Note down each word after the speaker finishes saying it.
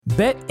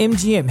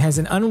BetMGM has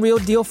an unreal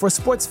deal for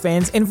sports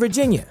fans in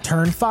Virginia.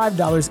 Turn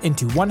 $5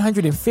 into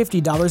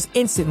 $150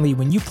 instantly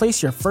when you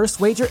place your first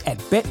wager at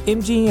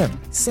BetMGM.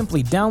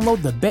 Simply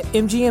download the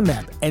BetMGM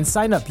app and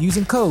sign up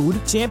using code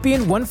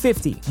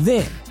Champion150.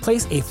 Then,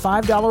 place a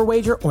 $5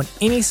 wager on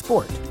any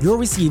sport. You'll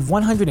receive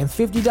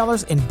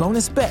 $150 in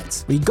bonus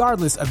bets,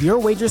 regardless of your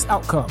wager's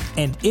outcome.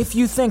 And if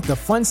you think the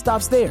fun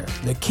stops there,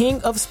 the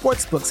King of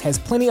Sportsbooks has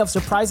plenty of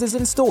surprises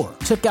in store.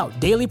 Check out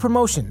daily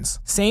promotions,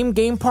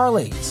 same-game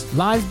parlays,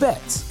 live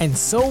bets, and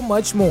so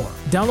much more.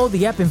 Download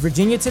the app in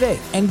Virginia today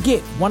and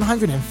get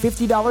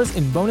 $150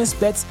 in bonus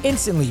bets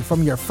instantly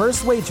from your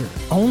first wager.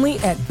 Only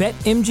at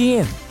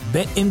BetMGM.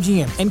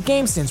 BetMGM and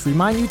GameSense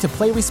remind you to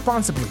play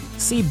responsibly.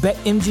 See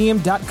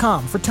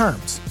BetMGM.com for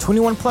terms.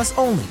 21 plus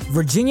only.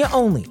 Virginia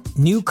only.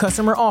 New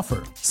customer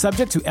offer.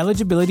 Subject to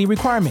eligibility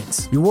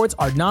requirements. Rewards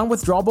are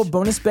non-withdrawable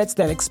bonus bets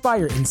that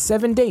expire in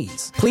 7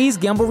 days. Please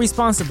gamble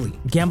responsibly.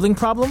 Gambling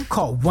problem?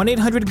 Call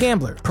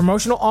 1-800-GAMBLER.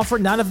 Promotional offer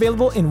not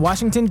available in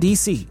Washington,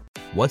 D.C.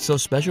 What's so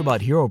special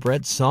about Hero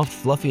Bread's soft,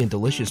 fluffy, and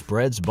delicious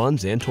breads,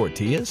 buns, and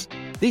tortillas?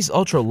 These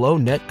ultra-low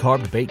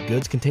net-carb baked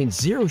goods contain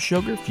zero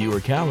sugar,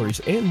 fewer calories,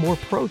 and more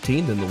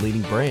protein than the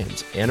leading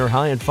brands, and are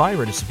high in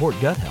fiber to support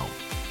gut health.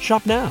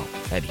 Shop now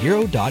at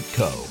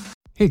Hero.co.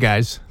 Hey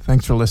guys,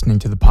 thanks for listening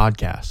to the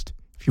podcast.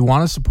 If you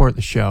want to support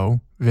the show,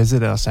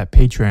 visit us at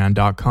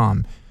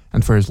patreon.com,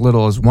 and for as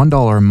little as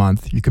 $1 a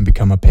month, you can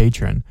become a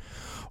patron.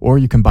 Or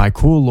you can buy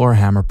cool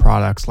Lorehammer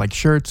products like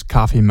shirts,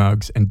 coffee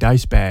mugs, and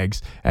dice bags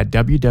at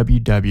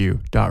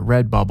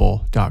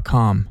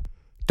www.redbubble.com.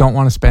 Don't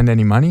want to spend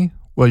any money?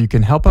 Well, you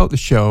can help out the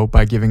show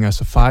by giving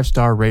us a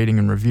 5-star rating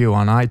and review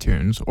on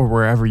iTunes or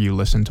wherever you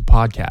listen to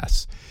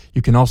podcasts.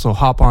 You can also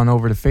hop on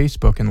over to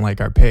Facebook and like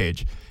our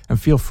page,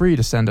 and feel free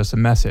to send us a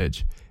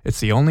message.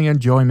 It's the only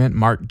enjoyment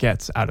Mark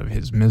gets out of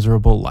his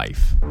miserable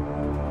life.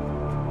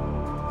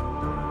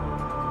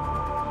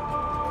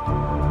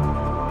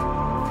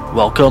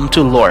 Welcome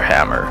to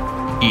Lorehammer,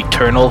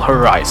 Eternal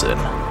Horizon.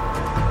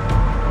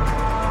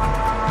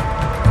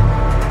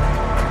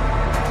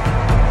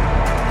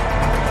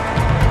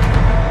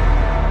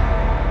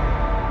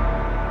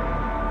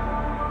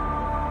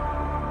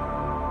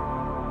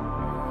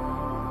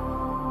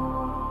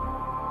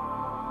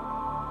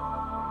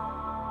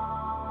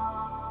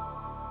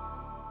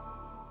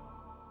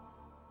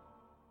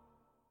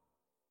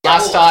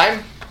 Last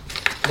time,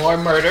 more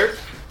murder.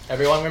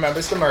 Everyone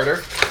remembers the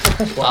murder.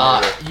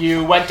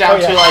 You went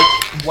down to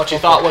what you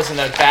thought was an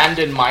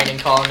abandoned mining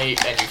colony,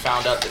 and you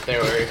found out that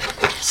there were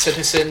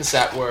citizens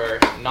that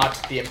were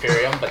not the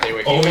Imperium, but they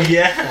were human. Oh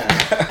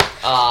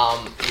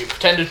yeah. You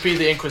pretended to be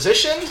the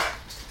Inquisition.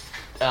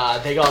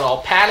 They got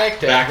all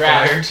panicked and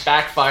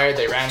backfired.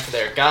 They ran for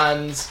their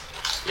guns.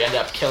 You ended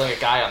up killing a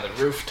guy on the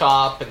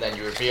rooftop, and then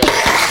you revealed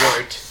that you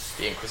weren't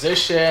the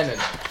Inquisition, and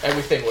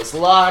everything was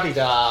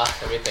la-di-da.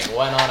 Everything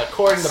went on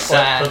according to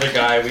plan. Except for the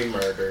guy we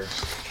murdered.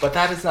 But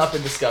that has not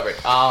been discovered.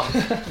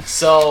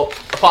 So,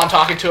 upon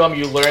talking to him,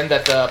 you learned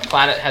that the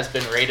planet has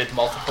been raided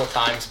multiple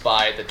times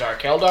by the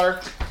Dark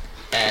Eldar,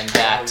 and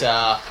that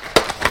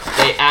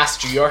they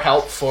asked your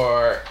help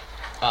for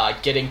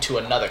getting to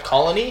another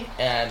colony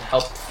and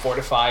help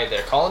fortify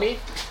their colony,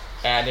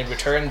 and in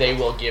return they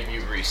will give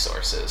you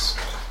resources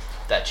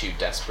that you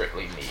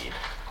desperately need.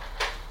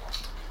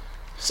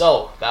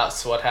 So,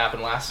 that's what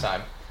happened last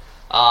time.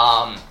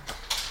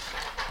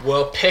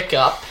 We'll pick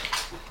up...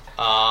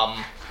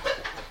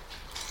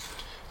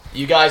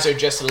 You guys are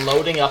just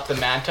loading up the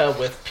Manta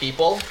with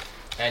people,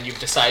 and you've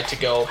decided to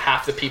go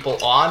half the people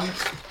on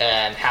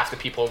and half the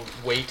people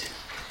wait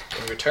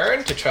in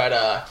return to try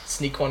to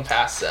sneak one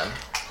past them.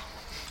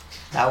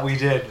 That we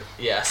did.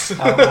 Yes.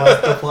 That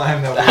was the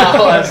plan. That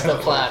was the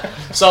plan.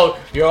 So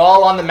you're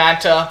all on the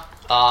Manta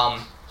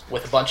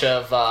with a bunch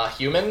of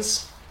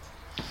humans,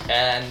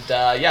 and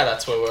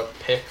that's where we'll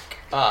pick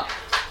up.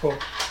 Cool.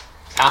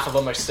 Half of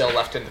them are still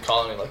left in the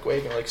colony, like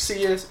waving, like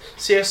see you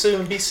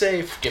soon, be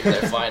safe. Give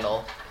their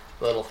final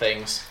little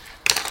things.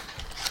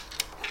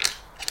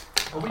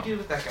 What do we do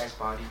with that guy's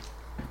body?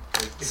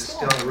 Is it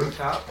still on the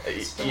rooftop?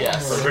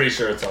 Yes. I'm pretty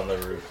sure it's on the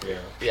roof, yeah.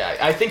 Yeah,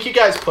 I think you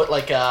guys put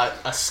like a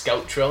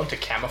scout drone to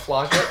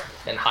camouflage it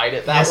and hide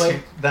it that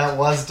way. That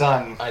was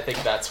done. I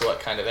think that's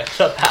what kind of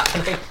ended up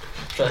happening.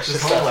 So Which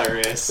is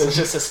hilarious. There's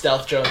just a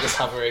stealth drone just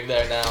hovering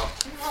there now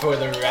for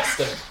the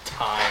rest of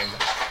time.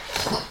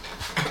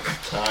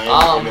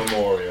 Time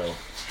immemorial.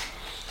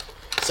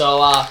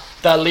 So,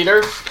 the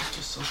leader...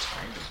 Just so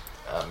tiny.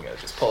 I'm gonna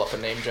just pull up a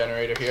name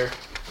generator here.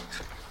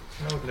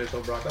 No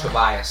little brother.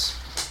 Tobias.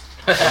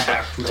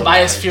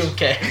 Tobias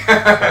Funke.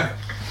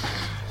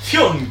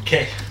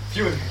 Funke.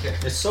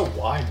 It's so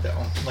wide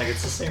though. Like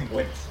it's the same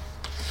width.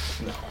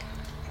 No.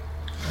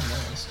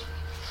 Almost.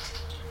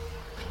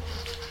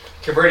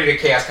 Converting to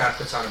chaos kind of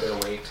puts on a bit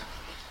of weight.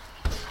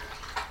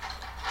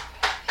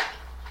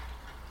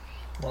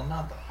 Well,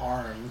 not the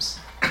arms.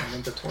 I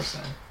mean the torso.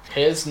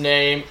 His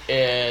name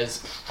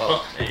is...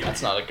 Oh,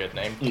 that's not a good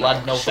name.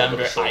 Blood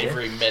November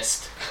Ivory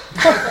Mist.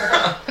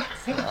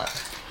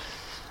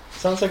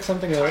 Sounds like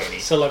something a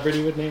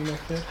celebrity would name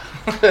like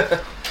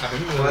that.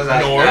 What was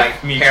that? North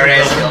Like meets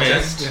Perez with the Hilton.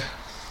 Mist.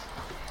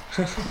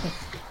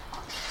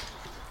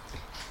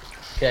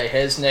 Okay,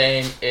 his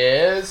name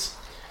is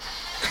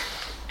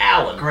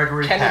Alan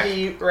Gregory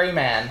Kennedy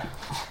Rayman.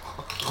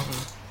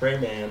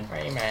 Rayman.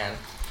 Rayman.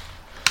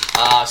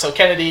 So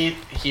Kennedy,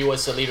 he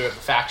was the leader of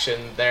the faction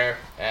there,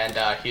 and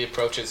he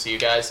approaches you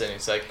guys, and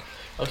he's like,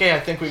 "Okay, I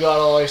think we got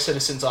all our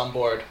citizens on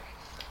board.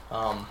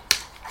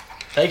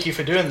 Thank you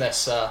for doing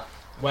this.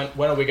 When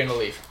are we gonna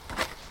leave?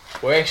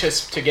 We're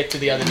anxious to get to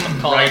the other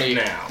colony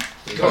Right now.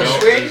 Go swing.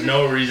 There's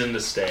no reason to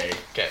stay.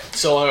 Okay,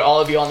 so are all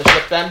of you on the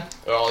ship then,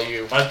 or all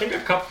you? I think a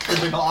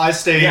couple. No, I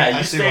stayed. Yeah, I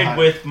you stayed stayed behind.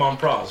 with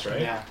Montpraz,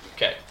 right? Yeah.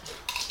 Okay.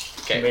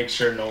 To Okay. make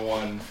sure no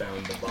one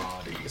found the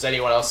body. Is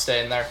anyone else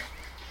staying there?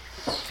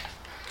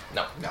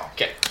 No. No.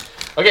 Okay.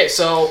 Okay,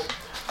 so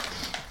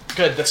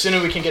good. The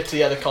sooner we can get to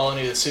the other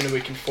colony, the sooner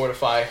we can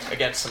fortify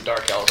against some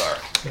Dark Eldar.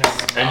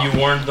 And you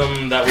warned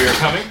them that we were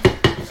coming?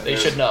 They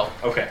should know.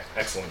 Okay,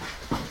 excellent.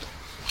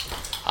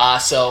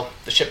 So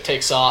the ship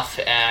takes off,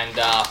 and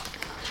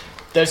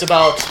there's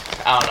about,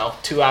 I don't know,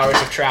 2 hours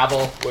of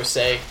travel, we'll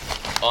say,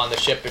 on the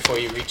ship before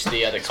you reach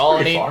the other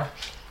colony. Pretty far.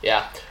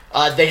 Yeah.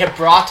 They have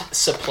brought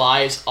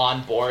supplies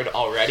on board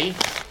already.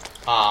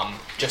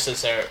 Just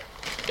as they're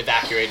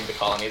evacuating the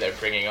colony, they're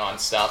bringing on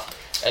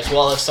stuff, as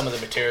well as some of the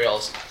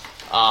materials.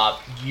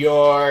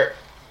 Your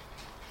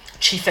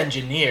chief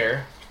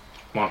engineer,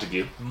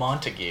 Montague.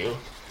 Montague,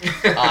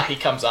 he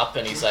comes up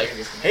and he's like,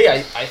 "Hey,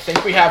 I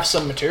think we have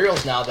some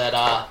materials now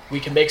that we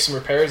can make some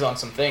repairs on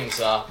some things.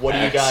 What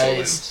are you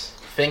guys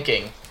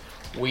thinking?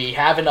 We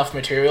have enough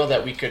material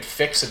that we could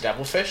fix a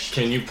devilfish."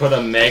 Can you put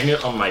a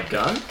magnet on my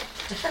gun?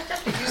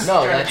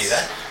 No, Trying to do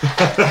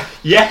that's that.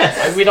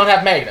 Yes! we don't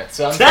have magnets.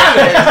 So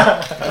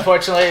Damn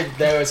unfortunately,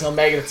 there was no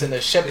magnets in the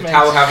shipment.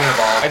 How haven't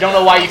evolved. I don't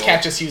know why you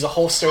can't just use a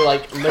holster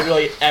like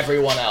literally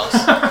everyone else.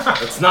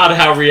 That's not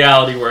how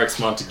reality works,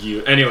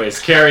 Montague. Anyways,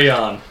 carry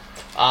on.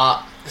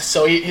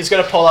 So he's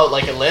gonna pull out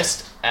like a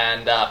list,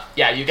 and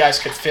yeah, you guys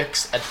could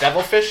fix a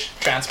devilfish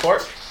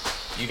transport.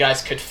 You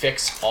guys could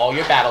fix all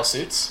your battle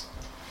suits.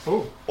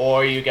 Ooh.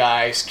 Or you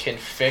guys can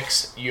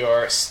fix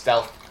your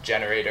stealth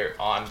generator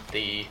on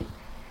the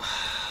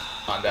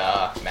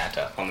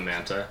Manta. On the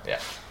Manta. Yeah.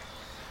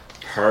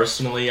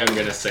 Personally, I'm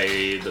gonna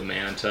say the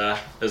Manta,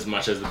 as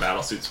much as the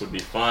battle suits would be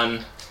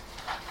fun.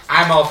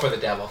 I'm all for the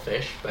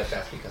devilfish, but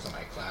that's because of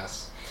my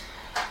class.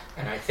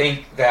 And I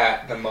think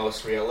that the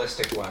most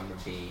realistic one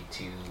would be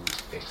to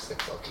fix the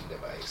cloaking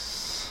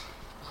device.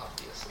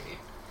 Obviously.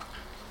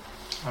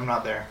 I'm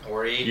not there.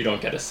 You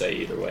don't get a say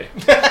either way.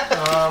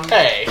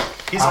 Hey,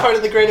 he's part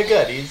of the greater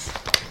good. He's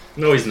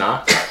No, he's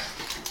not.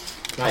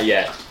 Not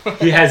yet.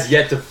 He has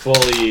yet to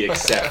fully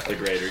accept the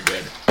greater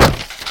good.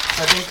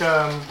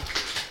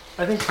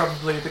 I think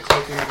probably the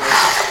cloaking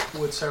device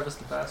would serve us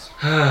the best.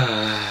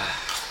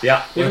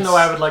 Yeah. Even though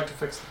I would like to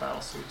fix the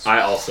battle suits.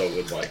 I also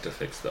would like to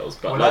fix those,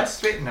 but Would I let's.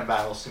 fit in a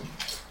battle suit?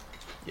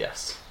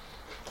 yes.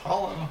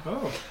 Oh.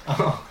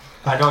 Oh,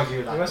 I don't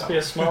do that. you must be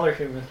a smaller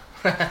human.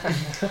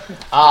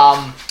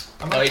 I'm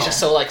No, not he's tall. just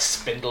so like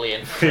spindly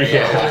and frail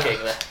Yeah. looking.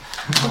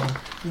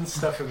 And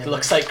stuff He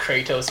looks like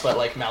Kratos, but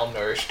like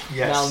malnourished.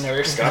 Yes.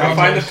 Malnourished. Gotta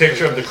find the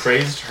picture of the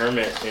crazed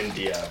hermit in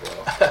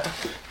Diablo.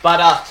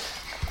 But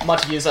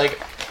Montague's like,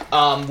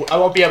 I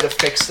won't be able to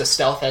fix the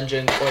stealth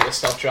engine or the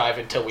stealth drive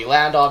until we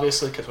land,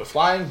 obviously, because we're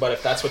flying. But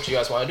if that's what you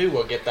guys want to do,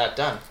 we'll get that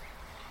done.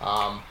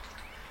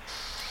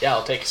 Yeah,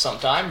 it'll take some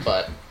time,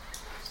 but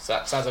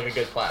that sounds like a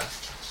good plan.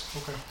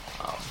 Okay.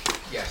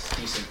 Yes,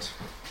 decent.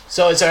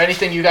 So is there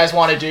anything you guys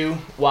want to do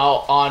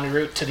while en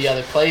route to the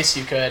other place?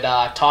 You could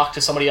talk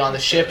to somebody on the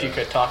ship. You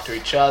could talk to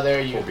each other.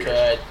 You Full beard.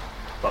 could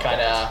Butt kind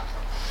of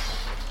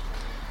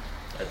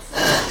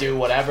That's- do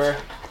whatever.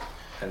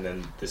 And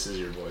then this is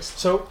your voice.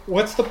 So,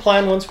 what's the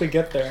plan once we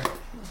get there?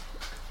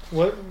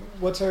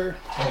 What's our?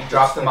 We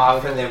drop them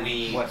off and then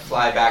we What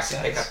fly back to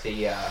says. pick up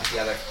the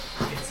other.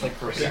 It's like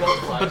for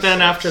But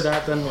then after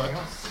that, then what?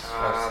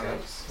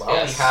 Well,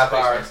 Yes. we have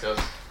our.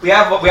 We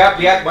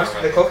have once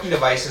the cloaking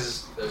device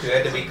is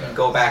good, then we can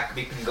go back.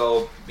 We can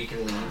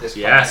leave this.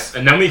 Yes,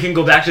 and then we can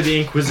go back to the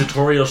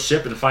Inquisitorial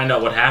ship and find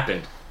out what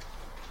happened.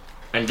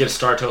 And give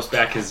Startos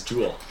back his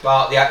jewel.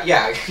 Well,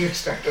 yeah. You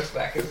start us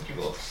back as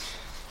jewel.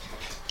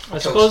 I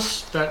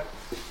suppose that.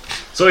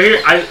 So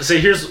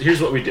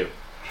here's what we do.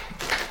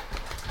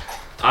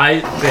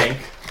 I think,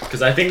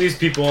 because I think these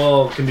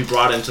people can be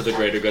brought into the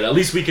greater good. At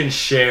least we can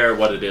share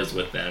what it is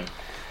with them.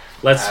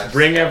 Let's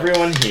bring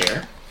everyone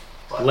here.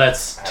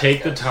 Let's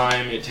take the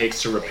time it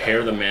takes to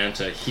repair the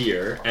Manta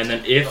here, and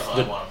then if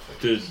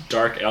the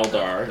Dark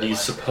Eldar, these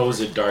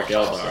supposed Dark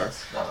Eldar,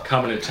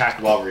 come and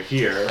attack while we're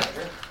here,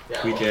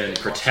 we can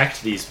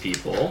protect these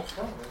people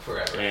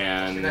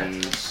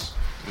and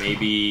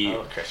maybe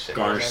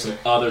garnish some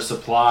other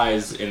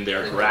supplies in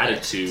their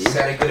gratitude.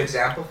 Set a good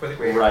example for the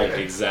greater Right, good.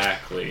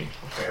 exactly.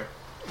 Okay.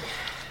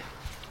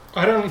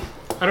 I don't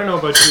know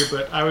about you,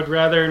 but I would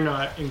rather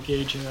not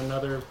engage in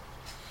another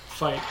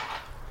fight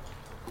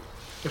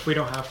if we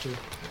don't have to.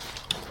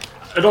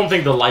 I don't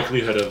think the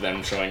likelihood of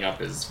them showing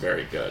up is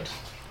very good.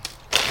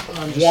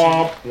 I'm just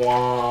Womp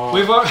womp.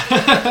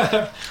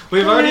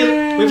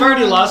 we've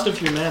already lost a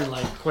few men,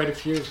 like quite a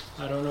few.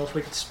 I don't know if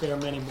we could spare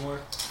many more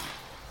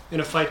in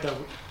a fight that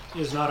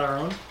is not our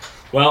own.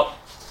 Well,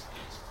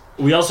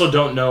 we also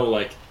don't know,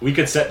 like, we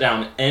could set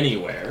down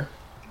anywhere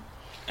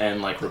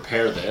and, like,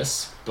 repair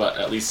this, but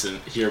at least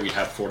here we'd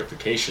have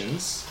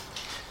fortifications.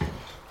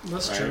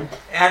 That's right? true.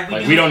 And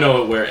Like, we don't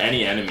know where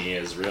any enemy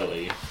is,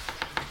 really.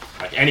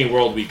 Like, any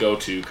world we go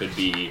to could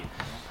be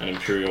an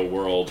Imperial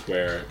world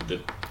where the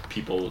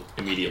people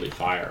immediately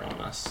fire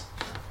on us.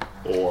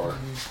 Or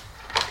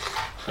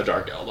a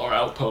Dark Eldar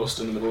outpost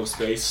in the middle of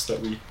space that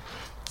we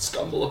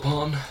stumble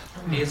upon.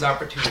 His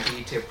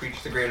opportunity to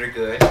preach the greater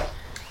good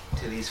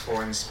to these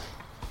foreign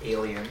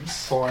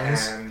aliens.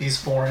 And These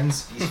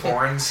foreigns. These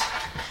foreigns.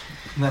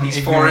 Them These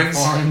ignorant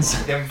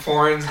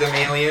foreigns. Them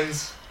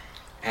aliens.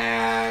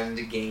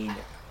 And gain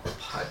a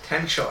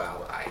potential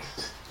ally.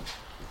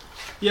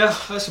 Yeah,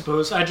 I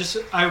suppose. I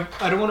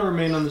don't want to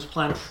remain on this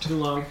planet for too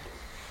long,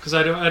 because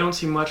I don't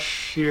see much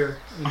here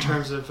in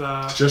terms of.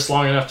 Just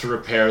long enough to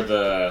repair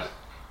the...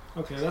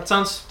 Okay, that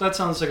sounds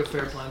like a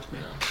fair plan to me.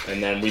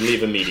 And then we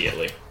leave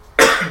immediately.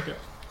 Okay.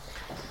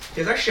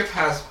 Because our ship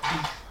has.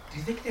 Do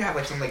you think they have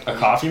like some like A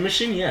coffee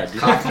machine? Yeah.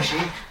 coffee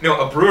machine? No,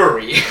 a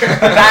brewery.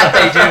 That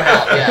they do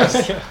have,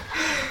 yes.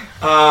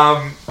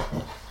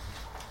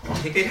 I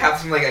think they'd have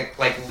some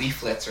like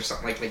leaflets or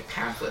something like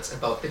pamphlets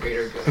about the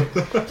greater good.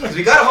 Because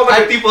we got a whole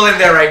bunch of people in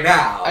there right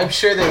now. I'm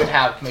sure they would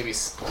have maybe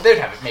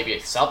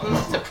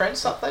something to print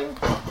something.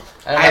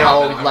 I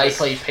don't know how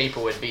likely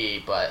paper would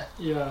be, but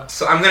Yeah.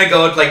 So I'm gonna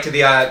go like to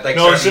the like.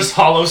 No, it's just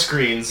hollow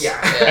screens.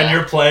 Yeah. And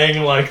you're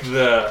playing like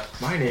the...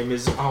 My name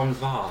is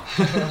Anva.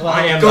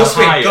 I am the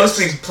highest.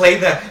 Ghostwing, play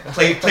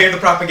the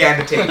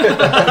propaganda tape.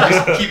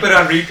 Just keep it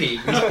on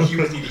repeat.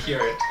 Humans need to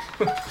hear it.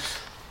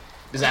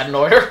 is that an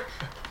order?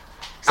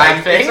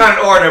 It's not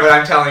an order, but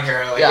I'm telling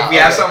her, like, if we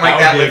have something like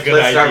that, let's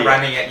start idea.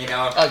 running it, you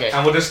know? Okay.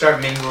 And we'll just start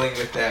mingling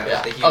with the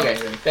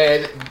humans.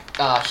 Okay.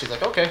 She's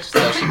like, okay.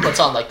 So she puts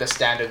on, like, the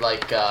standard,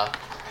 like,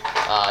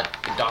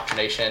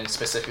 indoctrination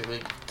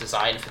specifically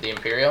designed for the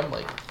Imperium.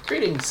 Like,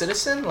 greetings,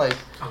 citizen. Like,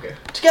 okay.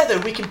 Together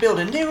we can build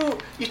a new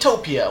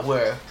utopia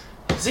where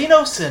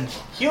Xenos and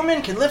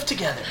human can live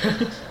together.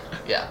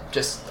 Yeah,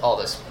 just all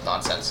this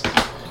nonsense.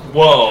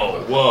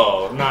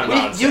 Whoa, not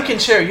nonsense. You can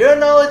share your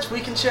knowledge,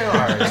 we can share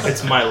ours.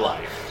 It's my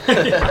life.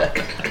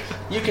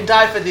 You can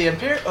die for the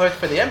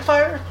for the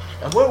Empire,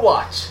 and we'll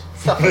watch.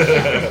 Stuff like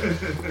that.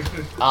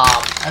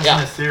 As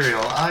an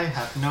ethereal, I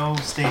have no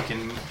stake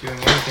in doing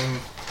anything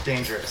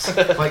dangerous.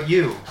 But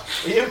you.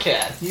 You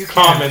can.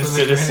 Common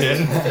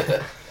citizen.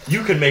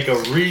 You can make a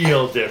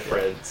real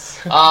difference.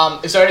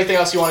 Is there anything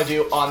else you want to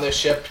do on this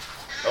ship,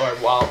 or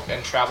while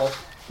in travel?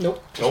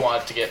 Nope. Just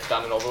want it to get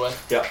done and over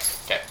with? Yeah.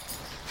 Okay.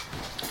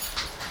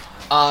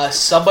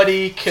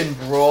 Somebody can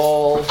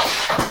roll...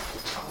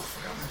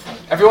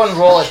 Everyone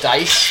roll a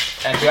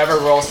dice, and whoever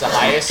rolls the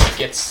highest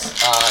gets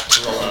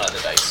to roll another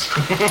dice.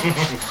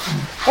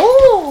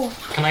 Oh!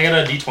 Can I get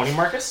a D20,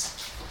 Marcus?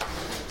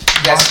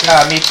 Yes,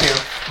 me too.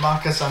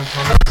 Marcus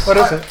Antonio. What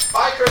is it?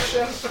 Bye,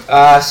 Christian.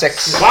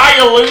 6. Bye,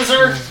 you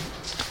loser!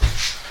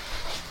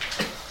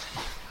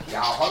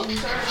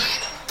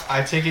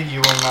 I take it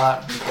you will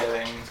not be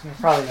getting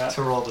Probably not.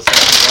 to roll the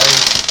second,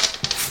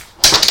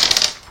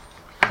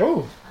 right?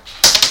 Oh.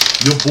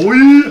 You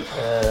boy!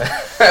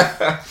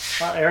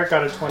 Eric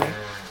got a 20.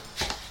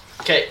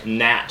 Okay.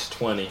 Nat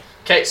 20.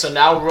 Okay, so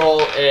now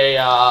roll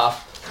a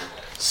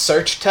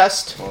search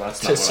test Well,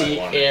 that's not to what I see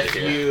wanted if to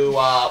hear. you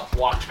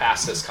walked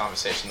past this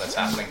conversation that's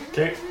happening.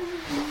 Okay.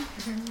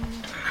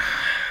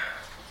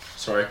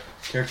 Sorry.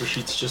 Character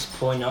sheet's just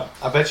pulling up.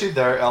 I bet you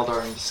they're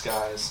Eldar in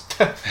disguise.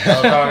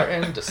 Eldar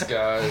in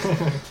disguise.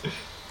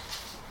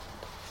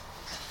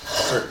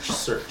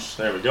 Search.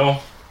 There we go.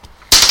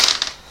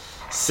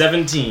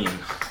 17.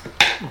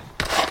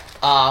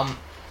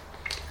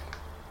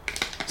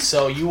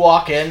 So you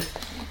walk in,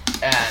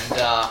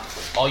 and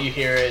all you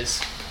hear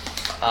is,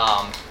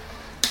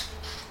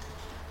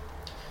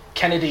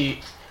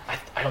 Kennedy.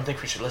 I don't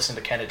think we should listen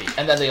to Kennedy.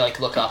 And then they like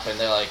look up and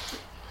they're like,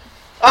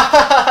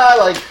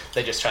 like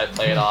they just try to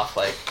play it off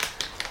like,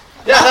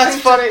 yeah, that's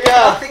funny.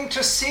 Yeah, Nothing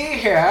to see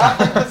here.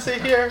 let's see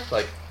here.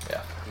 Like,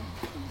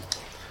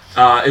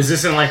 yeah. Is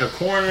this in like a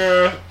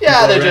corner?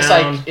 Yeah, Go they're just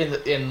around?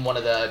 like in one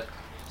of the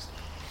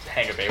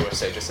hangar bay, we'll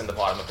say, just in the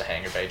bottom of the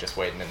hangar bay, just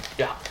waiting and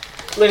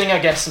leaning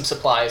against some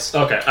supplies.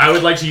 Okay, I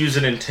would like to use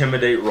an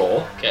intimidate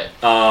roll. Okay.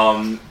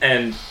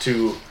 And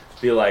to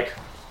be like,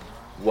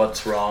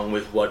 what's wrong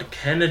with what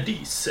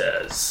Kennedy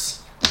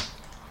says?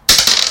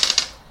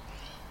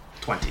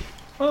 20.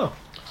 Oh.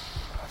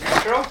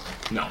 Girl?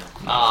 No.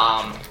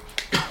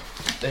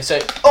 They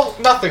say, oh,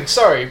 nothing,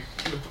 sorry.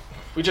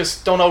 We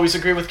just don't always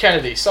agree with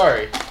Kennedy,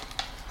 sorry.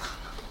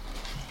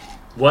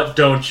 What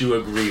don't you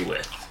agree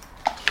with?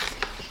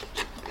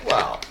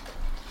 Well.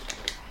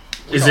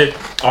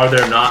 Are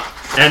there not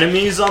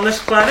enemies on this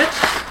planet?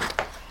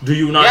 Do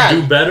you not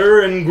do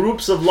better in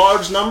groups of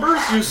large numbers,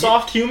 you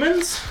soft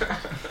humans?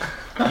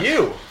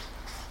 You.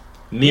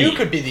 Me. You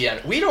could be the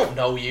enemy. We don't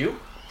know you.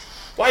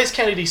 why is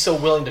Kennedy so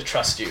willing to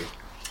trust you?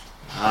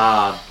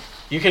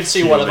 You can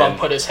see one of them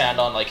put his hand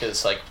on like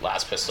his like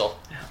last pistol.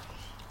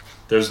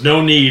 There's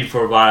no need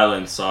for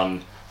violence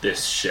on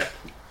this ship.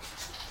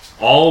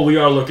 All we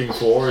are looking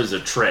for is a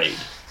trade.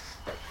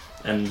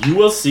 And you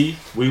will see,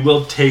 we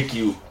will take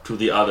you to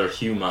the other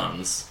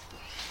humans.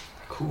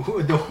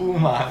 The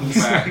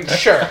humans.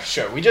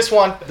 Sure. We just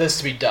want this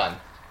to be done.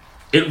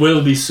 It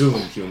will be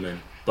soon,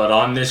 human. But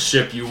on this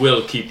ship, you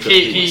will keep the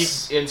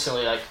peace. He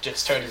instantly like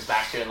just turned his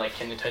back to it and like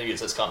continues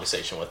this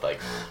conversation with like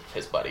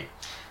his buddy.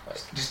 Like,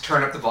 just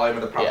turn up the volume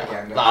of the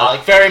propaganda. Yeah.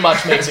 Like very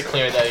much makes it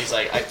clear that he's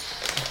like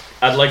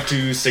I'd like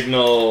to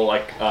signal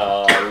like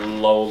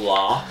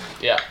Lola.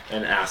 Yeah.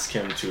 And ask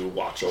him to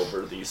watch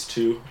over these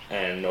two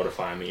and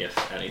notify me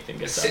if anything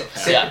gets out of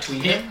hand. Sit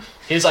between them.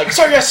 He's like,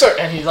 sir, yes, sir,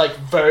 and he like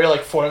very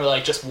like formally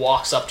like just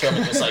walks up to him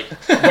and just like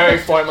very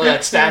formally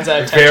like stands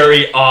at attention.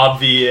 Very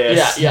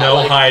obvious. No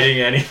like,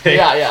 hiding anything.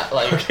 Yeah.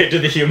 Like okay, do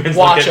the humans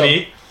look at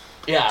me?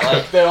 Yeah,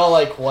 like they're all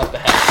like, what the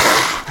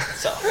heck?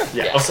 So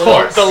yeah, of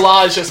course. The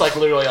law is just like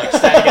literally like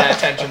standing at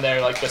attention there,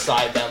 like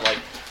beside them, like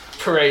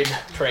parade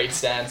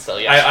stand. So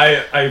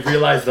yeah. I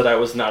realized that I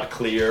was not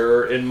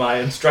clear in my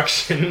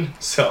instruction,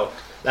 so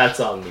that's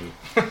on me.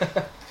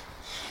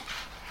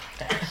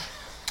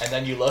 And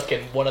then you look,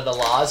 and one of the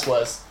laws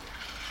was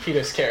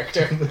Peter's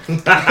character. No,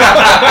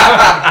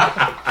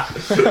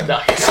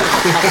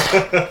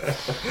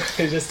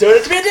 he's just doing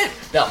it to be a dick.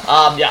 No,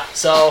 yeah.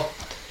 So,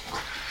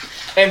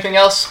 anything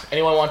else?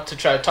 Anyone want to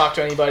try to talk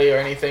to anybody or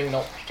anything?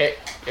 No. Okay.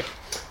 Yep.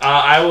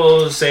 I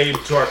will say,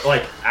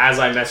 as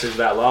I message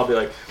that law, I'll be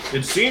like,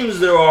 it seems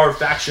there are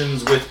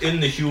factions within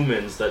the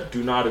humans that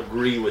do not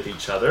agree with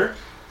each other.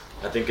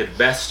 I think it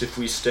best if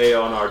we stay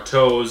on our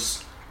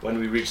toes when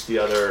we reach the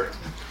other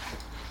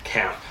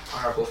camp.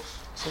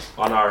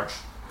 On our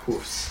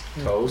hoofs.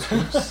 Toes?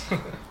 Hoofs?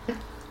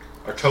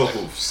 Our toe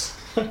hoofs.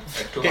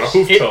 Our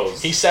hoof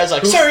toes. He says,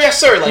 like, sir, yes,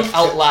 sir, like,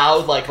 out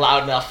loud, like,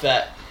 loud enough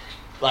that,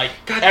 like,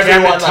 God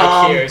everyone, damn it,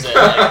 Tom. like, hears it.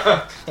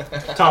 Like.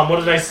 Tom, what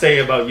did I say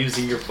about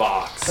using your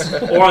box?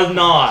 Or a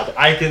nod.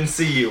 I can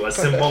see you. A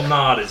simple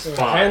nod is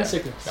fine. Hand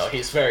sickness. No,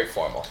 he's very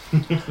formal.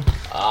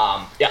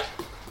 Yeah.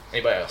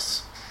 Anybody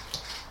else?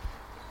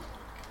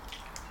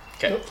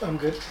 Okay. Nope, I'm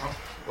good.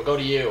 We'll go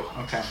to you.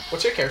 Okay.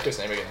 What's your character's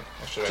name again?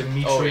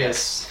 Demetrius. Oh,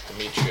 yes.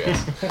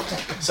 Demetrius.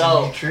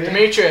 So,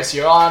 Demetrius,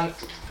 you're on.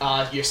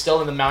 You're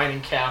still in the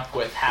mining camp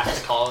with half the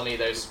colony.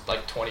 There's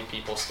like 20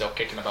 people still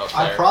kicking about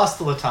there. I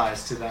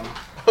proselytize to them.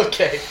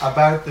 Okay.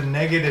 About the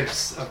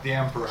negatives of the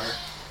Emperor,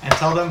 and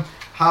tell them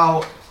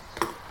how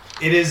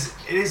it is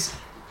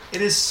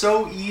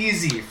so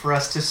easy for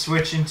us to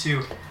switch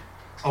into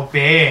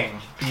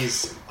obeying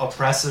these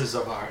oppressors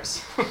of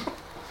ours.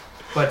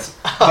 But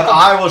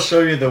I will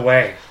show you the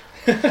way.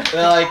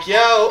 They're like,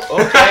 yo,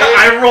 okay.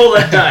 I roll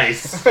a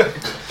dice.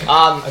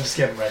 I'm just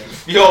getting ready.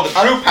 Yo, the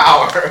true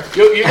power.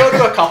 You go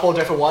to a couple of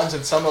different ones,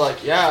 and some are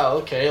like, yeah,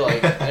 okay,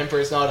 like,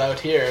 Emperor's not out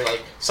here.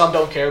 Like, some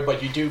don't care,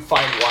 but you do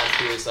find one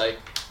who is like,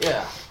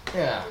 yeah.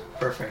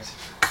 Perfect.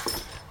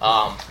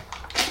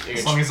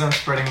 As long as I'm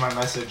spreading my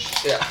message.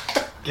 Yeah.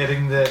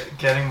 Getting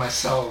my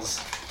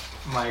cells,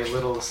 my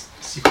little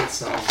secret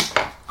cells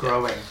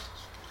growing.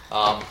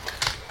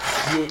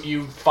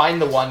 You find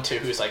the one too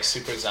who's like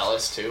super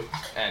zealous too,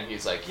 and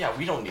he's like, yeah,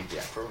 we don't need the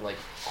Emperor. Like,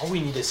 all we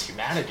need is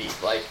humanity.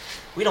 Like,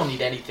 we don't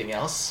need anything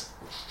else.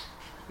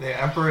 The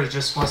Emperor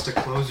just wants to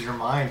close your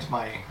mind,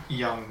 my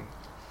young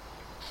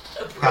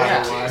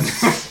Padawan.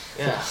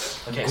 Yeah.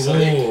 Okay, so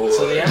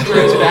the Emperor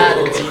is bad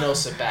and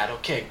Xenos is bad.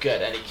 Okay,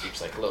 good. And he keeps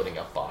like loading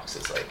up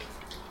boxes. Like,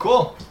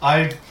 cool.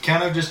 I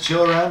kind of just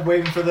chill around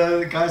waiting for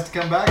the guys to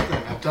come back.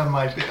 Then I've done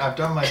my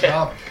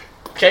job.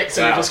 Okay,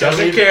 so you're just gonna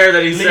doesn't care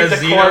that he leave says the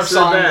Xenos corpse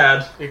are on.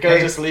 bad. You're gonna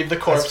just leave the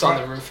corpse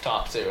on the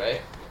rooftop too,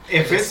 right?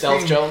 If it's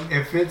stealth drone?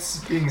 If it's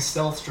being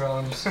stealth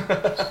drones,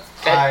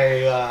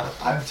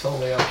 I'm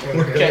totally okay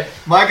with Okay. it.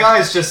 My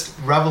guy's just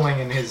reveling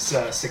in his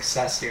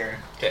success here.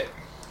 Okay.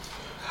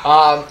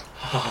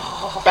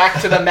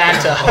 Back to the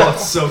Manta. Oh,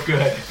 it's so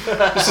good.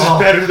 This is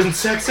better than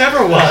sex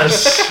ever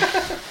was.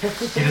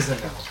 He doesn't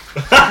know.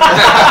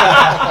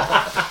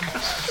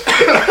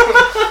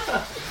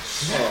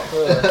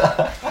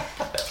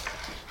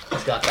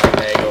 He's got that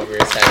bag over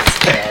his head.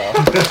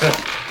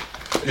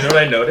 You know what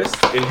I noticed?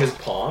 In his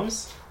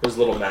palms, there's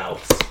little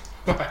mouths.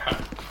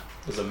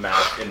 There's a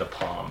mouth in the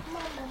palm.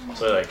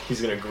 So like he's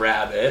gonna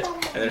grab it,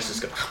 and then it's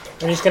just gonna.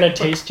 And he's gonna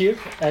taste you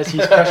as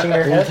he's crushing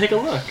your We'll head. take a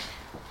look.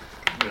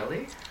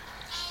 Really?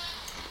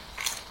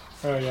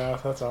 Oh yeah,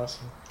 that's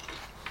awesome.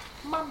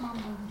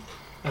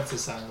 That's the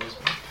sound of his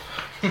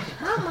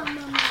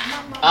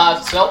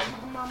So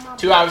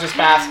 2 hours has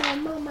passed,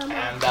 and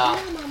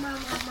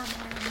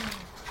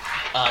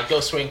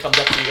Ghostwing comes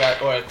up to you guys,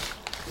 or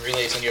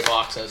relays in your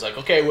box, and is like,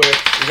 okay, we're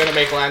gonna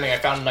make landing. I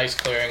found a nice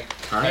clearing,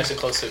 nice and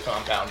close to the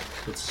compound.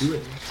 Let's do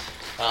it.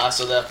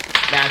 So the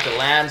Manta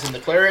lands in the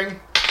clearing.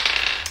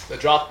 The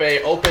drop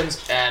bay opens,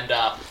 and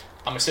I'm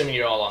assuming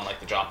you're all on like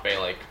the drop bay,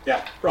 like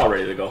Yeah, we're all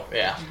ready to go.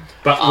 yeah.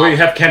 But we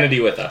have Kennedy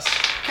with us.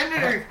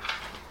 Kennedy.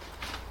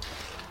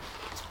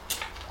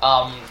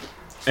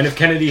 And if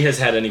Kennedy has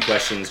had any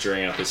questions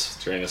during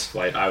this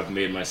flight, I've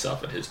made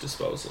myself at his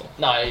disposal.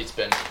 No, he's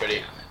been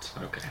pretty.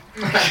 Okay.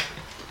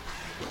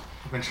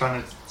 I've been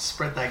trying to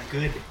spread that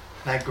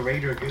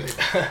greater good.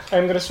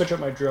 I'm gonna switch up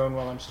my drone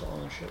while I'm still on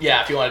the ship.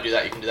 Yeah, if you want to do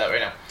that, you can do that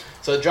right now.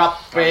 So the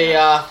drop bay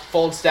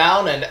folds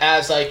down, and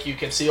as like you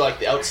can see, like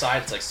the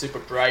outside, it's like super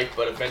bright,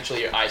 but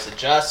eventually your eyes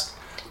adjust,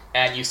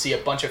 and you see a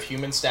bunch of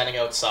humans standing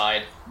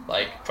outside,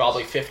 like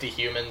probably 50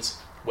 humans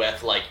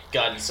with like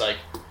guns, like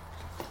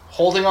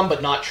holding them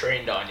but not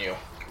trained on you.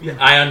 Yeah,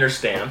 I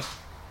understand.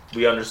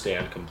 We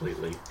understand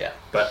completely. Yeah.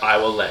 But I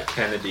will let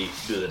Kennedy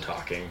do the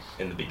talking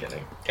in the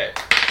beginning. Okay.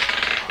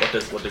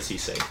 What does he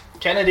say?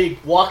 Kennedy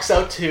walks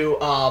out to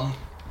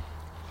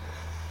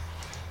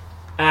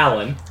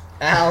Alan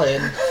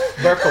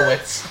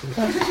Berkowitz.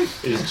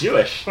 is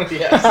Jewish.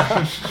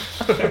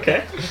 Yes.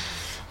 Okay.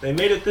 They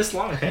made it this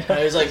long. And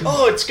he's like,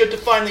 "Oh, it's good to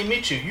finally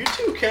meet you. You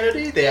too,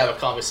 Kennedy." They have a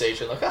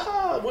conversation like,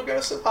 "Haha, we're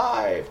gonna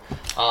survive."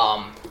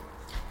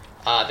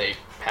 They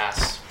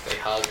pass. They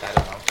hug. I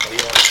don't know. What do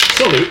you want?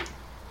 Salute.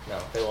 No,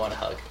 they want to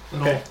hug.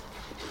 Okay.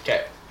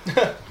 Okay.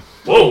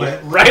 Whoa!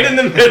 Right in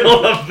the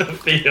middle of the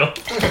field.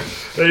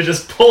 They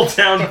just pull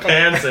down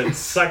pants and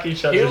suck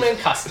each other. Human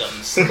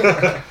customs. It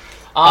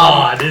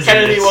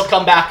Kennedy is. will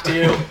come back to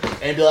you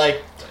and be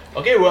like,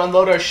 "Okay, we'll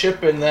unload our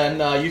ship, and then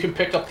you can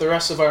pick up the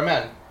rest of our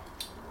men."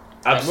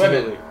 Absolutely.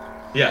 And women.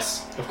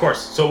 Yes, of course.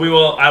 So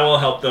I will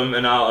help them,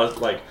 and I'll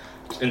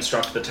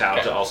instruct the Tau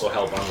to also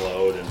help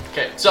unload. And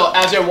Okay, so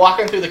as you're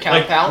walking through the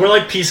compound, we're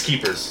like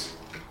peacekeepers.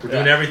 We're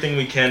doing Yeah. everything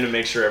we can to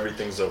make sure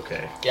everything's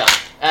okay. yeah,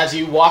 as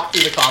you walk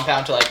through the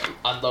compound to like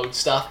unload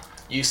stuff,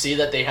 you see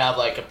that they have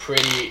like a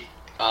pretty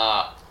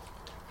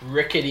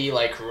rickety,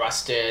 like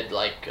rusted,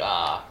 like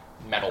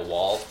metal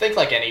wall. Think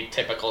like any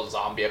typical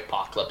zombie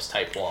apocalypse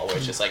type wall, where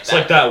it's just like It's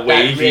like that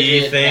wavy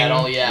rigid thing.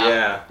 metal,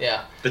 yeah.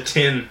 The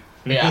tin.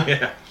 Yeah.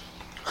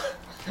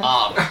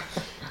 Yeah.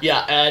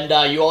 Yeah,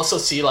 and you also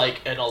see like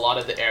in a lot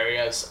of the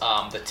areas,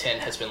 the tin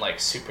has been like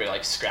super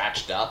like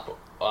scratched up,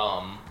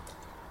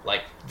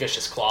 like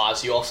vicious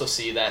claws. You also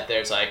see that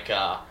there's like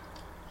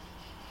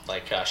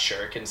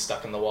shuriken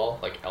stuck in the wall,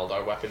 like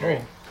Eldar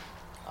weaponry.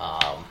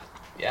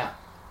 Yeah,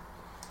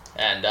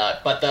 and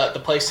but the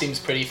place seems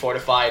pretty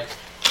fortified.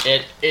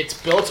 It's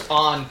built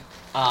on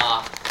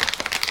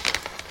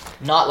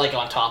not like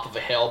on top of a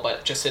hill,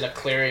 but just in a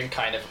clearing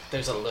kind of,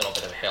 there's a little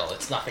bit of a hill.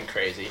 It's nothing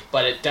crazy,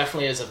 but it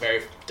definitely is a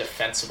very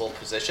defensible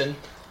position.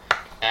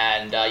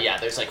 And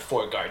there's like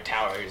 4 guard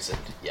towers, and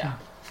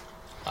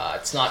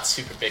it's not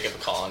super big of a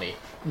colony,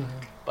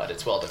 but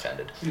it's well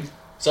defended.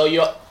 So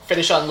you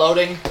finish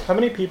unloading. How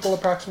many people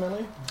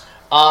approximately?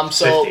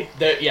 So 50.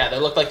 they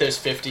look like there's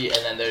 50,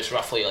 and then there's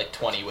roughly like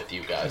 20 with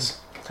you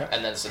guys. Okay.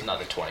 And then there's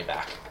another 20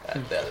 back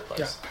at the other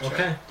place. Yeah.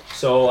 Okay.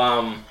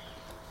 So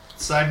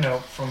Side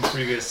note from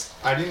previous,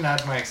 I didn't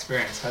add my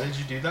experience. How did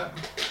you do that?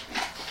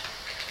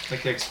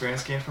 Like the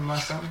experience gained from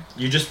last time?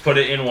 you just put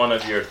it in one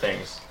of your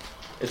things.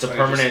 It's a So I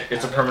permanent. just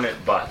It's a add it?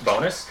 permanent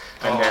bonus,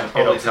 and Oh, I then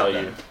probably it'll did tell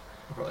then. you,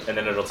 I probably and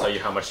then it'll tell you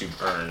how much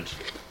you've earned.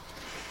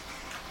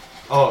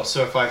 Oh,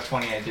 so if I have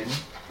 20, I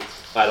didn't?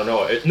 I don't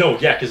know.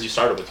 Because you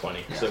started with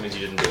 20, so that means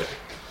you didn't do it.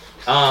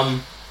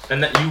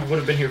 And that you would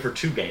have been here for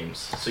 2 games,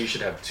 so you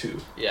should have 2.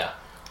 Yeah.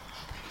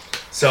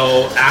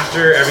 So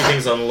after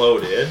everything's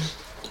unloaded,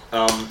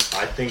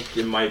 I think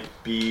it might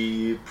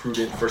be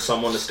prudent for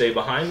someone to stay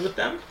behind with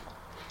them.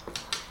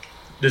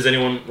 Does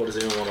anyone want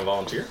to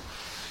volunteer?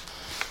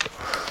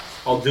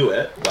 I'll do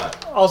it,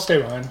 but I'll stay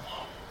behind.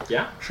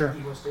 yeah, Sure.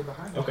 You will stay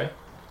behind. okay.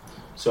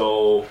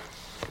 So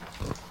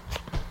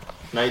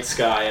Night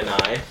Sky and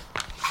I,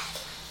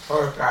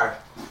 Oh god.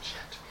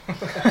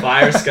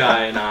 Fire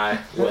Sky and I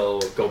will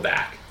go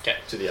back Okay.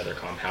 to the other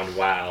compound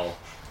while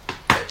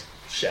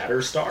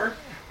Shatterstar,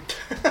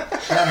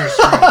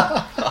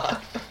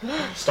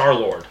 Star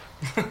Lord,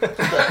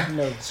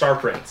 No. Star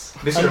Prince,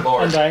 Mr.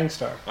 Lord. Undying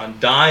Star.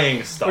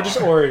 Undying Star, Or just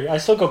Ori. I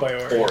still go by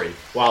Ori. Ori,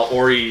 while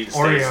Ori stays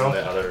Oreo. in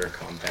the other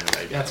compound,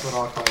 I guess. That's what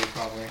I'll call you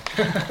probably.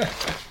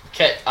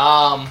 Okay.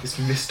 This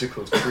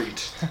mystical treat.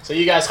 So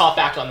you guys hop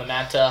back on the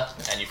Manta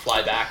and you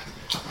fly back.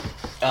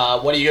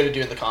 What are you gonna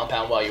do in the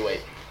compound while you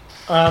wait?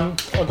 I'll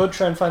go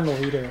try and find the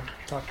leader.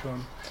 Talk to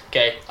him.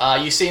 Okay.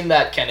 You've seen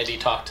that Kennedy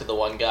talked to the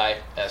one guy,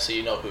 so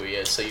you know who he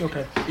is. So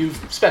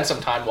you've spent some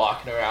time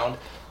walking around.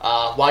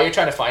 While you're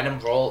trying to find him,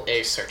 roll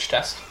a search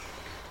test.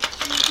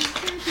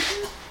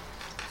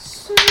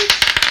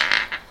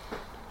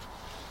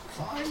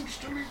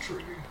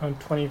 On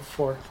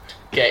 24.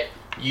 Okay.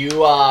 You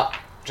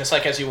just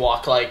like as you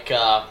walk, like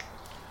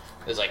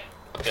there's like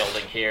a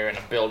building here and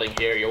a building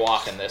here. You're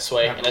walking this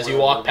way, and as you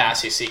walk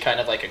past, you see kind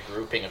of like a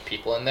grouping of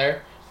people in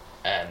there,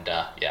 and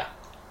just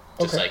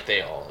Okay. like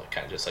they all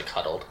kind of just like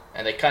huddled,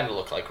 and they kind of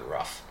look like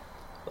rough,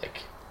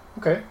 like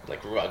Okay.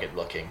 rugged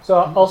looking. So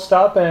I'll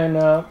stop and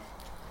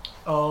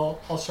I'll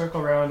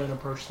circle around and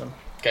approach them.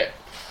 Okay.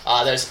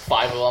 There's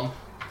 5 of them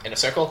in a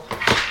circle.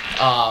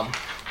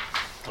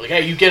 Like,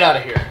 hey, you get out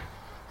of here.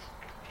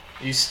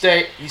 You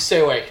stay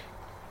awake.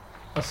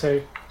 I'll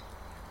say,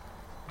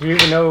 do you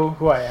even know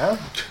who I am?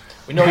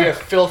 We know you're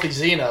filthy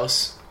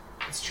Xenos.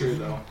 It's true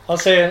though. I'll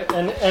say,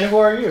 and who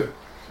are you?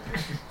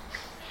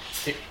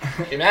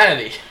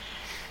 Humanity.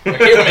 We're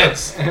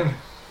humans.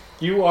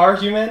 You are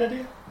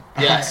humanity?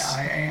 Yes.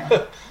 I am.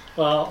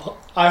 Well,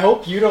 I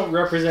hope you don't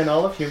represent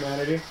all of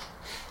humanity.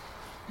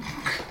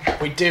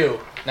 We do.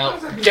 Now,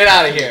 get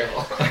out of here.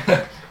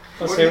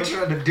 What are you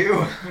trying to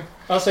do?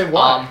 I'll say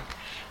why.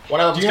 One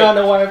of Do them's you not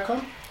know why I've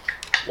come?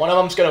 One of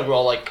them's gonna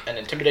roll like an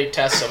intimidate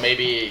test, so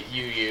maybe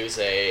you use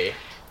a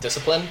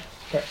discipline.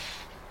 Okay.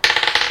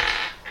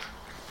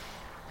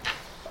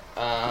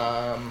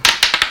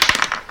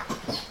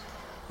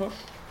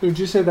 Did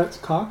you say that's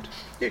cocked?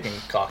 You can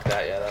cock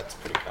that. Yeah, that's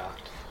pretty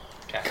cocked.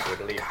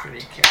 Pretty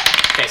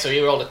cocked. Okay, so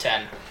you rolled a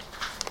 10.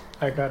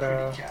 I got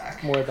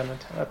more than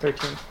a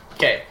 13.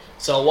 Okay,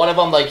 so one of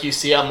them, like you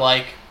see him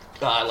like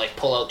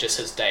pull out just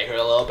his dagger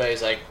a little bit.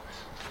 He's like,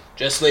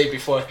 "Just leave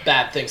before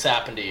bad things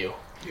happen to you."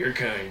 Your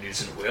kind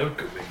isn't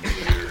welcome in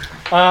here.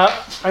 I'm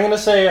gonna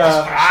say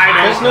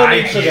there's no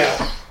need for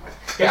that.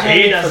 There's no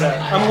need for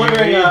that. I'm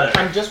wondering.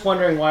 I'm just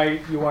wondering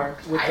why you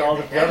aren't with all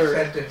the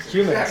other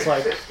humans.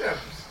 Like,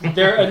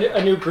 they're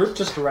a new group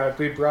just arrived.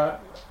 We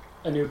brought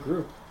a new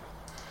group.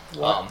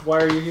 Why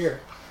are you here?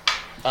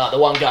 The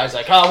one guy's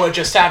like, "Oh, we're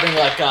just having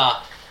like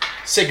a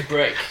cig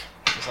break."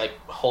 He's like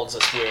holds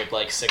this weird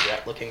like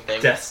cigarette-looking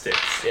thing. Death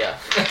sticks. Yeah,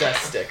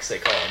 death sticks they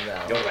call them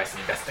now. Don't buy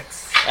some death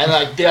sticks. And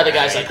like the other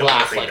guys like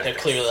laugh, like they're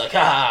clearly like,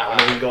 "Ah." And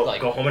then we go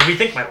home and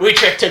rethink my. We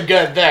tricked him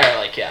good there,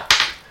 like yeah.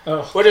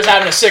 Oh. We're just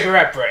having a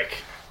cigarette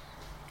break.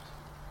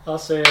 I'll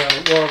say,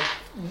 well,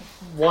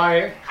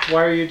 why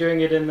are you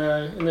doing it in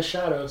the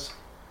shadows?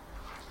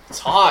 It's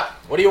hot.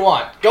 What do you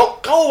want? Go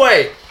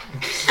away.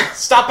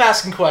 Stop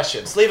asking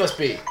questions. Leave us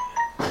be.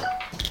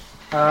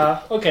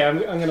 Okay,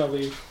 I'm gonna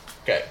leave.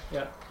 Okay.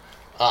 Yeah.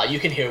 You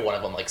can hear one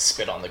of them like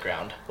spit on the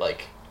ground,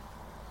 like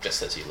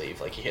just as you leave.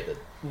 Like you hear the.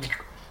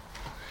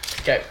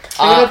 Okay.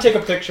 I'm gonna take a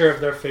picture of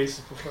their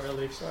faces before I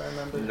leave, so I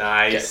remember.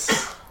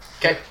 Nice.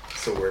 Okay.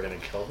 So we're gonna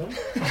kill them.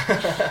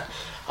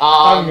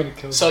 I'm gonna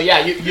kill them. So yeah,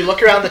 you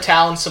look around the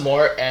town some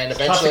more, and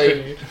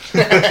eventually.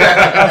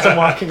 As I'm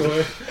walking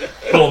away.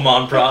 Little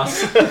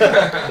Monpros.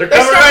 They're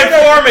coming right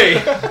for me.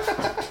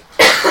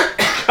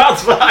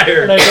 Shots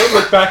fired. And I don't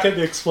look back at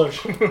the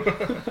explosion.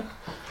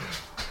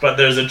 But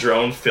there's a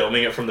drone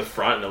filming it from the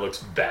front, and it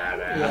looks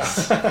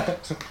badass. Yeah.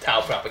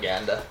 Tau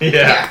propaganda.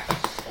 Yeah.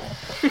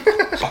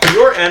 Are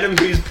your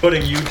enemies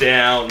putting you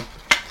down?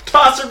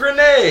 Toss a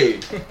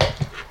grenade.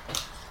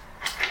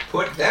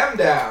 Put them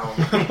down.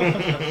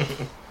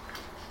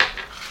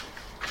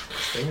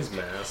 This thing is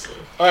massive.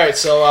 All right,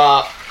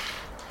 so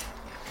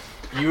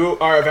you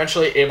are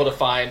eventually able to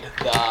find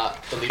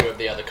the leader of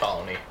the other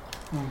colony.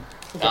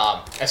 Okay.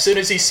 As soon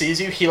as he sees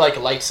you, he like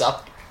lights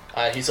up.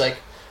 He's like,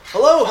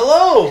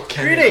 "Hello,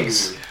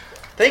 greetings.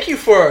 Thank you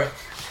for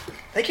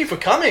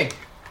coming.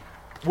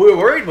 We were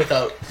worried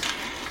without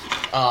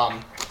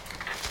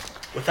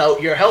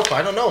your help.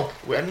 I don't know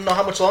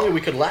how much longer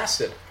we could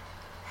last it."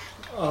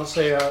 I'll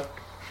say,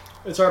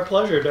 it's our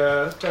pleasure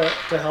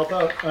to help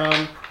out.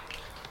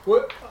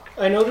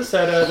 I noticed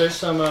that there's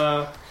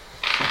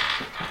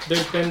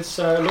been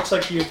it looks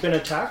like you've been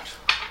attacked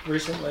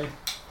recently.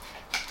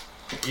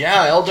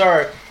 Yeah,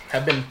 Eldar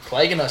have been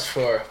plaguing us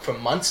for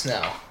months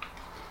now.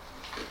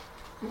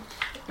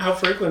 How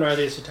frequent are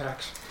these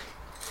attacks?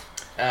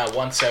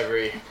 Once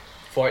every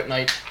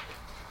fortnight.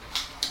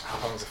 How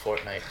long is a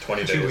fortnight?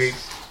 20 days. 2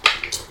 weeks.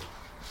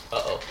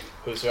 Uh-oh.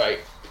 Who's right?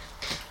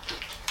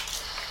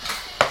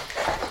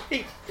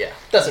 Yeah,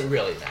 doesn't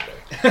really matter.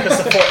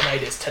 Because the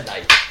fortnight is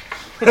tonight.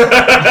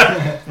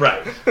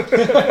 Right.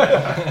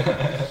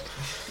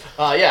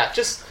 Yeah,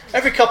 just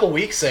every couple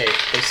weeks they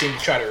seem to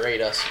try to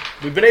raid us.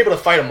 We've been able to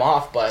fight them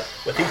off, but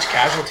with each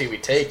casualty we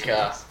take,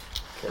 it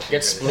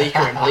gets bleaker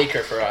and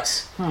bleaker for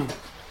us.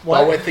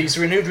 Well, with these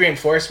renewed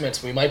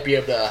reinforcements, we might be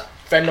able to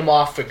fend them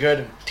off for good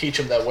and teach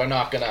them that we're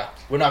not gonna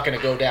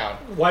go down.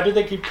 Why do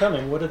they keep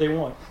coming? What do they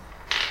want?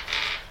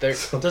 There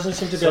doesn't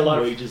seem to be a lot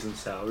of wages and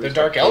salaries. They're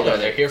Dark Eldar.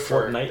 They're here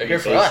for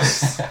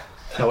us.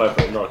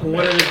 However, North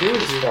What do they do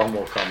with you? far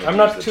more common. I'm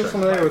not too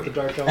familiar with the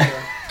Dark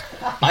Eldar.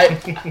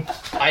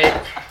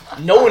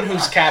 No one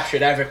who's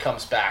captured ever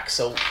comes back,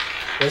 so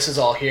this is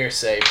all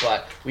hearsay,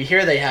 but we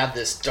hear they have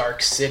this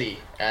dark city,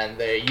 and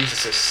they use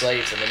us as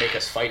slaves, and they make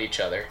us fight each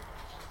other.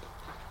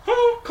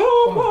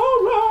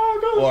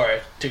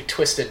 Or do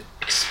twisted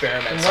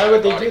experiments. And why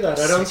would they do that?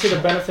 I don't see the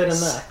benefit in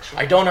that.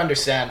 I don't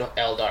understand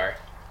Eldar.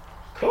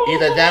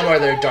 Either them or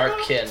their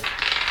dark kin.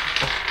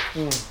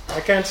 I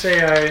can't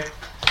say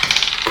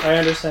I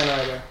understand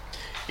either.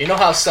 You know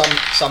how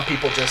some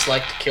people just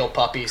like to kill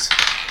puppies?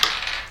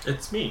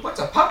 It's me. What's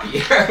a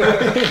puppy?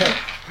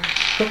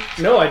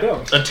 No, I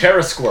don't. A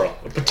Terra squirrel.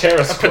 A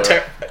Patera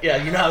squirrel.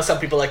 Yeah, you know how some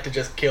people like to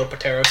just kill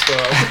Patera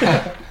squirrels?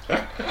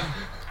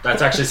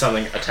 That's actually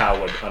something a Tau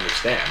would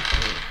understand.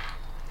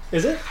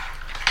 Is it?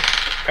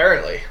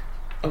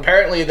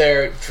 Apparently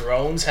their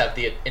drones have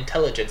the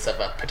intelligence of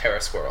a Patera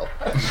squirrel.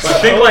 But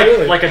I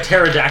think like a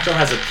pterodactyl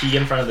has a P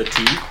in front of the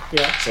T.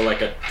 Yeah. So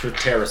like a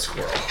Patera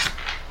squirrel.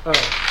 Oh.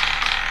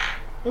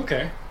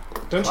 Okay.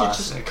 Don't you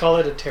just call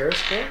it a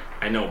terrorist game?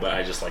 I know, but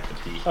I just like the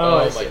P.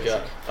 Oh my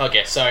god.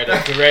 Okay, sorry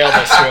to derail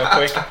this real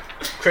quick.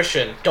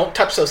 Christian, don't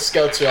touch those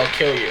scouts or I'll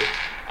kill you.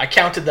 I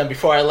counted them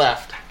before I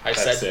left. I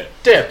said,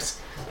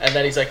 dibs. And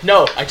then he's like,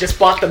 no, I just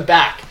bought them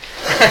back.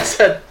 I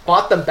said,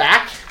 bought them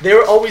back? They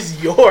were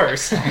always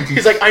yours.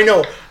 He's like, I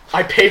know.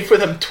 I paid for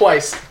them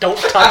twice. Don't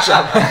touch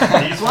them.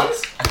 These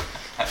ones?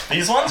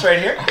 These ones right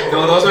here?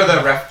 No, those are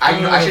the ref.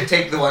 I should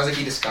take the ones that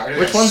he discarded.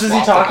 Which ones is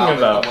he talking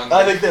about?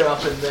 I think they're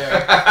up in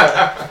there.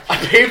 I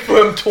paid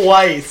for them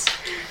twice.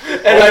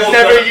 And I've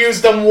never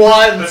used them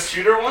once. The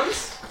shooter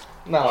ones?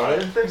 No,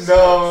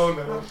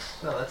 No,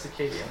 that's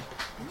Acadian.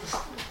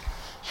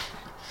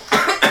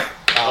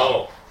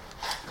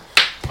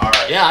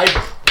 Alright. Yeah,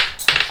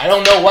 I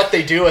don't know what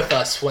they do with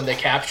us when they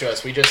capture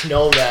us. We just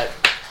know that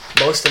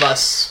most of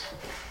us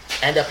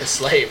end up as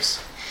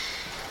slaves.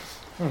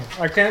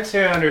 I can't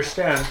say I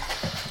understand.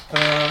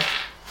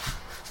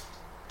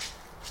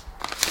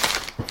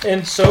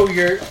 And so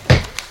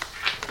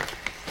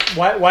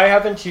why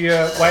haven't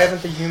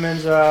the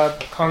humans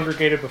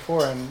congregated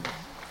before and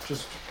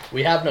just?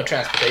 We have no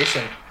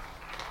transportation.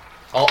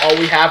 All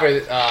we have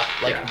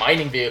are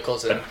mining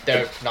vehicles, and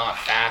they're not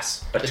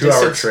fast. A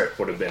 2-hour trip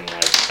would have been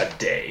like a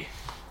day.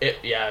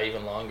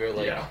 Even longer.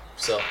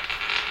 So.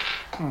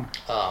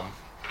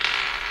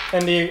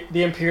 And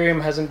the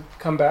Imperium hasn't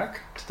come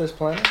back to this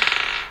planet?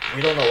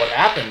 We don't know what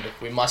happened.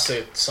 We must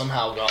have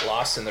somehow got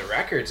lost in the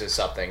records or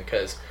something,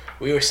 because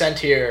we were sent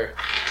here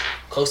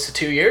close to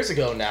 2 years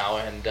ago now,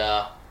 and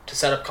to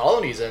set up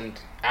colonies, and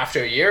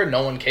after a year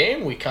no one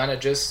came. We kind of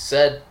just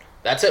said,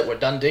 that's it, we're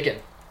done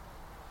digging.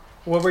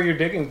 What were you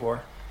digging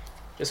for?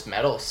 Just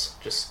metals.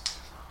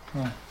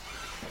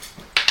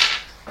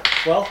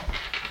 Well,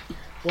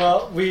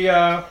 we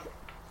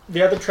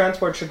the other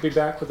transport should be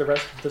back with the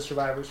rest of the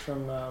survivors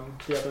from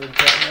the other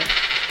encampment.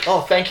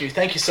 Oh, thank you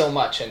so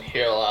much, and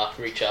he'll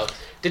reach out.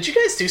 Did you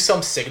guys do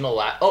some signal?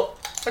 What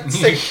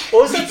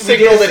was that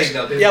signal?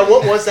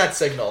 What was that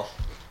signal?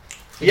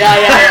 Yeah.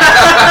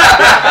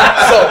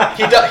 So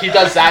he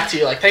does that to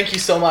you, like, thank you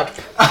so much.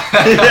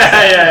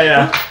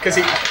 Yeah. Because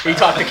he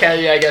talked to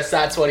Kennedy, I guess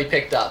that's what he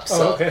picked up.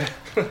 So. Oh, okay.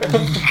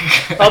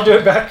 I'll do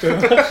it back to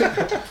him.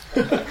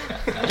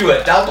 Do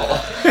a double.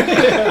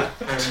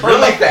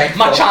 Really thankful.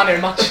 Much honor,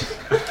 much.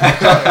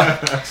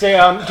 Say,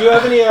 do you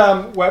have any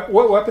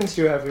what weapons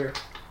do you have here?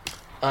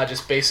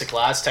 Just basic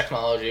las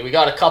technology. We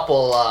got a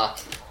couple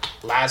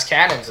las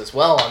cannons as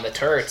well on the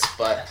turrets,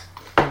 but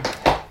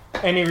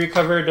any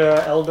recovered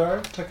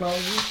Eldar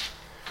technology?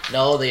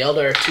 No, the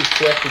Eldar are too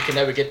quick. We can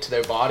never get to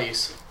their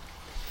bodies.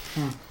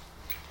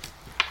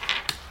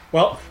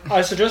 Well,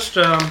 I suggest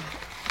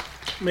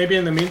maybe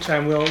in the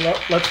meantime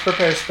let's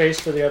prepare space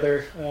for the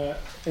other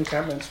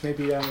encampments.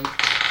 Maybe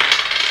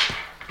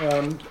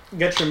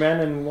get your men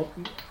and we'll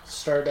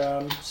start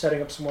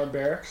setting up some more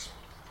barracks.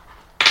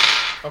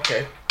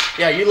 Okay.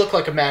 Yeah, you look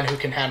like a man who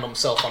can handle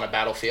himself on a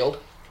battlefield.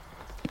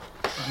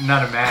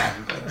 Not a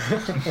man.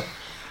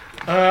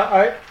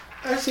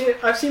 I've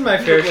seen my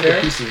fair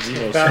share.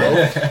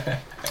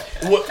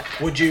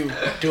 Would you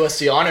do us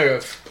the honor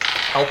of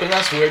helping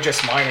us? We're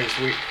just miners.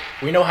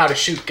 We know how to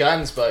shoot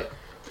guns, but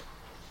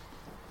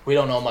we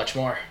don't know much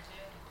more.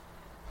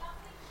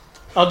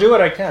 I'll do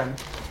what I can.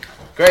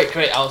 Great.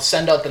 I'll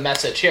send out the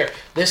message here.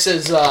 This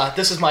is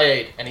my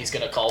aide, and he's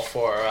gonna call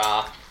for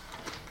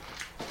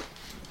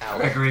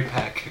Gregory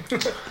Peck.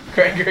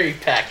 Gregory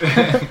Peck,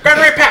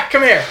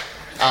 come here.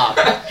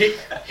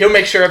 He'll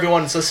make sure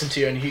everyone's listening to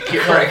you, and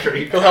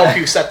he'll help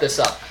you set this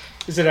up.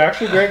 Is it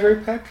actually Gregory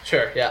Peck?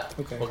 Sure, yeah.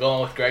 Okay. We'll go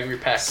on with Gregory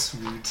Peck.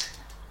 Sweet.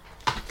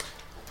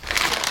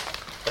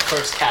 The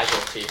first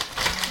casualty.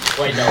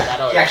 Wait, no, that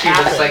already actually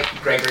happened. looks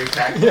like Gregory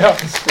Peck. Yeah.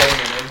 Display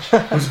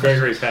image. Who's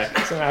Gregory Peck?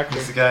 He's an actor.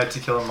 He's the guy To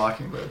Kill a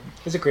Mockingbird.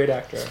 He's a great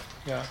actor.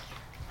 Yeah.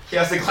 He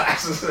has the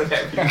glasses and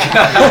everything.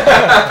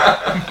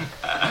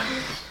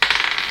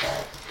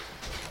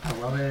 I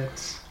love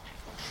it.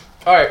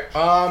 All right.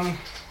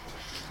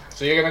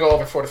 So you're gonna go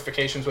over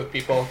fortifications with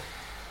people.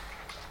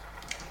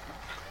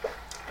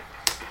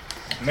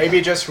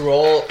 Maybe just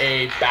roll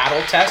a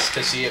battle test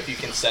to see if you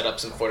can set up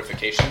some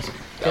fortifications.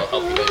 That'll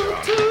help you later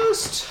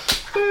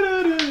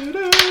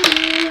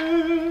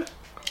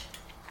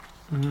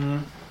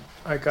on.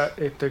 I got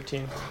a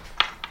 13.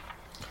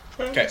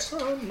 Okay. So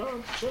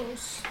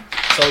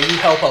you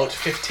help out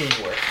 15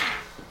 worth.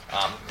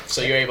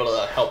 So you're able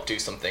to help do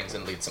some things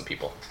and lead some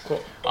people.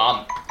 Cool.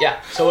 Yeah.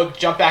 So we'll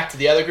jump back to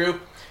the other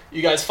group.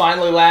 You guys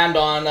finally land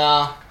on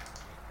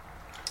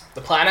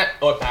the planet,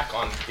 or back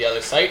on the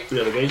other site.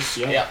 The other base,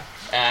 yeah. Yeah.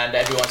 And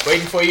everyone's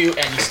waiting for you,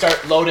 and you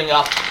start loading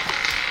up.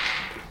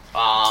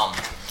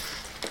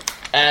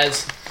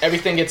 As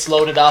everything gets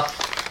loaded up,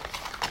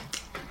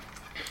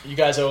 you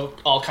guys are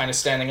all kind of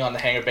standing on the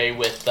hangar bay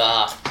with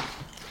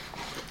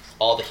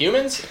all the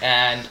humans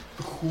and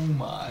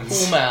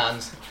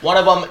humans. One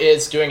of them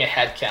is doing a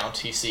head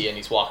count, you see, and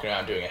he's walking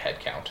around doing a head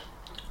count.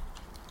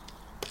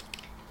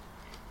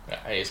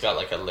 And he's got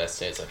like a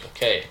list. He's like,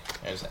 okay,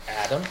 there's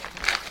Adam.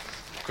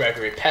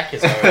 Gregory Peck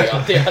is already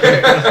on the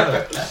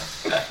other.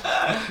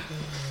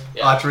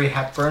 Audrey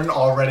Hepburn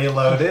already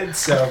loaded,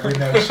 so we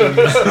know she's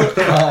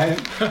fine.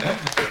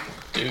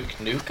 Duke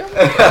Nukem?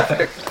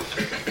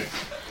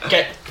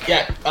 Okay,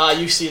 yeah,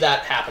 you see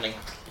that happening.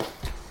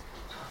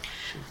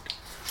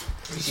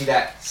 You see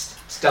that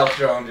stealth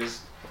drone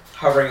just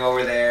hovering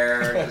over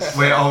there.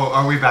 Wait,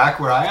 are we back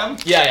where I am?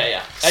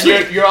 Yeah. And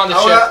you're on the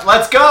ship.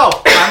 Let's go!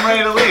 I'm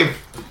ready to leave.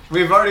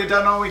 We've already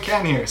done all we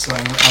can here, so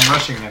I'm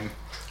rushing him.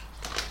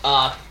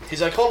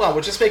 He's like, hold on,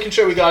 we're just making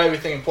sure we got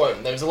everything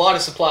important. There's a lot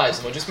of supplies,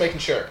 and we're just making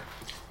sure.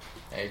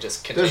 And he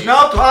just continues. There's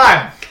no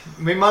time!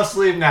 We must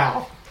leave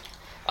now.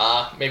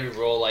 Maybe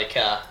roll like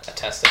a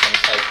test of any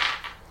type.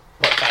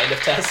 What kind of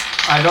test?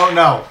 I don't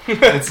know.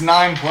 It's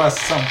 9 plus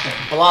something.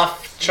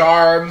 Bluff,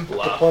 charm,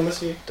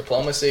 Diplomacy.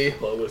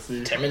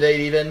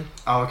 Intimidate even.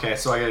 Oh, okay,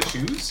 so I gotta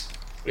choose?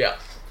 Yeah.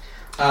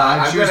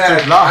 I'm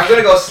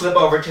gonna go slip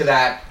over to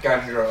that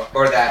gun drone,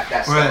 or that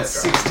We're at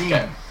stealth drone.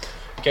 16.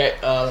 Okay,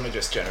 let me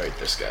just generate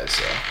this guy's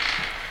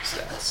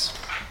stats.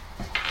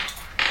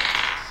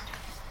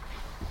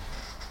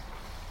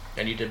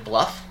 And you did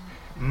bluff?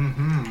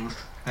 Mm-hmm.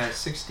 At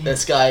 16.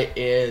 This guy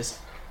is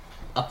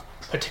a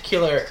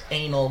particular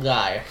anal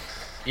guy.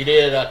 You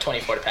did a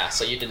 24 to pass,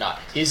 so you did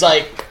not. He's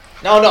like,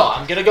 no,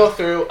 I'm gonna go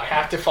through. I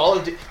have to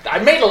follow. I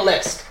made a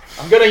list.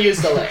 I'm gonna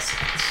use the list.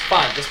 It's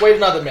fine. Just wait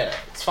another minute.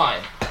 It's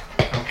fine.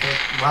 Okay.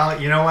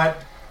 Well, you know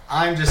what?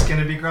 I'm just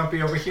gonna be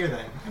grumpy over here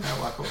then, and I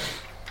walk away.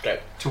 Okay.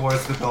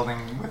 Towards the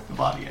building with the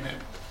body in it.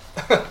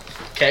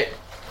 Okay.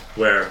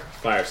 Where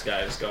Fire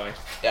Sky is going.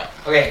 Yeah.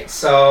 Okay,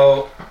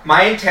 so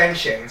my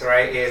intentions,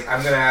 right, is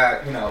I'm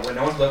gonna, when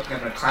no one's looking, I'm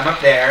gonna climb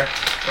up there,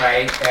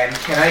 right, and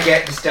can I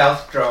get the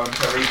stealth drone to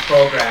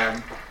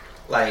reprogram,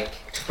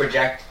 to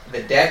project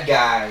the dead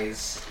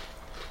guy's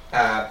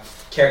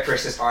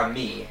characteristics on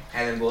me,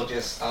 and then I'll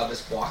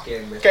just walk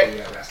in with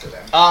the rest of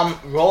them.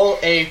 Roll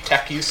a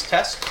tech use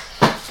test.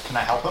 Can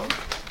I help him?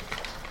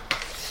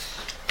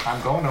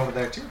 I'm going over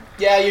there too.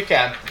 Yeah, you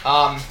can.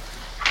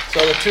 So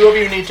the two of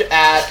you need to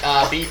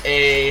beat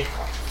a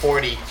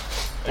 40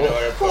 in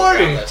order to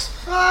program this.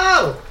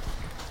 Oh!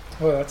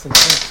 Oh, that's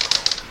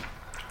insane.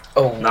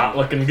 Oh. Not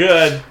looking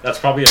good. That's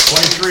probably a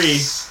 23.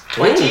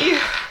 20?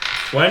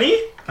 20?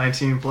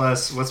 19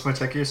 plus, what's my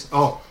tech use?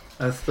 Oh,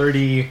 that's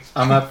 30.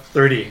 I'm up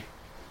 30.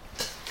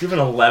 You have an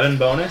 11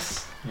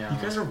 bonus? Yeah.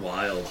 You guys are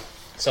wild.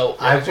 So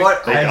I They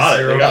got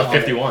it. They got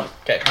 51.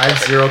 Okay. I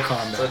have 0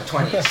 combat. So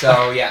 20,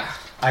 so yeah.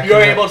 You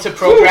are able to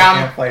program.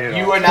 Can't fight it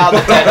You all. are now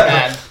the dead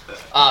man.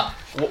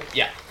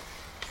 Yeah.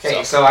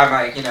 Okay, so I'm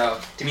like,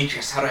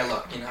 Demetrius, how do I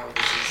look? This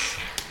is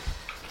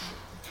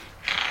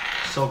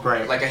So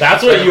great.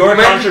 That's what your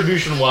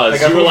contribution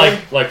was. You were like,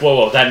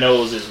 whoa, that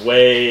nose is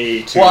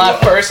way too. Well,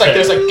 at first,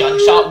 there's a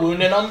gunshot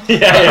wound in him.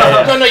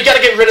 Yeah. No, you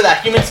gotta get rid of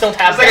that. Humans don't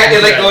have that.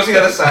 It goes to the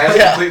other side.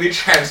 It's completely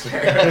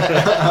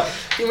transparent.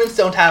 Humans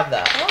don't have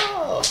that.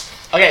 Oh.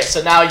 Okay,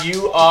 so now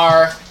you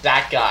are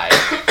that guy.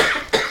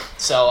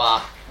 So,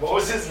 what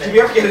was his name? Did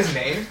we ever get his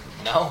name?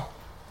 No.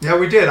 Yeah,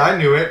 we did. I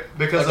knew it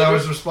because I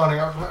was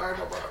responding.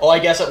 Oh, I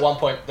guess at one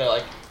point they're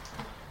like...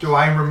 Do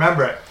I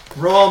remember it?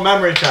 Roll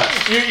memory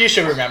test. You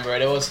should remember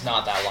it. It was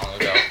not that long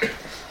ago.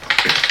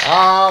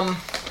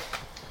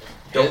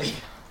 Dopey.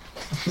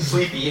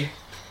 Sleepy.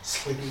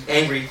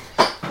 Angry.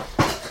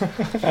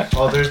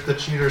 Oh, there's the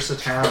cheater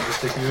Satan,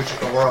 just a huge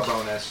aura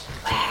bonus.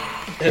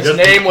 His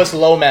name was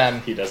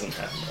Lowman. He doesn't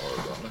have an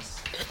aura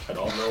bonus at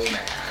all.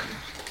 Lowman.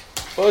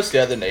 What was the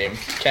other name?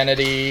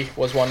 Kennedy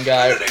was one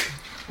guy.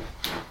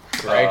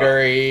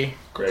 Gregory.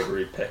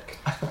 Gregory Pick.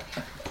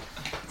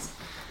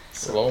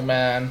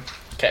 Lowman.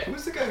 Okay.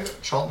 Who's the guy?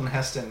 Charlton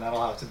Heston. That'll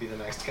have to be the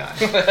next guy.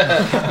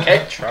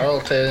 Okay,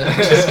 Charlton.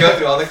 Just go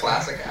through all the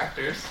classic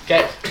actors.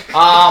 Okay.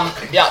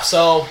 Yeah,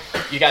 so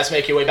you guys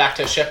make your way back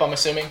to the ship, I'm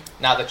assuming,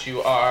 now that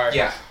you are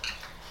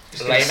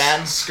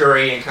layman.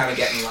 Scurry and kind of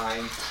get in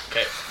line.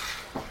 Okay.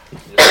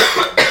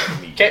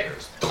 Okay.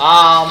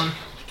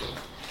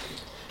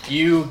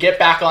 You get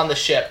back on the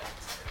ship.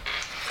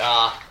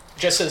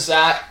 Just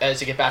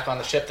as you get back on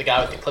the ship, the guy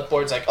with the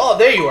clipboard's like, "Oh,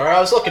 there you are. I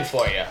was looking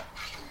for you.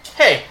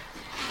 Hey,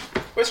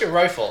 where's your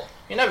rifle?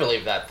 You never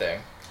leave that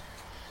thing."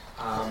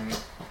 I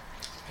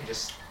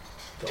just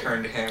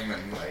turn to him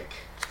and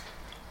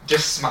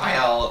just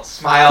smile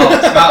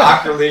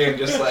awkwardly, and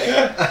just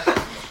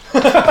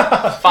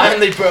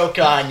finally broke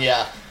on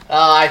ya.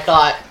 I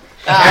thought.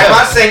 I'm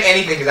not saying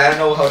anything because I don't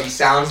know how he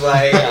sounds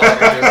like.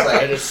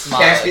 Or just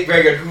can't speak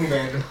very good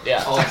human.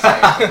 Yeah. All I'm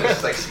saying,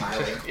 just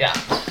smiling. Yeah.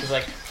 He's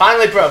like,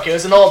 finally broke. It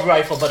was an old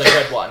rifle, but a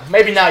good one.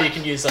 Maybe now you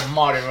can use a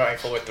modern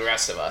rifle with the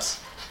rest of us.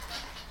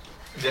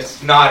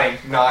 Just nodding,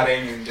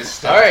 and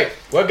just. All right,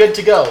 we're good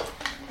to go.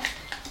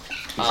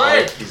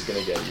 He's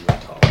gonna get even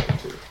taller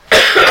too.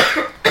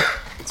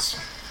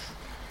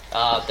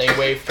 They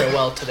wave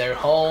farewell to their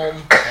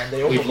home, and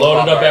they We've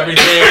loaded up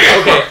everything.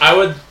 Okay, I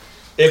would,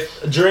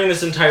 if during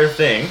this entire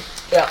thing,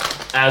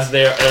 as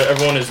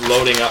everyone is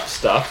loading up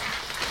stuff,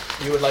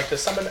 you would like to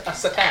summon a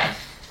Satan.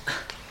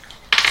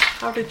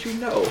 How did you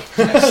know?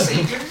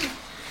 Satan?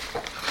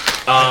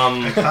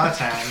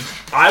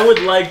 I would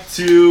like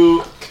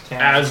to,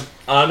 as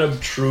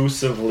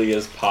unobtrusively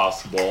as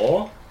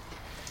possible,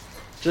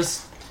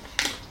 just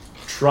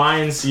try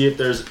and see if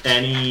there's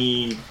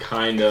any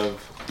kind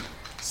of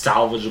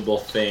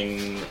salvageable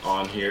thing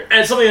on here.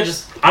 And something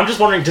that I'm just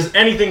wondering, does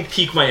anything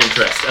pique my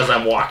interest as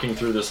I'm walking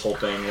through this whole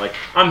thing? Like,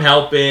 I'm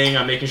helping,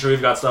 I'm making sure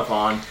we've got stuff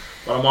on,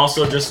 but I'm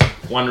also just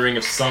wondering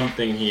if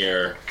something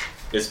here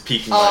is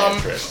piquing my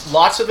interest.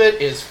 Lots of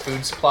it is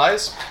food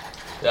supplies.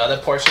 The other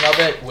portion of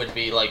it would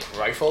be like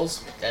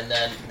rifles, and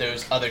then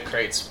there's other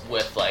crates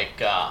with like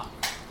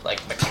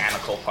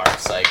mechanical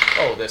parts. Like,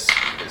 oh, this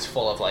is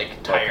full of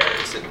like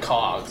tires and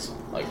cogs,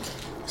 like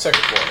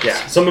circuit boards.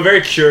 Yeah, so I'm a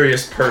very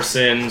curious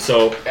person.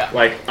 So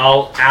like,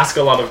 I'll ask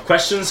a lot of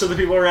questions to the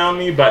people around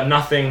me, but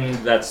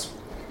nothing that's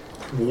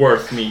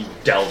worth me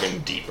delving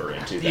deeper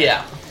into. That.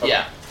 Yeah,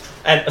 yeah.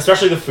 And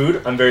especially the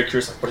food, I'm very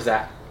curious. Like, what is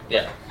that?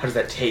 Yeah. How does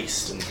that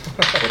taste? And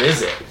what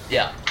is it?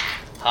 Yeah.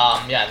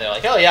 Yeah, they're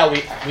like, oh yeah,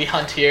 we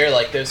hunt here.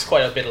 Like, there's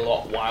quite a bit of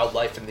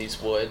wildlife in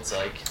these woods.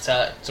 Like, it's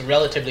a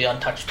relatively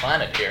untouched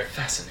planet here.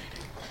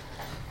 Fascinating.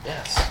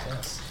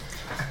 Yes.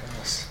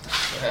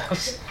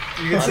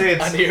 You can say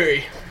it's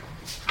eerie.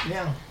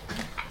 Yeah.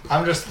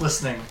 I'm just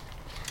listening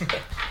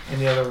in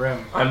the other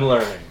room. I'm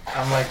learning.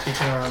 I'm like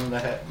peeking around in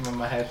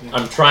my head.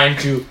 I'm trying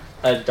to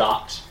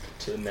adopt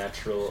to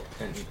natural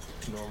and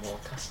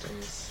normal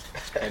customs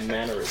and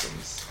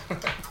mannerisms.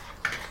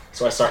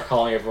 So I start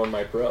calling everyone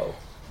my bro.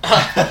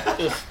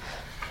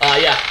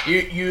 Yeah,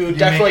 you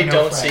definitely make no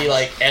don't friends. see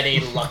like any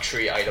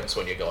luxury items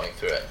when you're going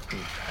through it.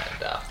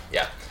 And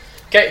yeah.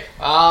 Okay.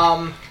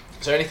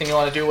 Is there anything you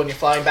want to do when you're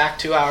flying back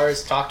 2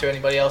 hours? Talk to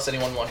anybody else?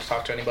 Anyone want to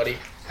talk to anybody?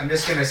 I'm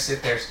just gonna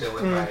sit there still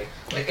with my,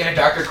 like, in a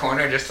darker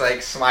corner, just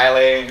like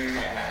smiling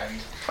and.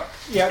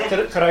 Yeah,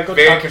 could I go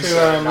Very talk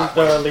concerned, to not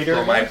the wanting to leader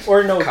blow my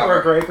again? Or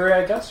cover. Gregory,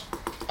 I guess?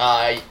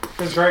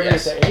 Because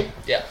Gregory's Yes. at 8?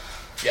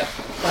 Yeah.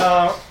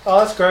 I'll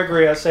ask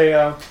Gregory, I say,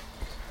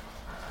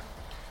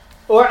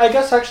 or I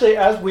guess actually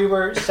as we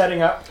were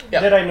setting up,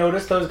 did I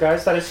notice those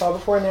guys that I saw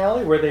before in the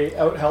alley? Were they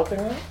out helping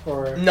them?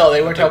 Or? No,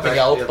 they weren't helping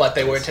out, yeah. but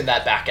they weren't in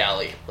that back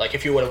alley. Like,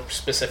 if you would have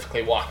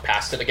specifically walked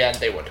past it again,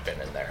 they wouldn't have been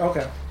in there.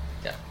 Okay.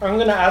 Yeah. I'm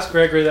gonna ask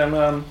Gregory then.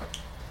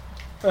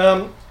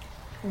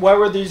 Why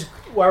were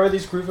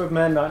these group of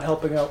men not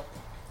helping out,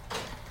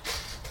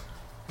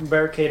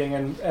 barricading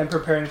and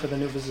preparing for the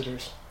new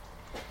visitors?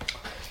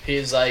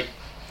 He's like,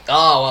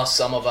 oh well,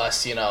 some of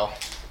us, you know.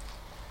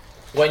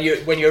 When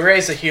you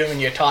raise a human,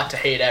 you're taught to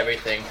hate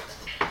everything.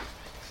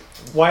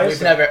 Why is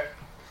that?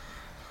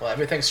 Well,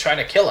 everything's trying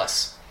to kill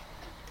us.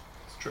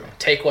 It's true.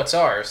 Take what's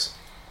ours.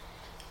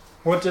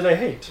 What do they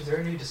hate? Is there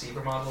a new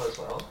deceiver model as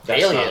well?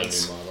 That's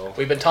Aliens. not a new model.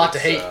 We've been taught to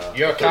It's, hate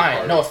your a third kind.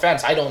 party. No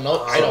offense, I don't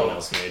know. I Someone don't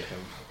else made him.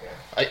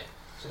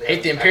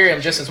 hate the Imperium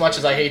just as much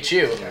as I hate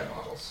you.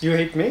 You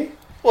hate me?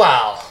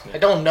 Well, I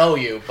don't know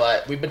you,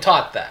 but we've been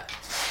taught that.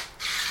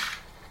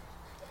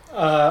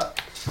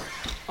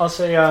 I'll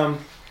say, have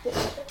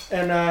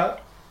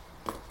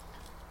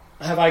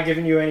I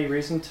given you any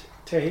reason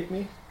to hate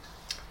me?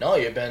 No,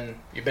 you've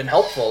been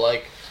helpful.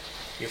 Like,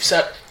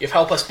 you've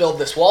helped us build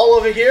this wall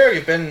over here.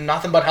 You've been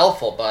nothing but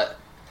helpful, but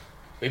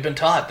we've been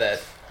taught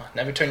that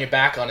never turn your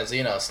back on a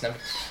Xenos. Never,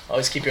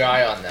 always keep your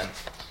eye on them.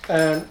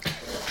 And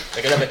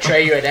They're gonna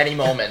betray you at any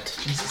moment.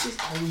 Jesus is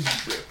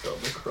always ripped on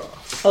the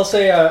cross. I'll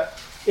say,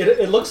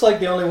 it looks like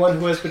the only one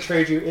who has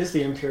betrayed you is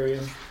the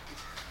Imperium.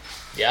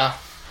 Yeah,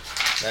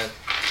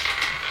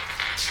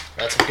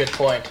 that's a good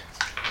point.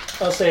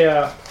 I'll say,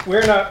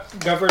 we're not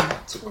governed.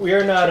 We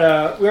are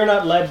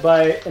not led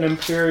by an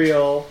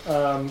imperial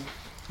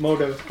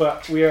motive,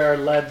 but we are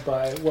led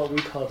by what we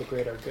call the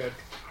greater good.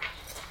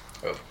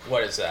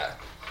 What is that?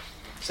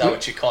 Is that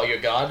what you call your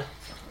god?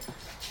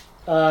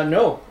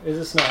 No, it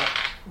is not.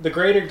 The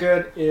greater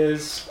good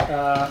is.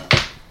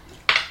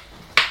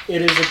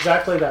 It is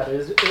exactly that.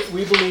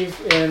 We believe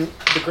in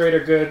the greater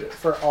good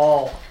for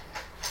all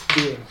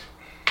beings,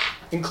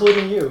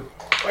 including you.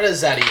 What does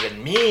that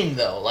even mean,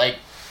 though? Like,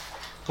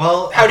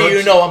 Well, how do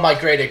you know what my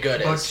greater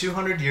good About is?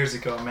 200 years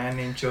ago, a man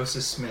named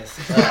Joseph Smith.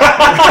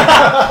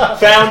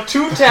 Found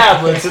 2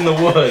 tablets in the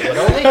woods. But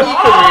only he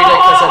could read it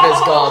because of his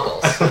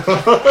goggles.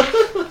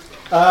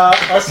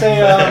 I'll say.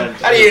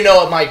 How do you know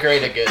what my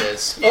greater good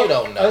is? You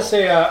don't know. I'll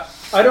say.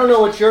 I don't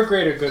know what your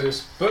greater good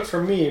is, but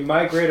for me,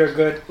 my greater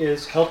good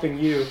is helping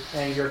you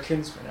and your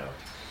kinsmen out.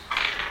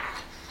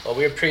 Well,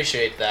 we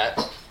appreciate that,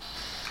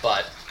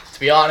 but to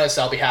be honest,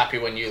 I'll be happy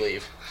when you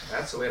leave.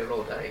 That's the way to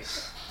roll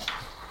dice.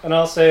 And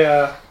I'll say.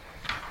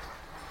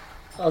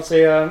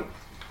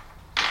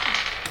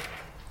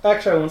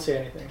 Actually, I won't say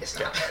anything. It's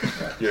not.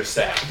 You're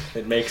sad.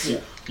 It makes you.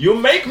 You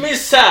make me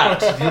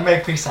sad. You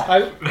make me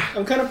sad.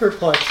 I'm kind of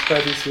perplexed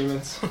by these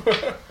humans.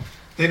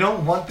 They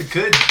don't want the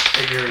good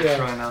that you're Yeah.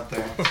 throwing out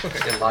there.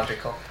 They're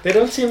illogical. They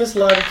don't seem as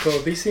logical.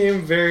 They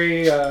seem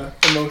very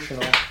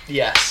emotional.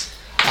 Yes.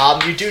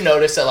 You do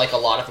notice that like a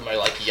lot of them are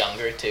like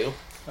younger too.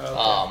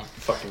 Okay.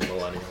 Fucking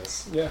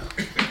millennials. Yeah.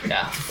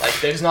 Yeah. Like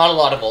there's not a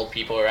lot of old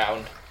people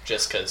around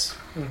just because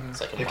Mm-hmm.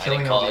 it's like a They're mining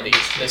killing all the colony.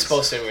 industries. They're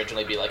supposed to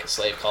originally be like a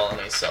slave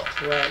colony, so.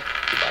 Right.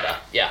 But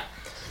yeah.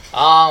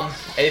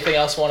 Anything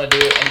else want to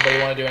do? Anybody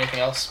want to do anything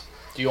else?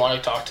 Do you want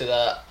to talk to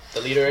the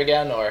leader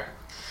again or?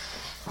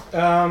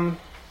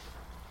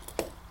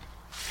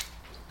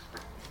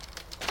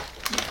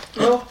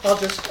 No, I'll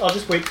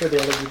just wait for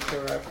the other group to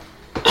arrive.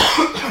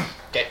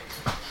 Okay.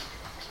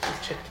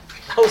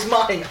 That was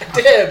mine.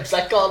 Dibs.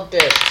 I called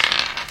dibs.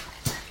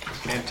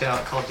 Can't tell.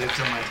 I called dibs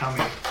on my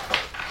tummy.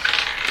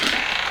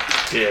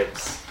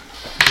 Dibs.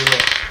 Do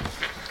it.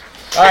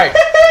 All right.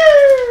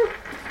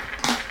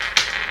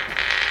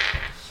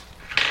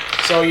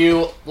 So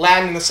you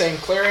land in the same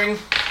clearing.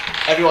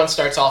 Everyone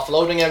starts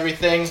offloading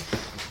everything,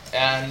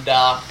 and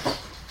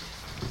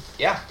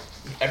yeah,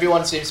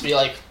 everyone seems to be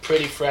like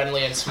pretty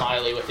friendly and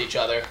smiley with each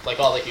other. Like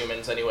all the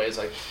humans, anyways.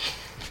 Like,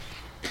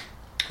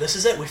 this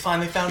is it. We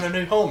finally found a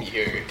new home. You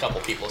hear a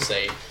couple people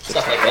say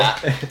stuff like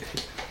that.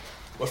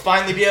 We'll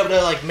finally be able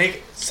to like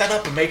set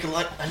up and make a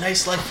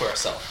nice life for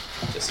ourselves.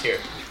 Just hear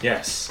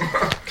Yes.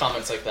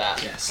 comments like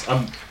that. Yes.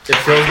 It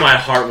fills my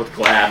heart with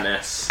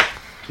gladness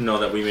to know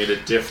that we made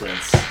a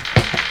difference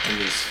in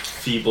these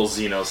feeble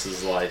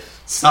Xenos'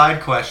 life.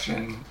 Side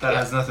question that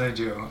has nothing to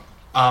do.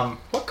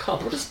 What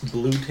color? What does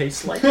blue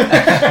taste like?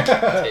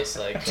 Tastes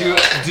like Do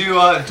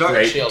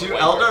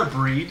Eldar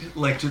breed?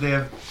 Like, do they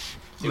have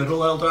little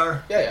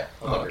Eldar? Yeah.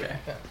 Oh, okay.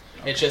 Yeah.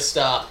 It's just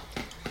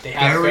they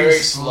have very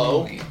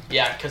slow.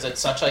 Yeah, because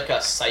it's such like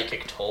a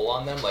psychic toll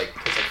on them. Like,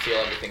 because they feel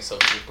everything so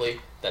deeply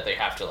that they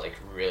have to like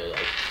really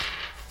like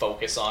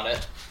focus on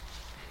it.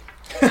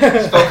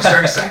 Focus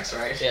during sex,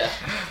 right? Yeah.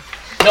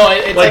 No,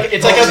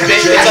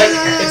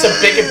 it's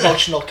a big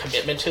emotional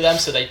commitment to them,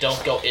 so they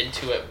don't go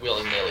into it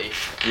willy nilly.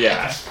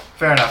 Yeah.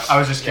 Fair enough. I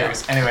was just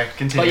curious. Yeah. Anyway,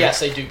 continue. But yes,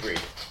 they do breed.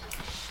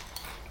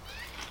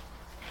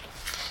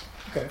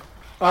 Okay.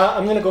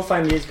 I'm gonna go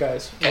find these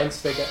guys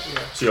once they get here.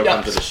 So you'll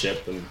come to the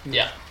ship and...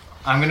 Yeah.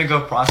 I'm gonna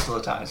go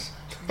proselytize.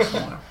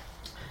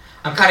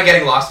 I'm kind of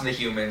getting lost in the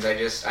humans. I'm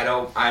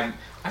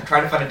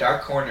trying to find a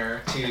dark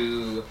corner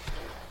to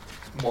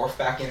morph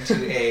back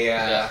into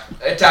a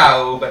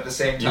Tau, but at the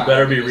same time... You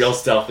better be real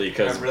stealthy,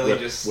 because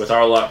with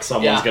our luck,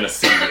 someone's gonna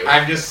see you.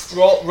 I'm just...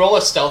 Roll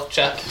a stealth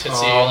check to see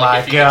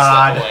if you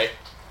can slip away.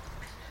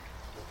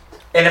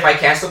 And if I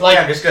can't slip away,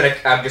 I'm just gonna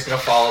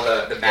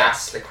follow the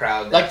mass, the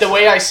crowd. Like the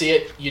way I see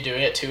it, you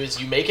doing it too is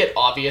you make it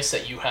obvious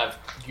that your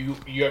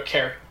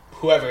character,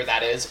 whoever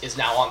that is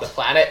now on the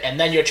planet, and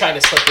then you're trying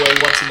to slip away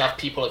once enough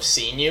people have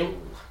seen you,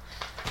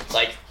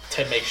 like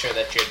to make sure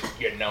that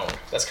you're known.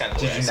 That's kind of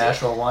the way I see it. Did you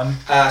natural one?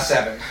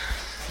 7.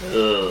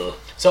 Ugh.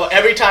 So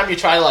every time you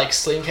try to like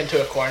slink into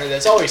a corner,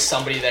 there's always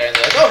somebody there, and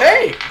they're like, "Oh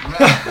hey,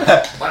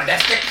 want a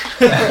death stick?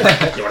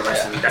 You want to buy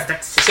some death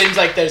sticks?" It seems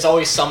like there's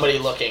always somebody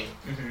looking.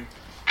 Mm-hmm.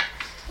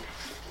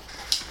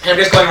 I'm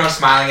just going around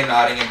smiling and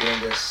nodding and doing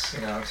this, to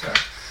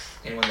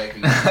anyone that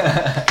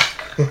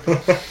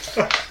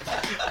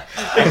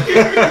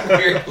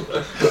weird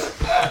looks.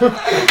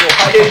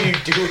 Why are you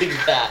doing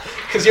that?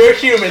 Because you're a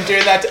human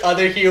doing that to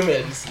other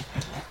humans.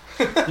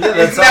 Yeah,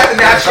 that's the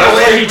natural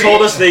way. He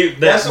told us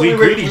that we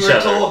greet each other.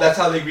 Told that's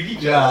how they greet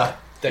each other.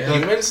 The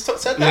humans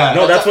said that? Yeah.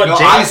 No, that's what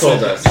James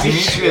told us.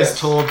 Demetrius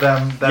told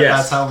them that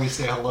that's how we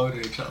say hello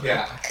to each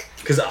other.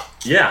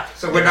 Yeah.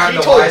 So we're not he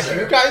the told wiser.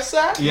 you guys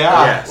that?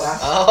 Yeah. Yes.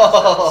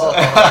 Oh.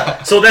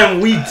 So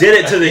then we did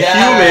it to the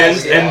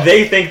humans, yeah. and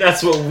they think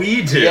that's what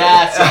we do.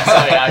 Yes,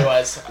 sorry, I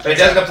was. But it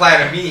doesn't apply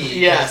to me.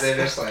 Yes. They're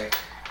just like...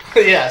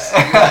 Yes.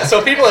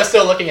 So people are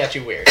still looking at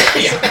you weird.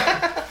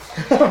 Yeah.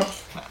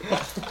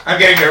 I'm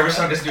getting nervous,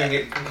 so I'm just doing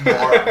it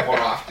more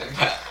often.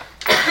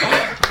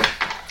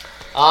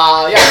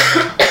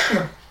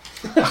 Yeah.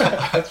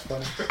 That's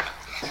funny.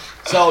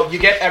 So you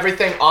get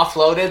everything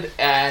offloaded,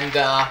 and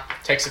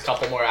takes a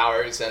couple more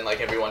hours, and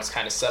like everyone's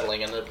kind of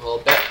settling in a little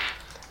bit,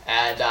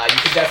 and you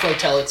can definitely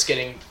tell it's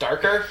getting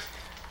darker.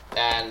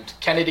 And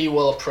Kennedy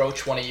will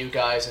approach one of you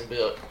guys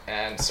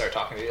and start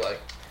talking to you like,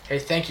 "Hey,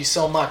 thank you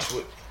so much.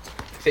 We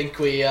think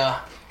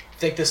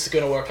this is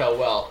gonna work out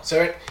well. Is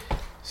there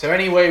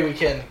any way we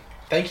can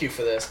thank you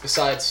for this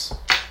besides?"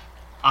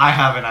 I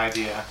have an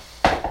idea.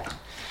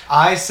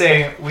 I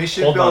say we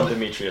should Hold build... on,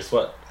 Demetrius.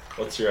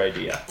 What's your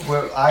idea?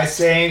 Well, I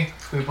say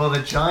we build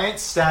a giant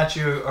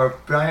statue or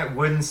giant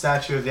wooden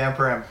statue of the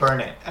Emperor and burn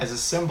it as a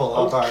symbol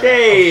of our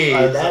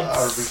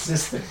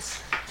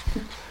resistance.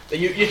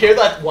 You hear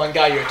that one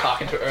guy you were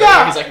talking to earlier?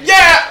 Yeah! He's like,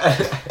 yeah!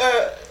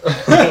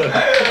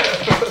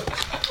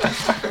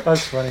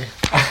 That's funny.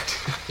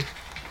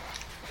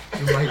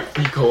 You might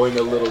be going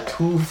a little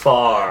too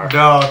far.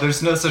 No,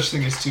 there's no such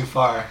thing as too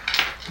far.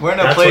 We're in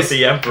a That's place. What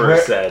the Emperor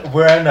said.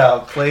 We're in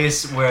a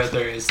place where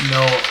there is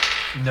no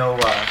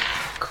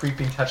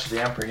creeping touch of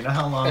the Emperor. You know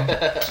how long?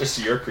 Just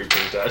your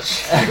creeping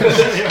touch.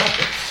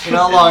 You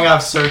know how long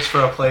I've searched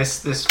for a place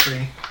this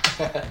free?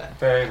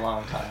 Very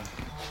long time.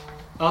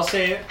 I'll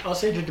say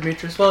to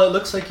Demetrius, well, it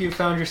looks like you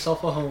found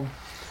yourself a home.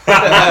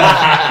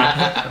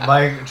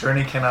 My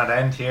journey cannot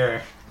end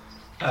here.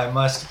 I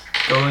must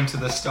go into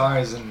the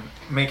stars and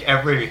make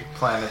every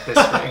planet this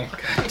way.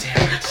 God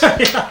damn it.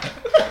 Yeah.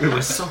 It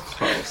was so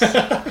close.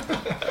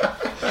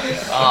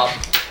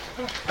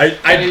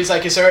 And he's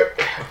like, is there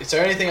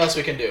anything else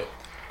we can do?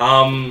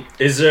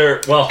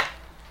 Well,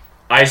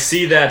 I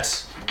see that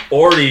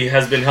Orty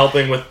has been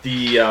helping with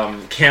the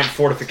camp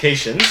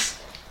fortifications.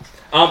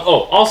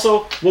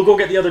 Also, we'll go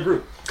get the other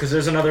group, because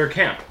there's another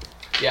camp.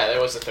 Yeah,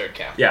 there was a third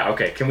camp. Yeah,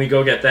 okay. Can we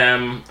go get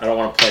them? I don't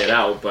want to play it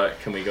out, but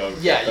can we go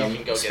Yeah, get them? you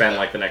can go get spend them.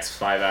 like the next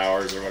 5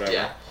 hours or whatever.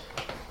 Yeah.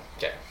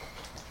 Okay.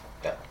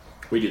 Yeah.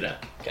 We do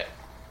that. Okay.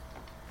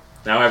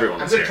 Now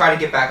everyone's I'm gonna here. try to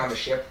get back on the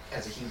ship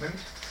as a human.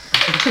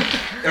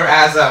 Or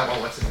as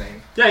what's his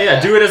name? Yeah,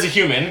 do it as a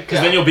human, because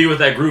Yeah. then you'll be with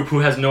that group who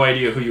has no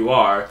idea who you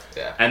are.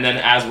 Yeah. And then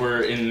as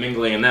we're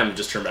mingling in them,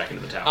 just turn back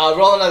into the town.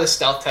 Roll another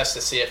stealth test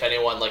to see if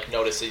anyone like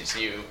notices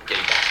you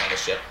getting back on the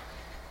ship.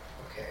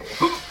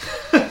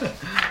 Okay.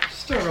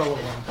 Just a roll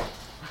of 1.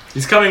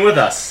 He's coming with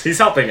us. He's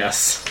helping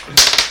us.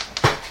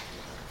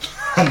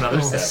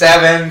 Another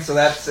 7, so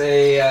that's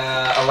a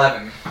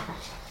 11.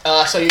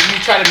 So you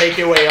try to make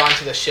your way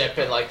onto the ship,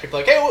 and like people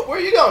are like, hey, where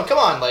are you going? Come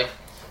on, like,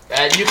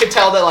 and you can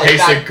tell that like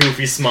Takes that, a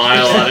goofy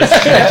smile on his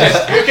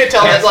face. you can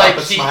tell Can't that like stop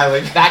but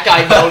smiling. that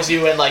guy knows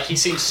you, and like he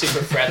seems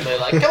super friendly.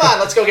 Like, come on,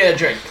 let's go get a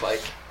drink.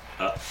 Like,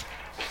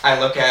 I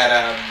look at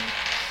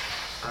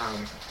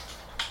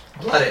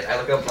Blooded. I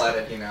look at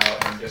Blooded, you know,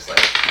 and just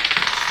like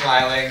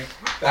smiling,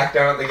 back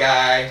down at the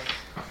guy.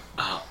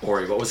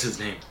 Ori, what was his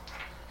name?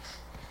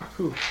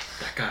 Who?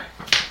 That guy.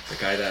 The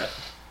guy that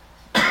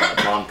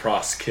Von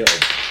Pross killed.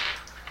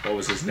 What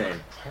was his name?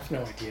 I have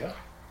no idea.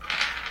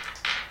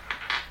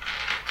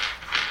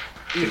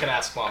 you can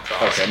ask Mom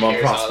Pross. Okay, Von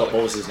Here's Pross. how- What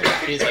was his name?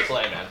 He's like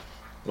layman.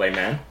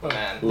 Layman?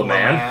 Man.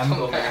 Leman?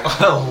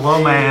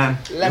 Low man.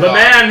 The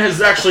man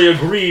has actually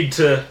agreed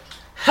to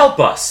help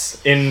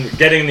us in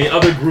getting the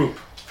other group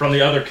from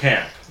the other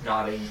camp.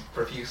 Nodding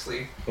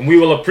profusely. And we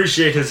will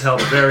appreciate his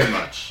help very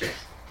much.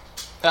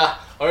 Or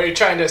are you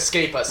trying to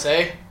escape us,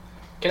 eh?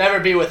 Can never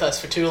be with us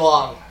for too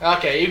long.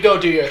 Okay, you go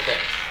do your thing.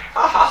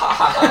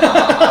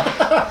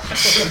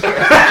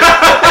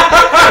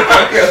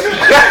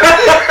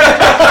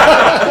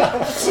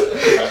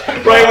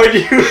 Right when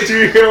you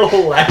do your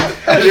little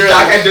laugh, You're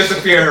not gonna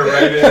disappear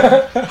right in.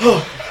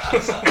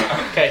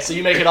 Okay, so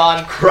you make it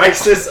on.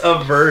 crisis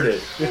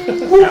averted. I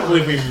can't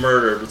believe we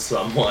murdered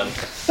someone.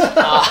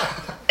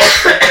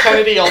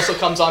 Kennedy also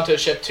comes onto the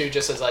ship too,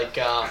 just as like.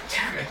 Damn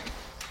it.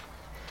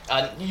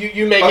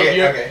 You make Okay,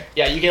 it. okay.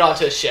 Yeah, you get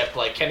onto the ship.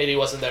 Like Kennedy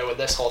wasn't there when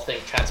this whole thing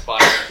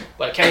transpired,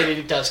 but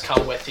Kennedy does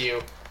come with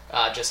you,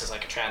 just as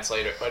like a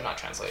translator, or not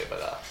translator,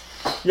 but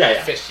Yeah.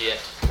 officiate,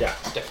 Yeah,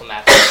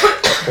 diplomat.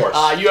 of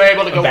course. You are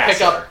able to go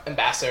pick Ambassador. up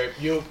ambassador.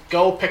 You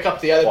go pick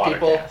up the other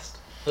people.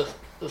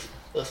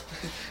 Watercast.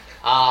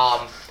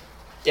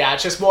 Yeah,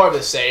 it's just more of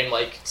the same.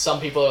 Like some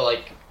people are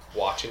like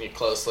watching you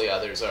closely,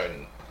 others are,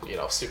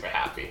 super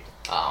happy.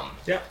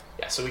 Yeah.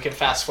 Yeah, so we can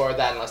fast forward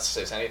that unless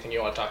there's anything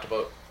you want to talk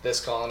about this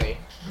colony.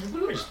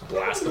 We just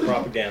blast the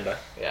propaganda.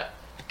 Yeah.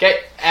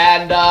 Okay,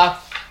 and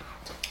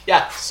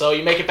yeah, so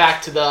you make it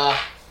back to the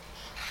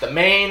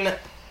main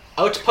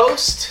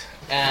outpost,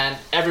 and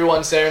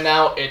everyone's there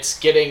now. It's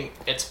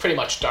pretty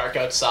much dark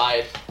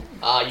outside.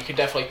 You can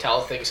definitely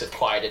tell things have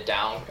quieted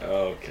down.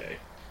 Okay.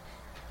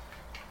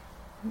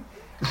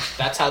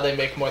 That's how they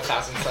make more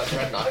Thousand Sons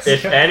Dreadnoughts.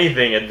 If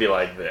anything, it'd be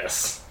like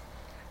this.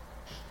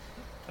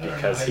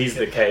 Because he's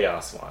the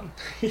chaos one.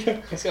 He's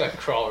gonna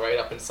crawl right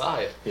up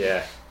inside.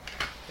 Yeah.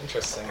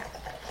 Interesting.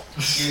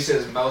 Use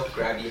his mouth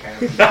grabby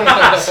hand.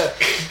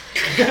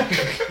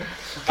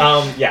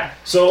 Yeah.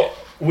 So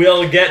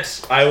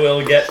I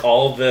will get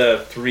all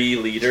the 3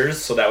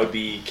 leaders. So that would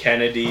be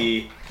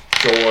Kennedy,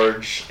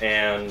 George,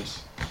 and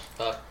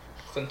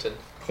Clinton.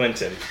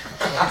 Clinton.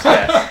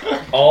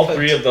 Yes. All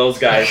 3 of those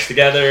guys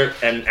together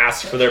and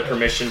ask for their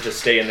permission to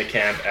stay in the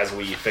camp as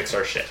we fix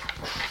our ship.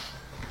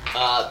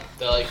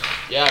 They're like,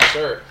 yeah,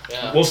 sure,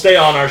 yeah. We'll stay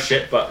on our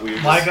ship, but we.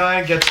 My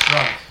guy gets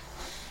drunk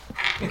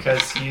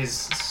because he's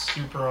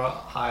super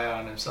high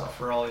on himself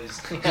for all these.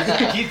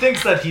 He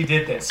thinks that he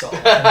did this all,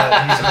 and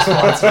that he's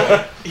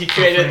responsible. He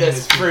created for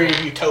this free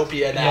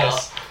utopia now.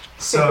 Yes.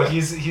 So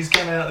he's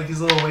kind of like he's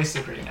a little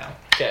wasted right now.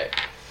 Okay.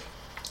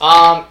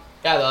 Yeah,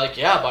 they're like,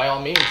 yeah, by all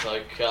means,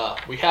 like,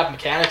 we have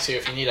mechanics here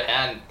if you need a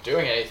hand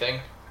doing anything.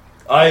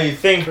 I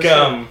think For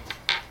sure.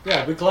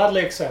 Yeah, we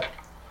gladly accept.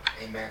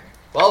 Amen.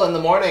 Well, in the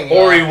morning,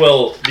 Ori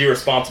will be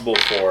responsible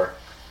for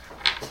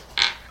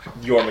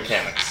your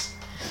mechanics.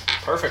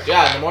 Perfect.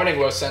 Yeah, in the morning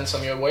we'll send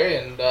some your way,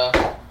 and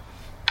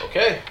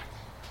okay.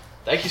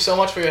 Thank you so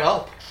much for your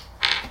help.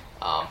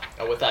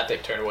 And with that, they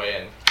turn away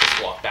and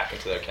just walk back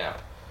into their camp.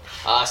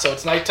 So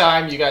it's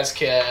nighttime. You guys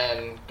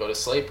can go to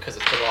sleep because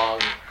it's been a long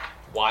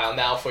while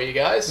now for you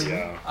guys.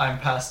 Yeah. I'm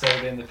passed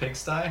out in the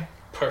pigsty.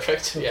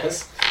 Perfect. Okay.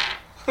 Yes.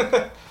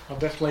 I'll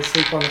definitely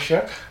sleep on the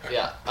ship.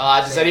 Yeah.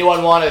 Does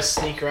anyone want to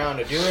sneak around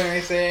or do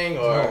anything,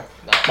 or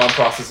no? Von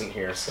Pross isn't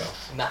here, so.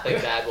 Nothing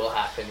bad will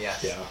happen.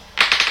 Yes. Yeah.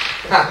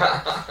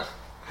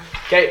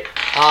 Okay.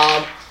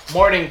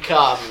 Morning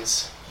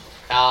comes.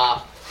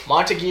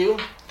 Montague,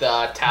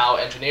 the Tau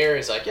engineer,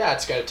 is like, yeah,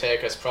 it's gonna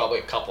take us probably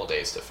a couple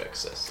days to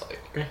fix this. Like,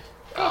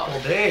 Couple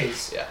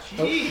days. Yeah.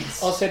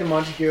 Jeez. I'll say to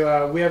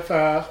Montague, we have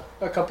a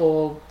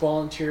couple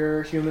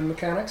volunteer human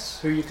mechanics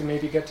who you can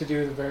maybe get to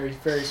do the very,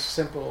 very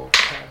simple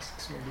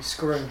tasks, maybe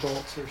screwing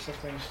bolts or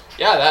something.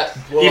 Yeah, that.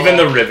 Even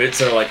the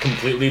rivets are like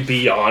completely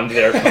beyond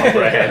their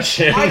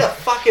comprehension. Why the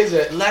fuck is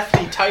it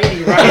lefty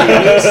tighty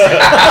righty loose?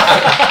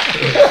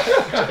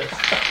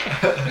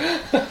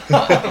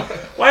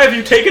 Why have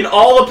you taken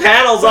all the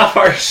panels off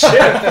our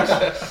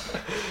ship?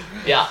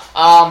 Yeah.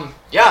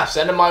 Yeah.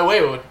 Send them my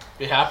way. We would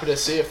be happy to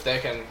see if they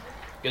can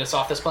get us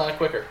off this planet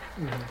quicker.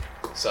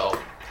 Mm-hmm. So,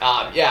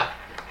 yeah.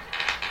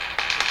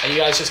 And you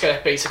guys just gotta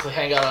basically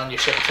hang out on your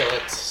ship till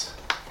it's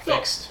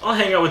fixed. I'll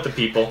hang out with the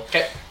people.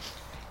 Okay.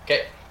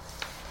 Okay.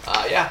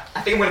 Yeah.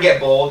 I think I'm gonna get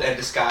bold and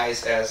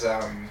disguise as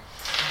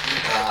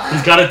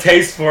He's got a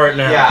taste for it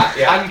now. Yeah.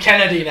 I'm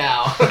Kennedy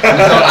now. So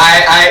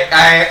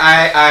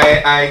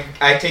I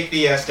take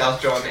the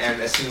stealth drone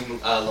and assume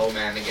low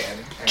man again.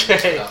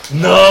 Okay.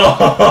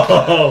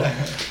 No.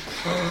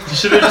 You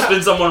should have just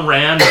been someone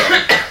random.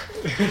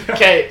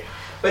 Okay.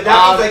 But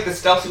that means like the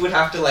stealth would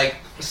have to like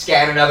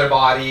scan another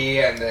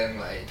body and then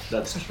like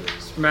That's true.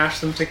 Smash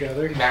them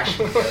together. mash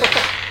them together.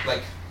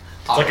 Like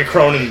It's like a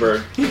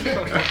Cronenberg.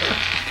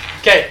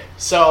 Okay.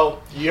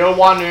 So you're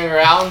wandering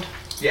around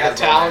yeah, the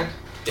town.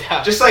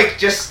 Yeah.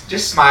 Just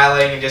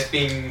smiling and just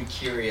being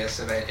curious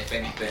of it, if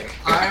anything.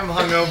 I'm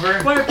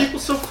hungover. Why are people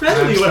so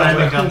friendly I'm when I'm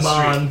stumbling at down the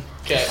Kuman?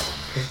 Okay.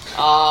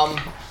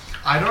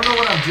 I don't know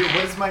what I'm doing.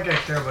 What does my guy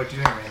care about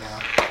doing right now?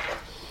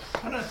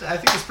 I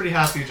think he's pretty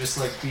happy just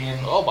like being.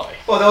 Oh boy.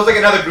 Well, there was like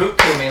another group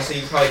came in, so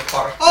you probably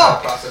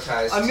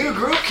proselytized. A new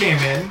group came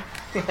in.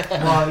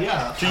 Well,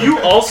 yeah. Do you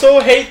also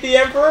hate the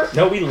Emperor?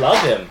 No, we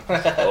love him.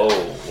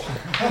 Oh.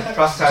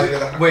 Proselytize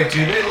with a- Wait,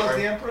 do they love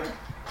the Emperor?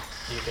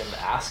 You can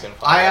ask and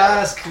find I out.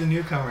 ask the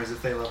newcomers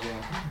if they love the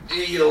Emperor. Do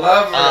you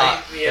love or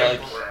hate the they're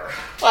like, Emperor?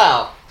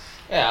 Well,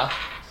 yeah.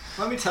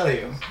 Let me tell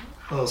you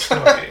a little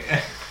story.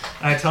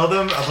 I tell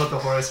them about the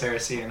Horus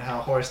heresy and how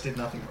Horus did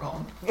nothing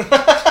wrong.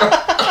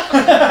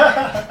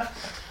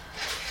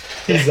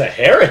 He's a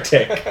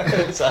heretic.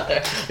 He's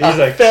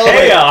a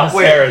chaos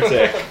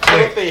heretic.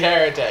 filthy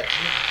heretic.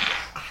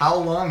 How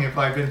long have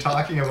I been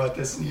talking about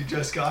this and you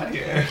just got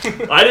here?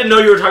 I didn't know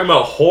you were talking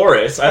about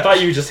Horus. I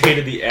thought you just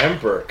hated the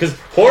Emperor. Because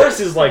Horus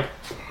is like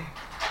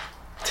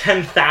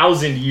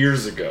 10,000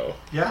 years ago.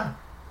 Yeah.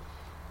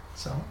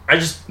 So?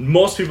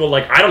 Most people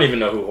I don't even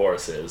know who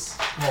Horus is.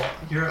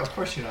 Well, of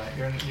course you're not.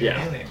 You're an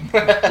alien.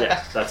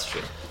 Yeah, that's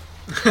true.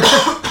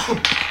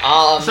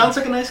 Sounds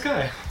like a nice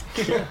guy.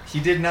 He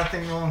did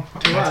nothing wrong.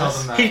 To I tell us.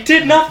 them that. He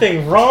did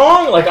nothing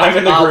wrong? I'm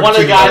in the group One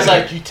of the guys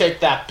together. you take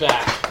that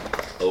back.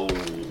 Oh.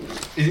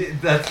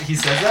 He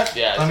says that?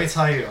 Yeah. Let me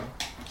tell you.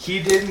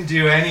 He didn't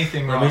do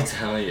anything wrong. Let me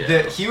tell you.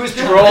 He was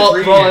Roll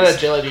an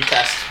agility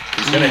test.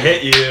 He's gonna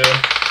hit you.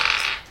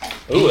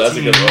 Ooh, that's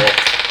a good roll.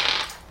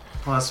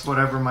 Plus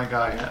whatever my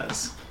guy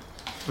has,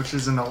 which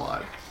isn't a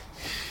lot.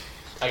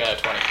 I got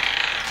a 20.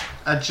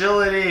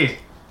 Agility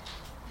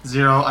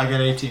 0. I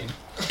get 18.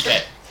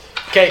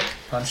 Okay.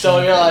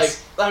 So you're like,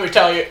 let me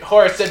tell you,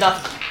 Horus did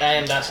nothing,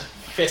 and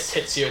fist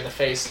hits you in the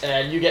face,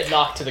 and you get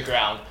knocked to the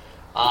ground.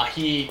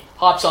 He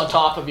hops on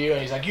top of you,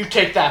 and he's like, "You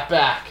take that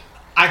back."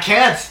 I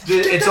can't.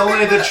 It's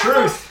only the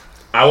truth.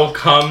 I will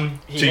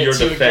come He to your hits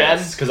you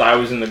defense because I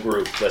was in the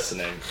group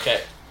listening. Okay.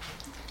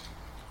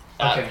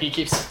 Okay. He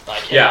keeps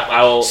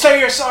I will say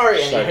you're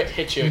sorry, and Sorry. he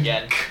hit you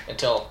again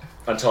until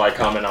I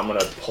come and I'm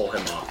gonna pull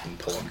him off and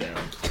pull him down.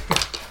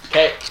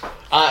 Okay.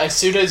 As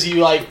soon as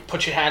you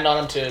put your hand on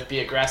him to be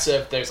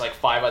aggressive, there's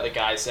 5 other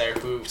guys there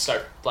who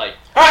start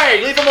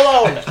 "Hey, leave him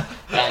alone!"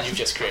 And you've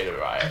just created a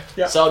riot.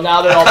 Yeah. So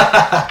now they're all.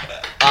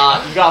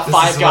 You got This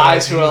 5 is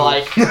guys what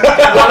I who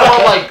are one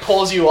of them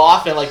pulls you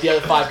off, and the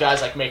other 5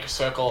 guys make a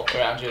circle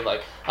around you,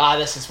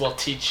 this is we'll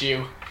teach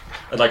you.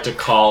 I'd like to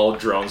call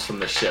drones from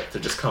the ship to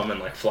just come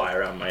and fly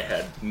around my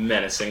head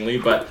menacingly,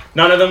 but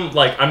none of them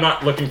I'm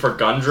not looking for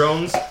gun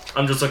drones.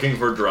 I'm just looking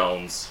for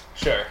drones.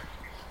 Sure.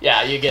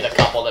 Yeah, you get a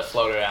couple that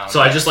float around. So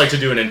I just like to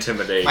do an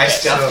intimidate. My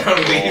stealth drone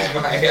leaves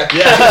my.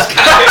 Yeah.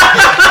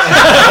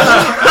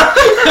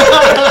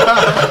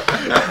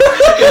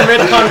 In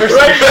mid conversation.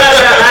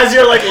 Right, as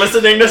you're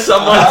listening to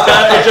someone,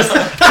 it just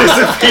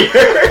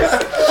disappears.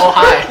 Oh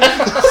hi.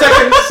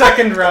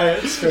 Second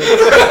riot.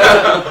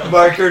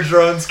 Marker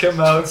drones come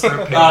out.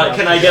 Start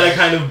Can I get a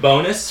kind of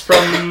bonus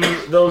from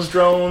those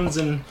drones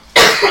and?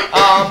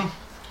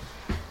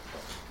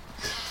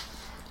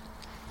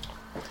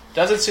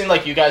 Doesn't seem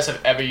like you guys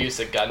have ever used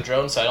a gun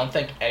drone, so I don't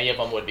think any of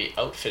them would be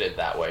outfitted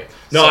that way.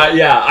 No, So-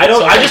 I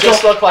don't. so I they just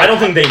just don't. look like- I don't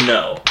think they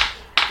know.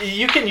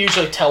 You can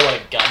usually tell what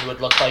a gun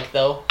would look like,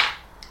 though.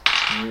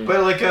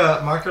 But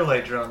a marker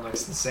light drone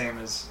looks the same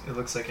as it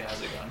looks like it has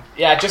a gun.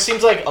 Yeah, it just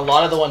seems like a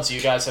lot of the ones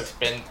you guys have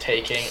been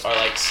taking are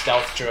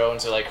stealth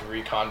drones or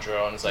recon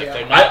drones.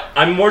 They're not.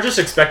 I'm more just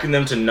expecting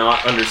them to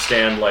not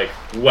understand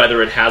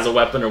whether it has a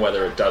weapon or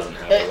whether it doesn't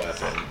have a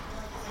weapon.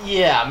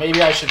 Yeah,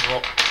 maybe I should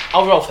roll.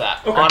 I'll roll for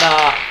that. Okay. On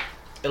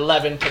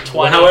 11 to 20.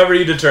 Well, however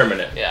you determine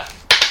it. Yeah.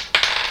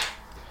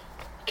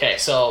 Okay,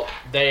 so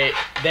they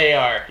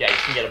are. Yeah, you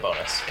can get a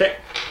bonus. Okay.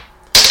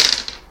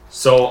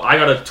 So I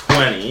got a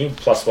 20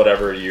 plus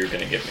whatever you're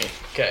gonna give me.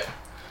 Okay.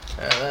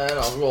 And then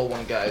I'll roll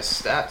one guy's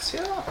stats.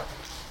 Yeah.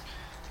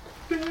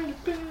 And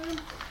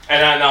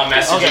then I'll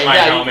message in my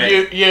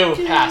helmet. You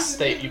pass.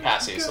 You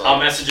pass easily. I'll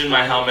message in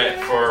my helmet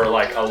for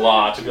like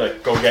Allah to be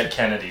like, go get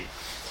Kennedy.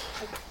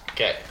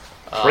 Okay.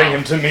 Bring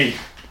him to me.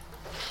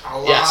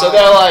 Yeah. So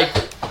they're like,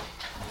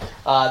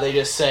 they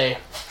just say,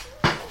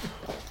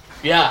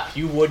 "Yeah,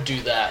 you would do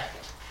that,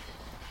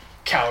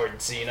 coward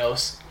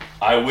Xenos."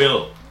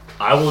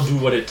 I will do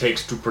what it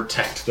takes to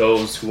protect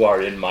those who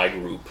are in my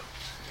group.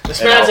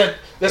 This man's a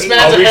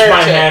I'll reach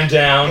my hand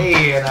down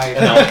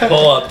and I'll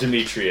pull up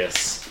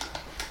Demetrius.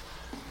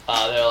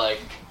 They're like,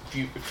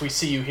 if we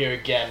see you here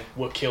again,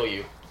 we'll kill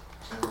you.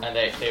 And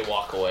they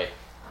walk away.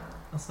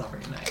 That's not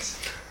very nice.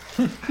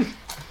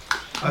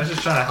 I was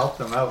just trying to help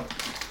them out.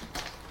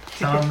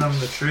 Telling them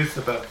the truth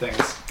about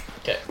things.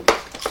 Okay.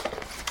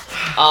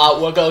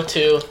 We'll go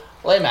to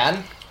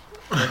Layman.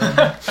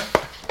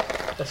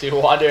 As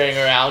you're wandering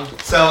around.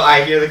 So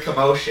I hear the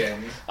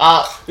commotion.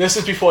 This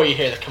is before you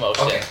hear the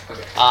commotion. Okay.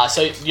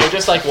 So you're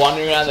just like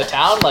wandering around the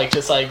town,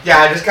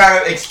 Yeah, just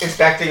kind of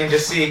expecting and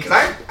just seeing,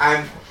 because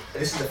I'm.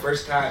 This is the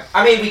first time.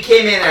 I mean, we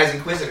came in as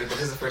Inquisitors, but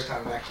this is the first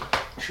time I'm actually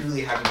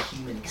truly having a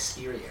human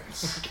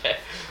experience. Okay.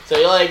 So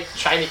you're like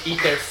trying to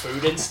eat their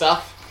food and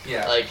stuff.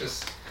 Yeah. Like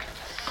just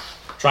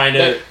trying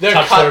to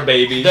touch their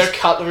babies. Their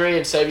cutlery,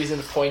 instead of using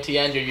the pointy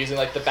end, you're using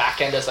like the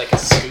back end as like a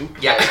scoop.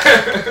 Yeah.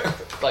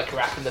 Like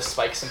wrapping the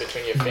spikes in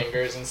between your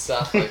fingers and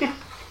stuff. Like,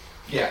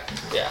 yeah.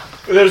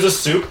 There's a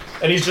soup,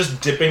 and he's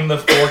just dipping the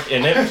fork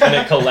in it, and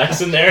it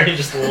collects in there, and he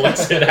just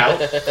lets it out.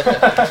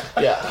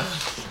 Yeah.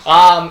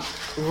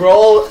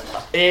 Roll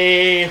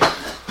a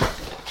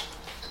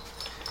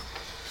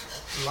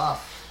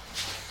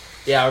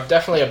Bluff. Yeah,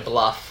 definitely a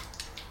bluff.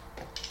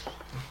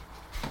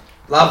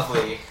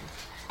 Lovely.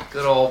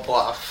 Good old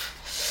bluff.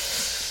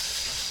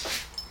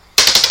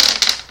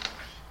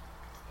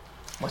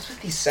 What's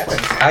with these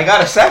sevens? I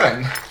got a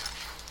 7.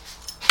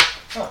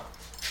 Oh.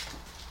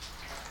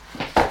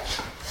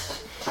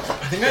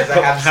 I think I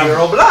have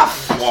 0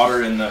 bluff.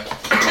 Water in the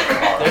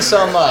car. There's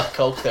some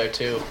Coke there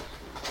too.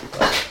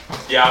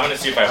 Yeah, I'm gonna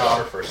see if I have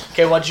water first.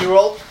 Okay, what'd you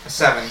roll? A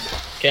 7.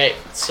 Okay,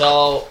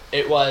 so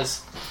it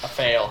was a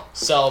fail.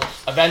 So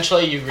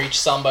eventually you reach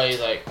somebody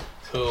like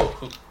who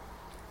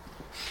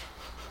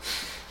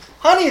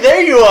Honey,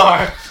 there you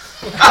are!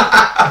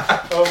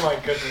 Oh my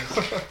goodness.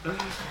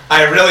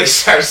 I really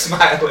start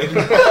smiling.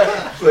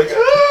 Like,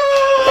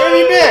 where have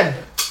you been?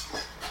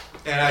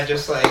 And I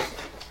just like,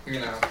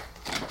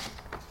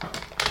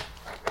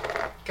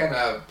 kind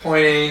of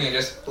pointing and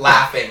just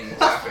laughing.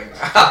 Why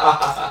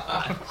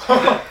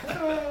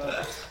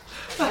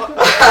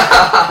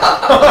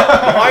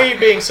are you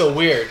being so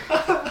weird?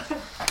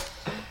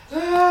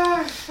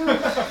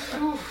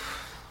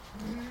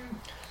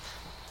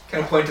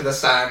 Kind of point to the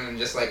sun and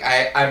just like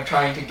I'm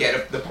trying to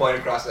get the point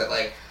across that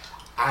like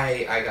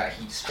I got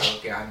heat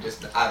stroke and I'm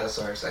just out of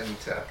sorts. I need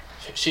to.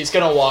 She's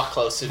gonna walk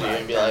close to you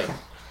and be like,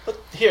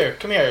 "Here,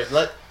 come here.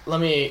 Let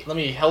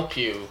me help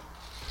you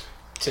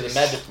to the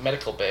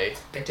medical bay."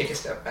 I take a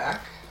step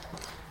back.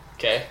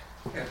 Okay.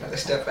 And another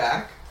step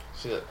back.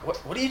 She's like,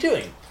 "What are you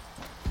doing?"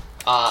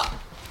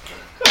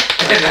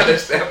 Another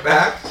step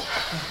back.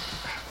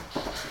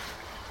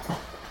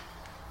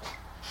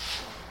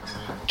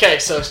 Okay,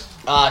 so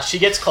she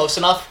gets close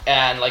enough,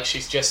 and like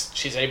she's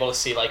able to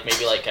see like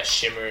maybe like a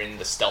shimmer in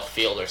the stealth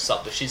field or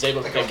something. She's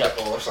able to like pick a up.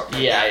 ripple or something.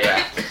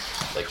 Yeah.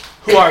 Like,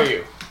 who are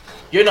you?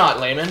 You're not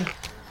Layman.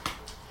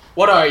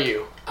 What are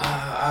you?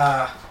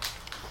 I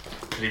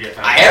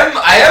am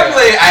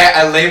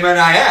a layman.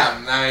 I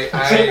am.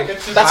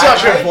 That's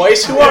not your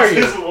voice. Who are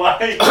you?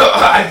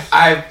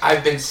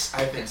 I've been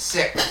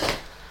sick.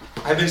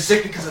 I've been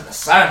sick because of the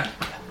sun.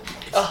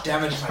 It's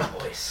damaged my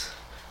voice.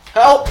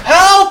 Help!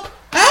 Help!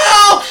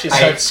 Help! She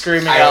starts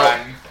screaming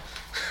out.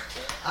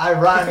 I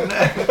run.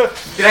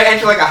 Did I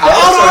enter like a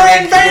house? Or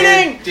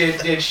invading!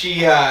 Did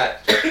she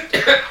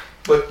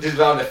but did it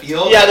on the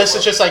field? Yeah, this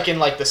is just like in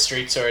like the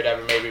streets or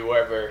whatever, maybe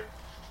wherever.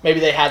 Maybe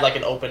they had like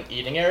an open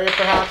eating area,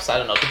 perhaps. I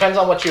don't know. Depends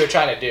on what you were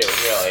trying to do,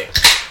 really.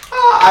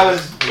 I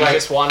was like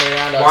just wandering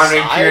around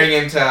outside. Peering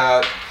into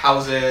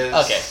houses.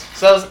 Okay,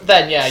 so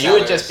then cellars. You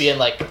would just be in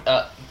like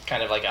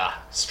kind of like a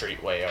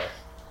streetway or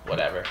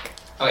whatever.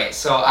 Okay,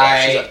 so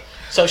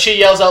So she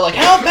yells out like,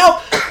 "Help!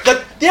 Help!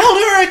 The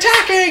Elder are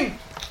attacking!"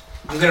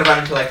 I'm gonna run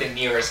into like the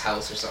nearest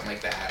house or something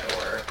like that,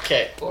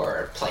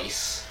 or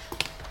place,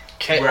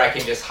 where I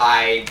can just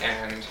hide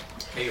and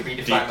maybe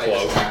redefine my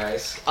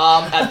disguise.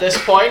 At this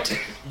point,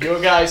 you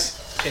guys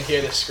can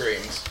hear the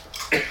screams.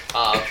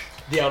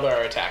 The Elder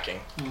are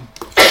attacking.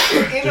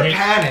 In a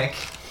panic,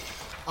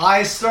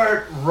 I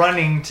start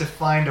running to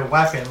find a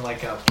weapon,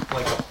 like a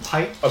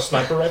pipe. A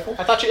sniper rifle?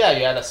 I thought you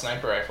had a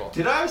sniper rifle.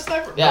 Did I have a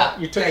sniper? Yeah.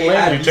 You took You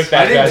took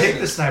that. I didn't take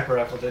the sniper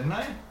rifle, didn't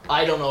I?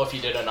 I don't know if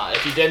you did or not.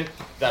 If you didn't,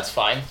 that's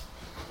fine.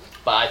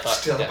 But I thought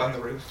still up on the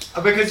roof.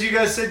 Because you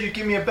guys said you'd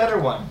give me a better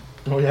one.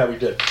 Oh yeah, we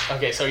did.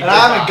 Okay, so you and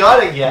I haven't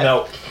got it yet.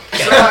 No.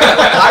 So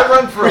I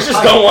run for we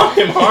just don't want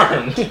him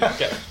harmed.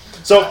 Okay.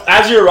 So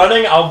as you're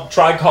running, I'll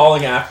try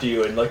calling after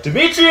you and like,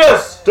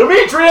 Demetrius!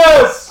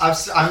 Demetrius!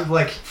 I'm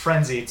like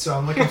frenzied, so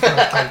I'm looking for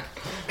a pipe.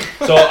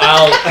 So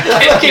I'll...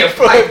 Looking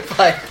for a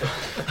pipe.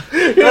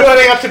 You're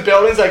running up to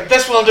buildings like,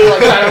 this will do,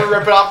 like trying to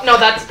rip it off. No,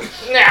 that's...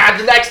 Nah,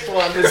 the next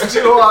one. It's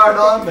too hard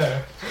on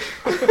there.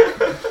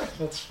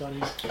 That's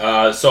funny.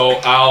 So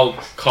I'll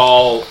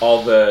call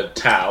all the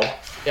Tau.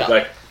 Yeah.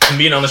 Like,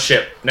 convene on the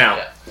ship now.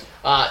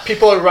 Yeah.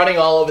 People are running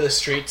all over the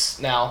streets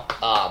now.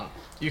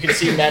 You can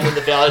see men in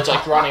the village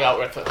like running out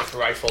with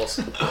rifles.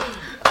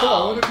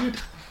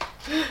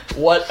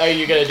 What are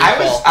you gonna do,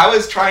 Paul? I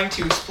was trying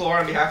to explore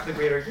on behalf of the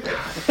greater good.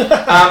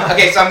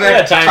 Okay, so I'm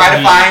gonna try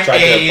to find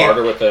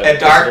a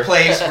dark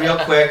place real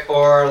quick,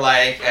 or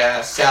like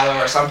a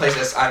cellar or someplace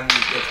that's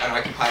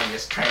unoccupied, and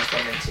just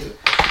transform into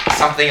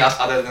something else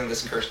other than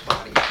this cursed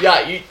body.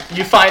 Yeah,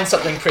 you find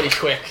something pretty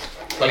quick.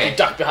 Like you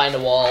duck behind a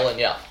wall, and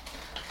yeah.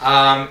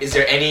 Is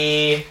there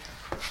any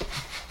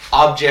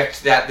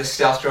object that the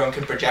stealth drone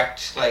can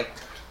project, like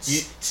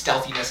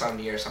stealthiness on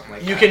me or something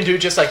like that? You can do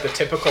just like the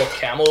typical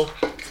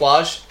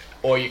camouflage,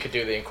 or you could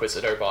do the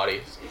Inquisitor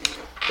body.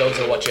 Those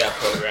are what you have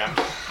programmed.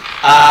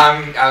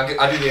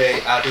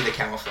 I'll do the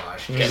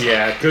camouflage. Okay.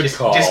 Yeah, good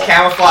call. Just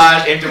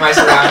camouflage into my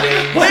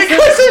surroundings.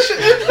 Inquisition.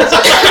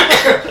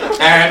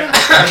 And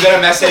I'm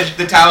gonna message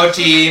the Tau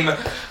team.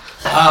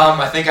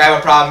 I think I have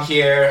a problem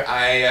here.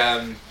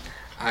 I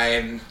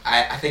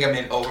think I'm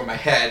in over my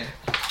head,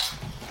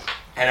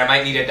 and I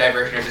might need a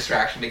diversion or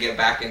distraction to get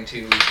back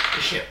into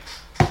the ship.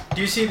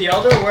 Do you see the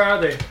Elder? Where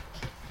are they?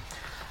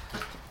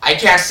 I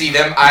can't see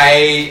them.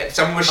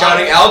 Someone was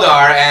shouting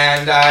Eldar,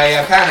 and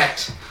I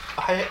panicked.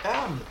 I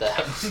am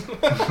them.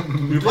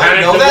 Do I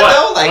know that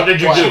though? Like, what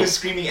did you do? She was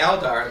screaming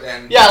Eldar,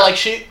 then. Yeah, like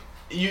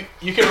you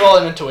can roll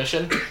an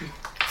intuition.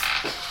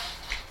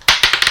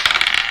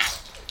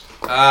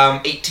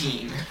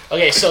 18.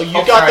 Okay, so you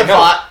got the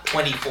bot.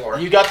 24.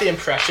 You got the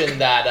impression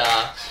that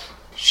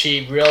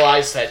she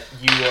realized that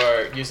you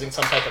were using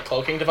some type of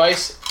cloaking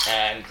device,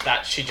 and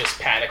that she just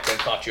panicked and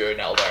thought you were an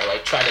Eldar,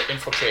 like trying to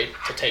infiltrate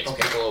to take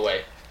people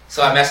away.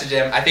 So I messaged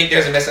him. I think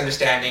there's a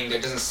misunderstanding.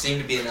 There doesn't seem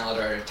to be an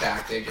Eldar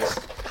attack.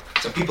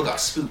 Some people got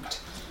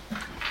spooked.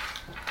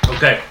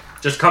 Okay,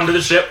 just come to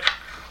the ship.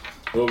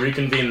 We'll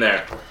reconvene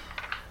there.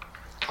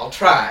 I'll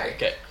try.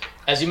 Okay.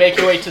 As you make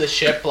your way to the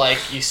ship, like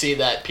you see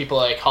that people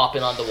like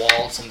hopping on the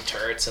walls and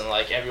turrets, and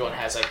like everyone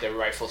has like their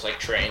rifles like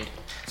trained.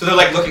 So they're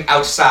like looking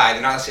outside.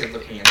 They're not necessarily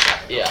looking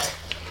inside. Yeah.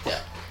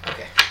 Yeah.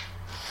 Okay.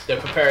 They're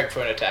preparing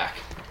for an attack.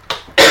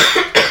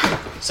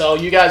 So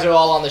you guys are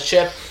all on the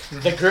ship.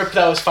 The group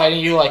that was fighting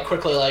you like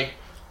quickly like,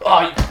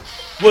 oh,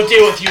 we'll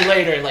deal with you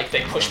later, and like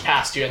they push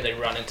past you and they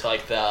run into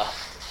like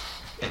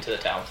into the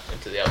town,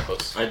 into the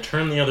outpost. I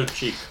turn the other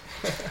cheek.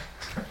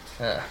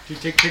 Do you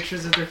take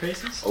pictures of their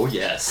faces? Oh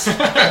yes. And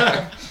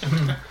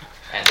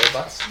their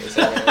butts. Is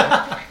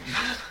that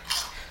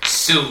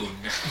Soon.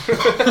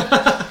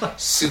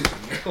 Soon.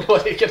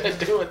 What are you gonna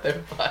do with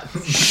their butts?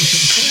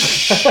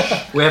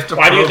 We have to.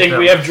 Why do you think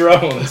we have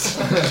drones?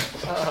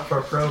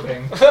 For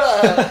probing.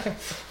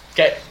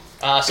 Okay.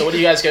 So what are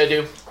you guys gonna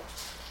do?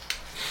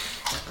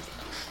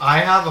 I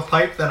have a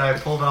pipe that I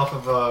pulled off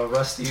of a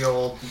rusty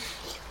old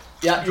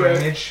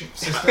drainage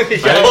system.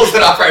 I pulled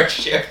it off our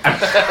ship.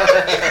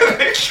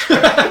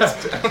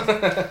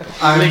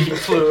 Leaking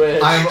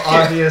fluid. I'm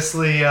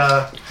obviously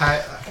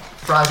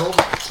frazzled,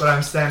 but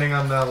I'm standing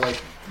on the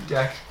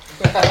deck,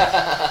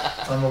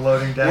 on the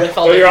loading deck.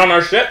 Oh, you're on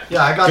our ship?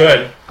 Yeah, I got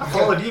Good. I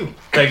followed you.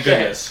 Thank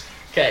goodness.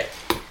 Okay.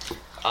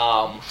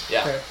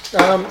 Yeah. Okay.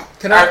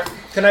 Can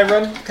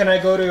I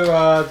go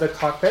to the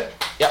cockpit?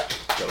 Yep.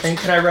 And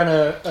can I run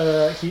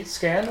a heat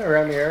scan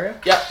around the area?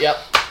 Yep.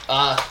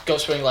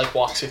 Ghostwing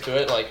walks you through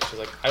it. She's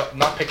like, I'm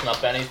not picking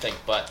up anything,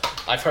 but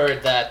I've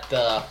heard that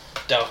the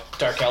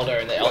Dark Elder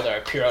and the Elder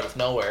appear out of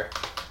nowhere.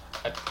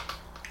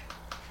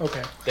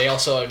 Okay. They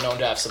also are known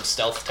to have some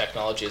stealth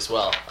technology as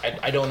well.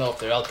 I don't know if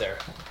they're out there.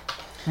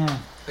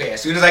 Okay,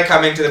 as soon as I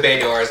come into the bay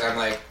doors, I'm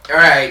like, all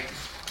right.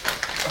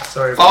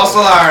 Sorry. False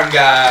alarm,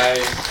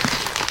 guys.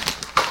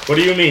 What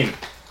do you mean?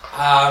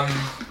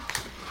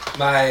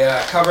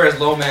 My cover as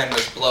Lowman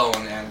was blown,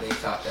 and they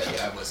thought that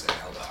I was an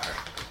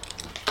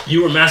Eldar.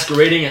 You were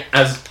masquerading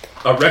as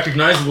a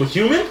recognizable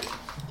human?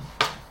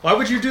 Why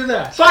would you do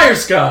that? Fire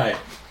Sky!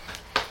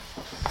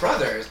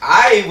 Brothers,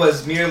 I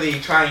was merely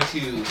trying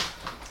to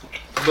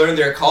learn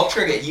their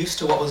culture, get used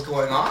to what was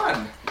going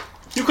on.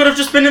 You could have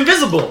just been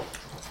invisible.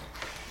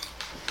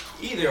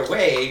 Either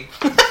way.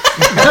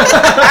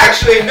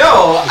 Actually,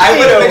 no. I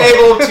would have been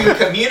able to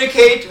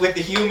communicate with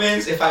the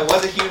humans if I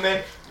was a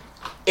human.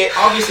 It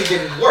obviously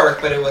didn't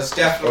work, but it was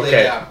definitely...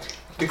 Okay.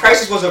 The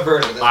crisis was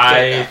averted.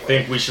 I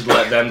think we should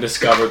let them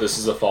discover this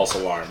is a false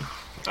alarm.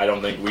 I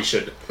don't think we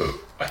should...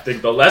 I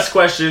think the less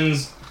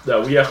questions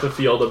that we have to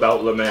field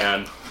about Le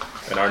Man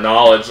and our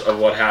knowledge of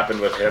what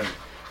happened with him,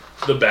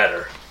 the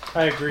better.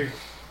 I agree.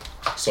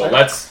 So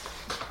let's...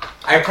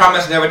 I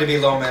promise never to be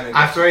Lowman again.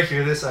 After I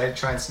hear this, I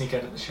try and sneak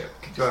out of the ship.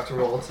 Do I have to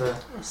roll to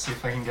see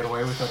if I can get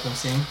away without them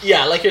seeing?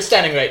 Yeah, you're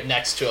standing right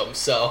next to him,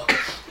 so...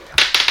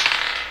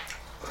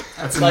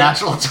 That's a Like-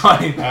 natural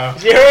 20 though.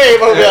 You're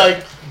able to be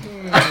like.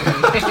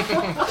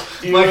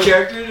 My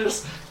character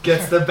just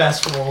gets the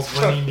best rolls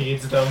when he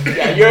needs them.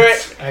 Yeah, you're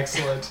It's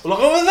excellent. Look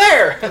over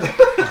there.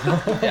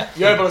 Yeah,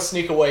 you're able to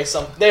sneak away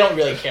some. They don't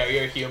really care.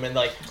 You're human.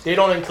 Like they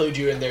don't include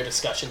you in their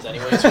discussions,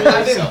 anyways. Really,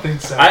 I didn't so.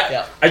 think so.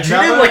 Yeah. I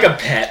treat him like a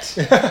pet.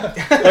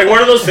 Like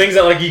one of those things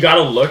that like you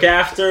gotta look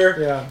after,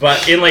 Yeah.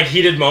 but in like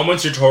heated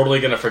moments you're totally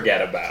gonna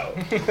forget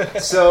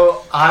about.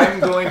 So I'm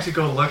going to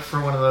go look for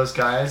one of those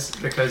guys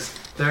because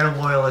they're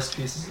loyalist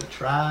pieces of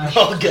trash.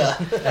 Oh god.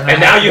 And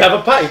now you have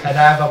a pipe. And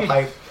I have a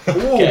pipe.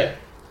 Ooh. Okay.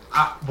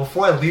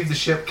 Before I leave the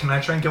ship, can I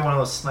try and get one of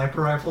those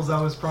sniper rifles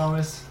I was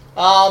promised?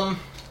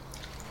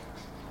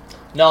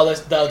 No,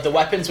 the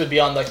weapons would be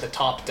on like the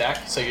top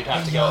deck, so you'd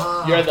have to go.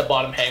 Ah. You're at the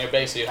bottom hangar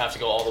bay, so you'd have to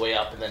go all the way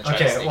up and then try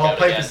to Okay, sneak well, out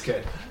pipe again. is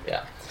good.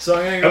 Yeah, So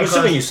I'm gonna go. I'm assuming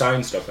across- you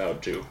sign stuff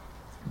out too.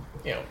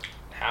 you know,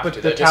 have But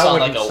to. the They're just Tau on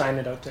wouldn't like a. sign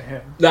it out to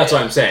him. That's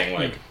what I'm saying.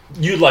 Like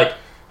you like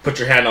put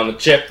your hand on the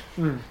chip,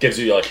 gives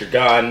you like your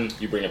gun,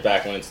 you bring it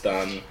back when it's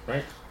done,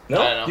 right?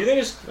 No, I don't know. Do you think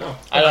it's no?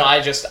 I don't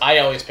know. I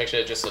always pictured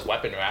it just a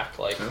weapon rack,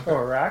 like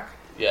Or a rack.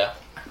 yeah,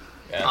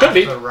 yeah. Could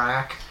be. The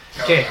rack.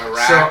 Okay, A so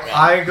rack.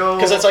 I go.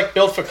 Because it's like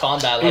built for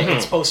combat. Like Mhm.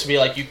 it's supposed to be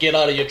like you get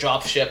out of your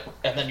drop ship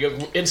and then you're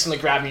instantly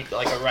grabbing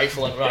like a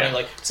rifle and running. Yeah.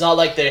 Like it's not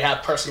like they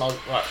have personalized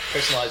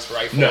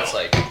rifles. No.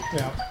 Like,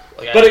 Yeah.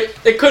 But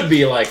it could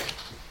be like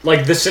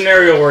the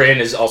scenario we're in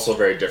is also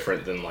very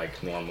different than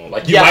like normal.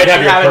 Like you Yeah, might but have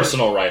you your haven't-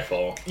 personal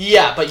rifle.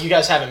 yeah, but you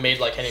guys haven't made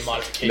like any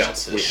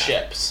modifications to No, the we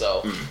ship,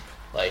 so Mm.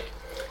 like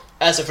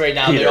as of right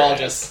now Peter they're all has.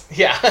 just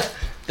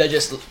they're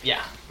just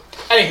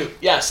Anywho,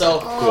 yeah. So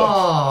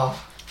Oh,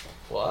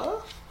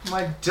 what?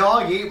 my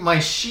dog ate my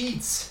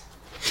sheets.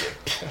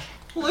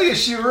 Look at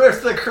she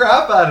ripped the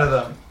crap out of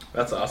them.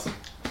 That's awesome.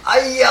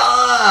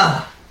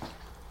 Ayah!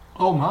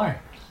 Oh my.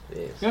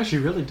 Yeah, she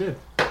really did.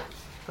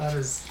 That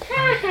is.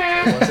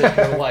 Was it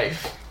your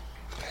wife?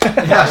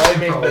 Yeah, she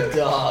Blaming probably the did.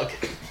 dog.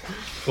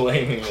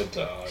 Blaming the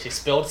dog. She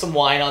spilled some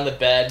wine on the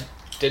bed.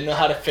 Didn't know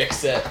how to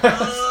fix it.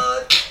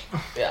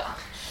 Yeah.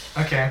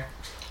 Okay.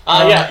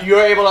 Yeah, you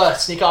were able to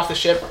sneak off the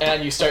ship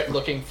and you start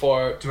looking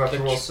for. Do I have the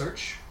to roll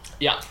search?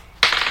 Yeah.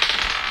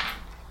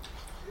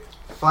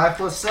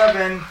 5 +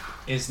 7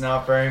 is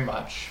not very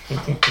much.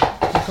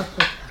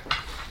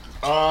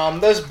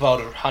 There's about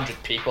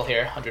 100 people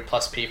here, 100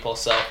 plus people,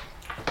 so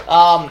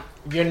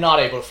you're not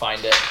able to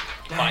find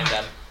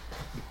them.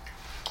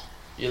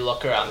 You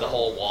look around the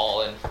whole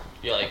wall and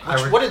you're like,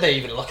 what do they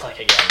even look like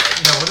again?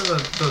 Like, No, what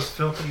are those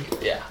filthy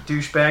yeah.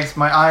 douchebags?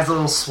 My eye's a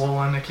little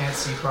swollen. I can't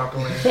see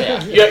properly.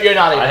 Yeah. You're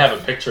not able. I have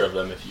a picture of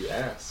them if you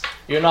ask.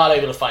 You're not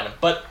able to find them,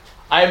 but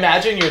I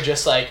imagine you're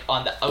just like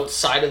on the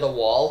outside of the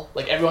wall.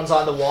 Like everyone's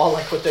on the wall,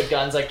 like with their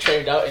guns like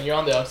trained out, and you're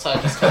on the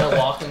outside, just kind of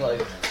walking, like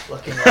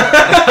looking around.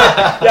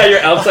 Yeah, you're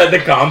outside the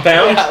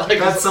compound. Yeah, like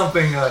That's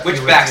something. Which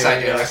you would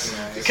backside do, do you yes.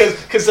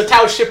 recognize? because the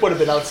Tau ship would have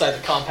been outside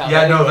the compound.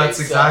 Yeah, no, anyway, that's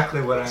so-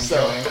 exactly what I'm so,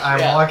 doing. I'm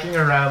yeah. walking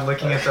around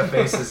looking at the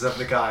faces of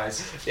the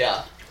guys.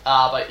 Yeah,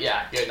 but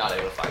yeah, you're not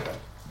able to find them.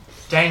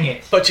 Dang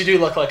it. But you do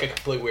look like a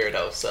complete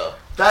weirdo, so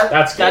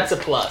That's good. that's a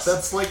plus.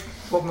 That's like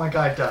what my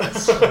guy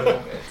does.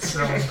 So,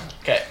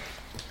 Okay.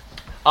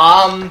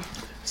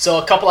 So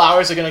a couple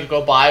hours are gonna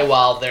go by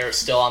while they're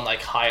still on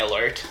like high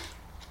alert,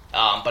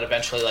 but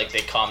eventually like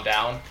they calm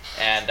down,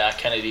 and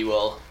Kennedy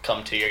will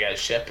come to your guys'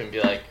 ship and be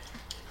like,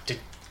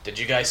 "Did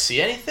you guys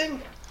see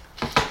anything?"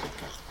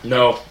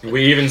 No,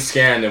 we even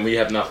scanned and we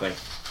have nothing.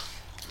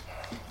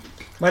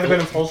 Might have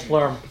been a false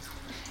alarm.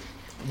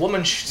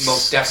 Woman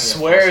Most definitely a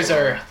swears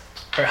false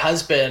her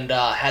husband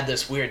had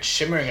this weird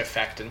shimmering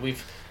effect, and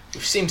we've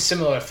seen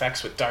similar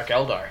effects with Dark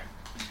Eldar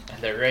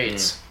and their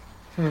raids.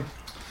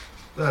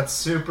 that's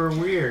super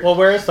weird. Well,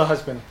 where is the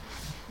husband?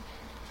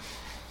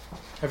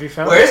 Have you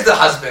found Where's him? the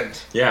husband?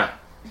 Yeah.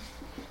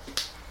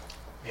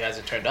 He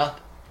hasn't turned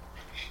up.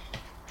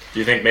 Do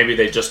you think maybe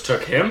they just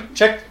took him?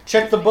 Check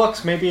the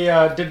books. Maybe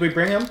did we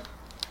bring him?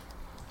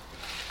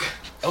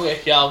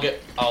 Okay, yeah,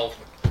 I'll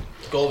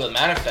go over the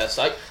manifest.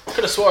 I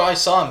could have swore I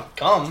saw him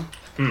come.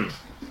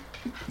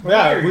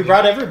 Yeah, Weird. we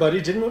brought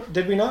everybody,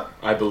 did we not?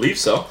 I believe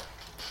so.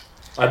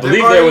 I They've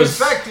believe already there was.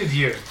 infected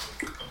you.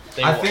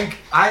 They I wa- think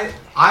I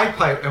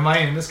pipe. Am I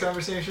in this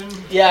conversation?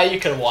 Yeah, you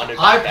could have wandered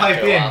I back pipe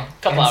after a in while.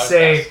 Couple and hours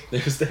say, passed.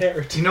 There's the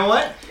hair. you know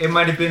what? It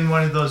might have been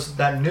one of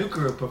that new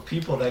group of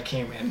people that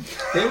came in.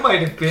 They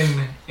might have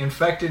been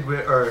infected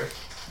with, or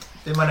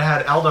they might have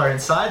had Eldar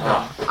inside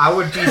them. I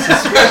would be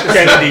suspicious of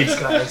Kennedy.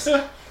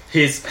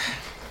 these guys.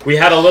 We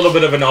had a little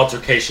bit of an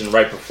altercation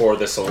right before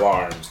this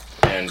alarm,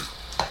 and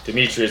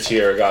Demetrius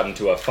here got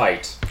into a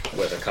fight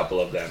with a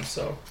couple of them.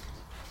 So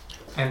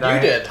And You I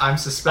did. I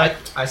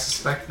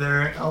suspect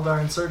they're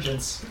Eldar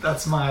insurgents.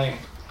 That's my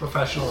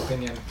professional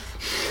opinion.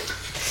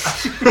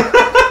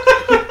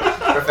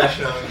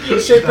 Professional. You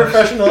say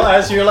professional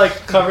as you're like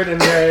covered in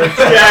red.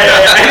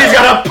 yeah, and he's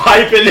got a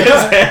pipe in his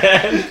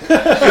hand.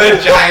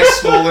 Good giant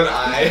swollen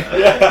eye.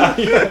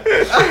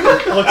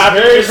 Looks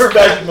After very we spent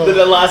professional.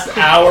 the last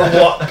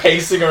hour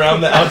pacing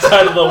around the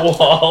outside of the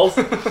walls,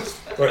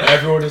 where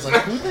everyone is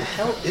like, "Who the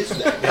hell is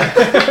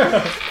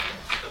that?"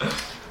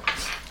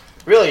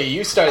 Really,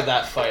 you started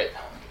that fight.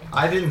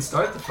 I didn't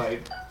start the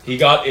fight. He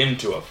got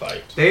into a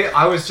fight.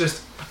 I was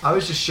just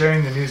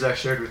sharing the news I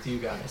shared with you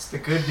guys. The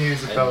good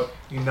news about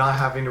you not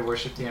having to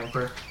worship the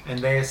Emperor, and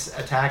they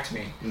attacked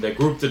me. The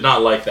group did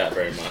not like that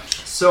very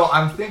much. So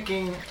I'm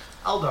thinking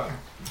Eldar.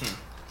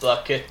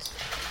 Look,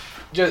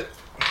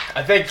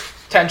 I think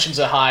tensions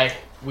are high.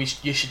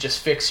 You should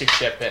just fix your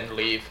ship and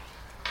leave.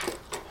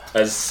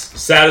 As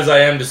sad as I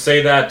am to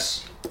say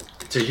that,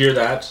 to hear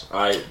that,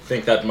 I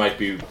think that might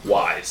be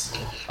wise.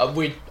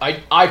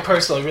 I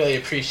personally really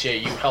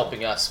appreciate you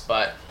helping us,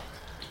 but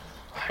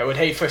I would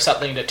hate for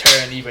something to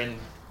turn even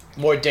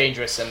more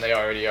dangerous than they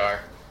already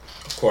are.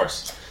 Of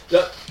course.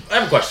 I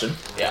have a question.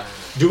 Yeah.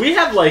 Do we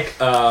have like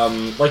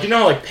you know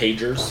how like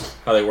pagers,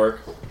 how they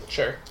work?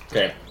 Sure.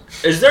 Okay.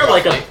 Is there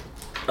like a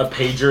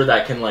pager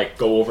that can like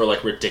go over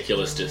like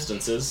ridiculous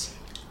distances?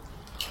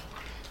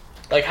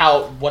 Like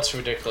what's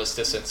ridiculous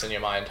distance in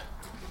your mind?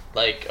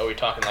 Like, are we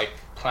talking like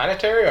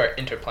planetary or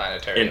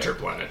interplanetary?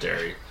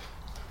 Interplanetary.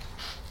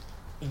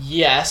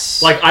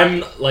 Yes. Like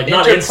I'm like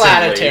not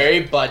interplanetary,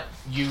 instantly. but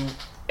you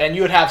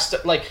would have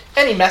like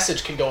any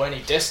message can go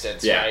any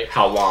distance, yeah, right?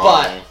 How long?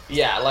 But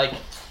yeah, like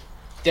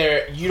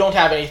you don't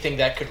have anything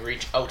that could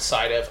reach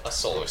outside of a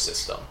solar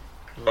system.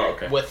 Oh,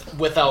 okay.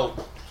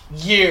 Without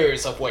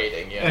years of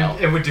waiting, you know. And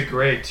it would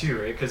degrade too,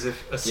 right? Because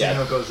if a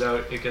signal goes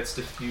out, it gets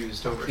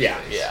diffused over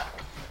space. Yeah.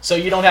 So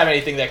you don't have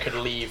anything that could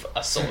leave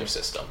a solar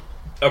system.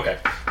 Okay.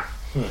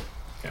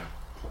 Yeah.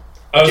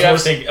 I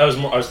was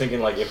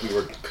thinking like if we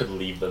could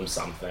leave them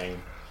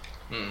something.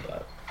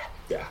 But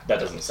yeah, that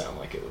doesn't sound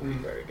like it would be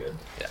very good.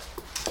 Yeah.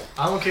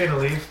 I'm okay to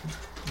leave,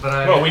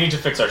 but No, we need to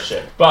fix our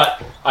ship.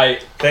 But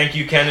I thank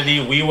you, Kennedy.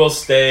 We will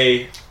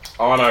stay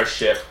on our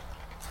ship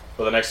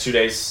for the next 2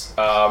 days.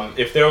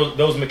 If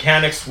those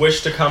mechanics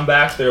wish to come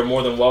back, they're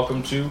more than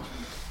welcome to.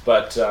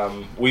 But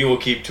we will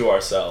keep to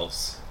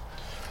ourselves.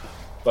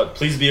 But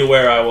please be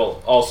aware, I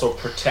will also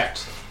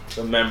protect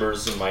the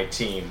members of my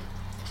team.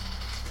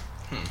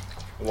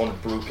 I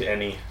won't brook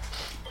any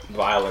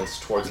violence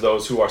towards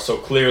those who are so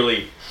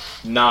clearly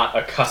not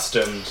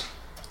accustomed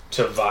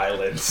to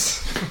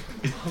violence.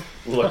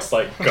 Looks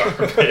like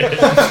garbage.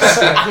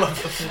 I'm a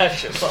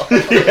professional.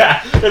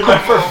 Yeah, in my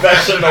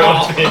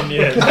professional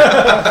opinion.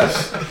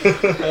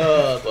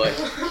 Oh boy.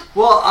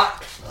 Well,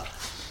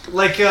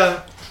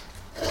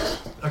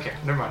 okay,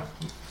 never mind.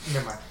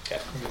 Okay.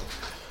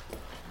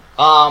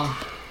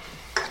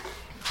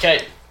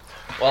 Okay.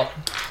 Well,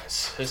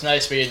 it's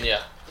nice meeting you.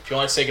 If you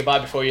want to say goodbye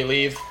before you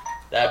leave,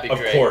 that'd be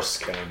great. Of course,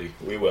 Kennedy.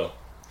 We will.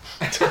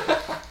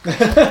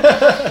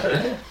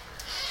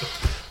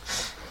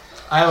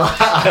 I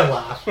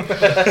laugh.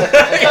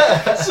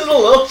 It's a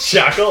little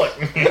chuckle.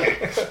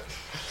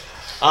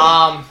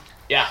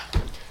 Yeah.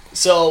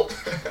 So,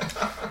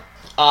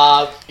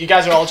 you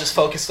guys are all just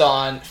focused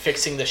on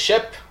fixing the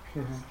ship.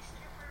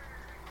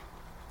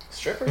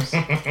 Strippers.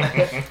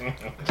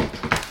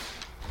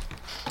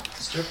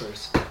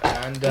 Strippers.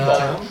 And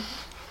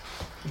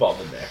We've all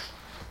been there.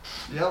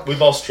 Yep.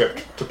 We've all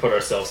stripped to put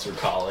ourselves through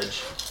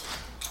college.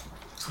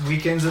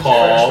 Weekends at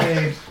Paul.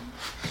 the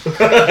Fresh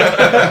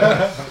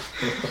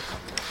Maid.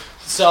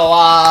 So,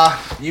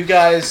 you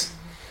guys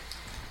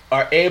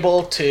are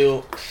able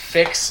to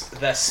fix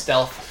the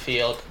stealth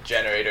field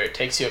generator. It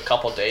takes you a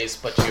couple days,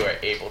 but you are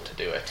able to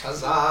do it.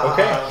 Huzzah.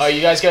 Okay. Are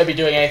you guys going to be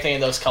doing anything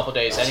in those couple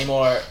days? Any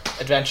more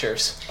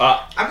adventures?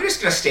 I'm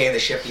just gonna stay in the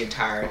ship the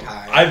entire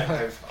time.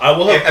 I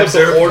will have put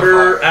observed the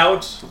order from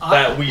out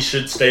that we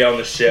should stay on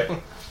the ship.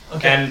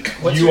 Okay. And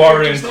What's you your are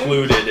character's name?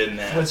 included in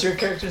that. What's your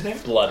character's name?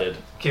 Blooded.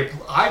 Okay,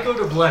 I go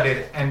to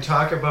Blooded and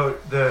talk about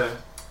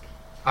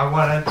I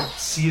want to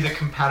see the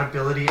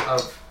compatibility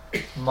of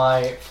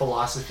my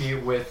philosophy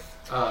with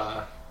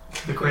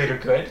the greater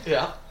good.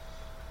 Yeah.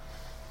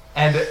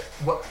 And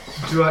what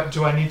do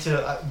I need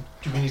to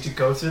do? We need to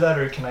go through that,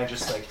 or can I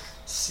just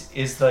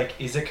is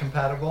it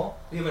compatible?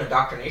 We have an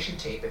indoctrination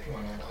tape if you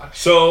want to watch.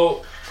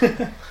 So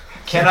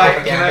Can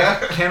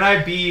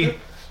I be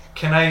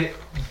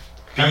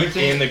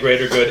in the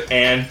greater good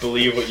and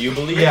believe what you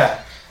believe?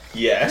 Yeah.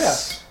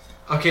 Yes.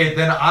 Okay,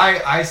 then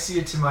I see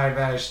it to my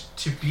advantage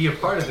to be a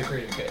part of the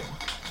greater good.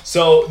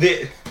 So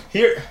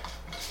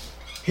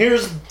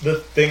here's the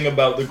thing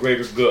about the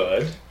greater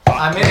good.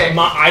 I'm in it.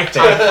 I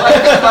think.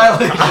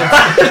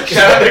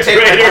 The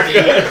greater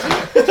good.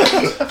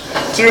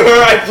 To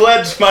her I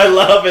pledge my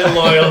love and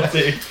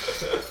loyalty.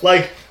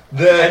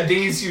 And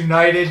these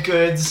united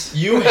goods.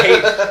 You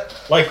hate,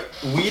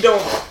 we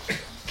don't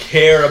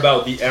care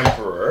about the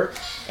Emperor,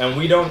 and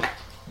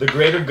the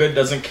greater good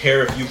doesn't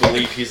care if you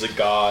believe he's a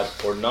god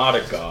or not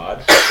a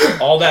god.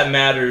 All that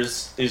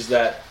matters is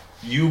that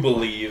you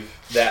believe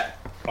that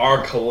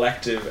our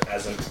collective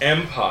as an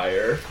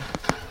empire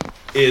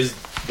is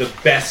the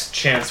best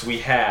chance we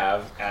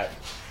have at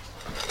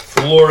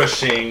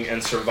flourishing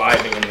and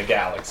surviving in the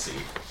galaxy.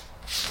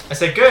 I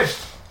say, good.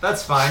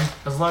 That's fine.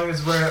 As long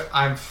as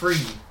I'm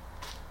free,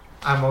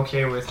 I'm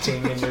okay with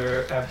being in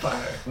your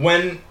empire.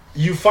 When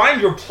you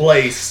find your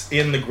place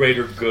in the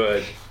greater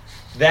good,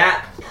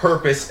 that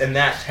purpose and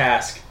that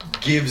task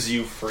gives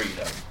you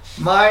freedom.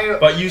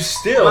 But you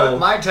still...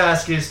 My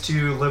task is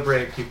to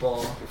liberate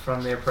people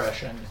from the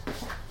oppression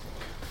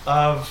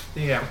of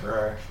the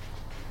Emperor.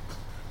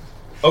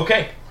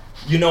 Okay.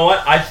 You know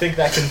what? I think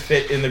that can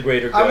fit in the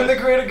greater good. I'm in the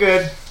greater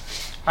good.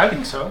 I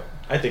think so.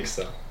 I think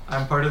so.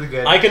 I'm part of the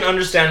good. I can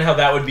understand how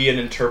that would be an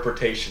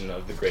interpretation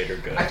of the greater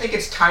good. I think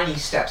it's tiny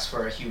steps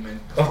for a human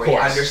Of before he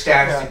course.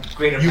 understands the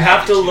greater You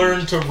have to magnitude.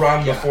 learn to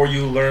run Yeah. before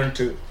you learn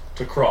to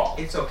crawl.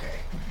 It's okay.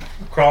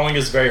 Crawling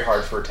is very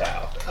hard for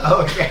Tao.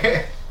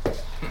 Okay.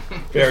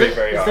 Very,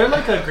 very Is hard. there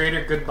like a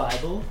greater good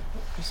Bible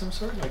of some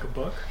sort, like a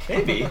book?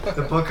 Maybe.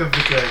 The book of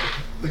the good.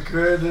 The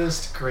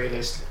greatest. The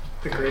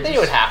I greatest. think you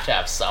would have to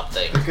have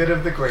something. The good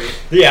of the great.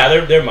 Yeah,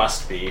 there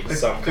must be The,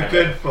 some the kind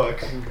good of... book.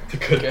 The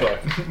good Good. book.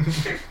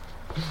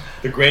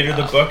 The greater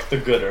the book, the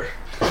gooder.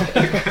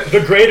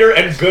 The greater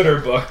and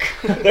gooder book.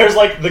 There's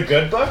like the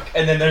good book,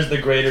 and then there's the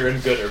greater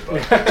and gooder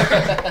book.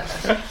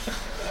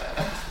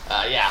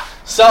 Yeah.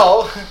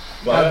 So,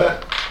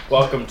 But,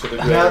 welcome to the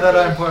greater Now that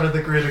good. I'm part of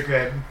the greater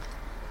good,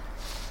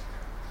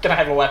 can I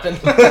have a weapon?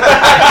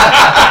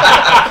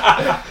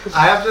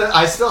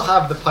 I still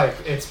have the pipe.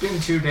 It's been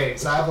 2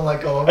 days. I have to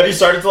let go of Have you it.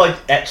 started to like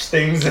etch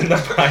things in the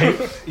pipe?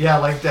 Yeah,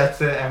 like Death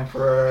to the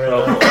Emperor.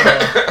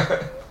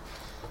 Oh.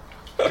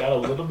 Got a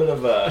little bit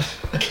of a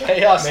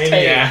Chaos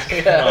maniac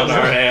tape. Yeah. on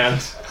our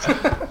hands.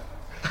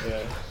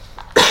 Yeah.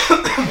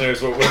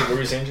 There's what were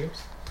you saying,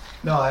 James?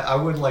 No, I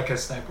would like a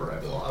sniper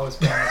rifle. I was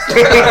promised.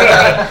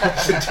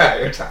 This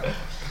entire time.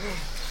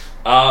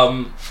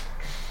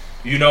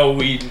 You know,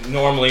 we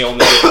normally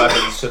only give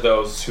weapons to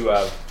those who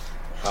have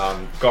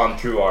gone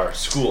through our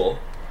school.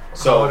 How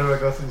So do I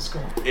go through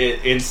school?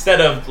 instead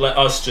of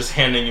us just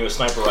handing you a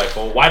sniper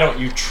rifle, why don't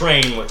you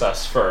train with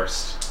us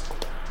first?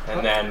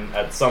 And then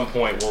at some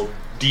point we'll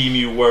deem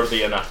you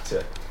worthy enough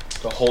to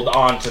hold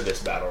on to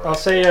this battle rifle.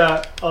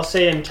 I'll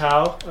say in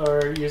Tao,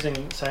 or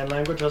using sign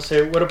language, I'll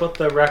say, what about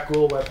the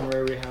Rakghoul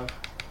weaponry we have?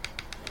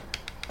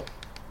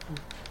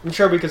 I'm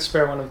sure we could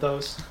spare one of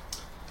those.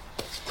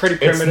 It's pretty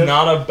primitive. It's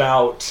not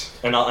about,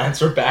 and I'll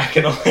answer back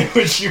in a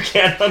language you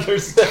can't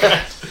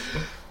understand.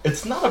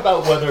 It's not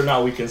about whether or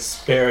not we can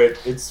spare it.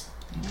 It's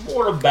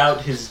more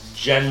about his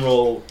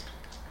general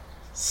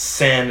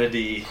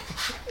sanity.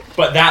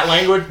 But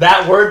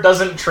that word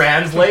doesn't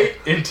translate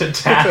into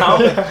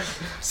Tao.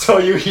 So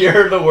you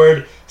hear the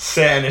word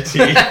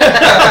sanity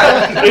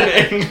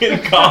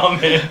in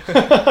common.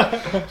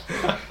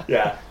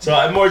 Yeah. So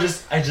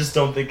I just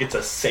don't think it's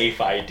a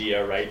safe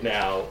idea right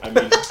now. I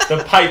mean,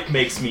 the pipe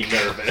makes me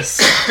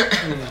nervous.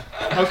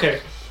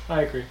 Okay,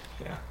 I agree.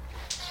 Yeah.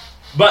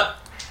 But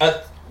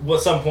at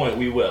some point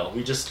we will.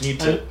 We just need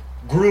to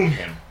groom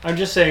him. I'm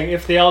just saying,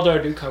 if the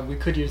Eldar do come, we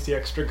could use the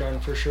extra gun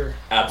for sure.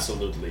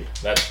 Absolutely.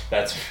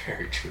 That's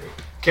very true.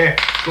 Okay,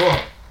 cool.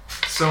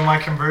 So my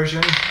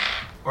conversion,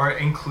 or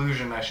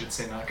inclusion, I should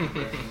say, not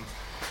conversion,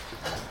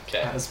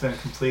 Okay. has been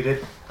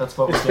completed. That's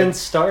what It's we been did.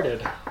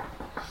 started.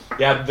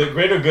 Yeah, the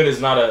greater good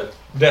is not a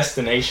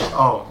destination.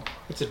 Oh,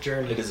 It's a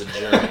journey. It is a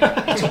journey.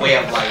 It's a way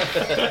of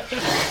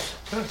life.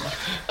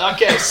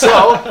 Okay,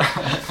 so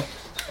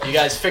you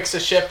guys fix the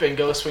ship, and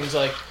Ghostwing's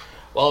like,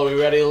 "Well, are we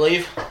ready to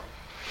leave?"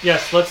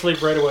 Yes, let's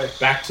leave right away.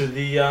 Back to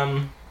the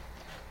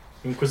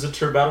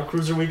Inquisitor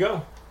battlecruiser we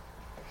go.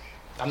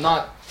 I'm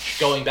not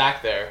going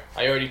back there.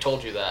 I already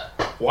told you that.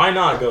 Why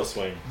not,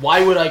 Ghostwing?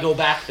 Why would I go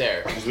back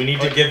there? Because we need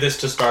to give this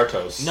to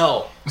Startos.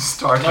 No.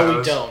 Star No, we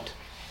Toes. don't.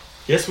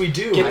 Yes, we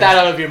do. Get that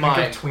out of your Think of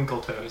mind.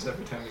 Twinkle Toes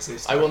every time you say I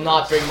Star will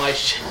not Toes. bring my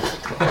ship.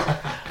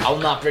 I will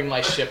not bring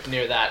my ship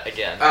near that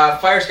again.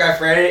 Fire Sky,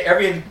 for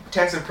every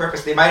intent and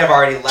purpose, they might have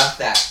already left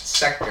that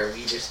sector.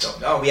 We just don't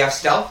know. We have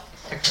stealth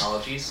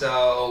technology,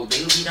 so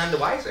they would be none the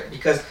wiser.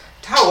 Because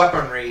Tau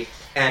weaponry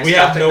and We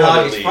stealth have no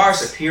other technology is far leads.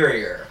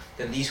 superior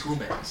than these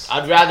humans.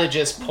 I'd rather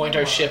just point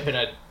our ship in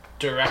a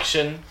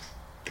direction.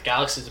 The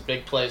galaxy is a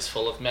big place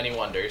full of many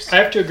wonders. I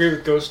have to agree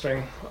with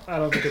Ghostwing. I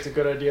don't think it's a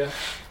good idea.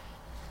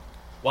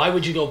 Why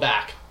would you go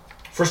back?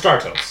 For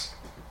Startos.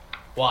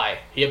 Why?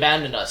 He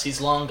abandoned us. He's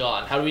long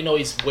gone. How do we know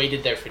he's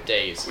waited there for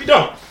days? We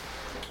don't.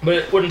 But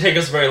it wouldn't take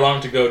us very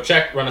long to go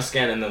check, run a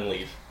scan, and then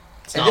leave.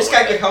 It's And not this guy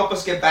worth could it. help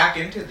us get back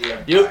into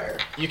the You Empire.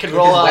 you can With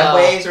roll his a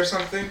webways or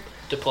something.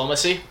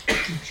 diplomacy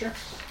Sure.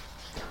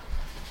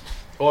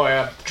 or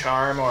a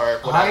charm or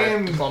whatever. I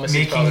am Diplomacy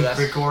is making probably best.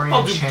 Gregorian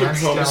I'll do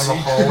chants down the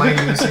diplomacy.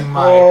 hallway using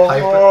my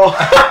pipe.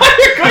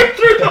 You're going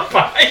through the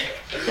pipe!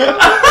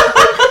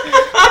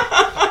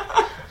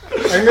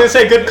 I'm gonna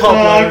say good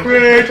call,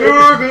 Blaine.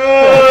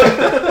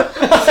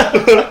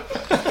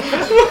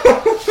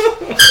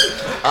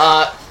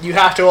 You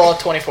have to roll a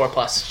 24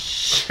 plus.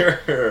 Sure.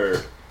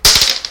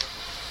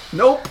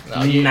 Nope.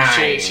 No,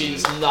 Nine.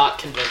 she's not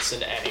convinced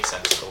in any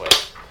sense of the way.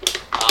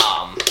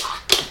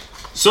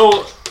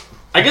 So,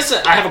 I guess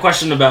I have a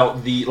question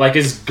about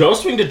is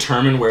Ghostwing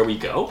determine where we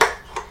go?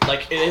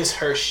 Like, it is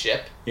her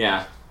ship,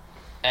 Yeah.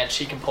 and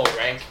she can pull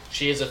rank.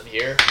 She is a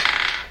Veer,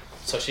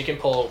 so she can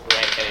pull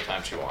rank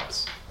anytime she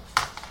wants.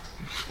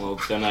 Well,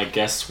 then I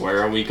guess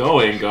where are we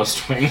going,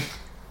 Ghostwing?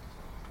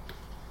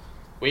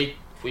 We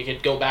we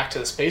could go back to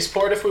the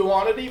spaceport if we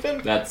wanted, even.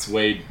 That's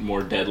way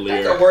more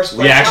deadlier. That's the worst We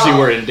place actually now.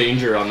 were in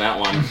danger on that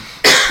one.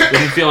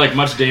 Didn't feel like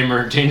much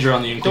danger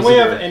on the Don't Inquisitor. we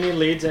have any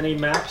leads, any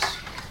maps?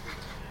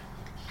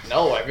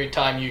 No, every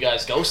time you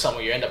guys go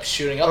somewhere, you end up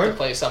shooting up the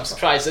place. I'm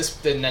surprised this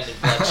didn't end in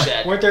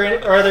bloodshed.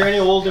 Are there any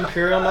old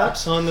Imperial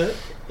maps on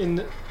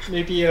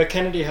maybe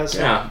Kennedy has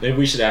some? Yeah, maybe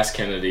we should ask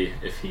Kennedy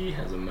if he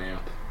has a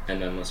map,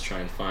 and then let's try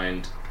and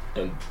find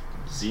a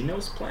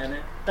Xenos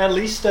planet. At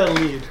least a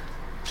lead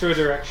to a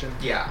direction.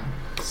 Yeah.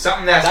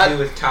 Something that has to do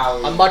with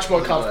Tau. I'm much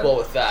more comfortable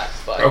with that,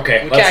 but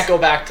Okay, we let's- can't go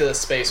back to the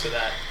space with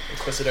that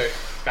Inquisitor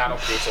battle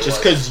cruiser.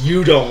 Just because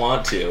you don't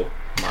want to,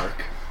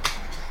 Mark.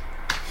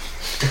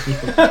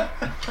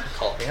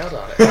 Call me out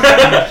on it.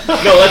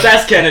 No, let's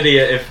ask Kennedy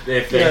if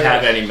they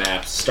have any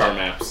maps, star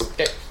maps.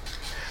 Okay.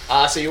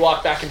 So you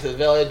walk back into the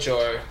village,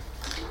 or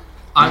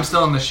I'm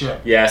still in the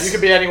ship. Yes. you could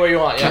be anywhere you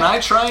want. Yeah. Can I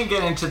try and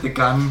get into the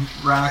gun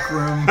rack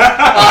room?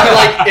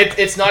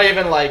 It's not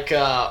even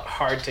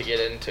hard to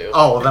get into.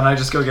 Oh, well then I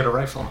just go get a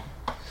rifle.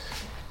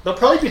 There'll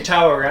probably be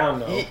Tau around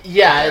though.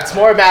 Yeah, it's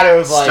more a matter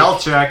of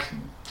Stealth check.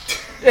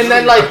 and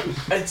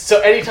then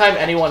so anytime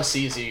anyone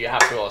sees you, you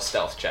have to roll a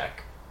stealth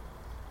check.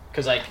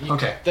 Because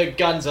the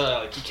guns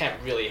are you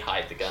can't really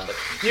hide the gun. Like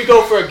you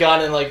go for a gun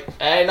and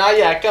hey, not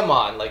yet, come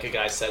on. Like a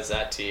guy says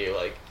that to you,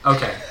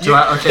 Okay.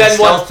 then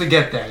Stealth to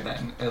get there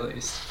then, at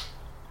least.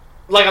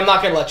 I'm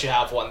not gonna let you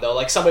have one though.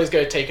 Like somebody's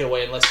gonna take it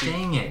away unless you.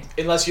 Dang it.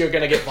 Unless you're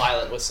gonna get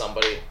violent with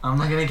somebody. I'm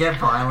not gonna get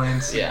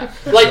violent. Yeah.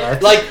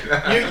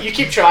 Yet. You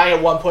keep trying.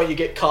 At one point you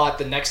get caught.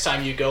 The next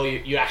time you go,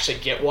 you actually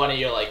get one, and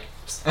you're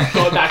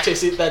going back to your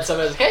seat. Then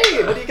somebody's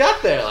hey, what do you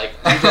got there?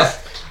 You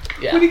just.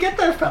 Yeah. What do you get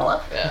there,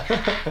 fella?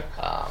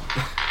 Yeah.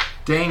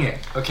 Dang it.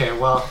 Okay,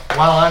 well,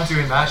 while I'm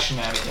doing that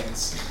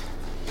shenanigans.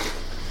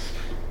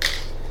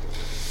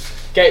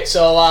 Okay,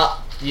 so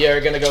you're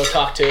gonna go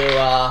talk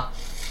to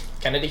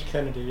Kennedy.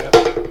 Kennedy, yeah.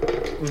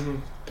 Mm-hmm.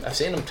 I've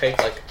seen him take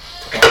 20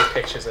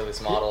 pictures of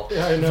his model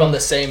from the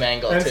same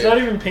angle and too. it's not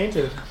even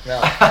painted.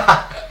 No.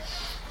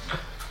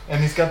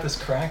 And he's got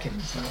this crack in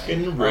his eye.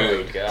 In the Oh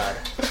road. god.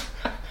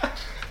 What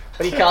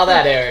do you call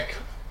that, Eric?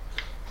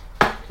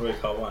 What do you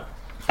call what?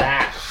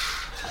 That.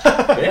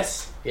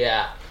 This?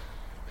 Yeah.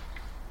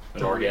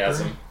 An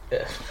orgasm.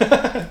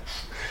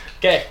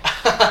 Okay.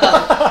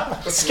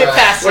 Skip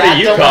past What that. do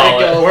you Don't call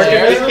let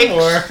it? it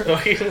go there.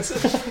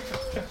 Organism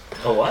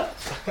A what?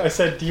 I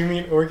said, do you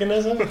mean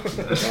organism? No.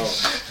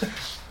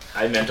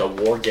 I meant a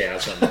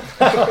wargasm.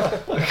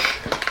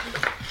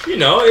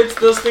 It's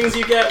those things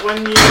you get when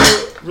you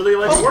really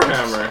like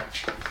Warhammer.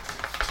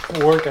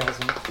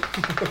 Wargasm.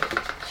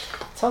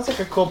 Sounds like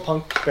a cool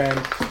punk band.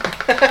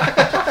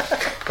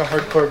 A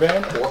hardcore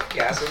band.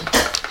 Orgasm.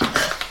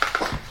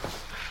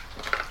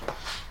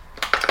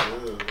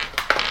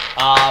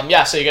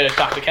 Yeah, so you gotta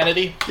talk to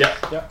Kennedy.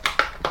 Yep.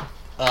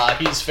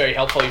 He's very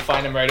helpful. You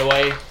find him right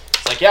away.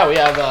 It's yeah, we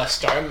have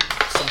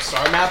some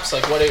star maps.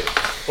 What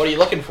are you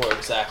looking for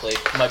exactly?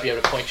 He might be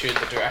able to point you in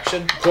the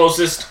direction.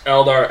 Closest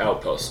Eldar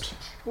outpost.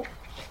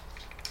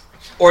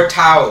 Or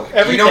Tau.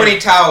 Everything. You know any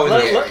Tau in the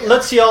area?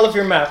 Let's see all of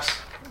your maps.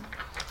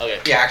 Okay.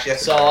 Yeah, actually,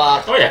 that's So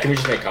Oh yeah, can we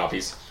just make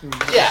copies?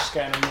 yeah.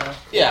 Scan them now.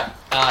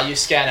 Yeah, you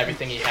scan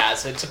everything he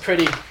has. It's a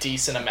pretty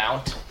decent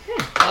amount.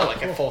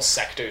 A full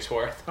sector's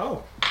worth.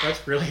 Oh,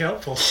 that's really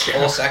helpful.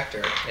 whole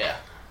sector. Yeah.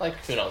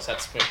 Who knows?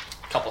 That's a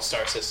couple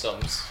star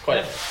systems. Quite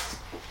a bit.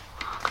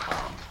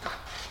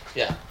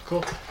 Yeah.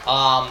 Cool.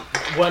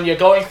 When you're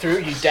going through,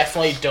 you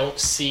definitely don't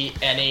see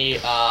any,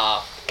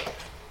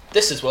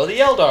 this is where the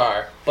Eldar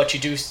are. But you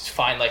do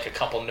find, a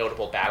couple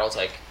notable battles,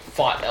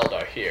 fought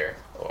Eldar here,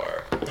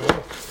 or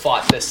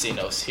fought this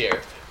Xenos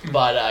here.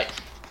 But,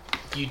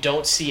 you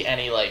don't see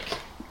any,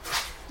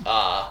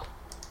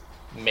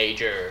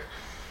 major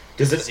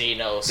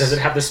Xenos. Does it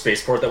have the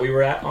spaceport that we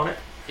were at on it?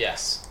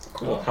 Yes.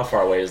 Cool. How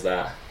far away is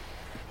that?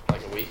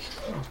 A week.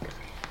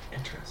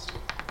 Interesting.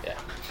 Yeah.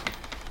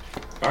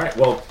 All right.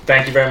 Well,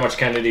 thank you very much,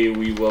 Kennedy.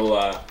 We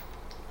will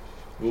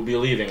we'll be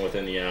leaving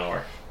within the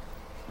hour.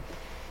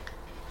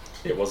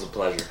 It was a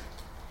pleasure.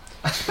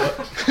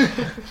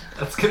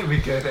 That's gonna be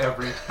good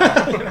every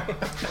time.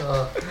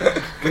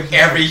 With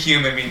every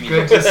human we meet.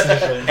 Good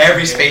decision.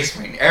 Every space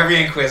marine.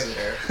 Every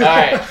Inquisitor.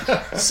 Alright.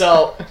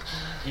 So,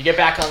 you get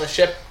back on the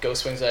ship.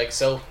 Ghostwing's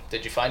so,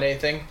 did you find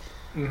anything?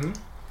 Mm-hmm.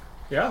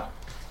 Yeah.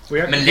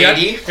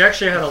 Milady? We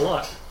actually had a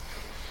lot.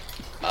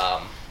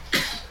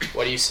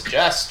 What do you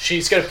suggest?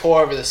 She's gonna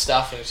pour over the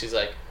stuff and she's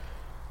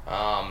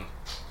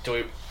do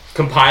we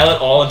compile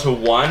it all into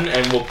one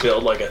and we'll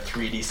build a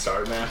 3D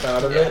star map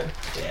out of Yeah. it?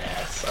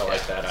 Yes, I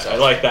like that. So- I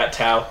like that,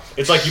 Tau.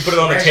 It's you put it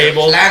on the Where's your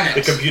table, planet?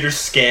 the computer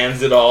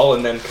scans it all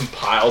and then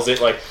compiles it.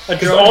 Because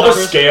drone all the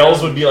hovers scales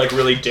around. would be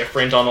really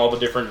different on all the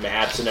different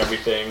maps and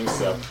everything.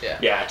 So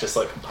Yeah. it just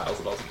compiles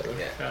it all together.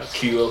 Yeah. That's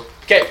Cool.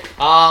 Okay,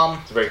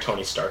 It's a very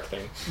Tony Stark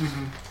thing.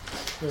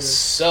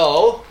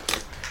 so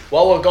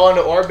while we're going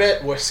to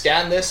orbit, we'll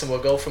scan this and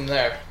we'll go from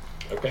there.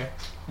 Okay.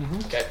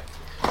 Okay.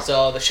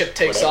 So the ship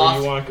takes Whatever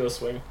off. you want, go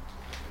swing.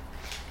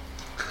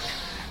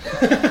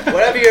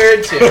 Whatever you're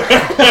into.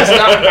 Just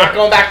not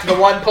going back to the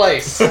one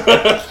place.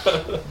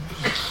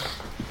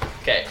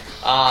 Okay.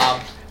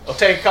 It'll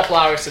take a couple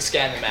hours to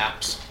scan the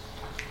maps.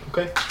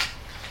 Okay.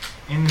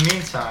 In the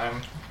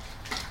meantime,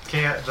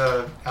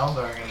 the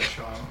Eldar are going to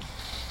show him.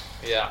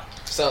 Yeah.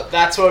 So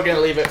that's where we're going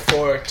to leave it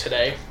for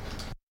today.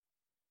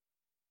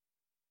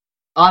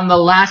 On the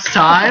last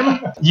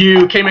time,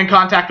 you came in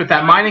contact with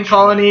that mining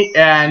colony,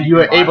 and you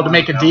were able to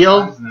make a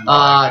deal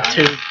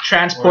to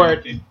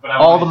transport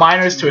all the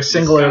miners to a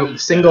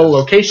single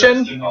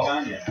location.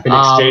 In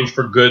exchange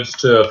for goods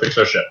to fix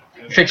our ship.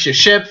 Fix your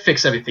ship,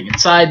 fix everything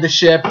inside the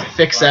ship,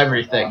 fix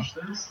everything.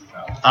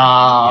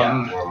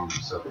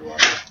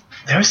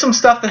 There was some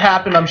stuff that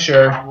happened, I'm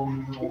sure.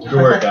 Good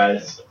work,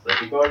 guys.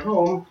 Going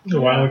home a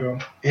while ago.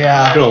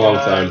 Yeah. It's been a long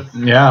time.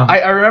 Yeah.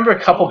 I remember a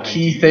couple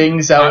key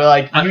things that were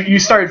like, you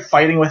started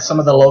fighting with some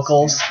of the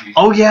locals.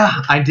 Oh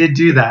yeah, I did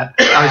do that.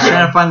 I was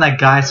trying to find that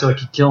guy so I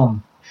could kill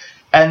him.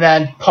 And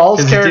then Paul's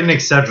Because he character... didn't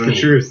accept the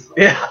truth.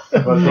 Yeah. The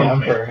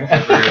Emperor.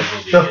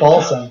 The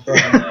false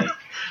Emperor.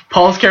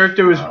 Paul's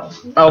character was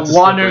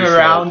wandering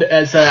around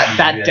as that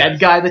dead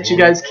guy that you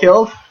guys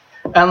killed.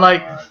 And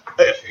like,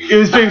 it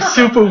was being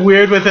super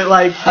weird with it.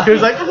 Like, he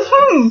was like,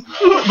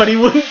 but he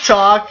wouldn't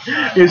talk.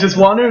 He was just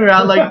wandering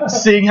around, like,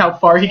 seeing how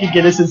far he could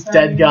get as this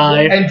dead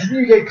guy. And didn't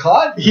you get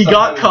caught? He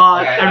got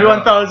caught.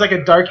 Everyone thought it was like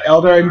a Dark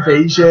Eldar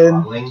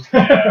invasion.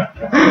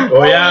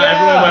 Oh yeah,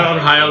 everyone went on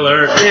high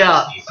alert.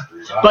 Yeah.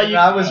 But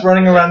I was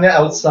running around the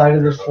outside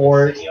of the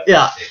fort.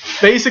 Yeah.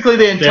 Basically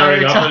the entire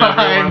Staring up at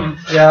time, everyone.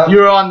 Yeah. you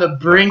were on the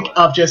brink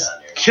of just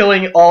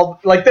killing all...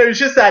 Like, there's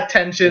just that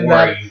tension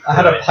that... I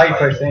had a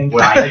pipe, I think.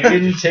 I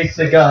didn't take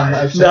the gun.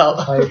 I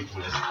shot the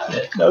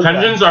pipe.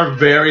 Tensions are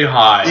very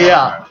high.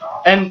 Yeah.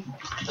 And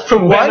for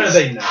When once... are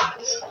they not?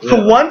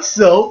 For once,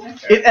 though,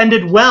 it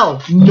ended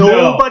well.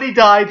 Nobody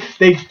died.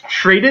 They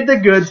traded the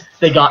goods.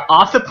 They got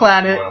off the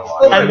planet,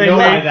 and they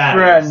made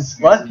friends.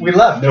 What? We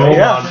left. No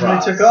yeah. one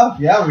And they took off.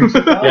 Yeah, we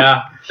took off.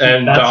 Yeah,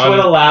 and That's Don, what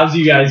allows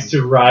you guys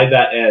to ride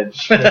that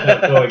edge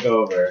without going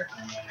over.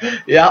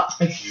 Yeah.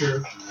 It's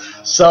true.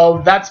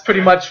 So that's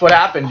pretty much what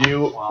happened.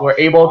 You were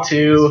able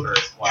to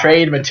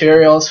trade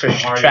materials for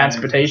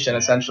transportation,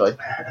 essentially,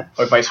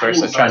 or vice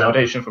versa,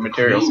 transportation for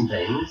materials.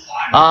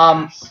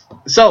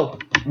 So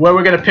where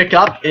we're gonna pick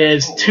up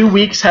is 2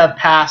 weeks have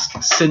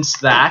passed since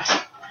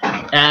that,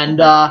 and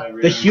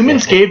the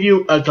humans gave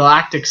you a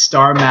galactic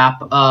star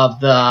map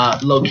of the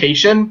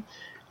location,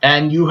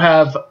 and you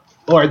have,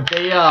 or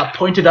they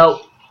pointed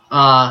out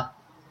a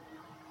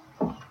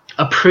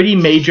pretty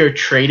major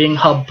trading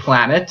hub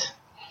planet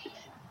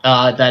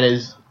that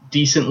is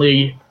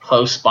decently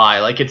close by.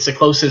 Like, it's the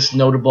closest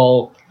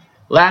notable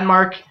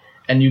landmark,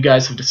 and you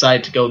guys have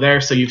decided to go there,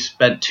 so you've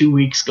spent 2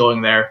 weeks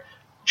going there.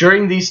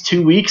 During these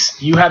 2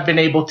 weeks, you have been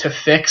able to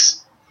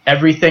fix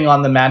everything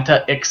on the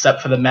Manta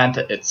except for the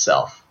Manta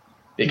itself.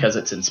 Because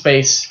it's in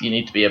space, you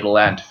need to be able to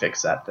land to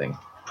fix that thing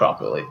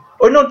properly.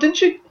 Or no,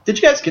 did you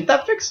guys get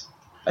that fixed?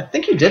 I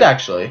think you did,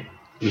 actually.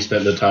 we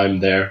spent the time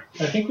there,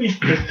 I think we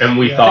did. and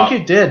we I thought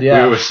think you did,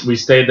 yeah. we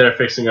stayed there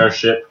fixing our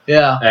ship.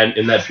 Yeah. And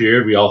in that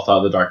period, we all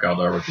thought the Dark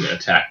Eldar were going to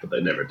attack, but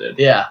they never did.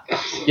 Yeah,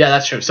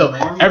 that's true. So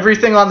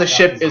everything on the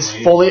ship is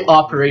fully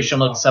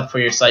operational except for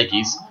your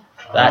psyches.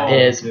 That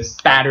is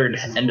battered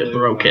and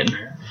broken.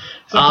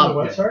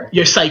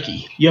 Your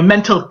psyche, your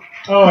mental,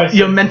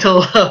 your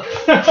mental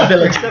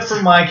ability. Except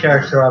for my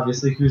character,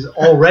 obviously, who's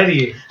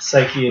already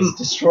psyche is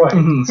destroyed.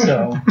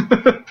 So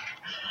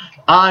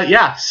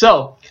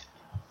So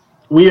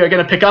we are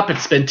gonna pick up.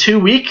 It's been 2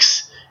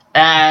 weeks,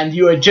 and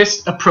you are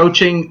just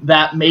approaching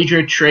that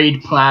major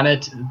trade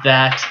planet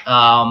that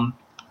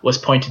was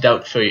pointed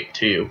out to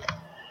you.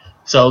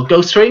 So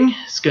Ghostwing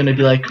is gonna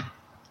be like,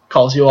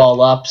 calls you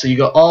all up. So you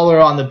go all are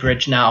on the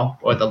bridge now,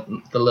 or the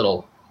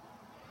little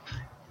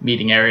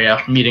meeting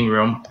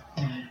room,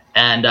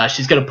 and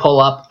she's gonna pull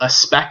up a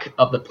speck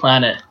of the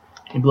planet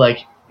and be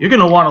like, "You're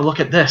gonna want to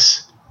look at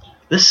this.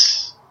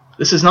 This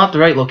is not the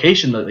right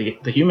location that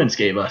the humans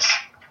gave us."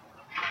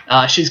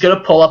 She's gonna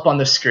pull up on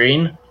the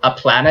screen a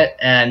planet,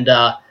 and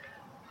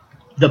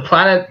the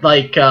planet,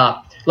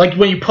 like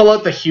when you pull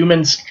out the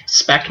humans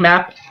spec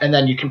map and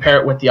then you compare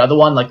it with the other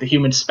one, like the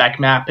human spec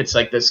map, it's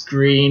like this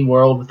green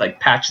world with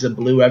like patches of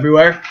blue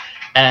everywhere,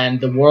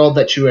 and the world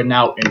that you are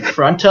now in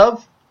front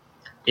of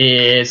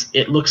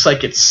it looks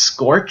like it's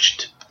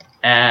scorched,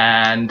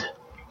 and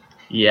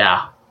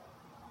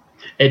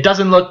it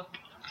doesn't look,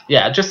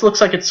 it just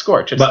looks like it's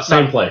scorched. It's But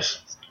same place.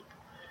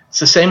 It's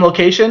the same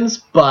locations,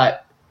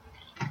 but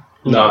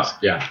No,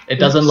 it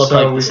doesn't look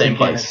like the same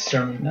place. is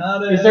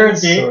there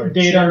a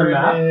date on the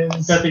map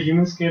that the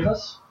humans gave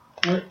us?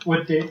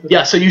 What date?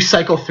 Yeah, so you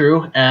cycle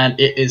through, and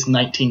it is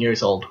 19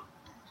 years old.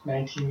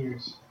 19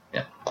 years.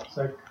 Yeah. It's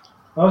like,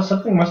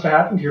 something must have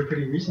happened here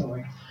pretty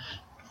recently.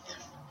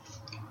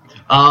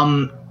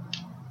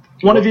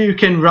 One of you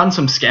can run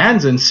some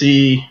scans and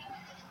see.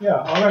 Yeah,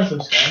 I'll run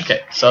some scans.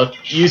 Okay, so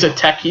use a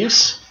tech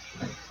use.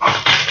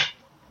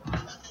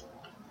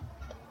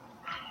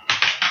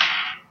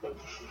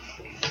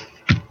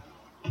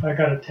 I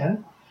got a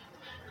 10.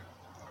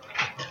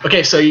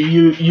 Okay, so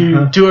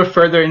you do a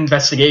further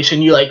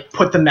investigation. You like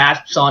put the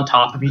maps on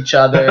top of each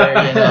other.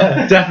 You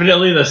know?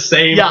 Definitely the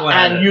same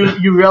planet. And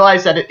you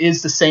realize that it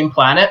is the same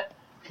planet.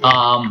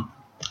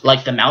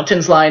 Like the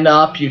mountains line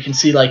up. You can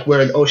see like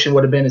where an ocean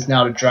would have been is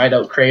now a dried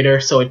out crater.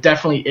 So it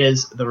definitely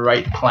is the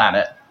right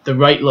planet, the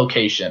right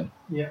location.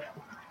 Yeah.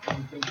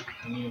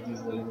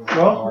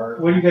 Well,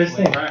 what do you guys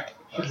think?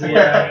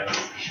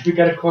 Should we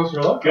get a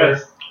closer look? Good.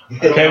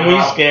 Can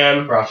we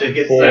scan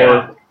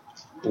for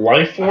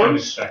life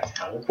forms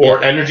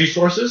or energy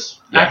sources?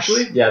 Yes.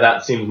 Actually, yeah,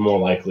 that seems more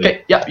likely.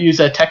 Okay, yep. Use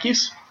a tech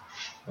use.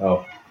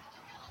 Oh,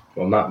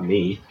 well, not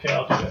me. Okay,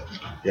 I'll do it.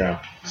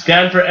 Yeah.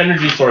 Scan for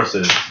energy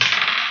sources.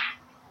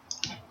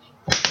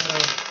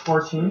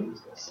 14.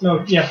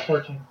 No, yeah,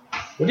 14.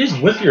 What is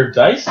with your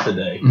dice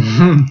today?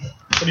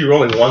 What are you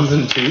rolling, 1s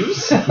and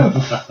 2s?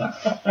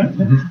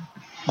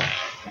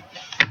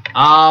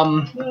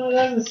 No,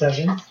 that's a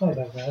 7. It's not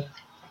that bad.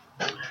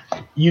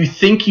 You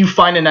think you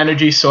find an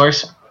energy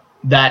source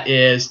that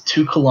is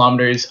 2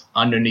 kilometers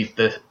underneath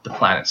the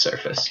planet's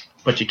surface,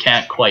 but you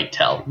can't quite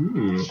tell.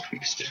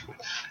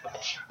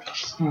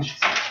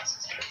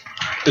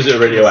 Is it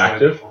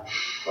radioactive?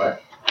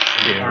 What?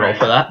 You can roll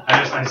for that.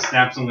 I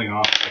snapped something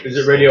off. Is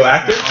it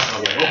radioactive?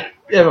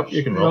 Yeah,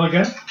 you can roll. Roll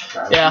again?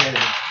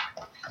 Yeah.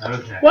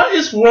 Okay. What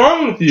is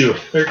wrong with you?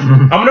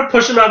 I'm gonna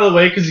push him out of the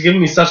way because you're giving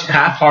me such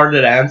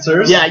half-hearted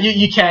answers. Yeah,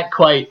 you can't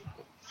quite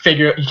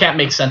figure. You can't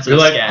make sense of You're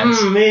the like,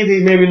 scans.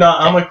 maybe, maybe not.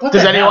 I'm like, what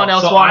Does the anyone hell?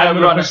 else So want to I'm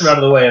gonna run push him out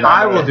of the way, and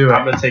I will do it.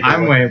 I'm gonna take it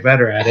I'm away. way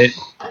better at it.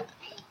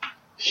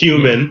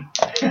 Human.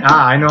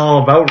 I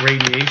know about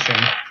radiation.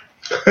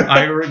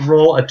 I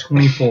roll a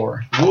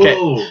 24.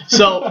 Whoa.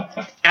 So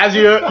as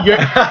you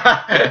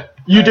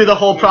do the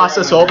whole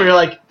process over, you're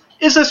like,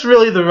 is this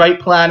really the right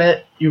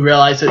planet? You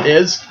realize it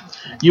is.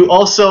 You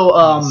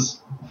also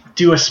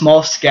do a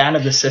small scan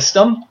of the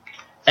system,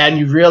 and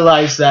you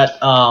realize that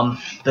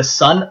the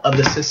sun of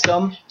the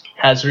system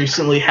has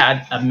recently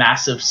had a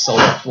massive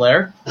solar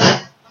flare.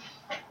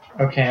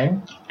 Okay.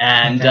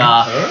 And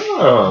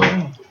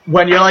Oh.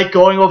 when you're like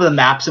going over the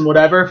maps and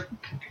whatever,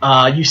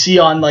 you see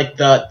on like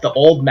the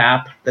old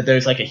map that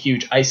there's like a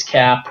huge ice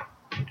cap,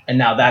 and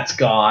now that's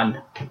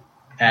gone.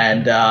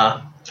 And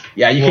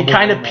yeah, you can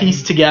kind of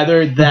piece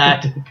together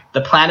that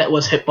the planet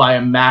was hit by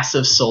a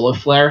massive solar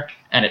flare,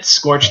 and it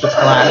scorched the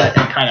planet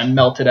and kind of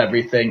melted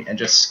everything and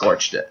just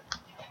scorched it.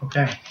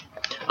 Okay.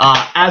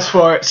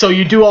 So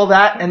you do all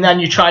that, and then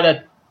you try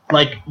to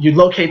you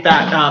locate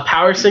that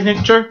power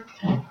signature,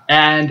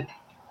 and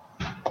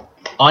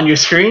on your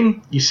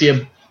screen you see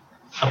a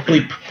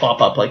bleep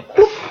pop up, like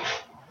whoop,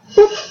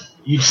 whoop.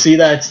 You see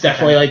that it's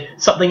definitely like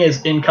something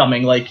is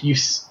incoming. Like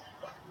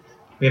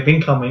we have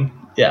incoming.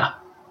 Yeah.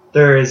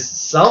 There is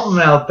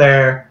something out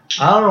there.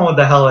 I don't know what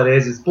the hell it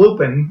is. It's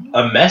blooping.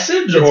 A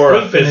message It's or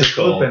a blooping,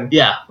 physical? It's blooping.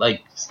 Yeah,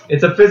 like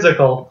it's a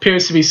physical.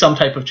 Appears to be some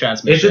type of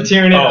transmission. It's a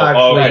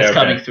Tyranid that's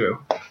coming through.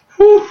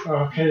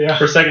 Okay, yeah.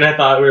 For a second, I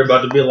thought we were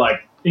about to be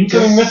like,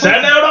 incoming missile.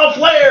 Send out all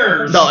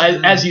flares. No,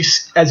 as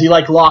you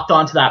like locked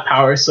onto that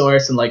power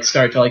source and like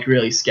start to like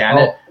really scan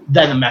it,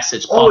 then the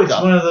message popped Oh, it's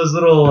up. one of those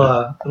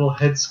little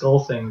head skull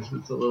things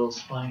with the little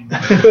spine.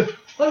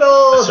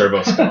 Hello.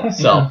 Servo skull.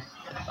 So,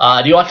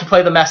 do you want to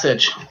play the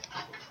message?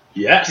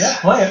 Yes. Yeah,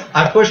 play it.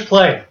 I push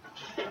play.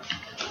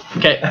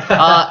 Okay.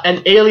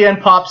 An alien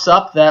pops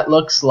up that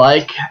looks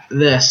like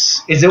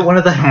this. Is it one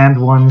of the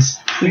hand ones?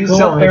 Please Cool,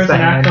 tell me it's there's the an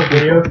hand. actual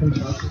video from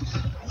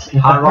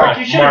Johnson. Mark,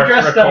 you should have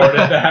dressed up.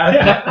 recorded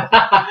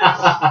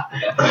that.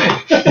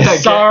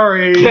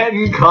 Sorry. Get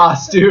in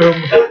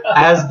costume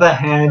as the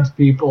hand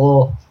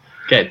people.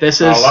 Okay,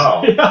 this is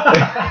Oh,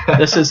 wow.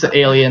 this is the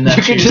alien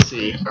that you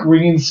see.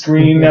 Green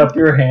screen up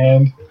your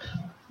hand.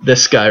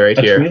 This guy right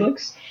here.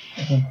 Twi'leks?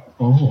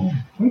 Oh.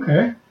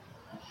 Okay.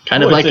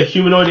 Kind of Oh, like it's a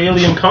humanoid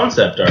alien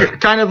concept art.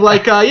 kind of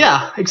like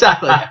yeah,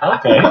 exactly.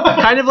 Okay.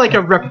 Kind of like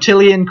a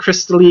reptilian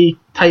crystally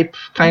type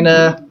kind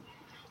of.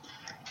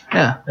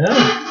 Yeah.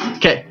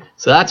 Okay,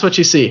 so that's what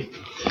you see.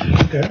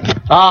 Okay.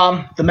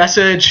 The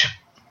message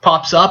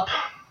pops up.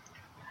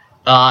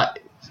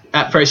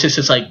 At first, it's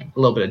just like a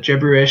little bit of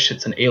gibberish.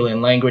 It's an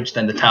alien language.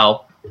 Then the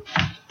Tau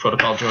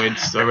protocol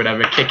droids or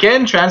whatever kick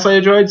in,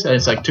 translator droids, and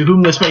it's like, to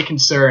whom this may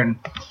concern.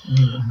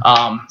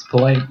 It's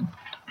polite.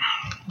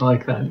 I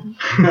like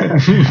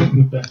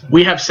that.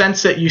 We have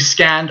sensed that you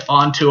scanned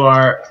onto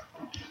our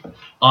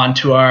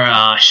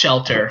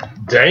shelter.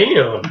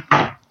 Damn.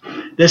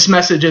 This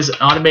message is an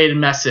automated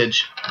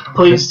message.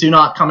 Please do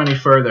not come any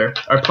further.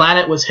 Our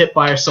planet was hit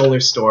by a solar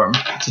storm.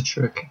 It's a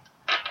trick.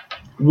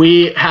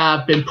 We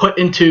have been put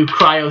into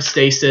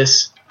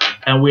cryostasis,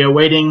 and we are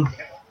waiting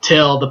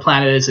till the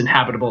planet is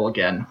inhabitable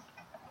again.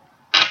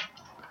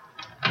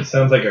 It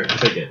sounds like our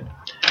ticket.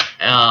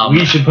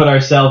 We should put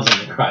ourselves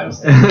in the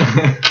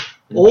cryostat.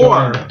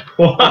 Or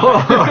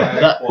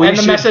and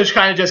the message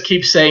kind of just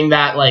keeps saying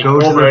that like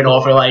over and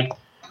over, like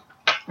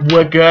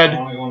we're good,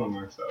 Only one of them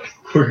ourselves.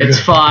 it's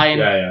fine.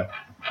 Yeah,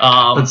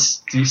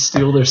 Let's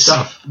steal their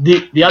stuff.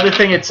 The other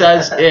thing it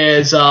says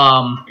is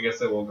I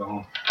guess I will go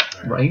home.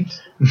 Right?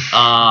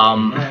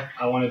 I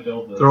want to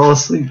build this. They're all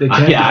asleep. They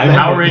can't.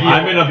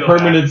 I'm in a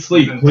permanent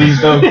sleep. Please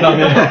don't come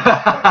in.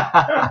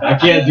 I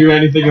can't do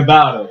anything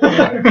about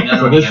it.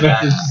 So this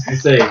message is to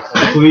say,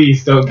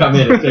 please don't come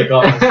in and take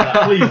all my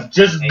stuff. Please,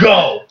 just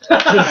go.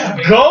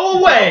 Just go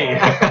away.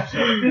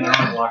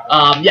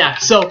 yeah.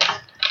 So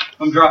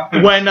I'm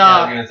dropping. when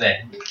I was gonna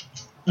say.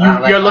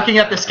 you're looking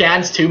at the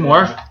scans too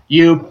more,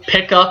 you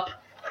pick up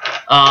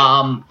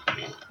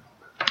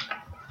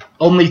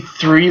only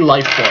 3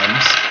 life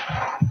forms.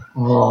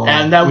 Oh,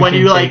 And then we when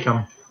can you take like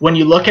 'em. when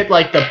you look at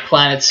like the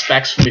planet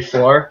specs from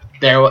before,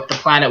 the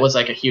planet was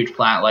like a huge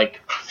planet, like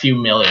a few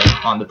million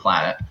on the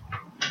planet.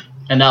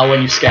 And now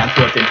when you scan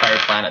throughout the entire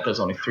planet, there's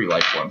only 3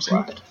 life forms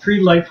left. 3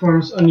 life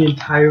forms on the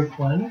entire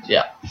planet?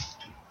 Yeah.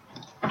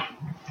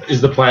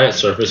 Is the planet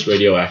surface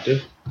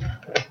radioactive?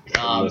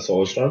 In the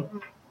solar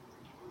storm?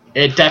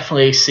 It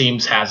definitely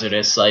seems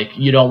hazardous. Like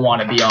you don't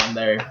want to be on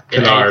there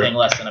in anything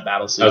less than a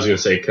battle suit. I was gonna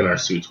say, can our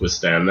suits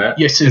withstand that?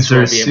 Your Is suits there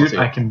will a be able suit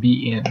to. I can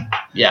be in?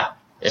 Yeah,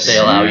 if they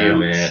allow you.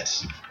 Damn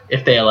it.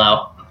 If they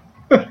allow.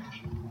 Hey,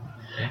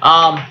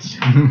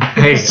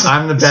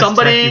 I'm the best.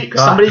 Somebody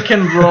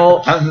can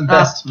roll. I'm the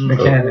best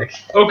mechanic.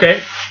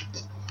 Okay.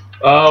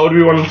 What do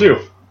we want to do?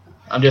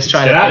 I'm just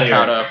trying Get to outta think here.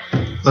 how to.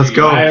 Let's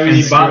go. Why are we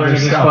and steal bothering their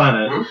this stuff.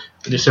 planet?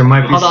 There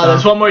might be Hold on,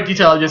 there's stuff. one more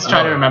detail. I'm just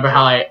trying to remember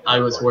how I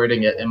was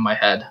wording it in my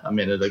head a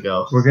minute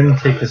ago. We're gonna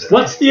take this.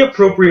 What's the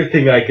appropriate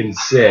thing I can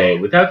say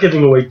without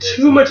giving away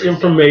too much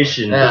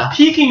information, Yeah. but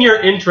piquing your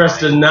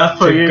interest enough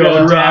For to you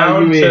go to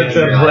down to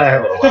the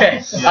planet?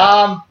 Okay.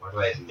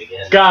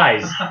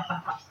 Guys,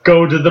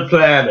 go to the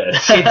planet.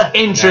 It's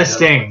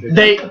interesting.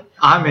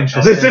 I'm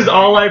interested. This is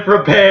all I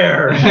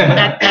prepared.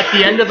 At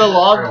the end of the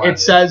log, it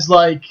says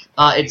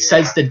it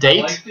says the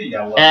date,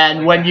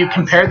 and when you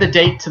compare the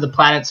date to the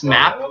planet's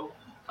map,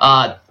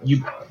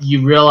 you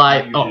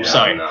realize. Oh,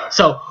 sorry.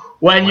 So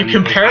when you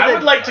compare I the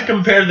would like to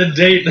compare the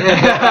date of the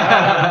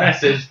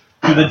message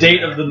to the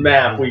date of the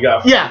map we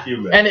got from yeah,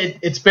 humans. and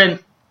it's been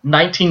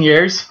 19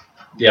 years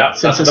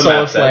since the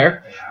solar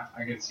flare,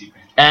 I can see.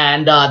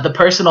 and the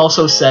person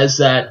also says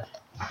that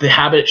the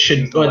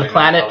the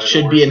planet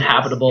should be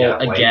inhabitable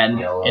again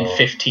in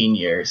 15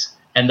 years,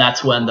 and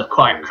that's when the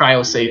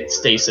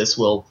cryostasis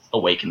will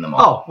awaken them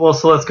all. Oh, well,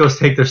 so let's go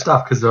take their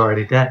stuff because they're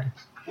already dead.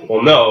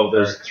 Well, no,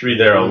 there's 3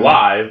 there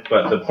alive,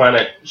 but the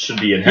planet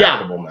should be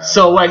inhabitable now.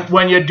 So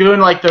when you're doing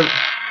like the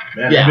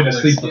Man, I've been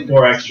asleep for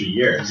 4 extra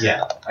years.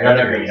 Yeah, I got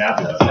everything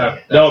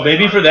happening. No,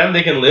 maybe for them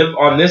they can live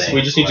on this.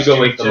 We just need to go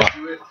wake them up.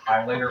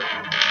 Highlighter.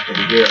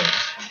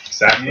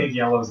 Exactly.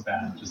 Yellow's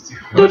bad. Just do.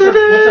 We'll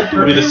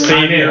be the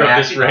savior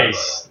of this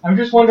race. I'm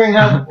just wondering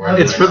how.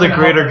 It's for the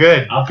greater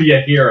good. I'll be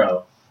a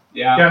hero.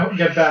 Yeah.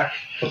 Get back.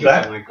 What's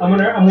that? I'm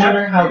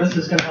wondering how this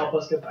is going to help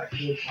us get back to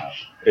the top.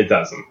 It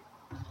doesn't.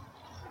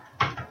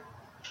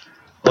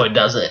 or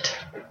does it?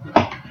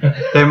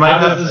 They might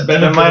How have. does this They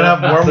benefit might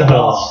have us at wormholes.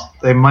 all?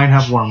 They might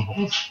have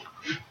wormholes.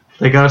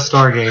 They got a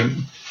Stargate.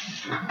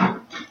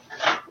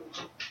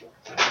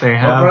 They What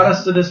have. brought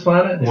us to this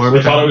planet? More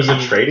We thought it was a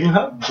trading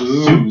hub?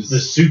 The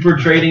super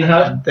trading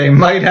hub? They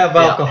might have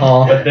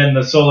alcohol. But then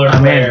the solar I'm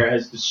in. flare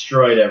has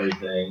destroyed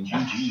everything.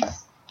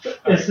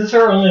 Is this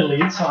our only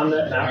leads on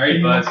that map? Alright,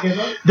 you bud. guys gave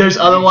us? There's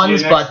other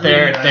ones, next but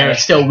they're week.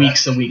 still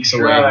weeks and weeks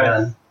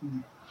away.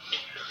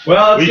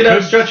 Well, let's We get out could-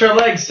 and stretch our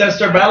legs,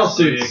 test our battle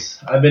suits.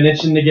 I've been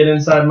itching to get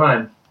inside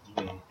mine.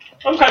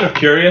 I'm kind of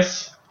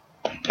curious.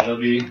 It'll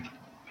be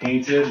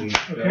painted and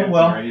built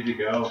well. and ready to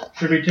go.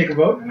 Should we take a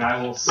vote? And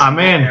I will I'm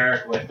in.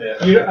 Eric with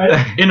it.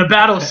 In a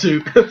battle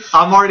suit.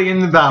 I'm already in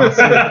the battle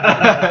suit.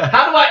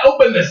 How do I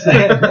open this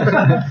thing?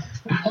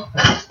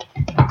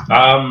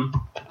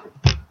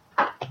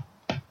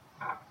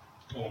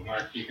 Oh,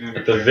 Mark, you can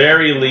At the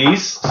very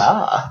least,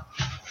 Ah.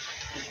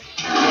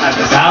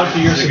 bow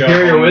to your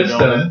superior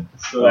wisdom.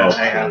 So that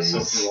I have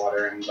soap and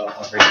water and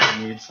everything I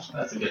need.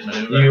 That's a good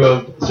maneuver. You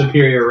have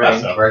superior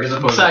rank. We're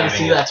excited to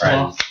see that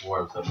tomorrow.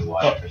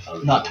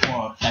 Oh, Not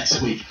tomorrow,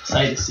 next week.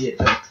 Excited to see it.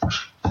 Though.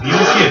 You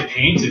just get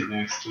painted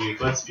next week.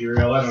 Let's be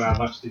real. I don't have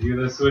much to do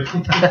this week.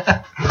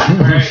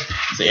 Alright.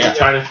 So I'm yeah,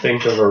 trying to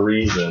think of a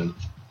reason.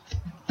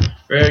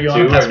 Ray, you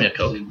want to pass me a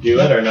Coke? Do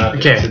it or not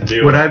Okay, to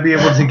do would it. I be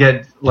able to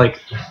get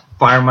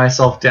fire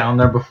myself down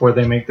there before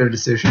they make their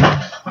decision?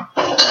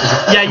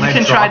 Yeah, you Can I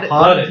can try drop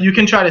pod it? to. You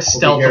can try to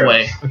stealth heroes.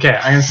 away. Okay,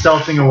 I am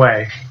stealthing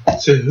away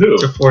To who?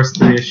 to force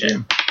the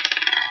issue.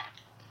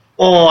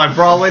 Oh, I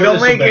probably Sure, don't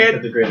this will make benefit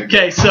it. the greater good.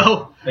 Okay,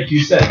 so Like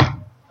you said.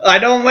 I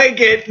don't make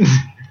it.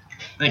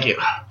 thank you.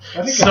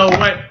 So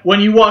when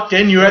you walked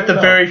in, you were at the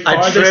very I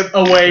farthest tripped.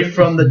 away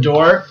from the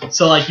door.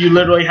 So you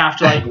literally have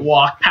to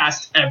walk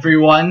past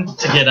everyone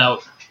to get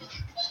out.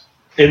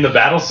 In the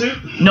battle suit?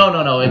 No.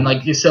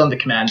 And you're still in the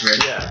command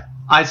bridge. Yeah.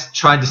 I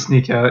tried to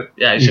sneak out.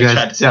 Yeah, you you should guys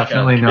try to sneak out.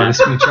 definitely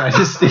noticed me trying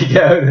to sneak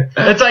out.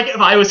 It's like if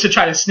I was to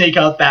try to sneak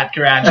out that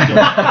garage door.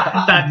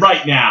 That's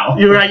Right now.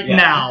 You're right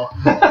now.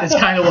 It's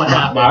kind of what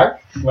happened.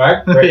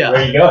 Mark, where Yeah.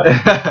 are you going?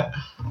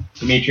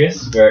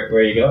 Demetrius,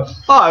 where you go?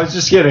 Oh, I was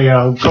just kidding.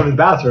 Go to the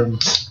bathroom.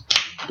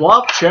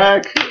 Bluff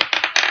check.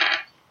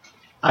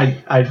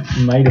 I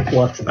might have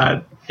bluffed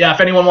that. Yeah, if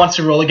anyone wants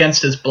to roll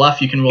against his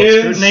bluff, you can roll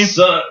scrutiny.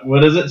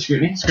 What is it?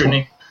 Scrutiny?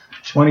 Scrutiny.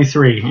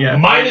 23, yeah.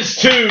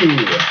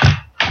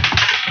 -2.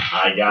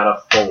 I got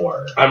a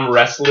 4. I'm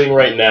wrestling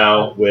right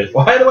now with.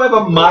 Why do I have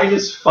a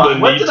 -5?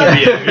 What did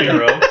I do?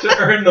 Hero to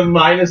earn the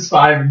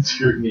 -5 in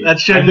scrutiny? That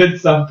should. I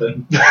did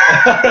something.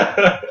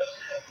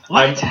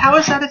 What? How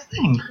is that a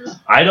thing?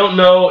 I don't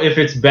know if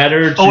it's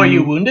better to. Oh, are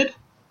you wounded?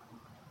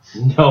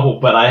 No,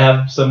 but I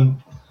have a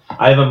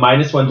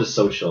 -1 to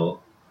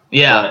social.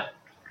 Yeah.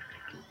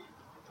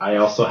 I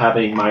also have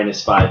a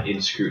 -5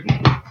 in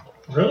scrutiny.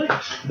 Really?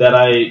 That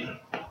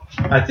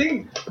I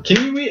think.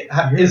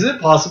 Is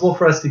it possible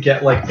for us to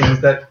get like things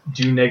that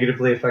do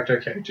negatively affect our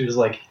characters?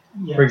 Like,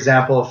 for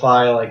example, if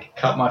I like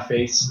cut my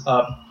face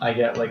up, I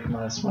get like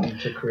 -1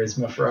 to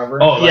charisma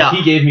forever. Oh, like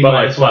he gave me but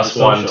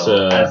 -1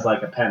 to as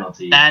like a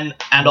penalty. And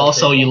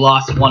also you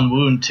lost 1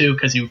 wound too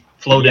because you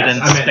floated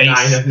in I'm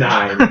space. at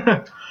 9 of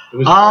 9. It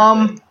was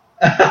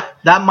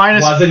that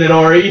minus wasn't it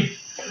Ori?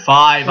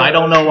 5. I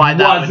don't know why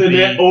that wasn't would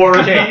be. it Ori?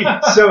 Okay,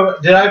 so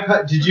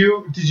did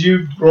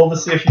you roll to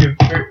see if you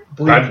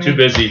believe I'm me? too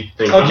busy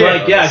thinking. Okay, I'm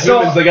like, yeah,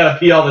 humans, they gotta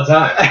pee all the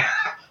time.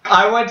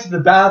 I went to the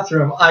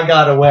bathroom. I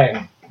got away.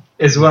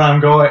 Is what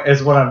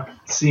I'm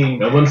seeing.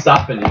 No one's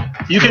stopping you.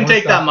 You can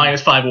take that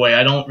 -5 away.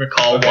 I don't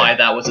recall why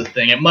that was a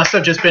thing. It must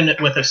have just been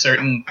with a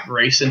certain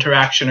race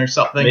interaction or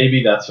something.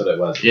 Maybe that's what it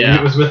was. Yeah. Maybe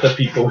it was with the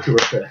people who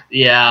were with.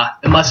 Yeah,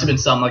 it must have been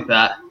something like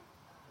that.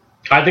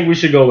 I think we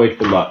should go wake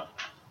them up.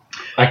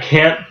 I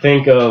can't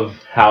think of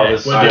how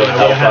this will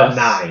help have us.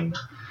 9.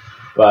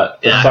 But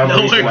for Yeah, some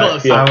nowhere reason, I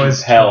close. feel I was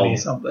compelled. 20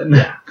 something.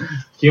 Yeah.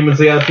 Humans,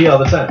 they gotta pee all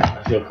the time.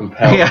 I feel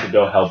compelled Yeah. to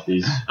go help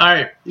these. All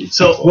right, these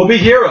so people. We'll be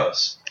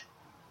heroes.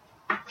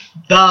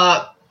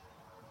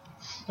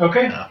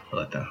 Okay. I'll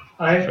let them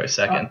I for a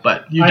second,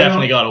 but you I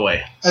definitely don't- got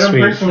away. I don't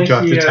Sweet. personally Do you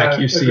have see to tech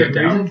a UC good it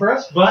down? reason for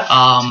us, but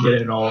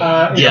Get it all.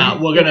 Yeah,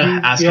 we're gonna if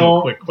you ask him a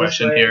feel quick this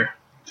question way- here,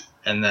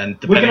 and then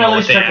can depending on what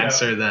always they check it out.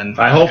 answer, then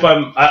I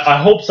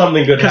hope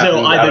something good because happens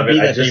it'll out either of be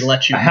it. that they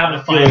let you I have a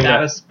modify feeling a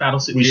that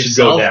battlesuit we should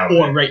go yourself, down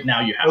or there. right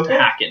now you have to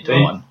hack into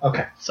They- one.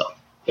 Okay. So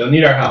They'll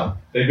need our help.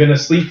 They've been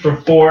asleep for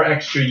 4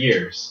 extra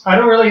years. I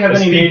don't really have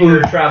As any people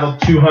major. who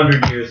traveled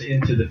 200 years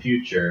into the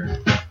future,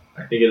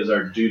 I think it is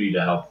our duty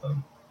to help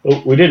them.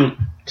 Well, we didn't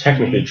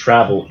technically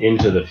travel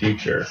into the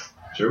future.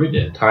 Sure we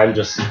did. Time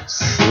just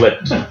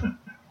slipped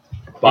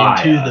by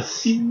into the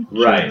us. future.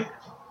 Right.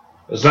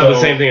 It's not the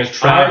same thing as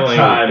traveling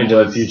Our time into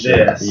the was future.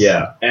 this,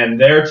 Yeah. and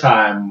their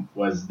time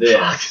was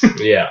this.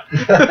 Yeah.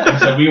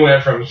 So we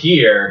went from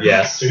here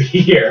Yes. to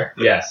here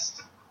Yes.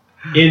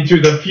 into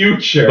the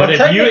future. But if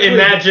you technically-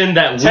 imagine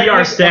that we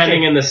are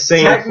standing in the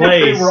same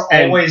Technically, place we're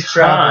and always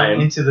traveling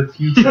time, into the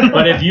future.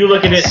 but if you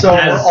look at it So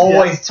as we're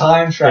always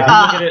time if you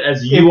traveling. look at it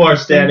as If you you are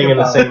standing think in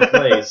the about same it.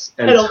 place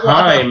and I don't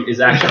wanna. time is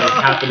actually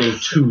happening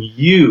to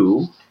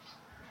you,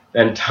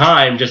 then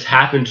time just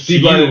happened to See,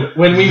 you but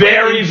when we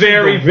very, went into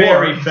very, the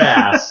very warp-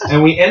 fast.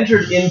 and we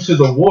entered into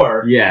the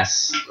warp,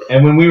 Yes.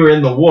 and when we were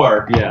in the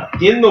warp, Yeah.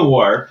 in the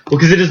warp,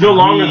 Because it is no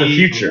longer the We-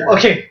 future.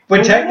 Okay,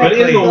 but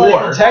technically, in the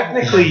war-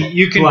 technically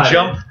you can But-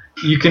 jump.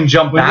 You can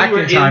jump when we back were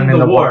in time in in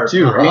the the warp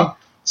too, warp, right? it was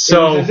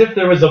So as if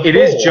there was a it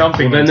is hole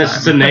jumping. Then in this time.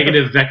 is a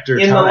negative vector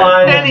in time. the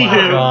line.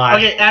 Anywho, God.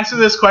 okay, answer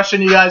this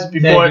question, you guys,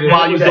 before Negative.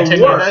 while It you was the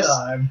continue warp this.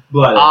 Time.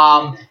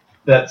 But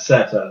that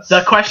set us.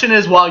 The question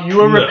is, while you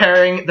were Yeah.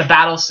 repairing the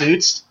battle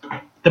suits,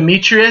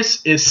 Demetrius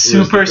is the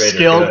super greater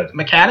skilled good?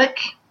 mechanic.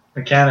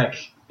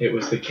 Mechanic. It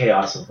was the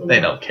chaos of the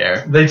They world. don't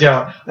care. They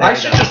don't. I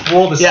should just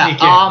roll the Yeah.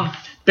 sneak in.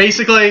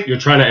 Basically, You're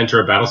trying to enter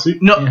a battle suit?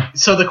 no.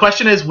 So the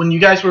question is, when you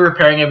guys were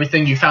repairing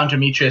everything, you found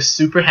Demetrius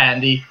super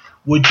handy.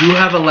 Would you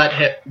have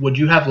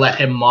let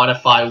him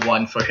modify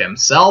one for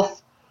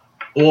himself,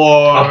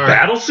 or A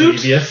battle suit?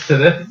 Previous to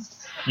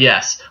this,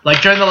 yes,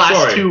 like during the last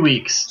Sorry. 2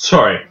 weeks?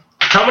 Sorry.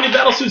 How many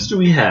battle suits do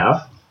we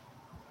have?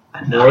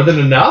 more than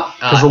enough.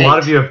 Because a lot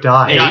of you have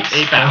died. got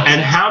 8 battle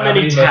And suits. how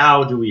many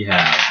Tau do we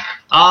have?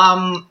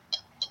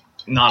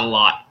 Not a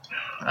lot.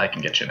 I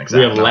can get you an We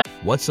exact have number.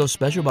 What's so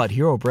special about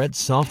Hero Bread's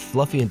soft,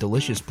 fluffy, and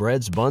delicious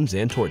breads, buns,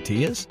 and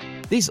tortillas?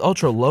 These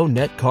ultra-low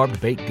net-carb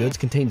baked goods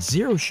contain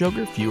zero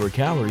sugar, fewer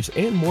calories,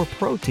 and more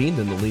protein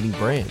than the leading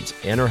brands,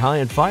 and are high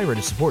in fiber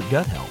to support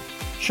gut health.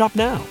 Shop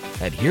now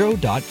at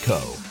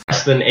hero.co.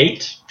 Less than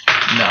 8?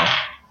 No.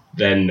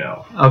 Then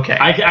no. Okay.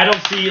 I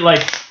don't see,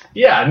 like...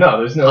 Yeah, no,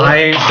 there's no.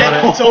 I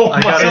got it. So,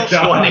 I got so-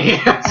 it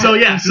 20. So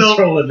yeah, so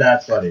rolling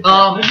that funny.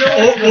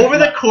 over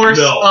the course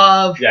No.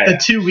 of Yeah, the yeah.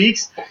 2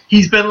 weeks,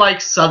 he's been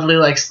like suddenly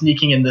like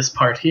sneaking in this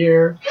part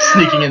here,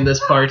 sneaking in this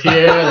part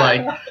here,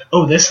 like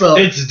this little.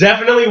 It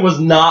definitely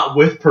was not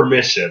with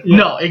permission.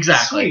 No,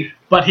 exactly. Sweet.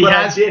 But he But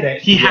I has did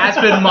it. he has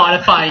been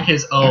modifying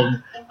his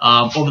own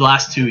over the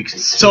last 2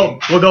 weeks. So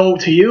we'll go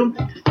to you.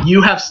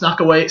 You have snuck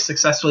away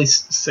successfully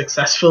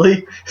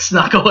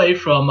snuck away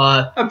from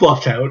I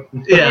bluffed out.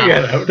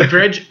 the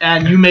bridge,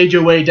 and you made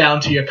your way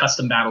down to your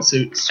custom battle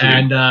suit.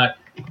 And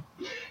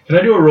Can Can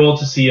I do a roll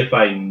to see if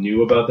I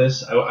knew about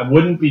this? I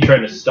wouldn't be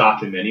trying to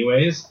stop him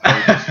anyways. I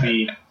would just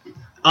be...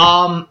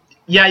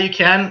 Yeah, you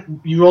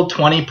can. You rolled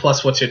 20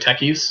 plus what's your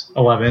tech use?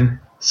 11.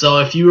 So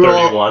if you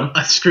roll 31.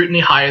 a scrutiny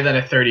higher than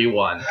a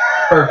 31,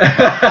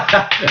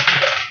 Perfect.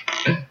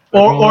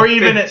 or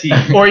even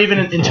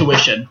an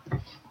intuition.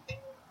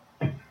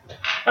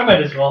 I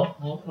might as well.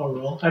 I'll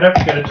roll. I'd have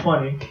to get a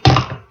 20.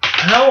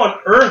 How on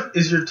earth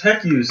is your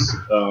tech use?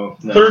 Oh,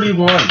 no.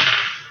 31.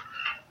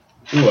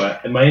 Ooh,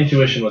 and my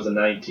intuition was a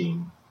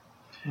 19.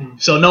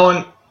 So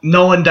no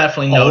one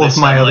definitely All noticed.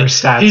 of my him. other Like,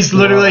 stats. he's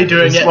literally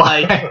doing is it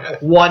why. like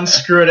one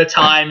screw at a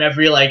time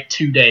every like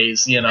 2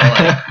 days. You know.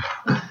 Like,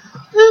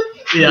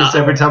 yeah. Just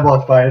every time I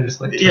walk by, I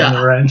just like turn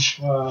the wrench.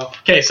 Wow.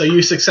 Okay, so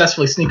you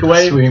successfully sneak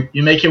away. Sweet.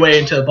 You make your way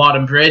into the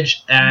bottom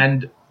bridge,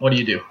 and what do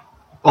you do?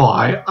 Oh,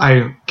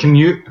 I can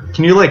you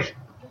like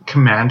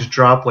command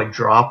drop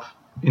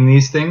in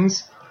these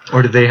things,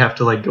 or do they have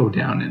to like go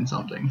down in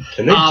something?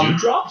 Can they do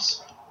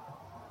drops?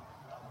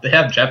 They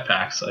have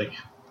jetpacks, like.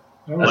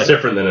 That's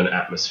different than an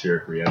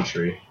atmospheric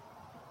reentry.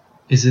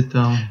 Is it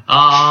though?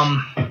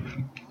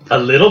 A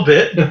little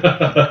bit.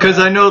 Because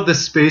I know the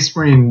Space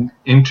Marine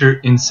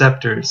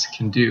Inceptors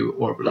can do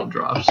orbital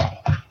drops.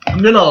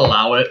 I'm gonna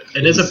allow it.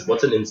 It is a.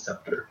 What's an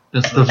inceptor?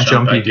 That's the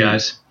jumpy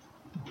guys.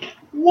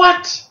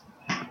 What?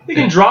 They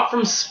can drop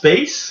from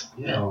space?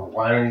 Yeah.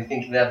 Why don't you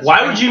think that's?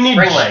 Why would you need?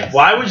 spring legs?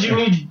 Why would you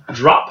need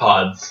drop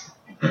pods?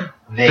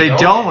 They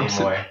don't.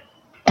 Anymore.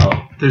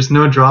 There's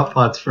no drop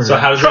pods for. So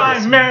how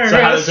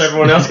does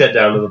everyone else get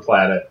down to the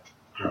planet?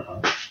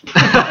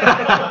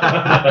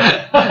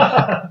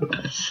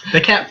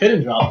 They can't fit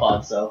in drop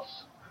pods, though.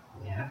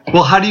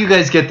 Well, how do you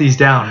guys get these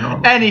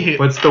down? Anywho,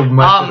 what's the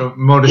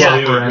modus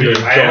operandi? They would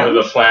go to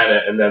the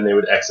planet and then they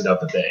would exit out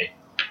the bay.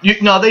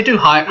 No, they do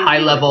high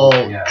level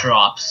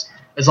drops.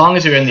 As long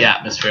as you're in the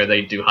atmosphere,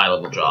 they do high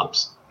level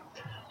drops.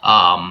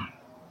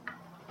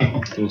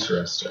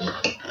 Interesting.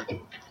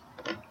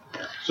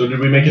 So did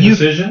we make a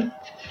decision?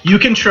 You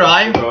can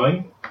try,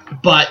 Going?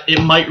 but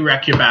it might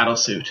wreck your battle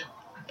suit.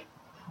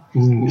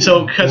 Ooh.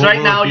 So, because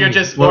right now you're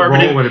just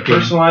orbiting.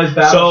 Personalized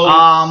battle.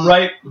 So,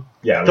 right.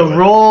 Yeah. The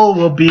roll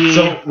will be.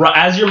 So,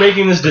 as you're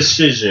making this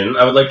decision,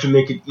 I would like to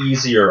make it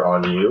easier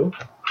on you.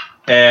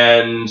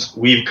 And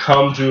we've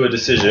come to a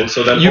decision.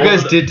 So then you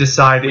guys did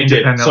decide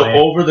independently. So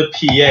over the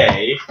PA,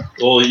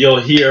 you'll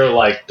hear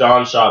like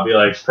Don Shaw be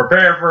like,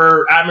 "Prepare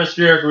for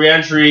atmospheric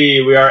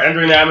reentry. We are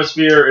entering the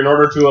atmosphere in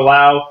order to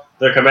allow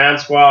the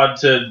command squad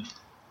to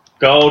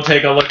go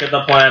take a look at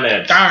the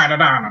planet."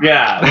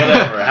 Yeah,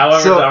 whatever.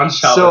 However, Don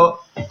Shaw. So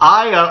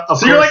I.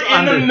 So you're like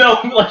in the middle,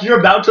 like you're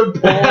about to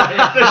pull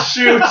the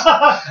chute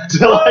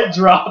to like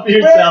drop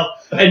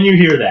yourself, and you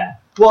hear that.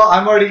 Well,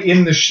 I'm already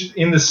in the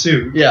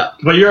suit. Yeah,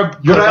 but you're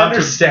would I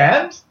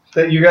understand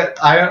that you got?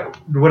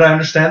 Would I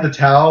understand the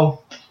Tau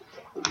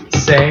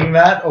saying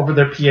that over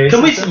their PA?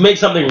 Can we make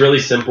something really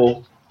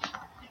simple?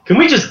 Can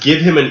we just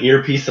give him an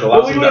earpiece that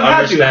allows him to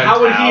understand?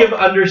 How would he have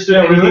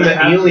understood anything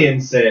the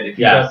alien said if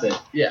he doesn't?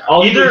 Yeah.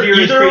 All he would hear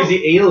is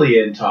crazy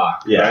alien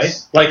talk, right?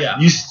 Like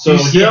you. So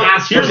here's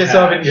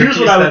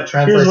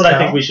what I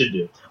think we should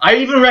do. I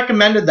even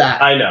recommended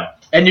that. I know.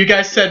 And you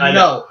guys said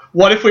no.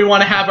 What if we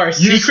want to have our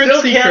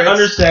secrets? Can't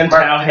understand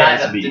Tau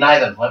hand speak. Deny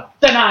them. What?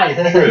 Deny.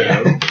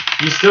 True.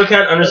 You still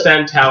can't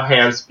understand Tau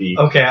hand speak.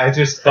 Okay, I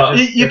just.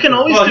 You can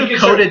always do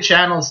coded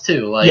channels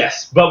too. Like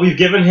yes, but we've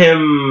given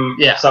him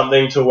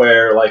something to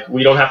where like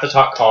we don't have to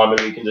talk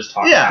common. We can just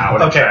talk Tau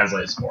and it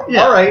translates for him.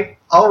 Yeah.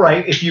 All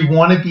right. If you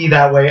want to be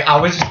that way, I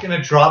was just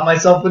gonna drop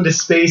myself into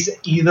space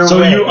either way.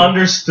 So you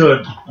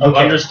understood. You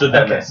understood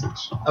that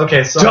message.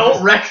 Okay, so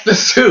don't wreck the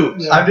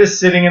suit. I'm just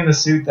sitting in the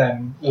suit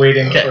then,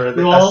 waiting for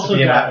us to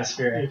be in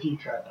atmosphere. If you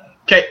try that.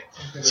 Okay,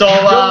 so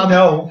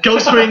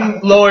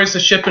Ghostwing lowers the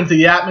ship into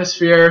the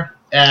atmosphere,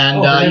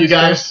 and you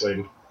guys.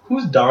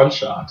 Who's Don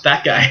Shot?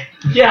 That guy.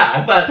 Yeah,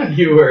 I thought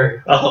you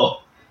were.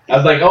 Oh. I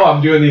was like,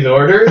 I'm doing these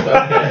orders? Okay.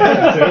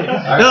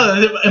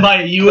 No, am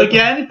I you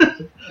again?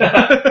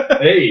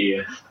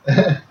 Hey.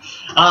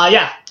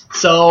 Yeah.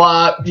 So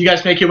you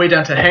guys make your way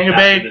down to Hangar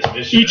Bay.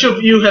 Each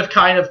of you have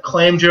kind of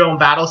claimed your own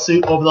battle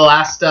suit over the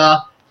last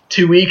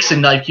 2 weeks,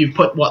 and like you've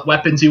put what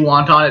weapons you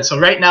want on it. So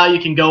right now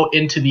you can go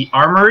into the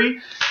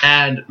armory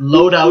and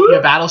load out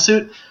your battle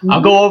suit.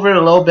 I'll go over it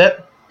a little bit.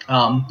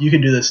 You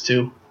can do this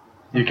too.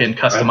 You can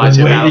customize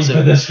your battle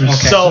suit.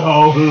 So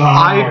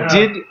I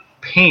did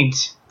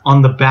paint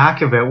on the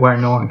back of it where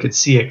no one could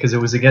see it because it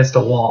was against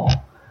a wall.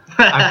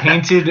 I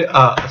painted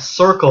a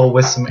circle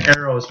with some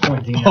arrows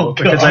pointing out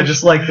because I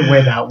just like the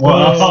way that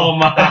was. Oh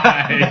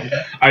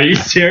my! Are you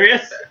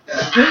serious?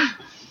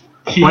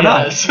 Why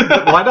not?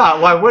 Why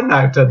not? Why wouldn't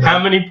I have done that? How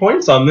many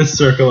points on this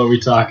circle are we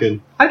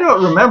talking? I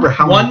don't remember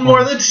how many. One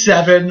more than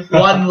 7,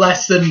 one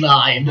less than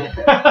 9.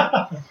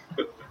 I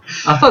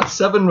thought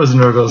 7 was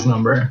Nurgle's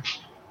number.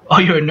 Oh,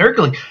 you're a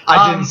Nurgling.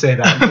 I didn't say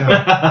that. No.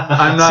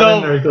 I'm not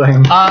a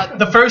Nurgling.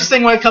 The first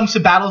thing when it comes to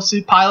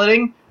battlesuit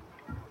piloting,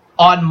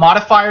 on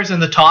modifiers in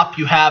the top,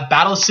 you have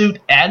battlesuit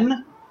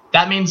N.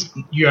 That means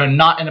you're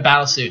not in a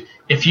battlesuit.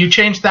 If you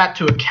change that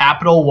to a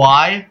capital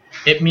Y,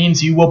 it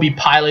means you will be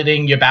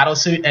piloting your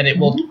battlesuit, and it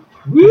will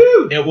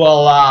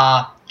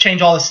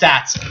change all the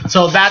stats.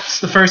 So that's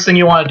the first thing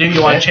you want to do.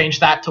 You want to change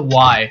that to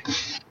Y.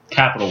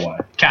 Capital Y.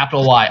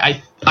 Capital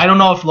Y. I don't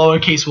know if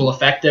lowercase will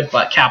affect it,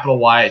 but capital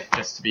Y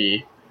just to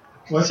be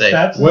What safe.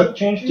 stats What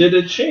changing? did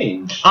it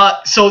change?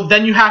 So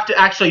then you have to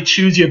actually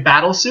choose your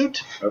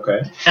battlesuit,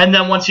 Okay. and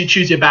then once you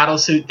choose your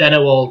battlesuit, then it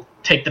will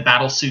take the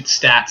battlesuit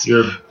stats.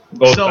 Your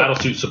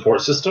battlesuit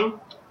support system?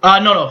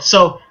 No.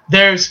 So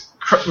there's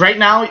right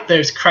now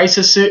there's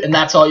crisis suit, and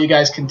that's all you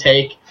guys can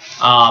take.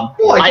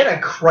 I get a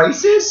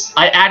crisis?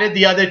 I added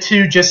the other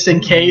two just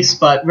in case,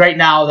 but right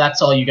now that's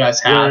all you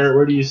guys have.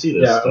 Where do you see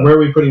this? Yeah, stuff? where are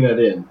we putting that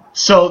in?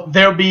 So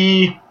there'll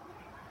be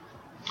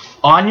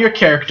on your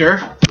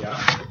character. Yeah.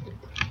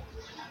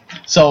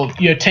 So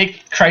you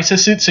take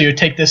crisis suit, so you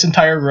take this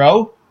entire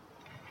row,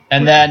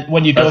 and then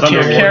when you go That's to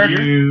your under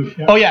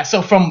character, oh yeah,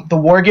 so from the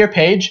war gear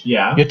page,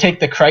 Yeah. you take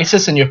the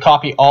crisis and you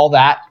copy all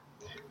that,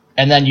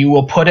 and then you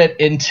will put it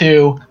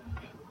into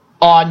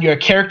on your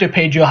character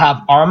page. You'll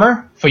have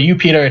armor for you,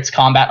 Peter. It's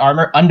combat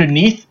armor.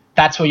 Underneath,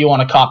 that's where you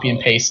want to copy and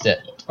paste it.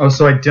 Oh,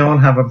 so I don't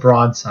have a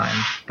broadside,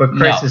 but No.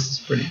 crisis is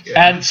pretty good.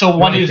 And so Why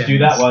one don't you just do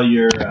that while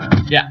you're...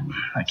 yeah,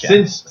 I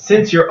can.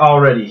 Since you're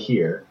already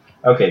here.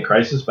 Okay,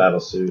 crisis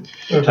battlesuit,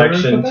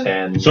 protection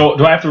 10. So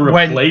do I have to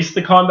replace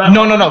the combat?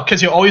 No,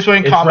 because you're always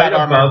wearing It's combat right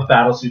armor. above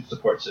battlesuit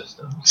support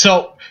system.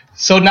 So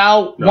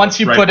now No, once it's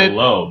you right put it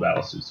below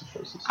battlesuit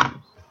support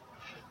system.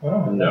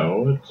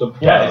 No, it's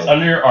above. Yeah, it's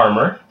under your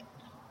armor.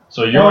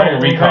 So you're wearing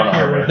recon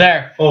armor.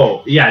 there.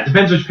 Oh, yeah, it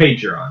depends which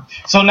page you're on.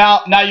 So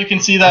now you can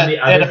see that On the it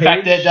other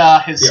affected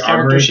page, his the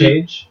character armory sheet.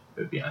 page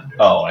would be under.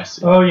 Oh, I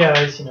see. Oh yeah,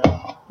 I see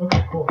now.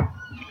 Okay, cool.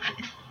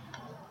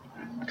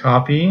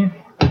 Copy.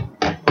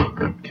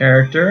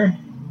 Character.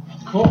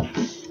 Cool.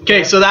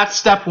 Okay, so that's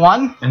step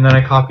one. And then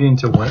I copy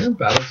into where?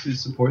 Battlesuit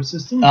support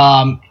system?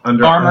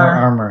 Under Armor.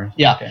 Armor.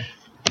 Yeah.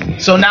 Okay.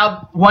 So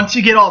now, once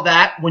you get all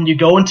that, when you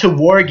go into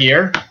war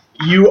gear,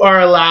 you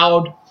are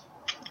allowed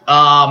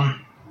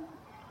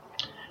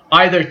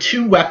either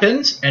 2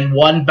 weapons and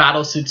 1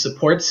 battlesuit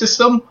support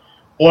system,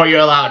 or you're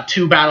allowed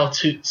 2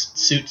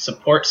 battlesuit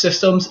support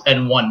systems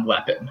and 1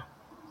 weapon.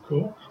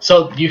 Cool.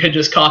 So you can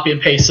just copy and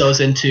paste those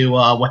into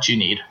what you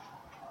need.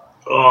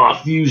 Oh,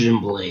 fusion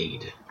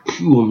blade.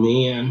 Cool,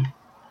 man.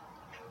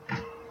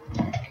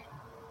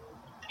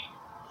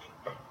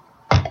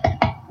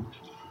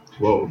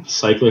 Whoa,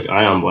 cyclic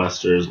ion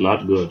blaster is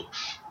not good.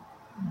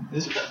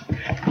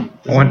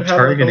 One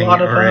targeting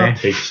array.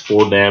 Takes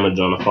 4 damage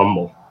on a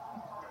fumble.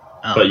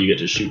 Oh. But you get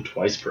to shoot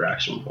twice per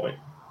action point.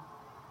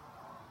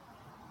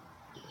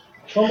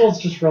 Fumble's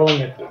just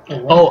rolling it.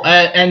 Oh,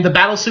 and the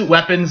battlesuit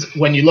weapons,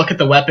 when you look at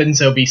the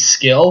weapons, it'll be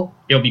skill,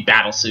 it'll be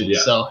battlesuit, Yeah.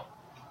 so...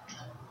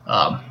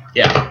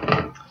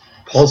 yeah.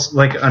 Pulse,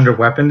 like under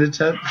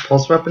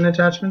pulse weapon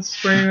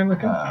attachments, where you're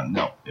looking?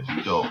 No, if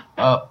you go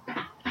up...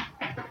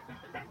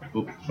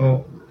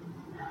 Oh.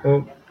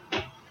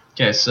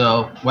 Okay,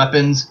 so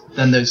weapons,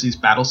 then there's these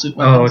battlesuit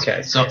weapons. Oh,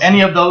 okay. So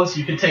any of those,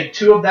 you can take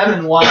 2 of them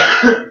in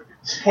 1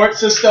 support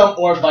system,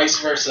 or vice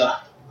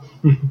versa.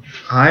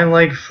 I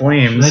like Should I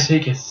flames.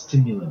 take a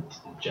stimulant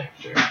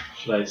injector?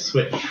 Should I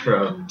switch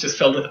from... Just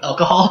filled with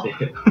alcohol?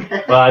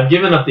 Well, I've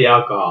given up the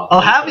alcohol. Oh,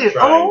 have you? I'm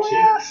trying Oh, to.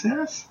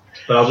 yes.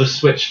 But I'll just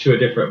switch to a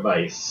different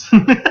vice.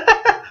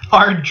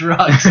 Hard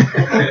drugs.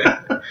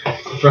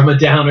 From a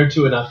downer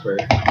to an upper.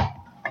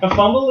 A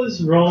fumble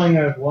is rolling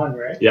a 1,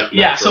 right? Yeah.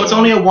 Yeah, so it's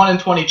only a 1 in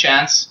 20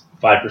 chance.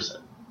 5%.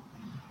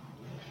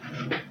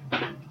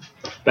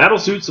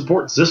 Battlesuit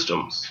support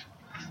systems.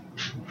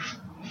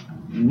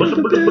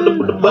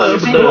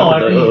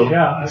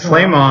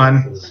 Flame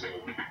on.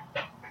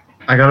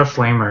 I got a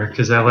flamer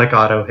because I like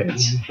auto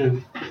hits.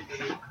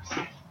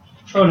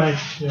 Oh,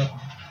 nice. Yeah.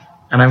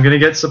 And I'm gonna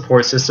get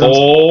support systems.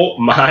 Oh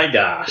my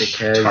gosh.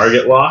 Because-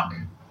 Target lock.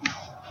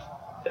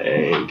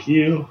 Thank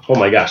you. Oh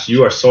my gosh,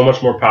 you are so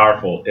much more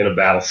powerful in a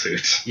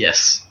battlesuit.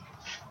 Yes.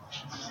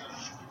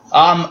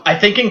 I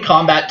think in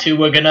combat too,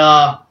 we're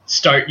gonna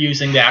start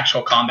using the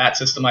actual combat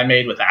system I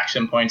made with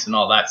action points and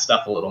all that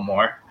stuff a little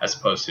more, as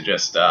opposed to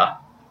just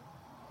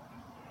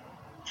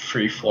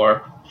free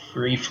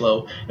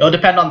flow. It'll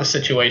depend on the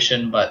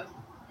situation, but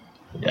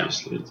yeah.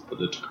 Obviously, it's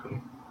political.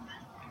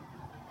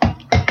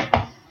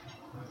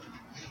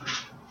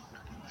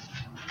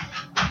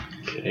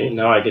 Okay,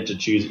 now I get to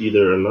choose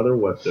either another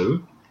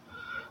weapon.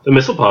 The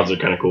missile pods are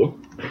kind of cool.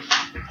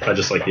 I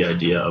just like the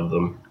idea of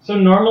them. So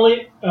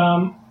normally,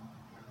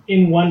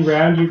 in 1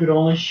 round, you could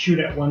only shoot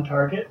at 1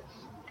 target.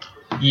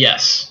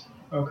 Yes.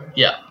 Okay.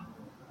 Yeah.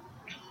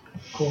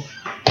 Cool.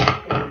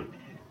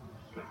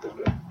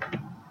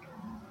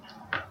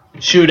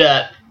 Shoot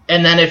at,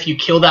 and then if you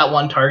kill that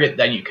 1 target,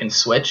 then you can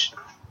switch.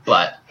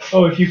 But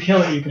Oh, if you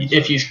kill it, you can.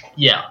 if you,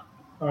 yeah,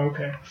 Oh,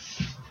 okay.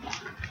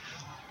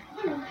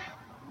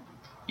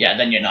 yeah,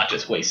 then you're not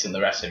just wasting the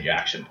rest of your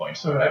action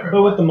points or whatever.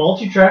 But with the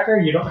multi-tracker,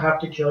 you don't have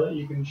to kill it.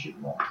 You can shoot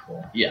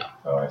multiple. Yeah.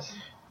 Oh, I see.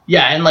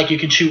 Yeah, and like you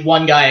could shoot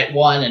one guy at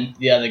one and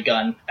the other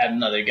gun at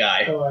another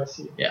guy. Oh, I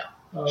see. Yeah.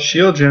 Okay.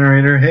 Shield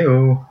generator,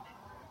 hey-oh.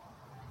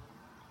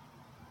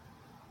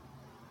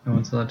 No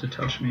one's allowed to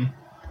touch me.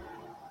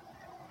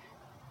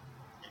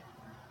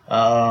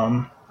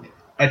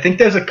 I think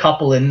there's a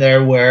couple in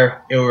there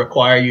where it will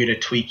require you to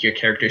tweak your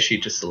character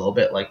sheet just a little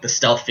bit, like the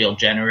stealth field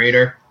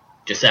generator.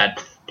 Just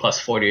add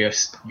 +4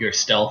 to your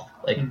stealth.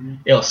 Like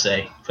it'll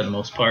say for the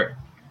most part.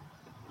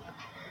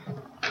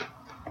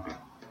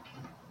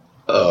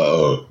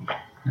 Oh.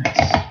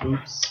 Nice.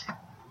 Oops.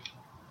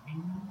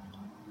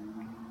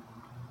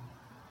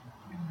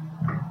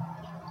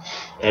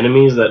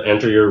 Enemies that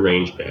enter your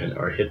range band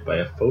are hit by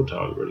a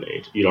photon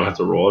grenade. You don't have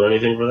to roll or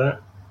anything for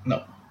that?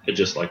 No. It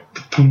just like...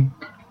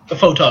 The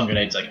photon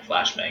grenade's like a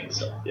flashbang,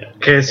 so... Yeah.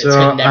 Okay, so it's hitting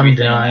I'm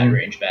everything in that done.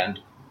 range band.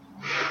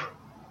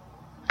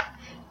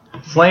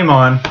 Flame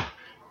on.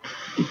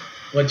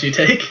 What'd you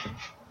take?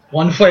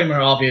 One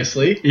flamer,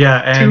 obviously. Yeah,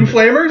 and 2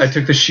 flamers? I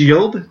took the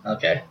shield.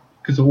 Okay.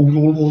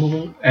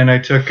 And I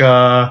took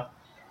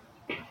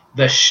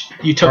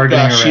you took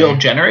the shield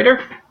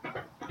generator?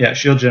 Yeah,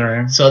 shield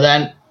generator. So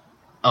then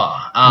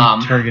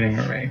targeting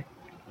array.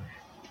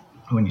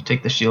 When you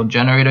take the shield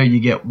generator, you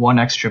get 1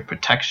 extra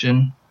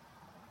protection,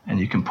 and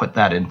you can put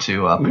that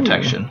into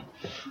protection.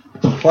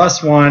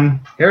 +1.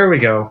 Here we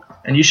go.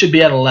 And you should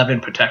be at 11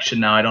 protection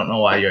now. I don't know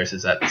why yours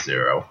is at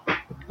 0.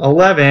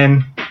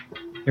 11.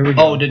 Here we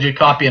go. Oh, did you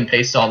copy and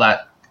paste all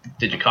that?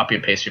 Did you copy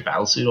and paste your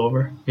battlesuit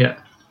over? Yeah.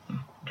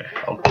 Okay,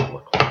 I'll go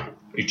look.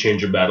 You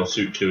change your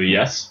battlesuit to a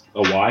yes,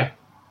 a Y.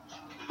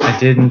 I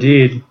did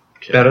indeed.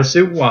 Okay.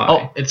 Battlesuit Y.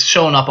 Oh, it's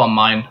showing up on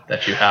mine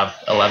that you have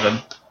 11.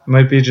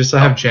 Might be just I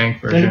have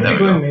jank version. There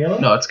we go.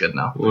 No, it's good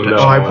now. Well, no.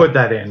 Oh, I put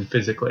that in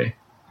physically.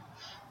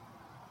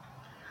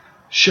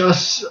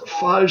 Just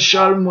one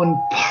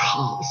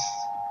pass.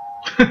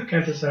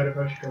 Can't decide if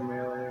I should go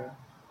melee.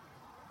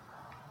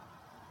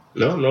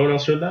 No one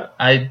else heard that?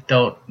 I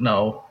don't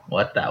know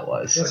what that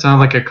was. It sounded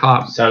like a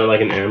cop. Sounded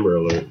like an Amber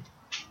Alert.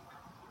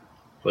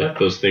 Like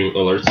those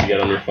alerts you get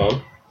on your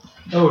phone.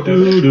 Oh,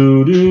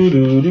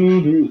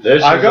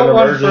 This I is got an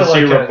one for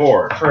emergency like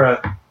report. for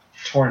a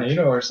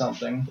tornado or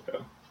something.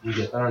 You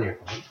get that on your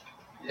phone?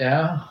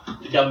 Yeah.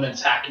 The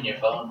government's hacking your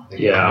phone.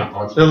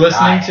 Yeah. They're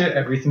listening to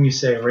everything you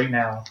say right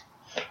now.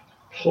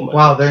 Oh my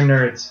Wow, they're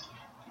nerds.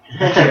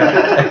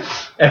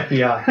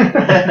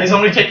 FBI. He's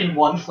only taking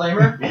 1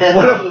 flamer?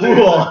 What a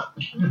fool.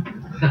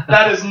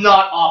 That is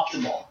not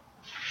optimal.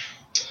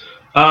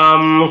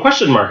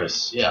 Question,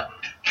 Marcus. Yeah.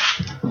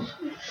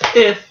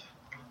 If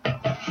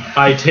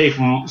I take...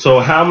 So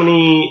how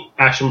many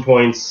action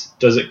points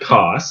does it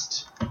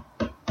cost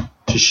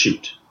to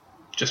shoot?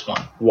 Just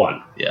 1.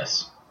 1.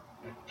 Yes.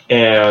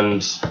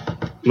 And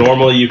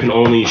normally you can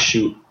only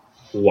shoot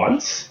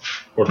once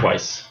or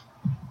twice?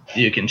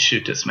 You can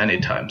shoot as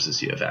many times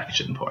as you have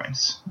action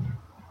points.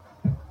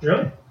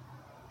 Really?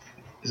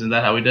 Isn't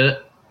that how we did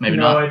it? Maybe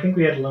no, not. I think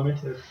we had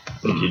limited. I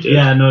think you did.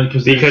 Yeah, no,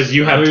 because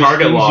you have there's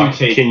target things lock. you You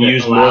take can that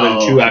use more than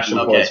allow- 2 action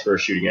okay. points for a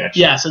shooting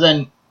action. Yeah, so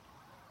then...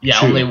 Yeah,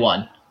 Shoot. only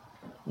 1.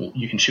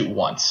 You can shoot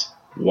once.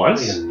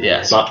 Once?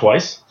 Yes. Not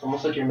twice? It's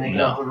almost like you're making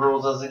No. up the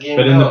rules as the game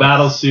But goes. in the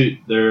battle suit,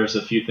 there's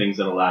a few things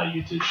that allow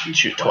you to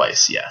shoot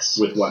twice, yes.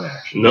 With 1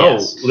 action. No,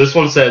 Yes. this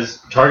one says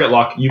target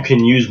lock. You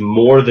can use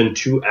more than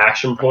 2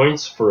 action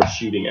points for a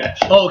shooting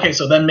action. Oh, okay,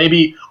 so then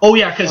maybe... Oh,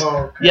 yeah, because...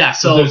 Yeah,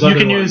 So so there's you other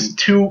can ones. use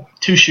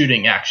two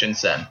shooting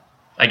actions then.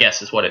 I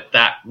guess is what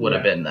that would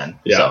have been then.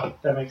 Yeah. So,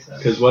 That makes sense.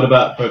 Because what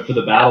about for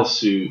the battle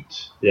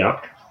suit?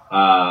 Yeah.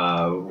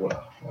 I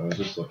was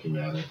just looking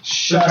at it.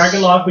 So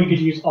target lock, we could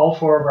use all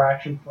 4 of our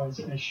action points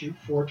and shoot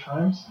 4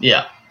 times.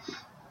 yeah.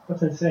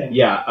 That's insane.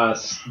 Yeah,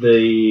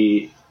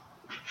 the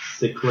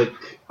cyclic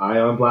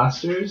ion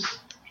blasters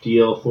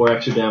deal 4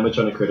 extra damage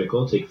on a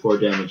critical, take 4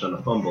 damage on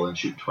a fumble, and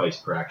shoot twice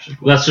per action.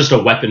 Well, that's just a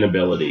weapon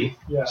ability.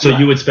 Yeah. So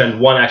you would spend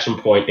 1 action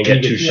point and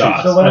get 2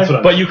 shots. So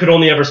what But you could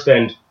only ever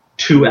spend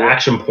 2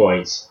 action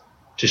points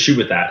to shoot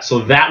with that. So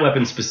that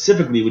weapon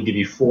specifically would give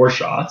you 4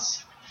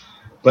 shots.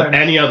 But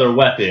any other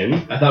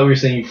weapon... I thought we were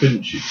saying you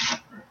couldn't shoot.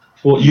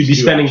 Well, you'd be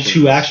 2 spending actions.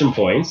 2 action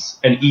points,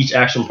 and each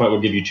action point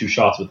would give you 2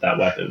 shots with that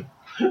weapon.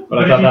 But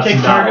I if thought you that's take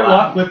not target allowed.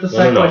 lock with the No,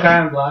 cyclic no.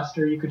 ion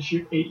blaster, you could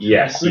shoot 8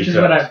 Yes, times, which you is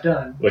what could. I've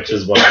done. Which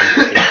is what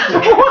I'm...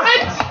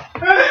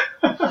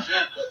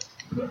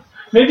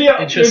 Maybe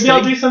I'll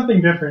Interesting. do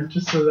something different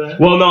just so that.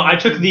 Well, no, I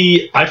took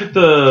the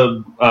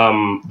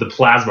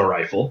plasma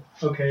rifle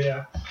Okay,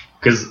 yeah.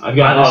 because I I've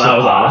got thought that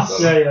was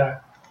this. awesome. Yeah.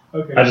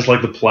 Okay. I just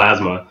like the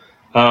plasma.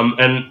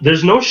 And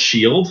there's no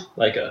shield,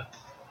 like a,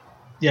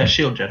 Yeah,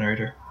 shield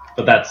generator.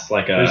 but that's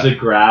like a. There's a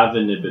grav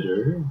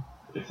inhibitor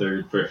if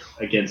they're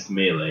against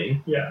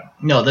melee. Yeah.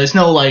 No, there's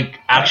no like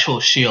actual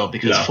shield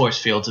because No. force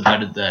fields are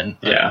better than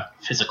a Yeah.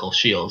 physical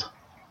shield.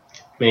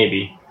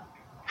 Maybe.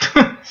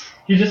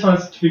 He just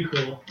wants it to be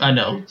cool. I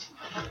know.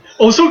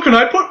 Also, can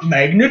I put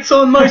magnets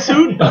on my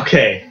suit?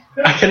 Okay,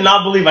 I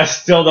cannot believe I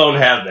still don't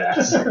have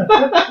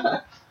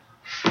that.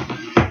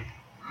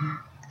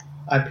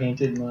 I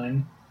painted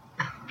mine.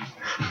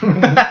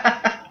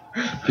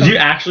 Did you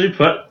actually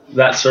put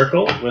that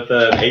circle with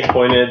an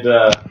 8-pointed?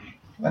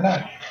 Why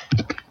not?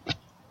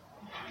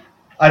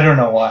 I don't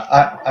know why.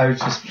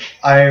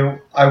 I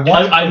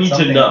want. I need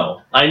to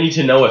know. I need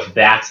to know if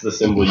that's the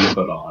symbol you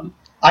put on.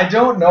 I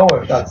don't know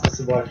if that's the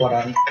symbolic one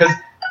on because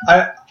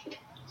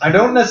I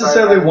don't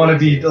necessarily want to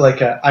be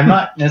like I'm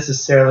not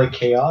necessarily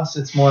chaos.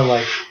 It's more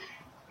like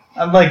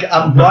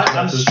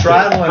I'm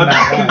straddling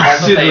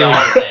that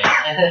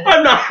line.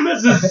 I'm not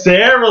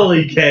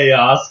necessarily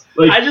chaos.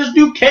 Like, I just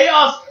do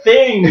chaos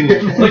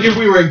things. like if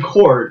we were in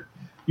court,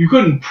 you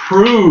couldn't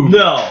prove.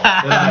 No.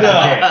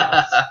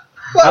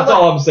 That's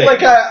all I'm saying.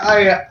 Like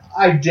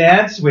I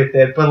dance with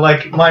it, but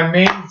like my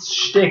main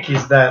shtick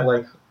is that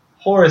like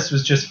Horus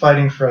was just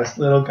fighting for us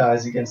little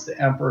guys against the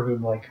Emperor who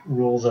like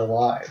rules our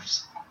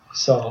lives.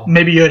 So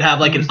Maybe you would have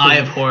like an Eye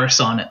of Horus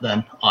on it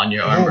then, on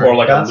your armor. Or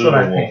like that's a what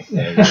I lunar wolf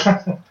think.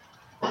 thing.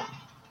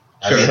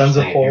 Sons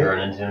of You Horus. run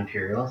into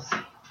Imperials.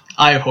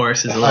 Eye of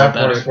Horus is a Eye little of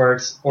Horus better.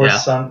 works. Or Yeah.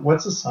 sun.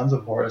 What's the Sons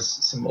of Horus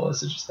symbol?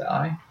 Is it just the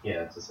eye?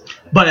 Yeah, it's the same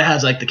thing. But it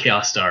has like the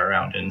Chaos Star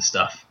around it and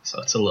stuff,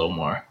 so it's a little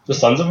more. The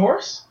Sons of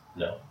Horus?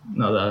 No.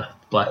 No, the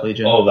Black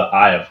Legion. Oh, the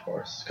Eye of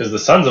Horus. Because the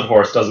Sons of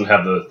Horus doesn't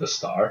have the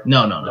star.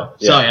 No.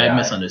 Yeah, Sorry, yeah. I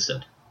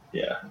misunderstood.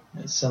 Yeah.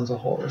 It's Sons of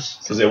Horus.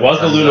 Because it was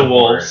the Sons Luna of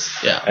Wolves,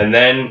 Horus. Yeah. and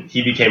then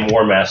he became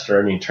War Master,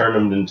 and he turned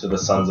them into the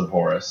Sons of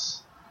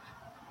Horus.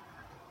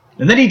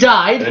 And then he And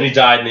died. then he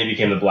died, and they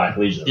became the Black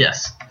Legion.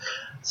 Yes.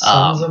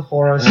 Sons of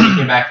Horus. And then he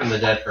came back from the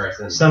dead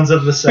first. And Sons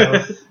of the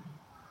South.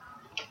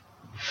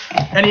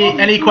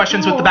 Any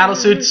questions with the battle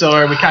suits,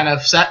 or are we kind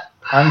of set?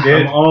 I'm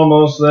good. I'm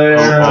almost there.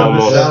 Sons of the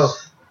almost.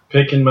 South.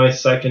 Picking my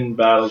second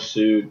battle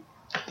suit.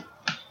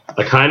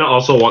 I kind of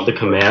also want the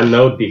command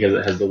node because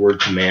it has the word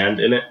command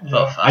in it.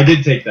 Oh, fuck. I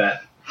did take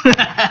that.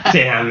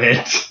 Damn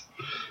it.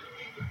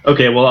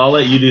 Okay, well, I'll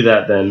let you do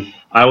that then.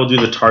 I will do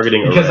the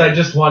targeting Because array. I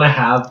just want to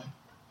have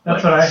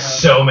That's what I have.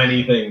 so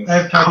many things. I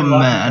have target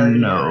lock and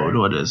Command targeting node.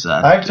 What is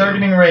that? I have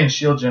targeting range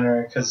shield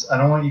generator because I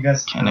don't want you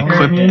guys to Can know.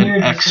 equip You're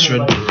an just extra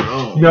gonna, like,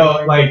 drone.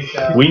 No, like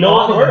We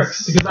know it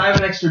works. because I have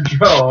an extra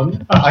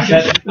drone I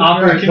can, that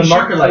operates the shoot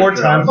marker light 4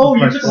 drone. times. Oh, with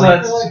you my just So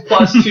flank.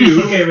 that's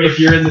 +2 if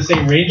you're in the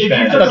same range If you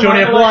band. took That's a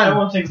only marker a light, one. I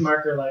won't take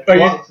marker light. Are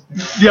you- Well,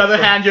 The other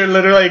hand, you're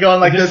literally going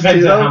like It this. just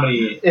depends too, on though. how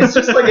many. It's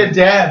just like a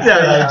dance Yeah,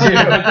 that I do.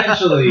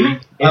 Potentially,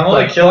 I'm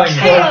only killing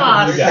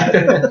Chaos!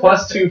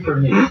 +2 for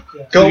me. Go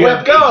So you whip,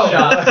 have go! 8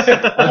 shots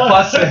at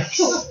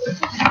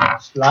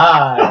 +6.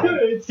 Fly.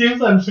 it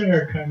seems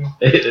unfair, kind of.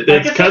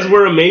 It's because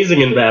we're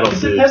amazing in battle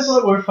It depends suits.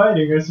 what we're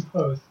fighting, I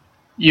suppose.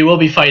 You will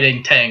be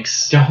fighting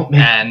tanks Don't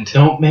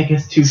make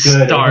us too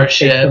good. Starships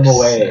Take them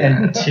away.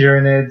 And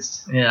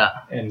Tyranids. yeah,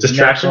 And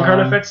Distraction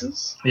Necron.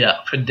 carnifexes? yeah,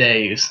 for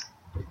days.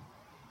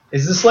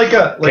 Is this like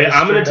a. Okay, a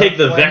I'm going to straight take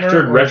the up flamer,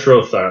 vectored or-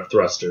 retro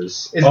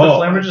thrusters. Is the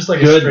flamer just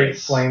like a straight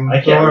goodness. flame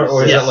I can't thrower,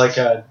 or is resist. it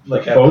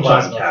like a Photon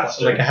plasma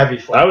caster. like a heavy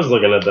flame? I was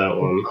looking at that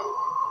one.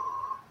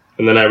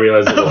 And then I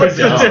realized it What's was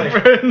the dumb.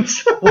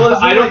 difference? Well,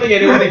 I don't think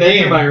anyone can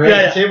enter my range,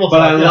 Yeah, Tabletop,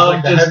 but I yeah,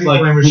 love the just heavy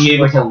like flamer being shoot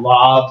able like to a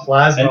lob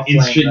plasma an flame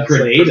instant that's, like,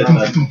 grenade at from-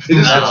 them. It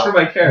just fits for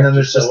my character. And then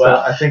there's just so well.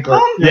 I think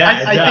like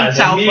Yeah, I think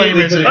Tal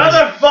Flamers are Oh,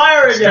 they're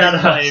firing straight at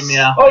us! flame,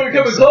 yeah. Oh, you're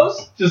coming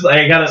close? Just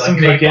I got it some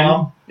like click in.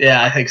 napalm.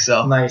 Yeah, I think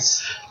so.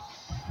 Nice.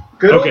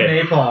 Good Okay.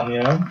 old napalm,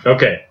 you know.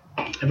 Okay,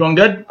 Everyone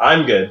good?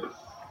 I'm good.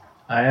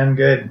 I am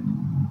good.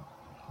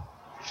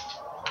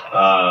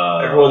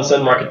 Everyone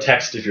send Mark a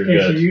text if you're Okay,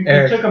 so good. you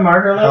Eric, took a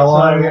marker light, How so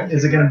I long won't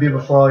is it going to be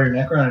before all your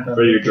Necron are done?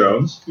 For your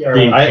drones? Yeah,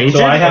 Being So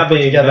painted? I have a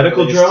together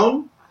medical at least.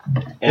 drone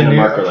and a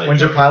marker light.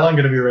 When's your pylon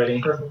going to be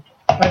ready? perfect.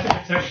 I took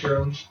a tech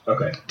drone.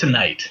 Okay.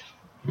 Tonight.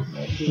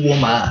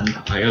 Woman.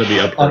 I gotta be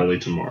up early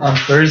tomorrow. On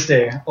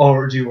Thursday. Oh,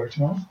 or do you work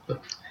tomorrow?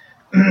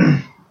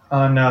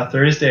 On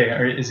Thursday,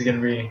 or is it going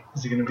to be?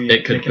 Is it going to be?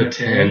 It could making appearance?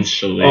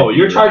 potentially. Oh,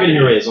 your be targeting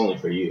ready. array is only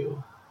for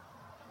you.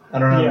 I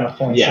don't have Yeah. enough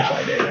points Yeah. to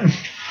fight it.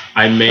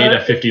 I made a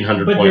But-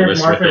 1500 But point your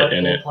list with marker it light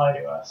in will it. apply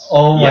to us.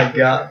 Oh Yeah. my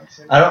god!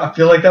 I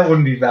feel like that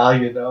wouldn't be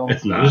valued though.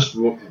 It's not. Just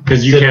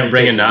Because you can't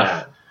bring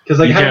enough. Because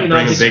like You how do can't not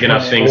bring just big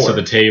enough put things to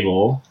forward? the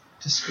table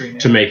To screen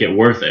it. to make it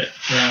worth it.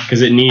 Yeah.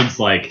 Because it needs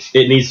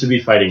to be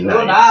fighting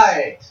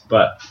knights.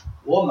 But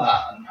Woman.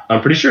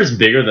 I'm pretty sure it's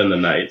bigger than the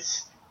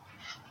knights.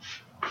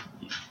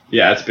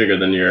 Yeah, it's bigger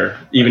than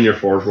even your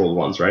Forge World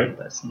ones, right?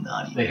 That's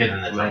not Bigger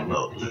than the Titan.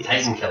 It's a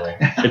Titan killer.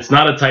 It's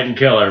not a Titan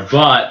killer,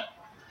 but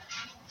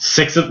how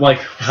Six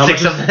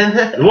much of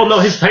them? Well, no,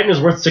 his Titan is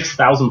worth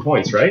 6,000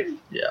 points, right?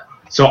 Yeah.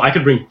 So I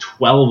could bring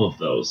 12 of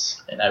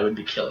those, And I would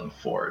be killing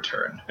 4 a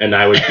turn. and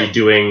I would be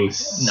doing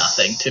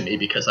Nothing to me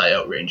because I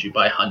outrange you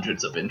by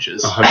hundreds of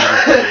inches.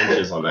 120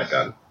 inches on that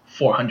gun.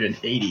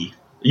 480.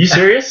 Are you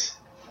serious?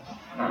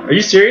 Are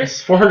you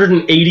serious?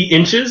 480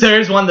 inches?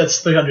 There's one that's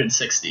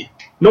 360.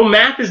 No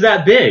map is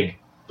that big.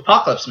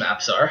 Apocalypse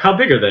maps are How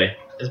big are they?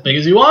 as big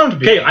as you want them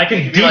to be. Okay, I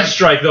can deep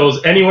strike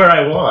those anywhere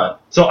I want.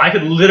 So I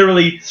could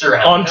literally,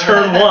 Surround. on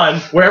turn 1,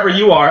 wherever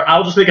you are,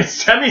 I'll just make a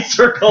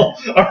semicircle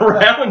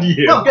around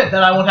you. Oh, good.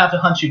 Then I won't have to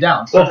hunt you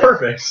down. Well,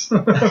 perfect.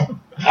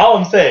 All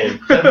I'm saying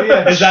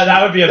is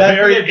that would be a that'd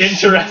very be a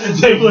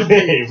interesting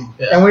game.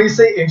 And when you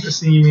say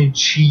interesting, you mean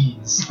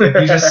cheese. Like,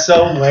 you're just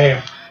so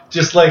lame.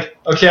 Just like,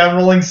 okay, I'm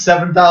rolling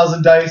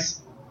 7,000 dice.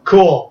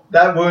 Cool.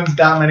 That wounds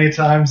that many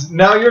times.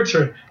 Now your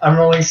turn. I'm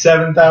rolling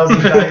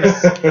 7,000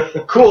 dice.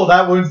 Cool.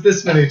 That wounds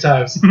this many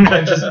times.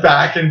 And just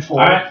back and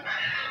forth. Alright.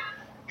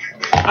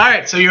 All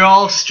right, so you're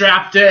all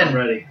strapped in.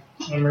 Ready.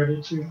 I'm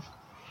ready to.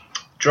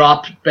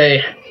 Drop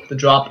bay. The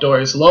drop door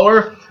is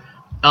lower.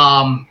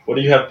 What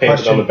do you have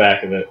painted on the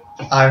back of it?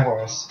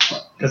 Ihorus.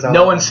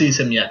 No one sees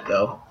him yet,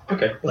 though.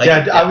 Okay.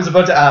 I was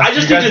about to ask. I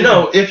just need to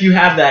know if you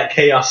have that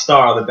Chaos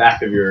Star on the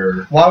back of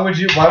your... Why would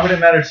it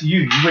matter to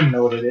you? You wouldn't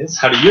know what it is.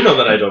 How do you know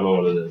that I don't know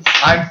what it is?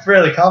 I'm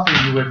fairly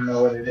confident you wouldn't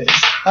know what it is.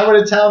 How would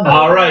a town know?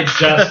 Alright,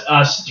 just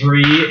us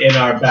three in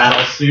our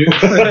battle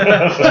suits.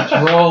 Let's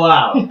roll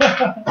out.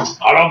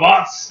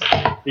 Autobots!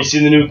 You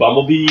seen the new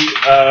Bumblebee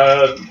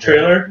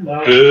trailer?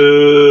 No.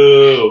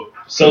 Boo!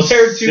 So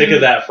Compared sick to-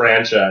 of that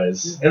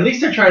franchise. At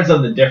least they're trying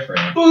something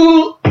different.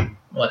 Ooh!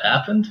 What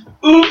happened?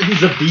 Ooh,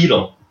 he's a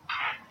beetle.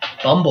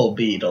 Bumble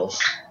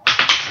beetles.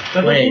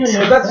 But Wait.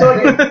 that's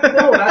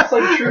that's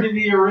like true to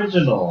the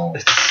original.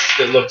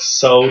 It looks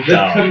so The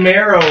dumb.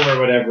 Camaro or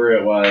whatever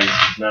it was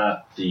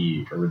not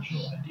the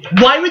original idea.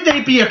 Why would they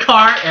be a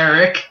car,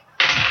 Eric?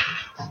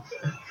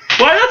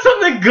 Why not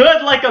something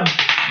good like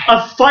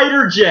a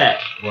fighter jet?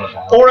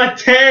 Or a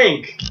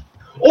tank?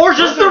 Or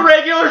just a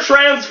regular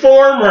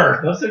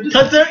Transformer?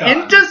 Because they're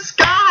in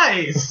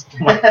disguise.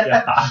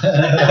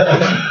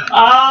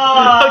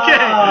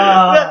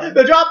 Ah! Okay.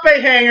 The drop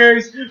bay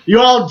hangers, you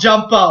all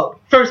jump out.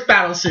 First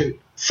battle suit.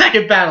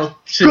 Second battle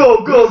suit.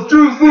 Go,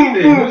 do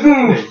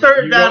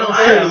Third battle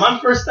suit. I'm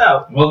first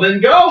out. Well, then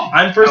go.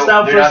 I'm first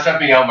out They're not first.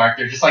 jumping out, Mark.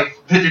 They're just like,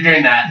 they're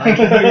doing that. Like,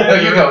 no,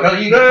 you go. No,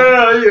 you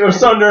go. No, you're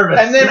so nervous.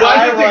 And then Do I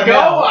I get to run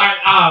go?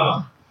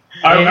 out.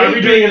 Are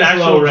we doing an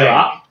actual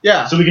drop?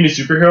 Yeah. So we can do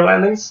superhero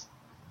landings?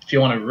 If you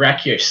want to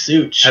wreck your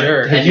suit,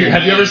 sure. Have you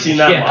ever seen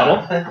that Yeah.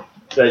 model?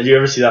 Did you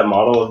ever see that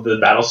model of the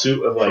battle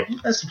suit of like?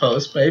 I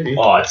suppose, maybe.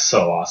 Oh, it's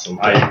so awesome.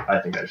 I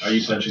think I should. Are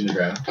you punching the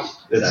ground?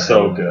 It's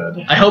so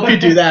good. I hope you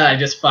do that. I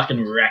just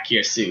fucking wreck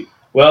your suit.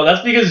 Well,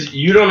 that's because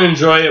you don't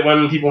enjoy it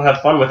when people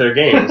have fun with their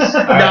games. No,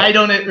 I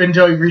don't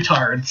enjoy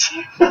retards.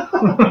 Here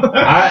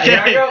I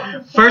Okay.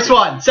 go. First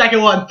one,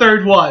 second one,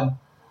 third one,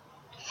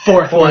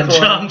 fourth one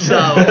jumps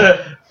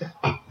out.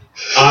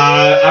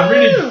 I'm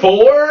reading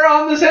 4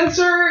 on the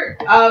sensor,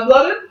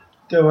 Blooded.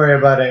 Don't worry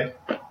about it.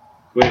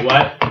 Wait,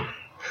 what?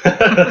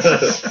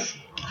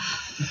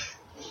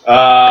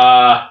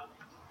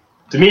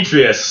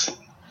 Demetrius.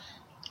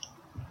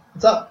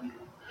 What's up?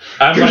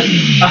 I'm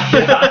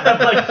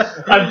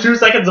like, I'm 2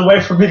 seconds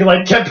away from being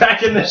like, get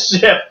back in the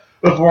ship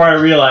before I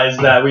realize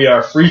that we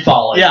are free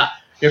falling. Yeah,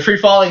 you're free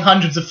falling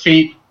hundreds of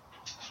feet.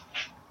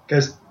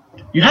 Guys,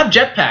 you have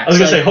jetpacks. I was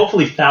gonna say like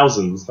hopefully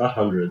thousands, not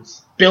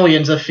hundreds.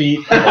 billions of feet.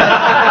 Doesn't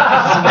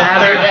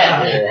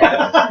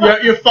matter.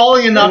 You're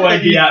falling enough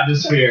that the you,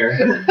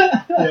 atmosphere.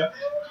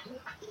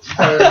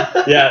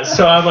 Yeah,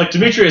 so I'm like,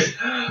 Demetrius,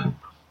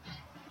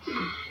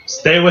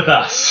 stay with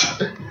us.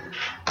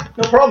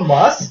 no problem,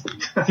 boss.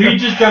 So you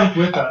just jumped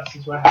with us,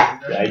 is what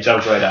happened. Right? Yeah, he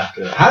jumped right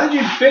after. How did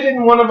you fit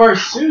in one of our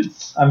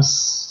suits? I'm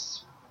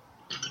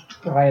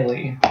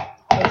spryly.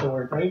 That's a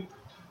word, right?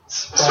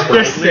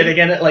 you're sitting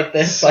in it like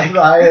this. Like,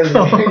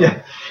 Spryly.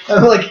 Yeah.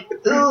 I'm like,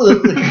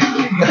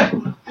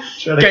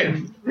 trying Okay.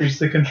 to reach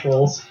the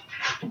controls.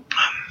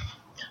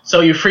 so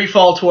you free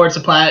fall towards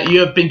the planet. You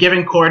have been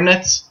given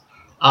coordinates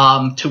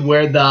to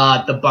where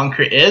the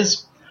bunker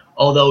is,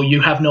 although you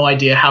have no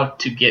idea how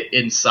to get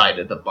inside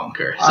of the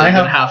bunker. So I you're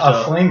have gonna a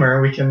have to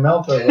flamer. We can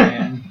melt our way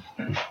in.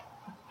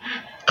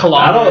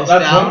 kilometers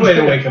That's down. one way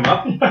to wake him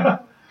up.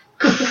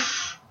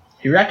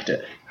 He wrecked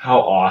it. How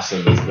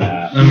awesome is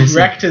that? He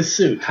wrecked his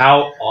suit.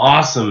 How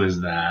awesome is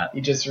that?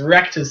 He just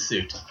wrecked his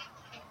suit.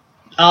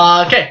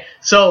 Okay,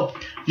 so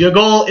your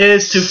goal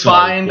is to So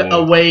find cool.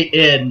 a way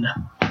in.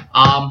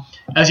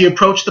 As you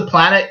approach the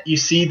planet, you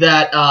see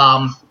that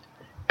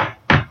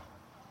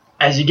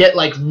as you get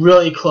like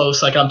really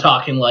close, like I'm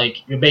talking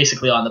like you're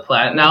basically on the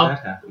planet now.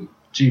 That happened.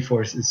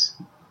 G-forces.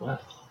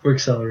 What? We're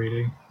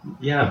accelerating.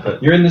 Yeah,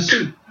 but You're in the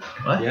suit.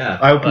 What? yeah.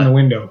 I open the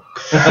window.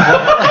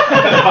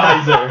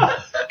 Visor.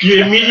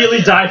 You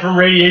immediately die from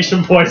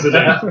radiation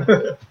poisoning.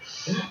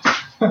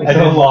 It's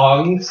a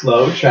long,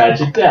 slow,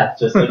 tragic death,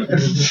 just like you were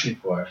looking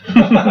for.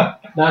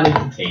 Not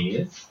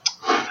instantaneous.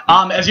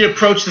 As you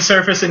approach the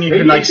surface and you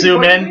can like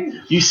zoom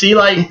in, you see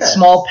like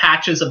small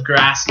patches of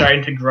grass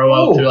starting to grow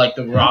out through like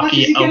the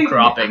rocky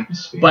outcropping.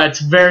 But it's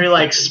very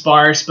like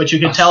sparse, but you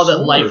can tell that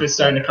life is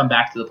starting to come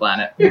back to the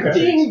planet.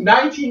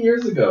 19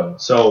 years ago.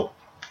 So,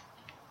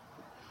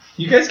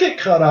 You guys get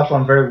caught up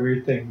on very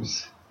weird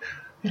things.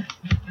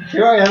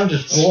 Here I am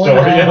just blowing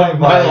story around of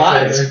my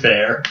life. visor. That's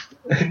fair.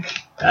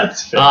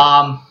 That's fair.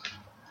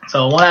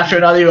 So one after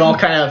another, you all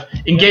kind of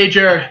engage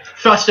your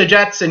thruster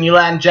jets and you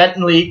land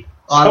gently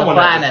on Someone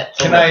the planet.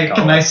 Can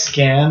I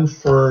scan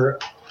for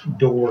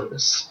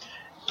doors?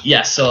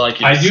 Yes, so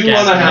like you I do scan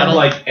want to have metal.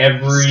 like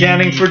every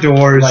Scanning for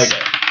doors. Like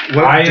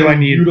What do I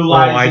need? Oh,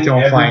 Utilizing I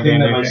don't find everything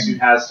that my anything.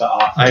 suit has to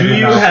offer. I Do do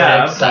you not.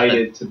 have?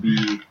 excited to be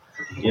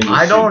in the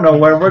I suit. don't know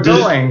where we're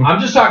going.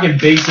 I'm just talking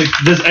basic.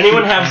 Does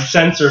anyone have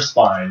sensor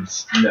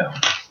spines? No,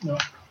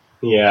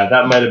 Yeah,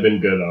 that might have been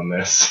good on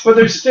this. but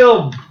there's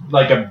still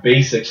like a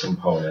basic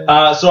component.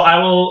 So I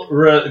will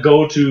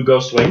go to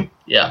Ghost Wing.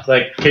 Yeah.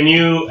 Like, can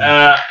you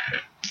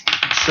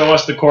show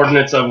us the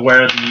coordinates of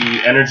where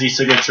the energy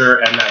signature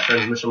and that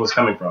transmission was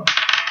coming from.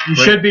 You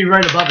should be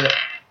right above it.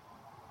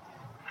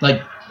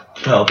 Like,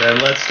 well, then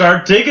let's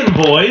start digging,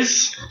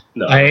 boys.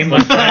 No. I aim my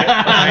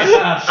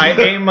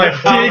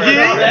phone.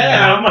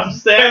 I'm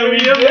saying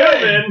we are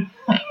moving.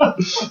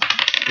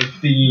 The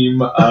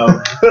theme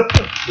of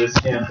this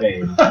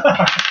campaign.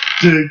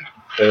 Dig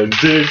and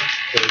dig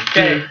and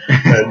dig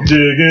and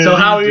dig. so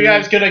how are you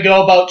guys gonna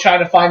go about trying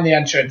to find the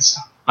entrance?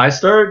 I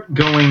start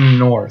going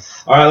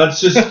north. All right,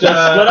 let's just split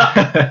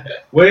up.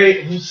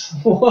 Wait.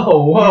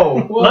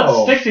 Whoa.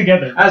 Let's stick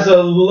together. As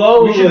a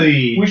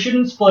lowly, we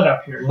shouldn't split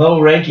up here. low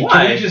ranking,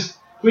 Why? can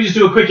we just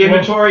do a quick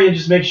inventory and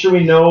just make sure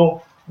we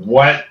know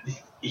what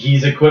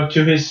he's equipped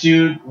to his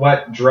suit,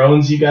 what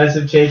drones you guys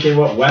have taken,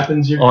 what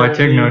weapons you're I take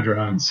currently no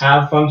drones.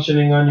 have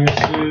functioning on your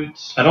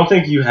suit. I don't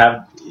think you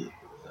have.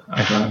 I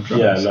don't have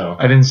drones. Yeah, no.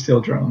 I didn't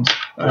steal drones.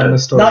 I only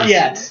stole Not this-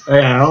 yet.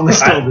 Yeah, I only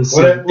stole this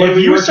suit. What are If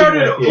we you working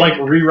started with like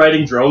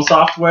rewriting drone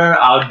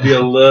software, I would be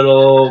a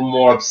little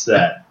more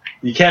upset.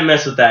 You can't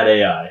mess with that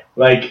AI.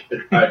 Like,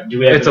 do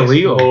we have It's an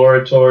illegal.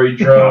 exploratory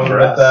drone For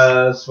with us.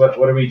 us?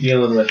 What are we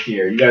dealing with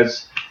here? You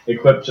guys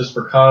equipped just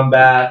for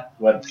combat?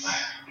 What's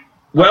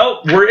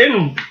Well, we're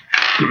in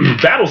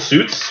battle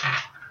suits.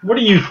 What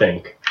do you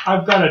think?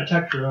 I've got a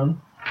tech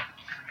drone.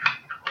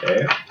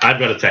 okay? I've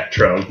got a tech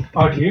drone.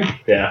 Oh, do you?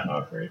 Yeah.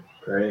 Oh, great.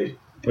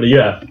 What do you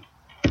have?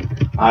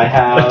 I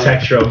have A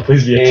tech drone.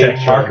 Please be a a tech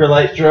drone. Parker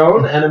Light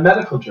drone and a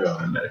medical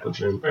drone. A medical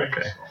drone. Right.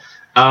 Okay.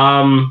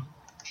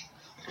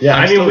 Yeah,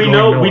 I mean, we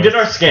know we did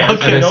our scans.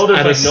 Okay. We know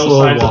At a there's like no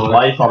slow signs of walk.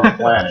 life on the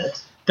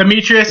planet.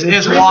 Demetrius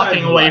is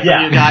walking away from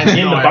Yeah, you guys. in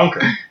the north.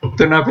 bunker.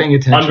 They're not paying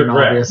attention,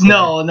 Underground. obviously.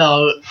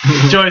 No.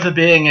 Joys of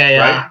being a.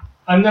 Right.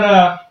 I'm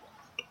gonna.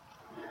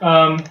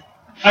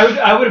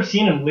 I would have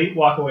seen him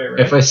walk away, right?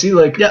 If I see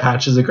like Yep.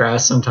 patches of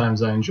grass,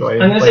 sometimes I enjoy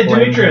it. I'm gonna like say lighting them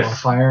Demetrius. on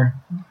fire.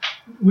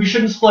 We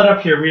shouldn't split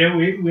up here.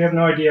 We have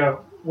no idea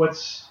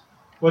what's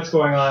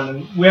going on,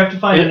 and we have to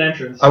find an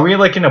entrance. Are we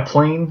like in a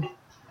plain,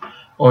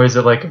 or is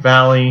it like a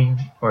valley,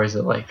 or is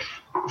it like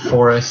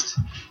forest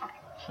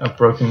of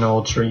broken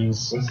old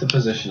trees? What's the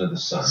position of the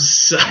sun?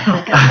 So,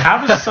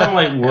 How does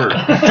sunlight work?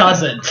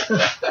 doesn't.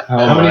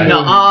 How many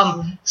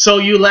No. So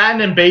you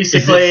land in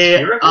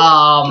basically.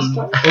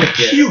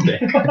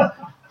 Cubic.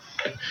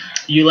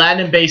 You land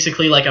in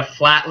basically like a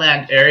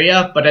flatland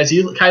area, but as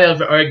you kind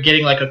of are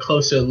getting like a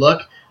closer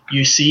look,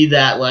 you see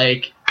that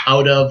like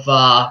out of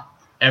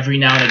every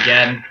now and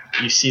again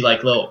you see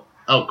like little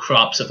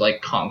outcrops of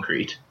like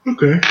concrete.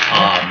 Okay.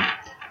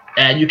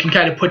 And you can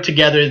kind of put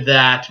together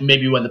that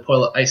maybe when the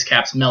polar ice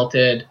caps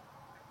melted,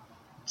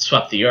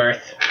 swept the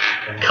earth,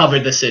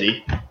 covered the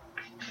city.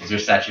 Is there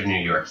a statue of New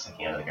York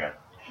sticking out of the ground?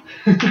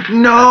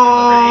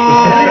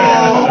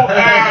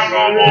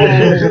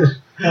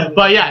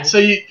 But yeah, so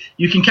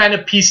you can kind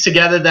of piece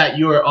together that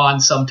you are on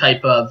some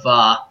type of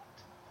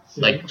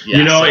like yeah,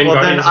 You know, in Well,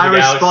 then Guardians of I the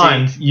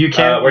respond. Galaxy, You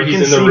can't. where we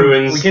he's can in the see,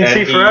 ruins. We can and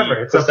see he forever.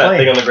 It's a puts that plane.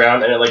 thing on the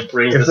ground, and it like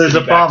brings If the there's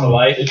city a back to bomb,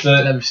 life. It's I've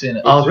a never seen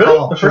it. I'll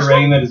call.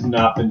 terrain that has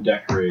not been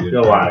decorated.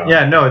 No, why?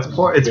 Yeah, no, it's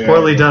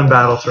poorly done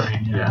battle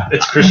terrain. Yeah.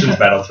 It's Christian's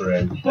battle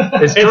terrain.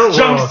 It's Dirt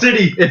Jump World.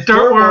 City. It's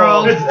Dirt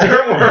World. It's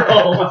Dirt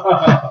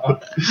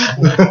World.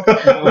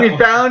 We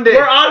found it.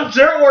 We're on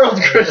Dirt World,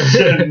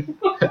 Christian.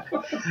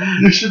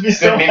 You should be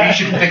so Maybe you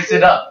should fix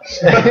it up.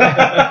 You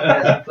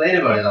guys complain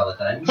about it all the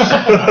time.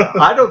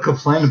 I don't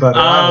complain about it.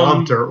 I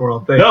love Dirt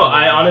World. Thank No, you.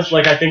 I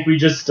honestly I think we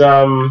just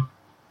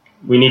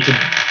we need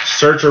to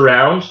search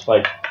around,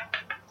 like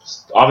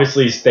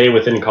obviously stay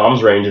within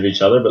comms range of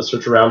each other, but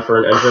search around for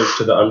an entrance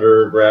to the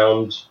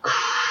underground.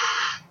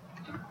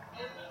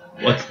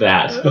 What's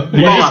that?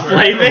 You just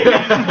flaming?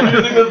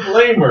 Using the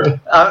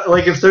flamer.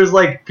 Like if there's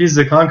like pieces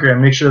of concrete, I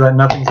make sure that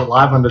nothing's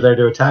alive under there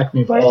to attack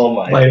me by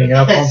lighting it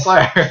up on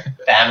fire.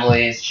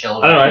 Families, I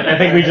children. don't know. I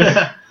think we just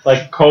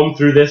like comb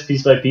through this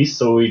piece by piece,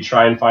 so we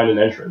try and find an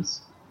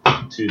entrance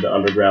to the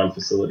underground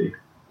facility.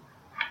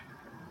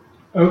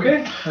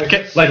 Okay.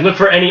 Like look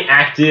for any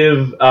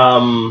active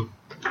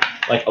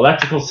like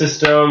electrical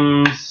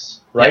systems,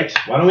 right?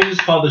 Why don't we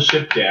just call the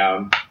ship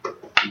down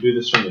and do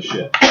this from the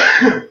ship?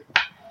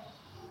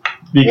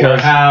 Because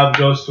or have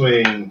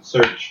Ghostwing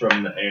search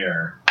from the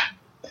air.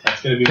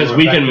 That's going to be because more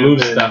we can effective move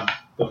than stuff.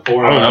 The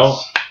four I don't of know.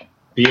 us.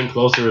 Being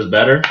closer is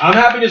better. I'm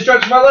happy to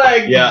stretch my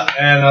legs. Yeah.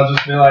 And I'll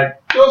just be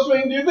like,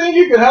 Ghostwing, do you think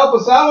you could help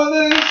us out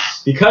with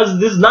this?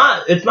 Because it's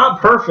not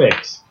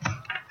perfect.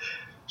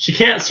 She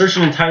can't search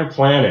an entire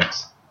planet.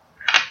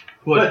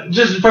 But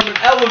just from an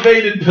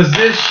elevated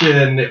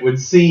position, it would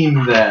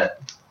seem that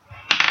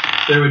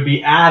there would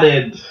be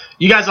added.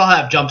 You guys all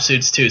have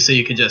jumpsuits too, so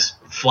you could just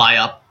fly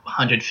up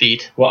 100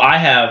 feet. Well, I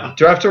have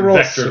Do I have to roll?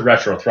 vector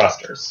retro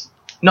thrusters.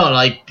 No,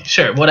 like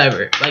sure,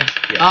 whatever. Like,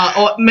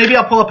 or maybe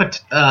I'll pull up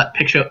a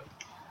picture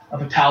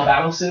of a Tau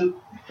battle suit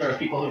for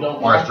people who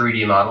don't Or a know.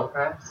 3D model,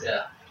 perhaps?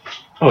 Yeah.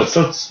 Oh, it's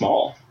so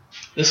small.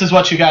 This is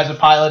what you guys are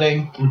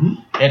piloting.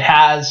 Mm-hmm. It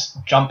has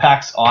jump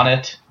packs on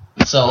it,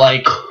 so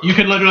like you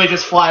could literally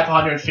just fly up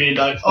 100 feet.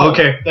 Like, oh,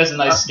 Okay. there's a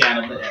nice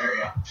scan of the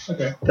area.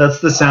 Okay. That's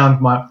the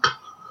sound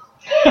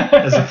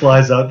as it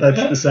flies out.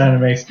 That's the sound it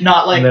makes.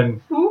 Not like And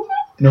then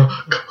No.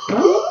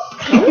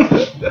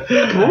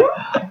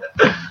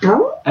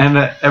 And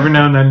every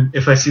now and then,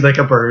 if I see like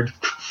a bird,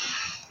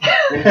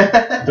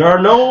 There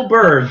are no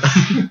birds.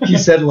 he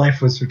said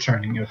life was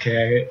returning.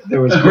 Okay,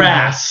 there was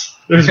Grass.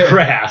 There's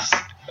grass.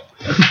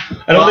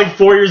 I don't think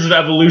 4 years of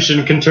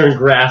evolution can turn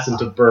grass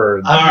into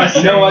birds. All right,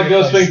 you know what,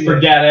 Ghostwing,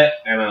 forget it,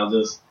 and I'll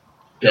just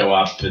go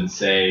up and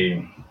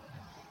say,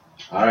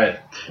 all right.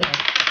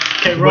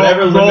 Okay,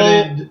 Whatever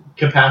limited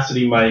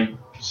capacity my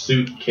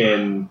suit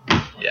can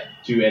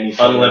do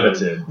anything.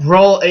 Unlimited.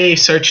 Roll a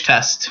search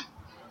test.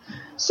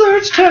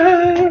 Search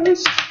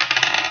test.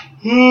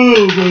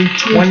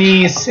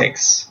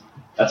 26.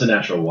 That's a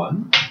natural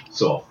 1.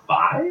 So a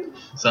 5?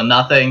 So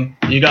nothing.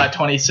 You got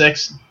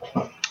 26.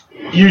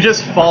 You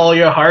just follow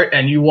your heart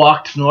and you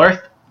walked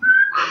north.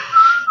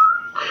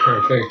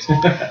 Perfect.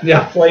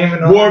 Yeah,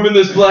 flaming on. Warming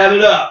this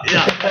planet up.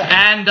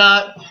 Yeah.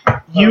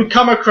 And you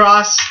come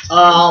across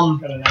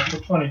Got a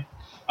natural 20.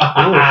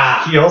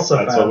 He also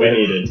That's found what we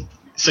it. needed.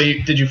 So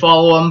did you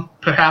follow him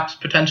perhaps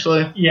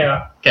potentially?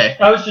 Yeah. Okay.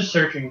 I was just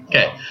searching.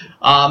 Okay.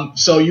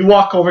 So you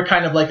walk over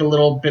kind of like a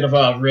little bit of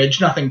a ridge,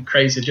 nothing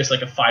crazy, just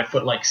like a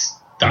 5-foot like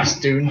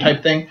dust dune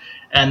type thing.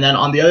 And then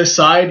on the other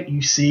side,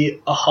 you see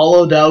a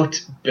hollowed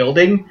out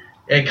building.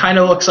 It kind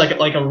of looks like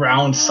a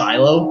round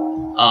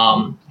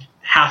silo.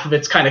 Half of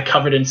it's kind of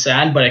covered in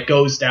sand, but it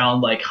goes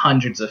down like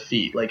hundreds of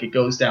feet. Like it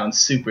goes down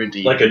super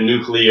deep. Like a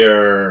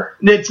nuclear.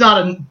 It's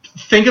not a.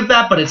 Think of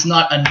that, but it's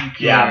not a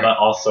nuclear. Yeah, but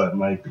also it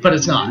might be. But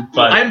it's not.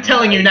 But I'm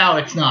telling you now,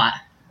 it's not.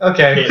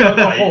 Okay. It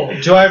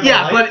might. Do I have a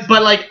Yeah, light?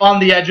 but like on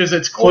the edges,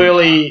 it's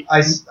clearly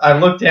I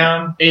look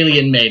down.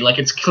 alien made. Like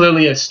it's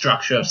clearly a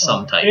structure of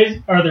some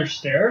type. Are there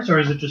stairs or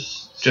is it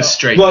just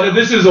Straight. Well,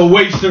 this is a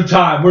waste of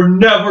time. We're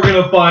never going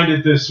to find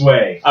it this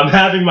way. I'm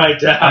having my I'm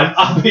doubts.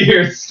 up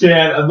here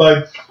scan. I'm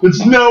like,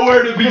 it's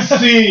nowhere to be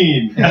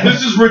seen.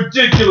 This is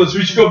ridiculous.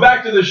 We should go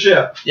back to the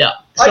ship. Yeah.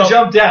 I So,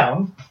 jump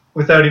down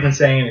without even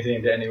saying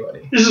anything to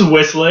anybody. He's just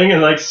whistling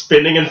and like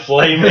spinning and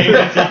flaming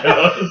as he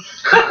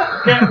goes.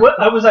 Yeah,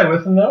 was I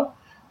with him though?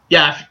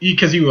 yeah,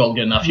 because you rolled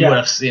good enough, you Yeah. would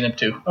have seen him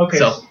too. Okay.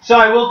 So So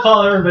I will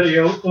call everybody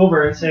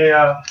over and say,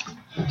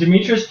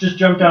 Demetrius just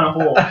jumped down a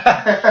hole.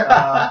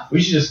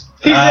 We should just.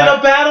 He's in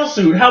a battle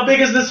suit. How big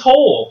is this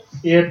hole?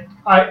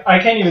 I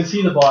can't even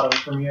see the bottom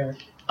from here.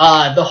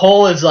 the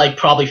hole is like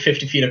probably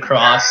 50 feet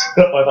across.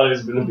 I thought he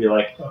was going to be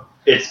like,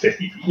 it's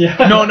 50 feet. Yeah.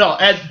 No,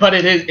 but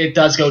it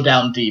does go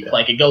down deep.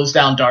 Like it goes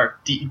down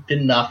deep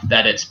enough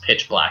that it's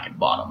pitch black at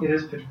bottom. It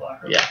is pitch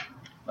black. Right? Yeah.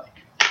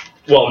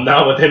 Well,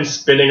 not with him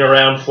spinning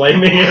around,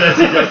 flaming it as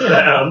he goes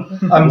down.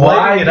 I'm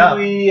Why lighting it do up.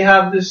 we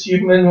have this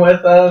human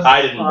with us?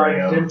 I didn't I bring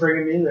him. didn't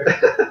bring him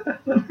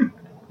either.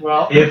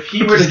 Well, If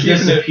he were to Just keeping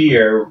it-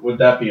 disappear, would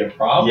that be a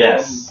problem?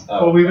 Yes.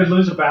 Oh. well, we would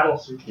lose a battle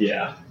suit.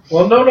 Yeah.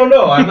 Well, no.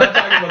 I'm not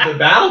talking about the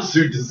battle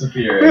suit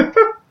disappearing.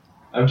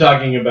 I'm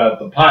talking about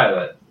the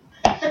pilot.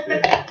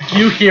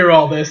 You hear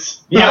all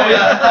this.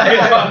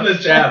 It's on the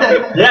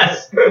channel.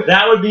 Yes,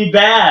 that would be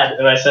bad.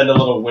 And I send a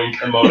little wink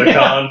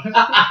emoticon.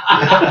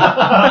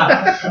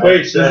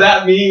 Wait, does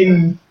that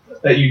mean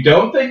that you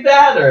don't think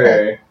that,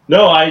 or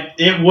No,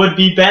 it would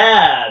be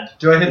bad.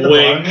 Do I hit the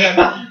Wink. bottom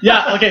yet?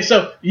 Yeah, okay,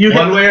 so you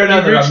one way or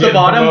another? you I'm reach the getting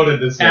bottom, promoted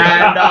this week.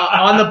 and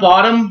on the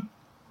bottom,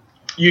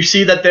 you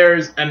see that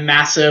there's a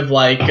massive,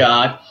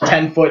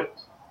 10-foot,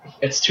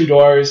 it's 2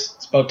 doors,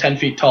 it's about 10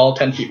 feet tall,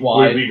 10 feet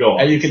wide, we go?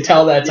 and you can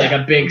tell that it's like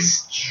a big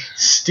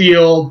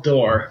steel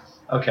door,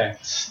 Okay.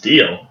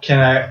 Steel. Can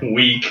I?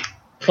 Weak.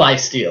 ply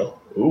steel.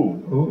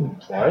 Ooh.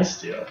 Ply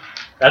steel.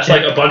 That's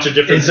like a bunch of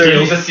different Is there-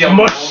 steels is a steel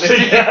mushed molded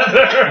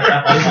together.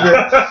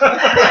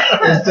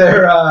 Is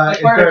there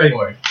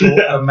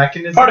a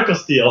mechanism? Particle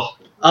steel.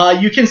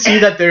 You can see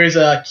that there is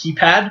a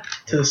keypad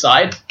to the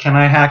side. Can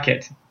I hack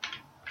it?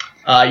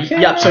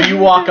 Yep, so you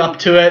walk up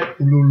to it,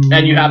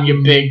 and you have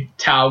your big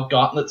Tau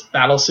Gauntlets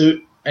battle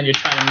suit, and you're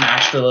trying to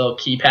mash the little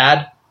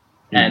keypad.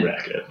 And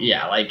wreck it.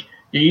 Yeah, like,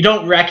 you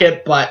don't wreck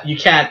it, but you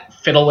can't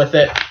fiddle with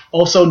it.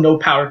 Also, no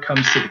power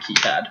comes to the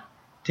keypad.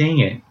 Dang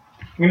it. I'm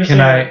gonna Can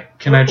say,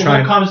 I try?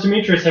 When it comes to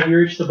Demetrius, have you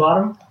reached the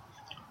bottom?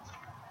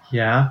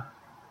 Yeah.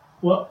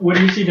 What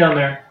do you see down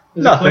there?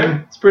 Is it Nothing.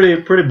 clear? It's pretty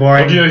What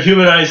boring. do your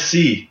human eyes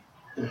see?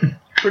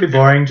 Pretty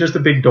boring. Just a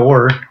big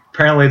door.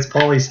 Apparently, it's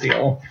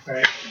polysteel.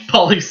 Right.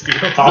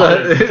 Polysteel. All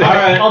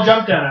right. I'll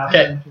jump down after.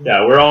 Okay.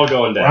 Yeah, we're all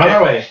going We're on down.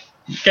 our way.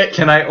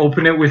 Can I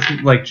open it with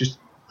just?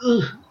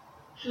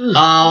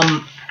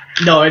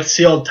 No, it's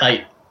sealed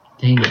tight.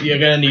 Dang it. You're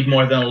gonna need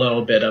more than a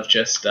little bit of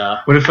just,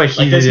 What if I heated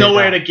like, there's it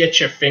nowhere up? to get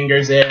your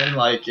fingers in.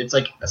 Like, it's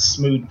like a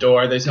smooth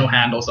door. There's no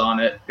handles on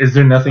it. Is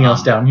there nothing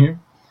else down here?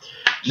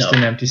 Just No.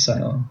 an empty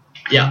silo.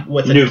 Yeah,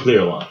 with it.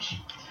 Nuclear launch.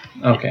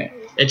 Okay.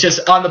 It's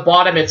just on the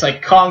bottom. It's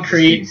like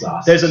concrete.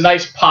 Exhaust. There's a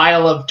nice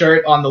pile of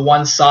dirt on the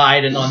one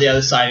side, and on the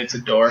other side, it's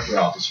a door. We're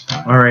all just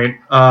fine. All right.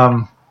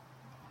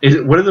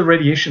 What are the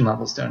radiation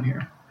levels down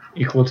here?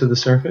 Equal to the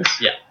surface?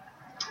 Yeah.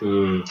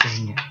 Dang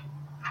it.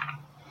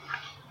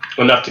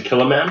 Enough to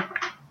kill a man?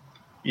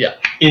 Yeah.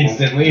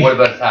 Instantly. What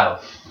about Tau?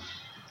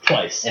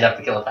 Twice. Enough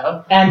to kill a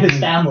town? And his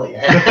family.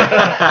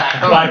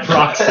 By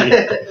proxy.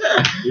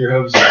 Your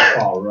hooves just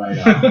fall right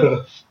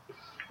off.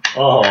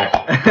 Oh.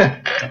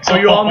 So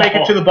you all make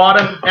it to the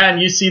bottom,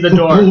 and you see the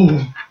door.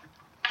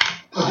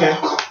 Okay.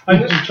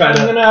 I'm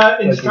gonna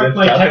instruct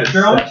my tech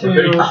drone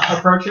to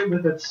approach it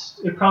with its.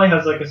 It probably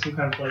has like some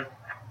kind of like.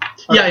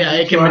 Yeah,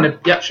 it can.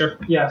 Yeah, sure.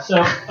 Yeah.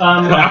 So.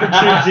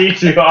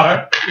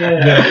 R2D2R.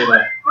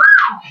 Yeah.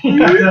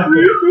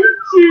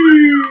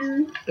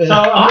 So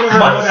I'm gonna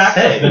remote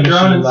access the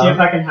drone and see if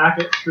I can hack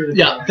it through the.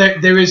 Yeah,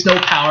 there is no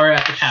power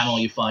at the panel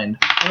you find.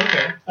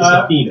 Okay. It's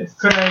a penis.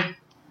 Could I?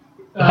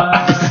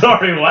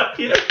 Sorry, what,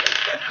 Peter?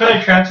 Could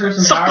I transfer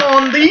some Suck power?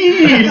 on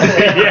these!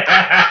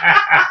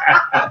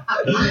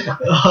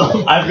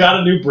 I've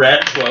got a new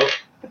Brett quote.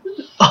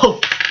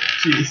 Oh,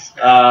 jeez.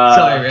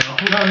 Sorry, Rail.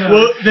 No.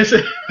 Well, this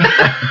is...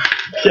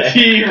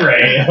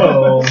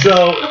 T-Rail.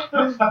 So,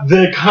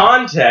 the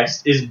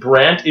context is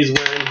Brent is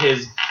wearing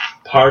his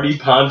party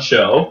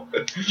poncho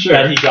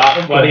that he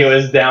got when he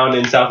was down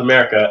in South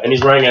America, and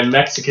he's wearing a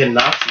Mexican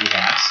Nazi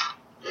hat.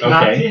 Okay.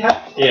 Nazi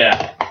hat?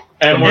 Yeah.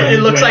 And it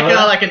looks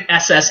like an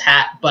SS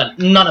hat, but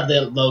none of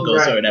the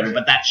logos or whatever,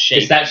 but that shape.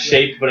 It's that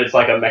shape, but it's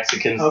like a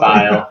Mexican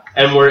style.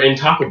 And we're in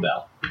Taco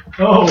Bell.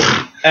 Oh.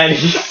 And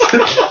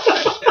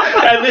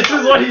and this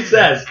is what he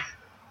says.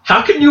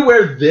 How can you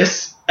wear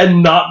this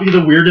and not be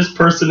the weirdest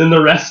person in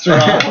the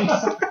restaurant?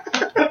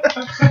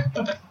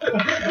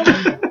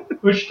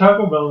 Which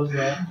Taco Bell is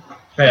that?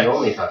 The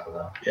only Taco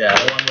Bell. Yeah,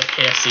 the one with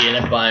KFC in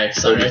it by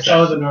Sunrise.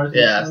 Oh, the North.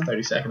 Yeah, it's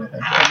 32nd, I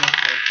think.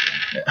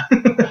 Yeah.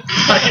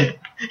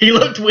 He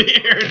looked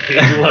weird,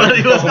 but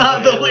he was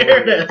not the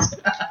weirdest.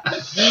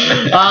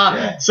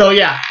 So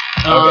yeah,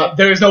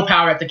 there is no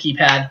power at the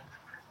keypad.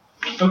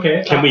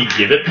 Okay. Can we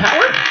give it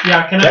power?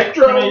 Yeah, can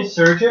I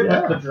surge it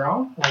with the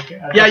drone? Like,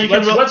 Yeah, you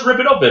can. Let's rip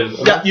it open.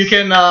 Yeah, you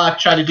can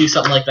try to do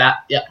something like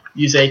that. Yeah,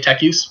 use a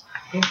tech use.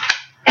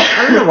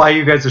 I don't know why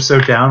you guys are so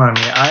down on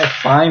me. I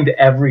find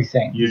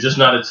everything. You're just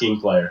not a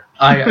team player.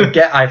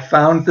 I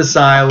found the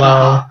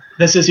silo.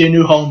 This is your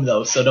new home,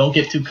 though, so don't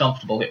get too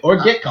comfortable. Or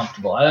get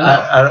comfortable. I don't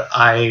know.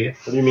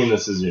 What do you mean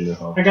this is your new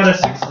home? I got a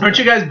 16. Aren't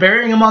you guys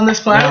burying him on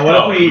this planet?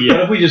 Now, what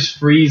if we just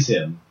freeze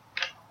him?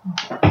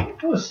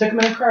 Oh, stick him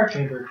in a car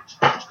chamber.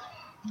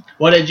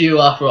 What did you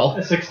roll?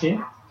 A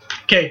 16.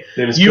 Okay,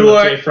 Name is you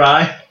Philip J.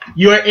 Fry.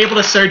 You are able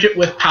to surge it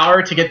with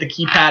power to get the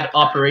keypad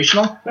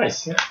operational.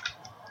 Nice. Yeah.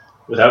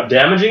 Without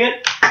damaging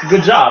it?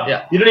 Good job.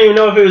 Yeah. You don't even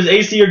know if it was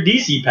AC or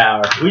DC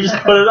power. We just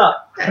put it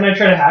up. Can I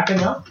try to hack it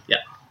now? Yeah.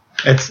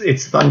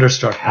 It's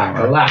Thunderstruck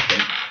power. I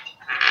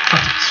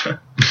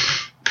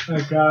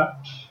got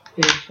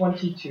a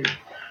 22.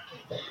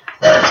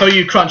 So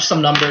you crunch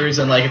some numbers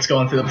and like it's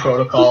going through the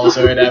protocols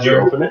or whatever. Did you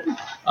open it?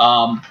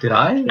 Did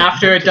I?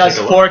 After it does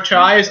 4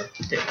 tries,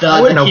 the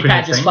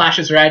keypad just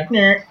flashes red,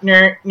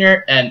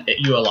 and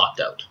you are locked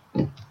out.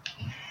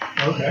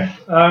 Okay.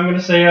 I'm gonna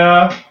say You're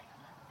gonna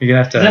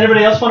have to. Does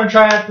anybody else want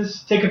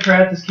to take a try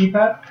at this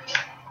keypad?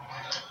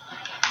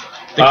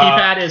 The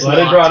keypad is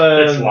locked.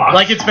 It's locked.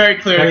 Like it's very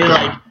clearly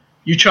like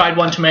you tried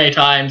one too many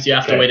times, you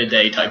have to wait a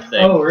day type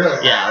thing. Oh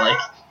really? Yeah, like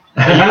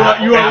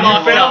you are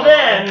locked out.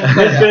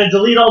 It's gonna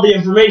delete all the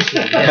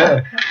information.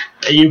 Yeah.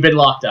 You've been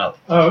locked out.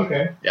 Oh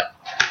okay. Yeah.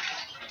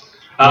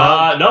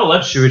 No,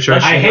 let's. Should we try?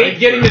 I hate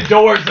getting the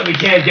doors that we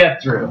can't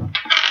get through.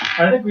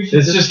 I think we should.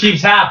 This just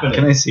keeps happening.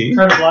 Can I see?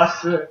 Try to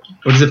blast through it.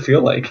 What does it feel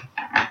like?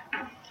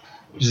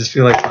 Does it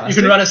feel like plastic?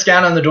 You can run a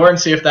scan on the door and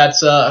see if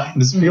that's What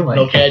does it feel like?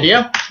 an okay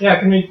idea. Yeah,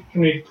 can we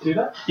do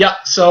that? Yeah,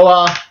 so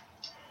run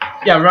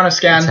a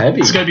scan. It's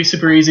heavy. It's gonna be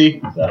super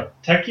easy.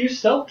 Tech use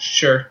still?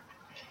 Sure.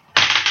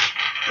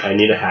 I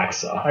need a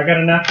hacksaw. I got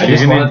a napkin.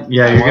 You're gonna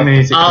need to clean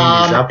these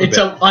up a It's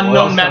bit. an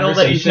unknown metal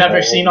that you've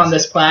never seen on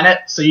this planet,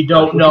 so you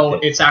don't know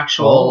its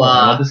actual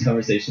this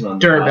conversation on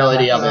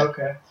durability of it.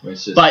 Okay.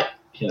 It's just, But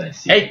can I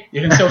see? hey, you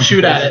can still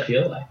shoot What at does it.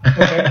 feel like?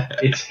 Okay.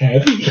 It's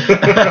heavy.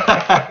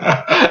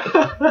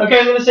 Okay,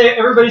 I'm gonna say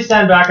everybody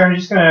stand back. I'm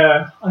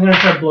gonna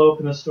try to blow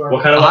open this door.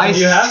 What kind of weapon I do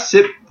you have?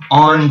 sit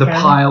on the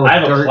pile of I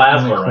have a dirt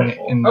plasma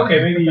in the, rifle.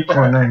 Okay, maybe you the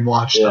corner and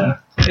watch them.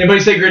 Anybody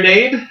say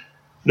grenade?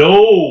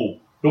 No,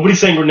 nobody's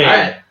saying grenade.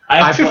 Alright.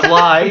 I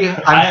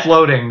fly. I'm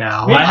floating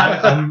now. I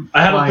have a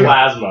flying.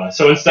 plasma,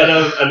 so instead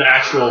of an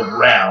actual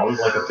round,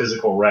 like a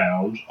physical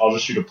round, I'll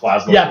just shoot a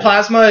plasma. Yeah,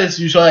 plasma is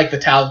usually like the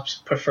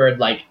Tal's preferred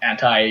like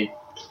anti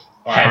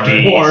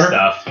heavy Door.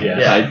 stuff. Yeah,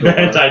 Yeah.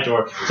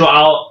 anti-door.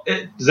 So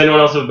does anyone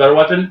else have a better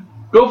weapon?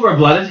 Go for it,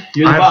 Blooded.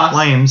 You're the I have boss.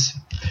 flames.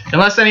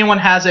 Unless anyone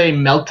has a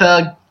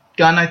Melta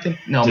gun, I think.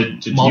 No,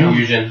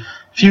 Fusion.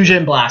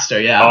 Fusion blaster,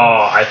 yeah.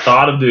 Oh, I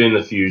thought of doing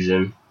the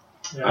fusion.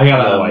 I got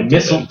No, a I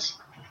missile. didn't.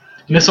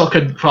 Missile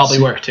could probably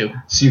work too.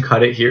 So you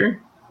cut it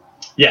here?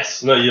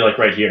 Yes, no, you're like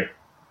right here.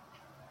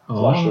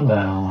 Flush with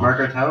that. Mark,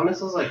 are tower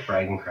missiles like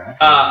frag and crack?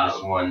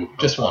 Just one.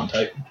 Just one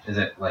type. Is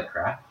it like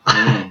crack?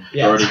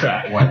 Yeah, it's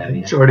crack. One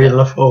heavy. Jordy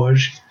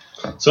LaForge.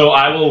 So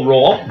I will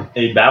roll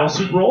a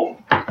battlesuit roll.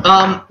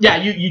 Yeah,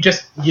 you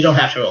don't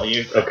have to roll.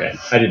 Okay,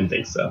 I didn't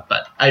think so.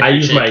 But I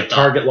use appreciate my the thought.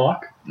 target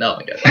lock. No,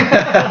 I got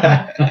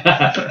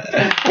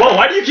it. Whoa,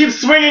 why do you keep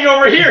swinging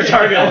over here,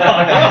 target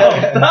lock? Oh,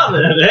 stop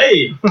it.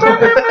 Hey.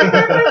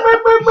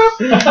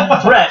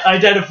 Threat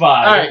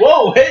identified. All right.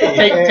 Whoa,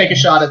 hey. Take a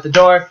shot at the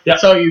door. Yep.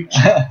 So you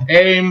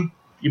aim,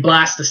 you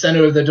blast the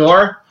center of the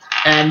door,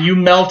 and you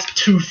melt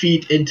 2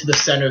 feet into the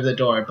center of the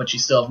door, but you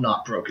still have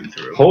not broken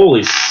through.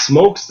 Holy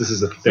smokes, this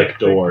is a thick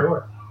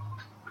door.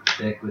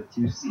 Thick with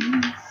 2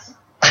 C's.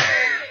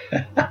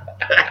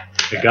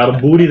 I got a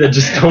booty that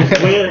just don't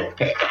quit.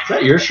 Is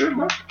that your shirt,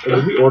 Mark? Or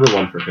did we order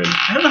one for him?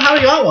 I don't know how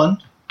he got one.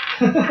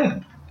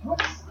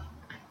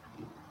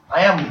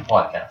 I am the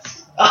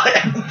podcast.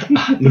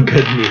 Look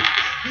at me.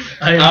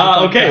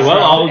 Okay, well,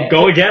 I'll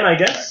go again, I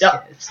guess.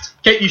 Yep.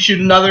 Okay, you shoot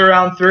another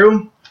round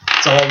through.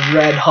 It's all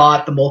red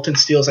hot. The molten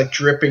steel is like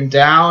dripping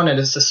down, and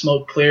as the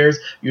smoke clears,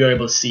 you're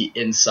able to see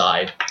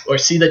inside, or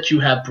see that you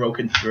have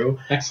broken through.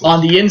 Excellent.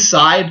 On the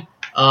inside,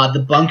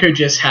 the bunker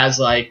just has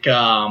like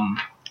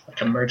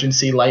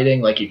emergency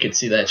lighting. Like you can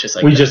see that it's just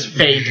like We a just-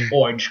 faint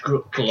orange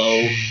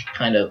glow,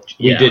 kind of.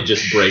 We Yeah. did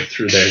just break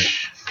through their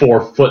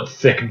 4-foot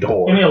thick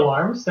door. Any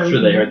alarms? That we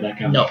Sure they can heard that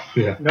coming. No.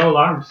 Yeah. No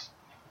alarms.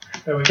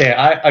 Okay,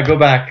 I go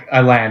back.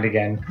 I land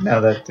again now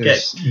that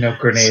there's no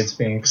grenades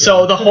being.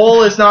 So the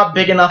hole is not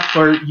big enough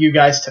for you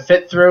guys to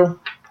fit through.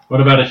 What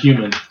about a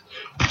human?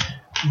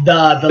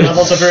 The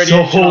levels of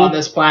radiation on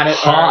this planet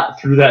are hot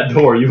through that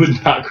door. You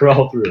would not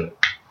crawl through it.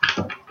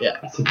 yeah.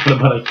 What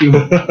about a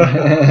human?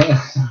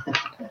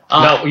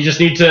 No, we just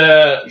need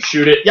to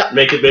shoot it, Yep.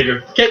 make it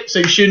bigger. Okay, so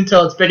you shoot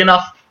until it's big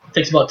enough.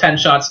 Takes about 10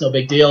 shots, no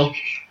big deal.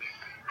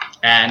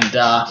 And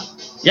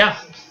yeah,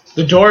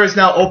 the door is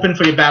now open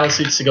for your battle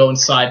suits to go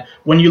inside.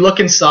 When you look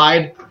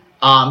inside,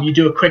 you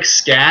do a quick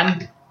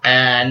scan,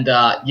 and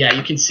yeah,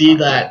 you can see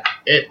that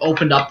it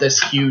opened up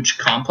this huge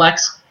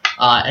complex.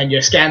 And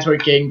your scans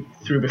weren't getting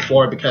through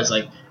before because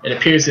like it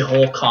appears the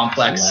whole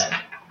complex.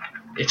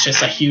 It's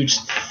just a huge,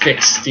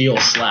 thick steel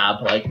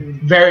slab, like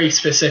very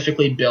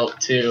specifically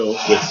built to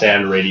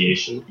Withstand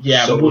radiation.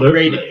 yeah, Solar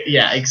radi- flare.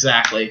 yeah,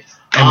 exactly.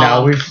 And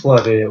now we've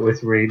flooded it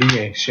with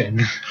radiation.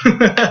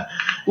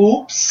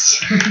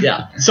 Oops.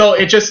 Yeah. So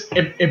it just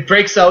it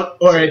breaks out,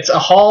 or it's a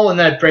hall, and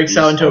then it breaks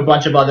out into a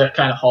bunch of other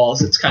kind of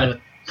halls. It's kind of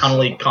a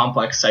tunnely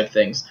complex type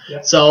things.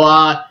 Yeah. So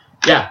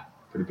yeah,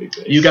 Pretty big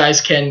base. you guys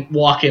can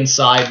walk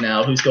inside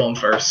now. Who's going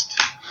first?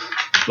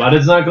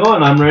 Blooded's not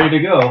going. I'm ready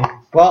to go.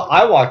 Well,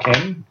 I walk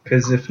in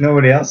because if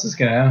nobody else is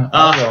gonna,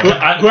 I'll go.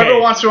 Whoever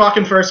wants to walk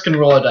in first can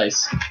roll a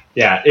dice.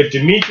 Yeah, if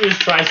Demetrius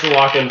tries to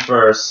walk in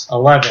first,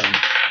 11.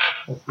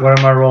 What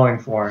am I rolling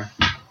for?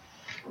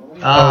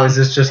 Oh, is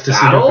this just to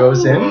see who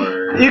goes in?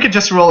 or- You could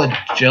just roll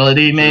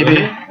agility,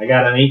 maybe. I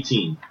got an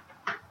 18.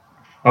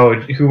 Oh,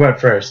 who went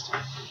first?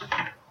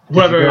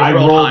 Whoever I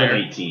rolled rolled higher.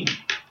 an 18.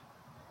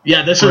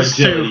 Yeah, this For is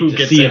to agility, who to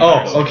gets see in. if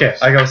Oh, okay.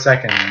 I go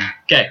second then.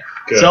 Okay.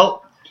 Good.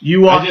 So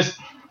you walk. I just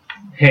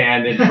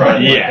hand in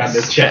front Yes. like, on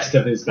the chest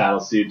of his battle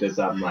suit as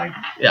I'm like,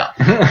 Yeah.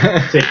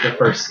 take the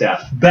first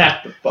step.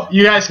 Back the fuck.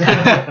 You guys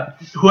can,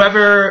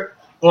 whoever,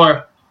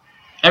 or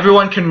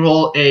everyone can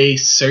roll a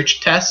search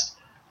test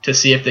to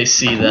see if they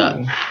see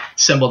the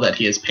symbol that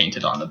he has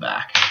painted on the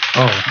back.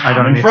 Oh, I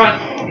don't I'm in need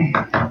front.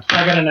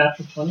 I got a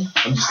natural 20.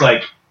 I'm just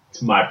like,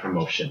 it's my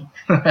promotion.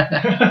 You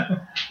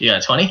got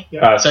a 20?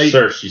 so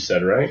search, you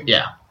said, right?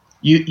 Yeah.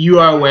 You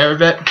are aware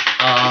of it.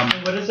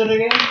 What is it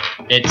again?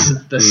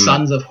 It's the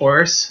Sons of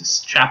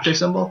Horus chapter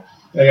symbol.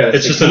 I got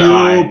It's just an You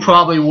eye.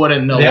 probably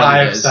wouldn't know The what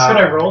Eye it of is. Sauron. Could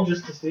I roll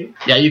just to see?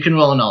 Yeah, you can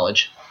roll a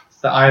knowledge.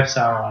 It's the Eye of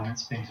Sauron.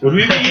 It's being Would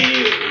we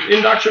be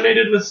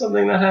indoctrinated with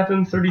something that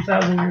happened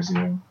 30,000 years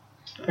ago?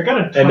 I got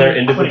a 20, And their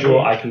individual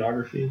 28.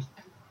 iconography?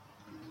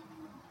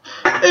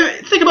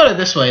 Think about it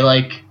this way,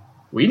 like,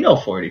 we know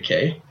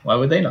 40k. Why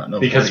would they not know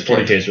Because 40k?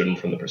 40k is written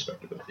from the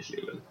perspective of the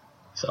human.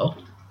 So,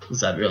 does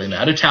that really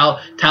matter?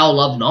 Tau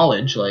love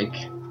knowledge, like,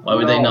 why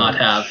would they not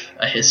have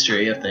a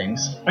history of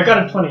things? I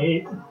got a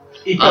 28.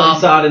 He probably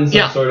saw it in some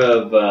yeah. sort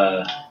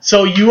of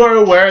So you are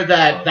aware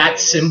that that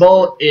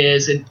symbol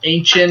is an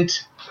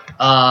ancient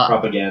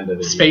propaganda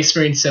video. Space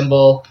Marine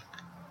symbol,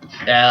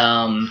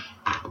 and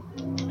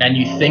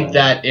you think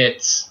that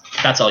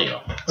that's all you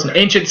know. It's an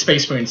ancient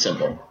Space Marine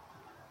symbol.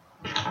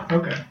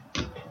 Okay.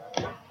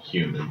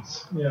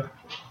 Humans. Yeah.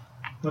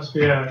 Must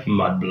be a...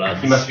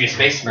 Mudbloods. He must be a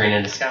space marine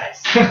in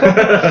disguise.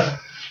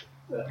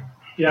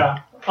 Yeah.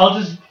 I'll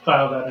just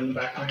file that in the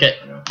background.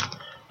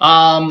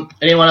 Okay.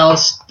 Anyone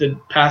else did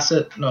pass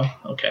it? No?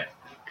 Okay.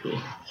 Cool.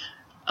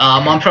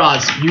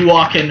 Monpraz, you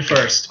walk in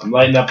first. I'm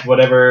lighting up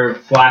whatever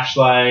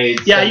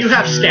flashlights. Yeah, you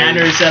have sensors,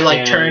 scanners that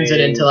like turns it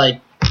scanning. into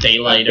like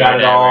daylight or Got it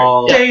whatever.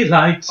 all. Yeah.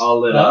 Daylight. All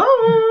lit up.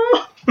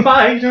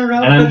 Fighter of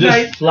And I'm the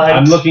just, night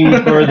I'm looking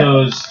for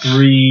those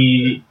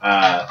three,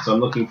 so I'm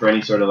looking for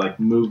any sort of like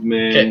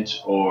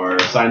movement or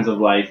signs of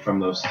life from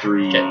those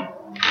three that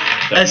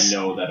we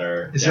know that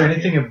are. Is there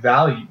anything of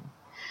value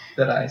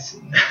that I see?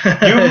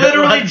 You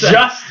literally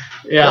just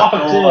walked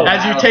in.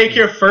 As you take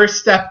your first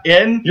step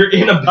in, You're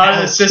in a out of the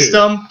battle suit.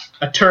 system,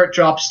 a turret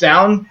drops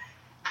down,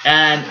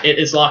 and it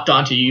is locked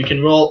onto you. You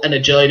can roll an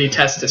agility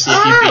test to see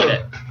if you beat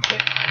it.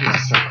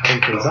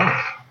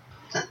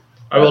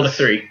 I rolled a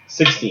 3.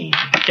 16.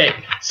 Okay,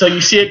 so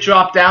you see it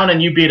drop down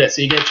and you beat it,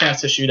 so you get a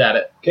chance to shoot at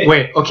it. Okay.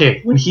 Wait,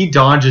 okay. When he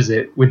dodges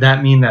it, would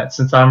that mean that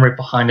since I'm right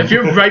behind him? If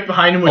you're right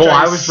behind him, which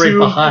I was right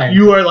behind.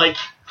 you are like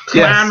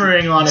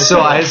clamoring on his So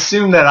head. I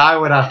assume that I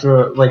would have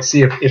to like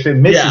see if it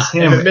misses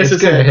him, if it misses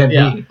it's gonna him,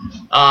 hit me.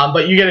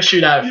 But you get to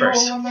shoot at it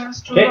first.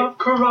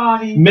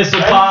 Okay.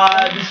 Missile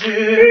pod.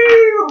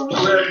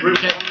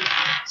 Okay.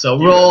 So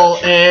roll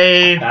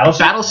a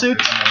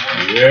battlesuit.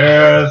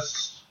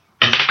 Yes.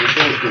 This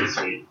one's pretty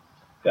sweet.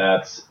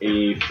 That's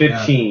a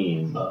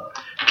 15.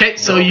 Okay,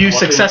 so you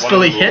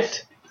successfully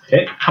hit.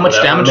 Okay. How much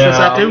damage does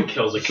that do?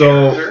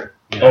 So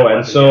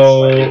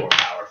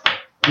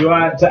do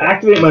I to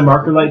activate my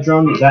marker light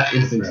drone? Is that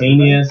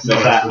instantaneous? Is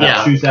that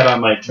I choose that on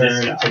my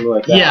turn? Something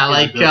like that. Yeah,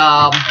 like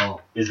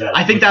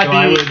I think that'd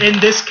be in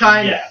this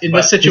in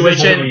this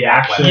situation.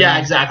 Yeah,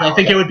 exactly. I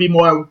think it would be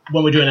more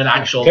when we're doing an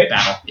actual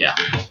battle. Yeah.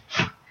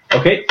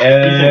 Okay. Do you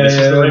think this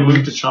is the right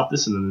move to chop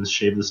this and then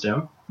shave this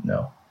down?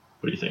 No.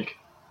 What do you think?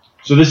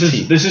 So this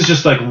is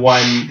just like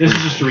one. This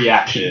is just a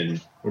reaction.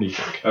 What do you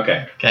think?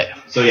 Okay. Okay.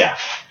 So yeah.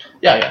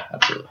 Yeah,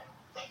 absolutely.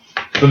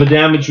 So the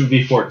damage would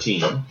be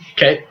 14.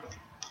 Okay.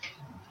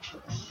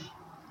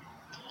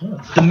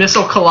 The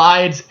missile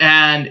collides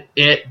and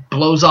it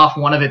blows off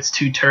one of its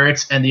 2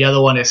 turrets, and the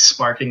other one is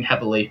sparking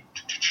heavily.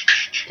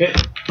 Okay.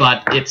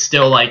 But it's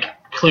still like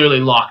clearly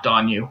locked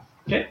on you.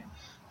 Okay.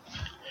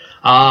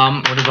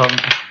 What about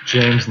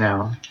James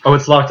now? Oh,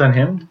 it's locked on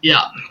him?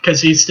 Yeah,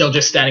 because he's still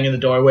just standing in the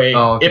doorway.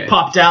 Oh, okay. It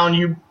popped down,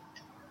 you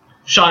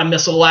shot a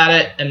missile at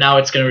it, and now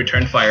it's going to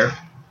return fire.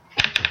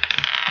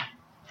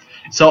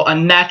 So a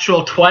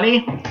natural 20.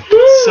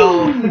 Woo!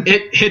 So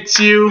it hits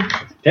you,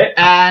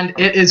 and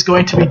it is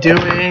going to be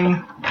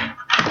doing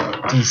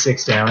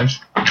D6 damage.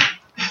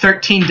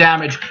 13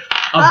 damage.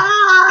 A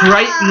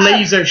bright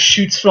laser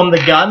shoots from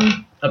the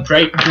gun. A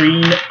bright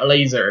green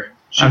laser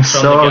shoots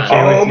from the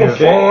gun. Okay with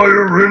you.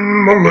 Fire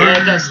in my And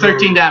it does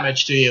 13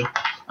 damage to you.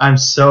 I'm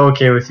so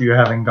okay with you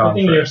having I gone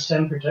think you have first.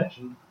 10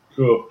 protection.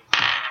 Cool.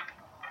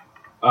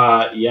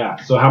 Yeah.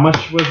 So how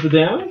much was the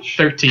damage?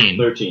 13.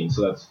 13.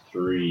 So that's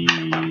 3.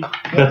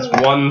 That's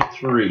 1,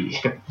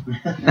 3.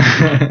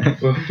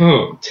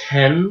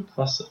 10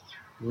 plus a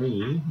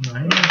 3.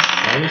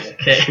 Minus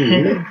Okay.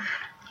 2.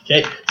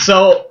 Okay.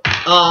 So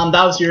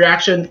that was your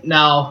action.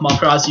 Now,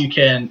 Malkraz, you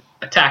can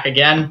attack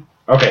again.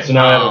 Okay. So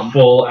now I have a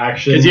full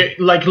action. Because you're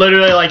like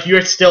literally like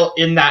you're still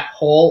in that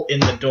hole in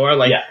the door.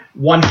 Like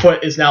 1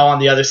 foot is now on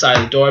the other side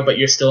of the door, but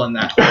you're still in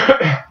that hole.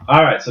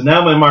 All right. So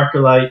now my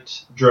marker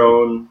light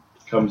drone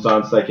comes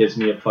on, so that gives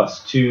me a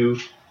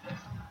 +2,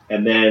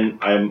 and then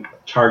I'm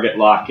target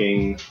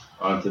locking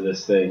onto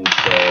this thing.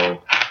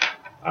 So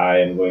I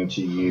am going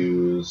to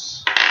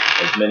use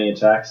as many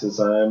attacks as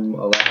I'm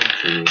allowed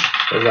to,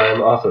 as I am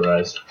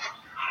authorized.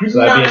 So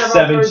that'd be a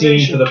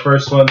 17 for the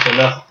first one.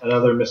 So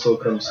another missile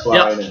comes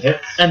flying and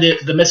hits. And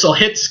the missile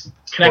hits,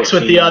 connects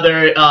with the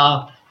 14.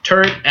 other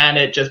turret, and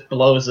it just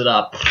blows it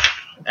up,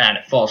 and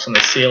it falls from the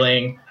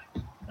ceiling.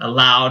 A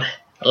loud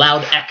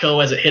echo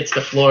as it hits the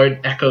floor.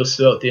 It echoes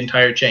throughout the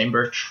entire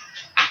chamber.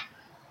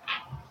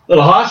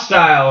 Little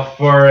hostile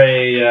for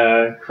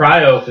a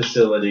cryo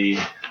facility.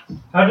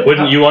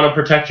 Wouldn't you want to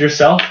protect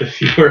yourself if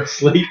you were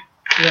asleep?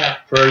 Yeah.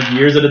 For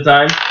years at a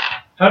time?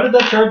 How did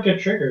that turret get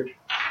triggered?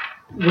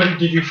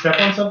 Did you step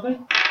on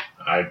something?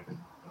 I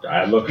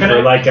look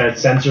for like a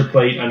sensor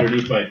plate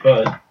underneath my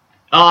foot.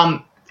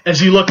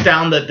 As you look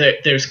down,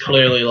 there's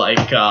clearly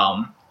like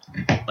a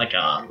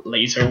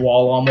laser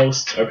wall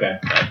almost. Okay.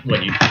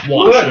 When you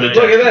walk through it.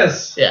 Look at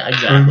this. Yeah,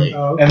 exactly.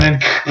 And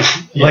then,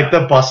 like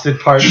the busted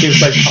part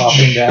is like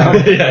popping down.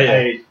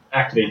 I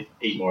activate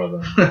 8 more of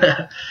them.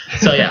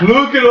 So yeah.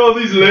 Look at all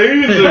these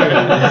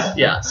lasers.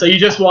 Yeah. So you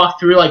just walk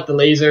through like the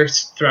laser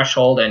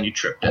threshold and you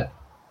tripped it.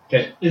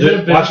 Okay. Is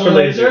it a Watch for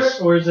visible laser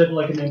lasers. or is it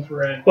like an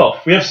infrared?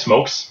 Well, we have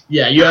smokes.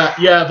 Yeah, you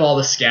have all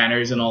the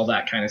scanners and all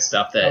that kind of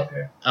stuff that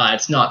Okay.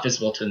 It's not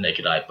visible to the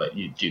naked eye, but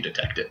you do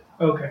detect it.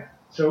 Okay.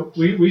 So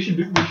we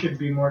should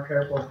be more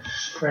careful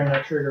trying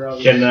that trigger.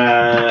 Obviously. Can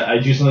I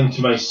do something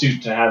to my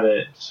suit to have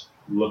it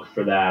look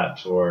for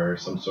that, or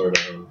some sort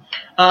of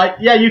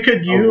Yeah, you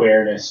could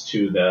awareness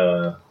to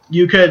the.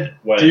 You could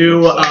what it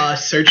do looks like. a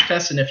search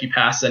test, and if you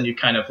pass, then you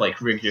kind of like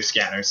rig your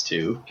scanners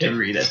to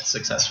read it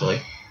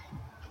successfully.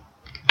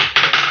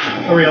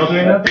 Are we all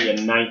doing that? That'd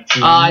be a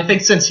 19. I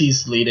think since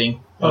he's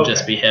leading, it'll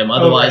just be him.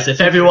 Otherwise, Okay.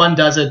 if everyone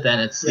does it, then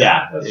it's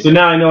So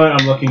now I know what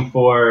I'm looking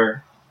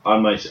for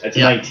on my. It's a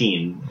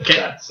 19. If Okay.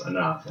 that's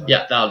enough.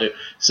 Yeah, that'll do.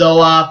 So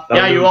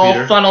That'll do, you all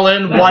Peter. funnel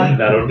in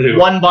That'll do.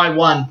 one by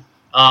one.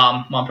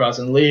 Montpras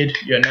in lead.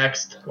 You're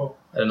next. Cool.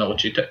 I don't know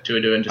what you two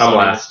are doing. Just I'm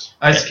lead. last.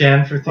 I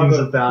scan for things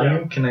Okay. of value.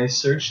 Yeah. Can I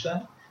search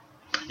that?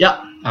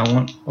 Yeah. I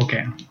want.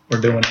 Okay,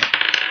 we're doing it.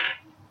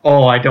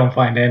 Oh, I don't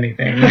find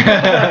anything.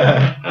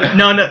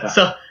 No.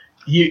 So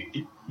you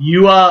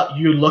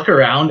look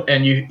around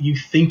and you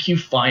think you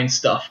find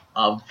stuff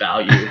of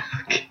value,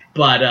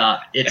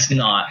 but it's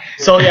not.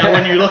 So yeah,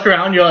 when you look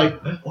around, you're like,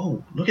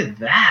 oh, look at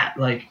that!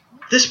 Like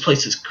this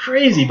place is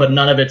crazy, but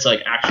none of it's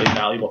like actually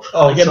valuable.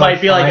 Oh, like, it so might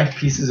be like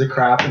pieces of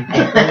crap and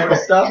kind of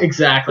stuff.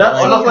 Exactly. That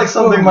sounds like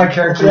something my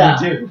character would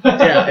do.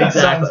 Yeah,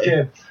 exactly.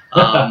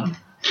 Sounds good.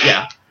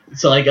 Yeah.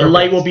 So like a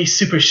light will be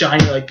super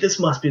shiny, like this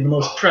must be the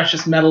most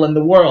precious metal in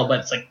the world, but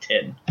it's like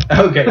tin.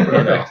 Okay,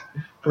 perfect.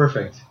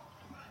 Perfect.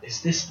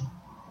 Is this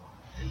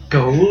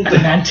gold?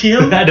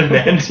 Adamantium?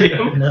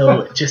 Adamantium?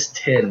 No, just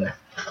tin.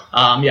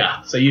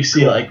 Yeah. So you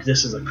see, like,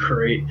 this is a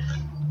great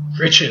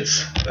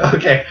riches.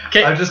 Okay.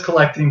 I'm just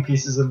collecting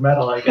pieces of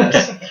metal, I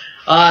guess.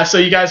 So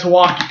you guys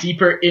walk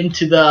deeper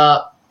into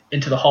the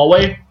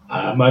hallway.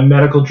 My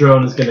medical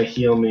drone is going to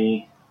heal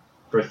me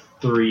for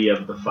 3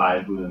 of the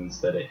 5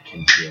 wounds that it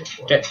can heal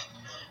for. Okay.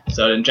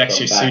 So it injects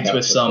your back suits up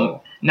with to some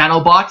full.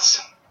 nanobots.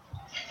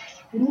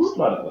 That's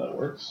not how that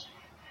works.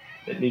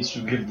 It needs to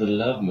give the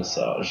love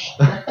massage.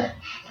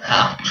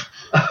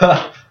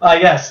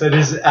 Yes, it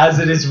is as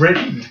it is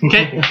written.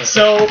 Okay,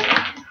 so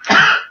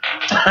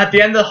at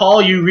the end of the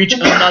hall, you reach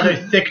another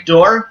thick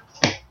door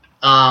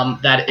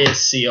that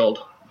is sealed.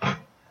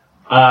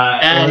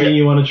 Ori,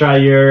 you want to try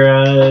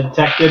your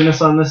tech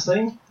goodness on this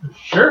thing?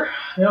 Sure.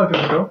 Yeah, I'll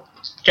give it a go.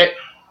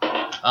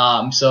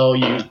 Okay. So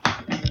you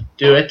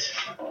do it.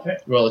 Okay.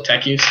 Roll a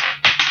tech use.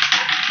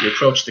 You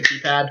approach the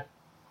keypad.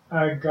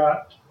 I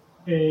got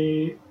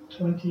a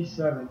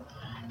 27.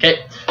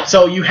 Okay,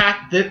 so you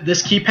hack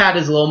this keypad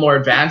is a little more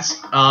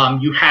advanced.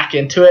 You hack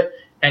into it,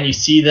 and you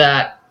see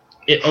that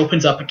it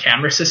opens up a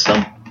camera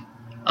system.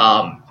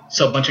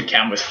 So a bunch of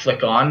cameras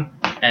flick on,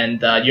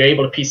 and you're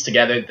able to piece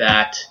together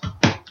that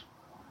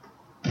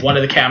one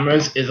of the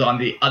cameras is on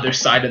the other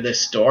side of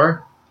this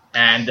door,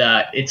 and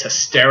it's a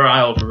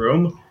sterile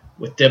room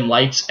with dim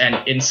lights,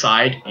 and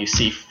inside you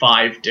see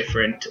 5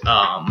 different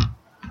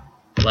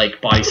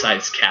like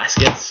body-size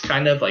caskets,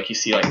 kind of like you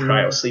see like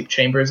cryo sleep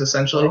chambers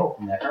essentially,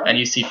 and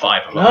you see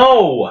 5 of them.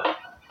 No.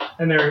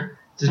 And they're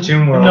It's a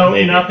tomb world. no,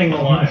 maybe. nothing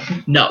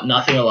alive. No,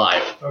 nothing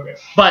alive. Okay.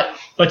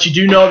 But you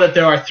do know that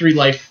there are 3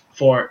 life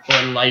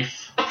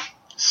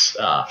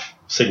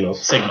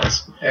Signals.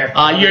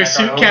 Your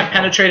suit can't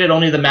penetrate it.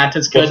 Only the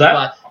mantis could. What's that?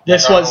 But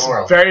this was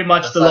World. very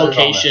much the That's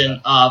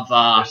location of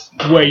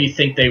where you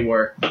think they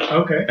were.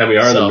 Okay. And we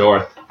are in the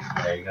north.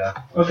 There you go.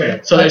 Okay.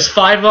 So there's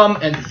 5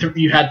 of them, and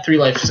you had 3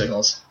 life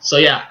signals. So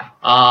yeah.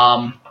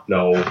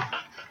 No.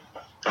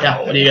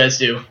 Yeah. What do you guys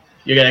do?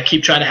 You're gonna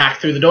keep trying to hack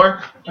through the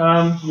door?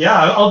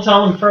 Yeah, I'll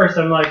tell them first.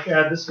 I'm like,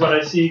 this is what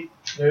I see.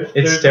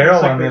 It's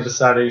sterile on the other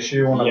side. Are you sure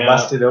you want to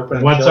bust it open?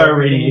 And What's kill our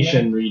everything radiation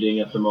again? reading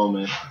at the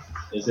moment?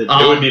 Is it?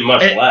 Um, it would be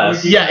much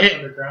less. Yeah,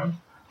 underground.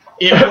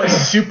 it was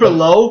super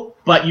low,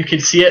 but you can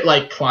see it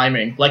like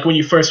climbing. Like when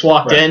you first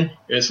walked in,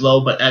 it was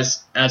low, but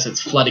as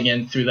it's flooding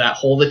in through that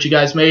hole that you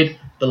guys made,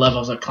 the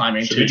levels are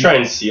climbing. Should too. we try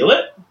and seal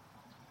it?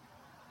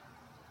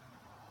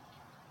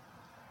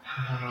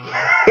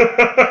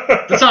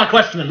 That's not a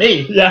question to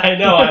me. Yeah, I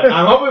know.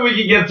 I'm hoping we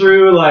can get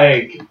through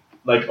like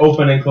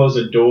open and close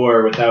a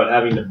door without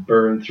having to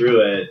burn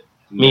through it.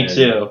 Me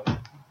too.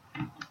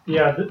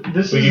 Yeah,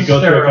 this We is could go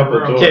through a couple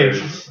room. doors.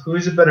 Okay,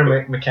 who's a better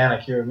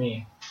mechanic, you or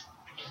me?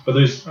 But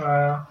there's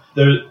Not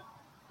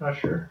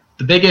sure.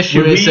 The big issue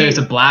Would is we- there's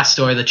a blast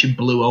door that you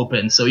blew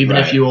open, so even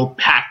if Right. you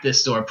pack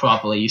this door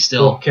properly, you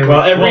still... Okay,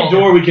 well, every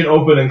door we can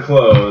open and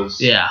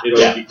close. Yeah.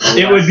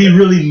 It would be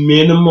really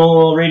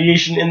minimal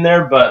radiation in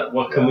there, but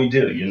what can we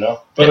do? You know.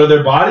 But are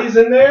there bodies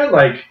in there?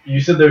 Like you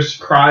said, there's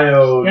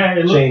cryo Yeah,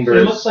 it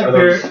chambers. looks like Are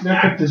there those could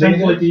activated?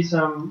 potentially be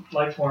some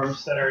life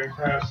forms that are in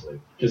cryosleep.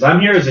 Because I'm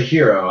here as a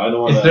hero. I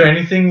don't want Is there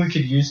anything we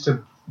could use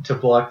to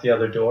block the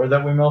other door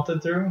that we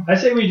melted through? I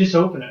say we just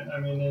open it. I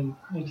mean,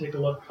 and take a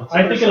look.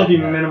 I think it'll be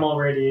minimal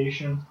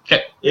radiation.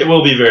 It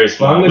will be very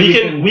small. long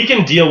as We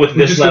can deal with we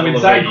this just go level of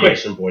inside quick.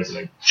 radiation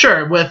poisoning.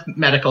 Sure, with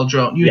medical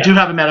drone. You Yeah. do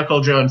have a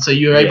medical drone, so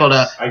you're able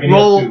to I can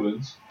roll... have 2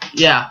 wounds.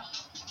 Yeah.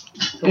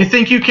 You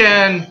think you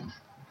can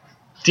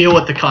deal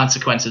with the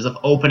consequences of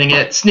opening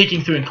it,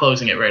 sneaking through and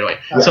closing it right away.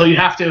 So you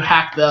have to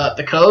hack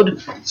the code.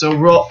 So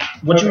roll...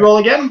 What'd you roll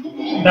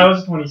again? That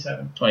was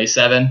 27.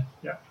 27.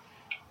 Yeah.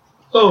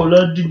 Oh,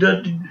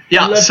 la-di-da-di.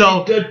 Yeah,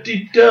 so...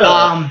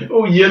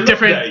 Oh, yeah.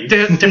 different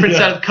different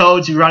set of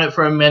codes. You run it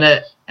for a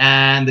minute,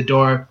 and the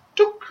door,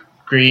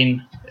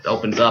 green, it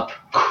opens up.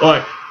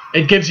 Or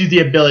it gives you the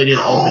ability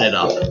to open it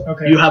up.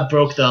 Okay. You have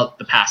broke the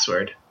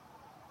password.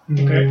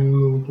 Okay.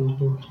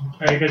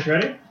 Are you guys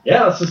ready?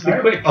 Yeah, let's just be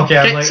quick. Okay,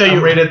 Okay, so I'm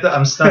you- right at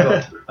I'm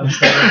snuggled. I'm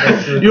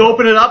snuggled. You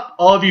open it up,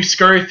 all of you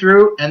scurry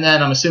through, and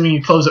then I'm assuming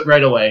you close it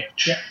right away.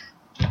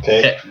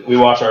 Okay. We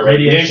watch our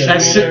radiation.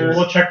 That's meters.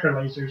 We'll check for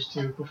lasers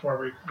too before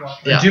we walk.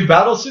 Yeah. Do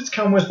battle suits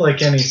come with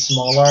like any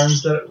small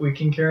arms that we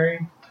can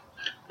carry?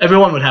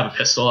 Everyone would have a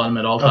pistol on them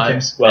at all Okay.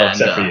 times. Well, and,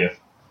 except for you.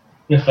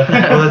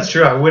 Well, that's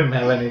true. I wouldn't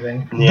have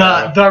anything.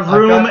 The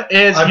room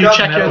is I've you got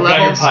check your metal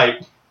levels,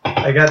 pipe.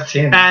 I got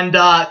tin. and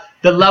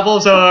the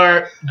levels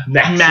are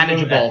Maximum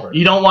manageable. effort.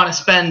 You don't want to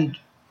spend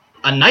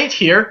a night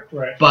here,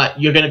 Right.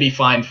 but you're going to be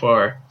fine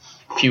for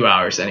a few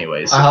hours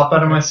anyways. I hop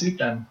out of my suit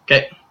then.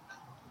 Okay.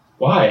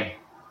 Why?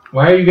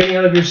 Why are you getting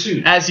out of your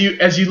suit? As you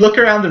look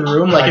around the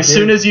room, like I as did.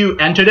 soon as you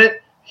entered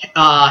it,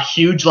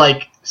 huge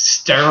like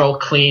sterile,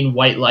 clean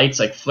white lights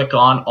like flick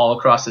on all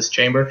across this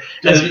chamber.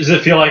 Does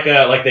it feel like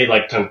they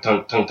like tunk,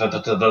 tunk, tunk, tunk,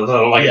 tunk, tunk,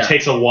 tunk, like it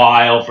takes a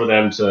while for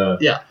them to...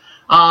 Yeah.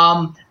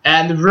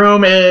 And the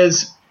room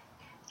is,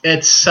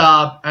 it's,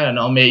 I don't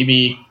know,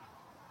 maybe,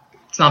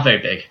 it's not very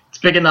big. It's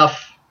big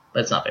enough,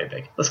 but it's not very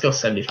big. Let's go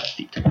 75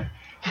 feet.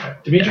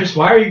 Demetrius,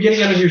 why are you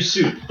getting out of your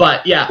suit?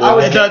 But yeah,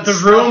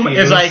 the room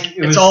is like,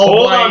 it's all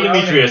Hold white. on,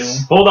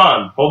 Demetrius. Hold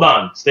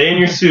on. Stay in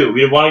your suit.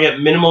 We want to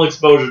get minimal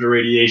exposure to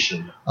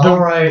radiation. The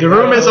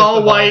room is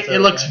all white. It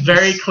looks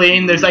very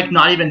clean. There's like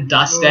not even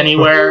dust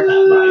anywhere.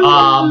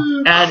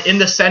 And in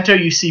the center,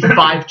 you see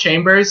 5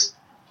 chambers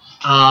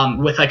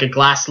with like a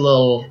glass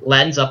little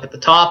lens up at the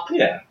top.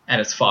 Yeah.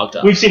 And it's fogged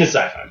up. We've seen a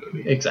sci-fi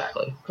movie.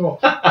 Exactly. Cool.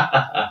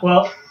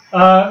 Well,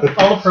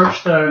 I'll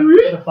approach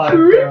the 5.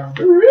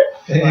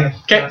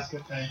 Okay.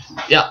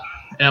 Yeah.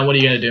 And what are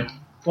you gonna do?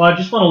 Well, I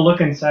just want to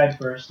look inside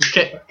first.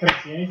 Okay. Can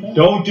I see anything?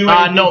 Don't do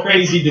anything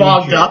crazy, it's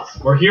fogged Demetrius.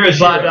 up. We're here as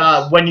But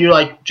heroes. when you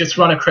like just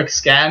run a quick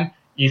scan,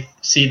 you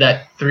see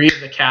that 3 of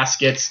the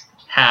caskets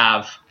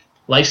have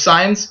life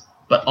signs,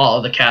 but all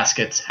of the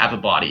caskets have a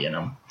body in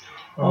them,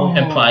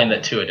 implying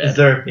that 2 are dead. Is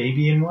there a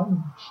baby in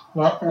one?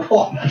 Well,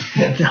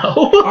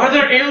 No. Are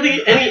there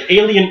any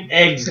alien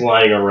eggs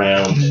lying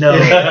around? No.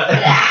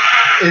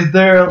 Is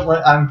there?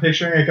 I'm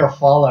picturing like a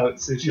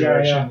Fallout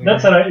situation. yeah. here.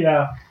 That's it.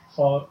 Yeah.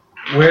 Well,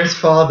 Where's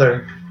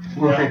father?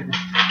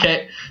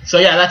 Okay, so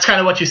yeah, that's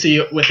kind of what you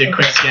see with your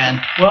quick scan.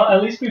 well,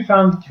 at least we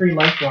found 3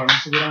 life forms,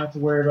 so we don't have to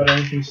worry about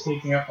anything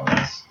sneaking up on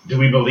us. Do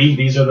we believe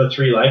these are the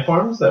 3 life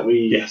forms that we...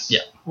 Yes. Yeah.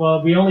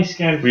 Well, we only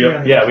scanned 3.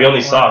 We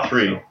only saw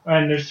 3.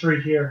 And there's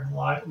 3 here,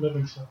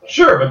 living still.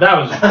 Sure, but that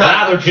was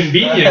rather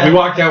convenient. We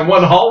walked down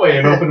one hallway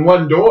and opened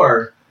one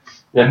door.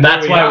 And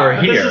that's why we're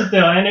But here. This is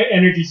the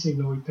energy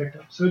signal we picked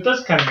up, so it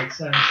does kind of make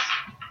sense.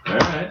 All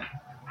right.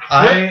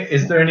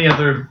 Is there any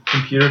other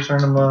computer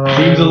terminal?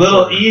 Seems a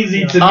little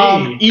easy to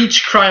me.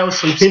 Each cryo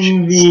sleep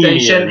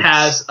station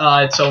has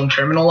its own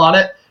terminal on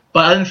it,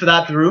 but other than for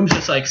that, the room's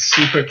just like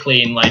super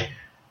clean. Like,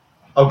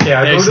 okay,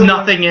 there's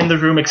nothing in the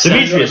room except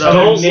Demetrius, for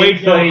don't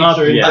wait for up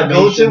yet. I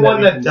go to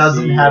one that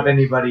doesn't have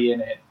anybody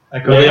in it. I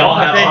go They to all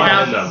one have that-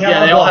 bodies in them.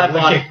 Yeah, they all have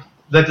body.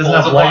 that doesn't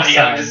have life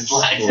signs.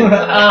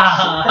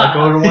 I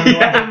go to one. In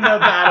the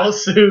battle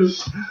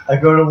suit. I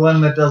go to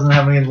one that doesn't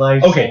have any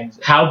life Okay, signs.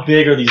 how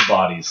big are these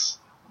bodies?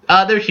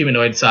 They're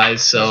humanoid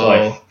size, so So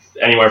like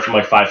anywhere from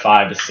like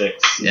 5'5" to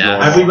 6. is Yeah.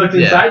 normal. Have we looked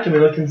Yeah. inside? Can we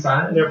look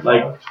inside? They're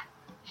Like,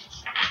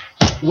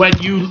 when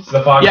you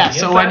the fog yeah, on the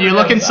so inside when you or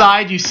look outside?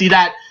 inside, you see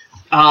that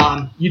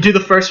you do the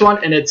first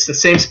one, and it's the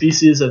same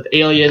species of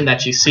alien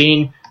that you've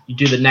seen. You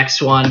do the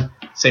next one,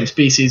 same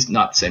species,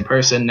 not the same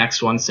person.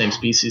 Next one, same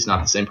species,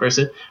 not the same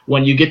person.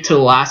 When you get to the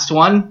last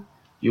one,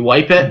 you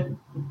wipe it,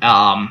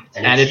 and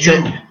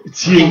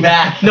it's you.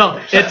 Back. No,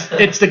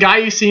 it's the guy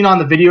you've seen on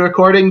the video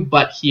recording,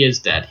 but he is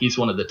dead. He's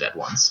one of the dead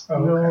ones.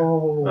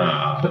 No.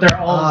 But they're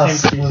all the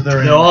same species.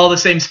 They're all the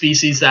same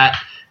species, that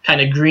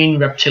kind of green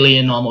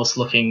reptilian almost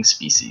looking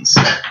species.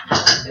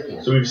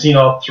 So we've seen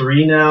all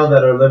 3 now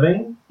that are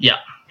living? Yeah.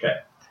 Okay.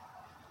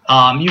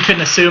 You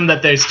can assume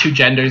that there's 2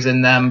 genders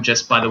in them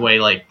just by the way,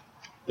 like,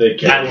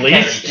 At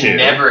least 2.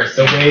 Never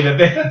The way that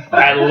they...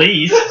 At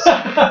least.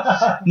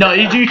 no,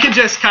 you can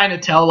just kind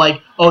of tell,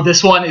 like, oh,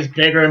 this one is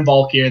bigger and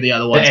bulkier, the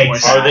other one's more.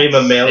 Are they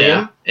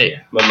mammalian?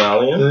 Yeah.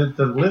 Mammalian?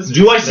 The lizards.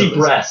 Do I see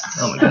breasts?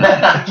 Oh my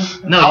god.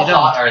 No, How you don't.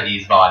 hot are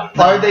these bodies?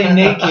 Are they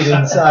naked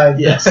inside?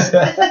 Yes.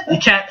 You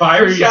can't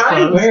Fire freeze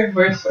sky? clothes.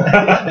 Where's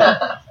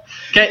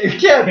Okay. You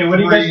can't Okay, what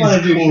do you guys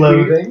wanna do?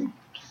 clothing.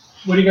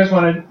 What do you guys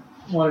want to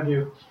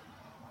do?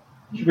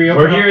 Should we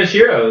open We're up? here as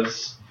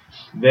heroes.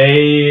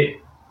 They...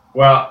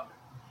 Well,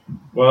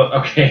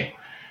 okay.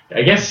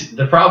 I guess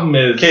the problem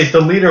is... Okay,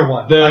 the leader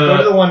one. The- I go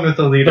to the one with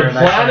the leader. The and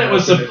I planet find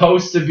was out what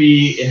supposed to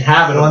be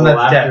inhabitable The one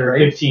that's after dead,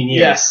 right? 15 years.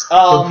 Yes.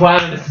 The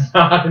planet is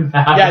not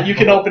inhabitable. Yeah, you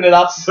can open it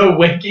up. So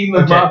waking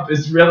them Okay. up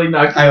is really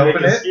not I going to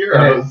open make us it.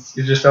 heroes.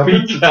 You just open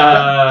it.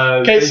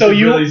 Because Okay, they so should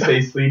you- really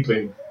stay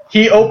sleeping.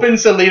 He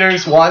opens the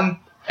leader's one,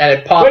 and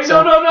it pops Wait, no.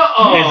 up.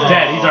 Oh. He's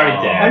dead. He's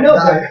already dead. I know,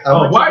 I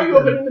but went why to are you the-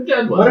 opening the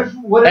dead one?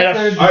 what if And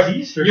they're Are-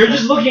 diseased or You're something?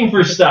 just looking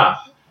for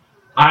stuff.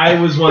 I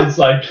was once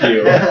like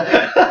you.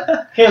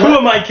 Who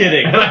am I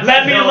kidding?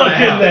 Let me look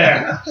in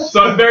there.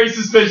 So I'm very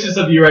suspicious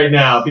of you right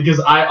now because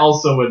I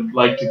also would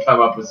like to come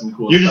up with some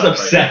cool You're just stuff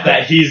upset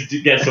right that he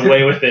gets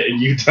away with it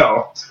and you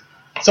don't.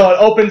 So it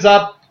opens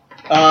up,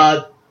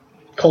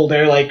 cold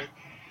air, like,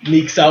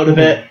 leaks out of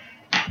it,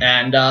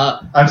 and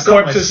I'm the still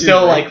in corpse my is suit,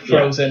 still, right? like,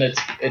 frozen.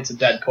 It's a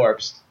dead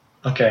corpse.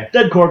 Okay.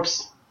 Dead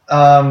corpse.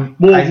 Can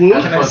I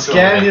What's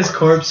scan going his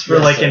corpse for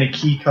like any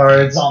key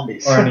cards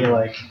Zombies. or any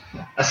like?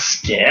 A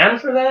scan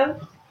for that?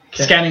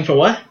 Scanning for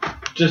what?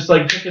 Just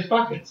like check his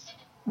pockets.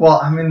 Well,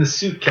 I'm in the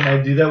suit. Can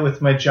I do that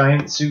with my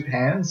giant suit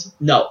hands?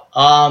 No.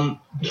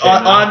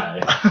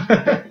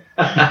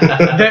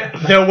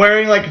 They're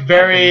wearing, like,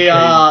 very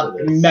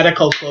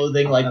medical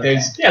clothing. Like,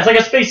 there's Yeah, it's like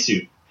a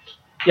spacesuit.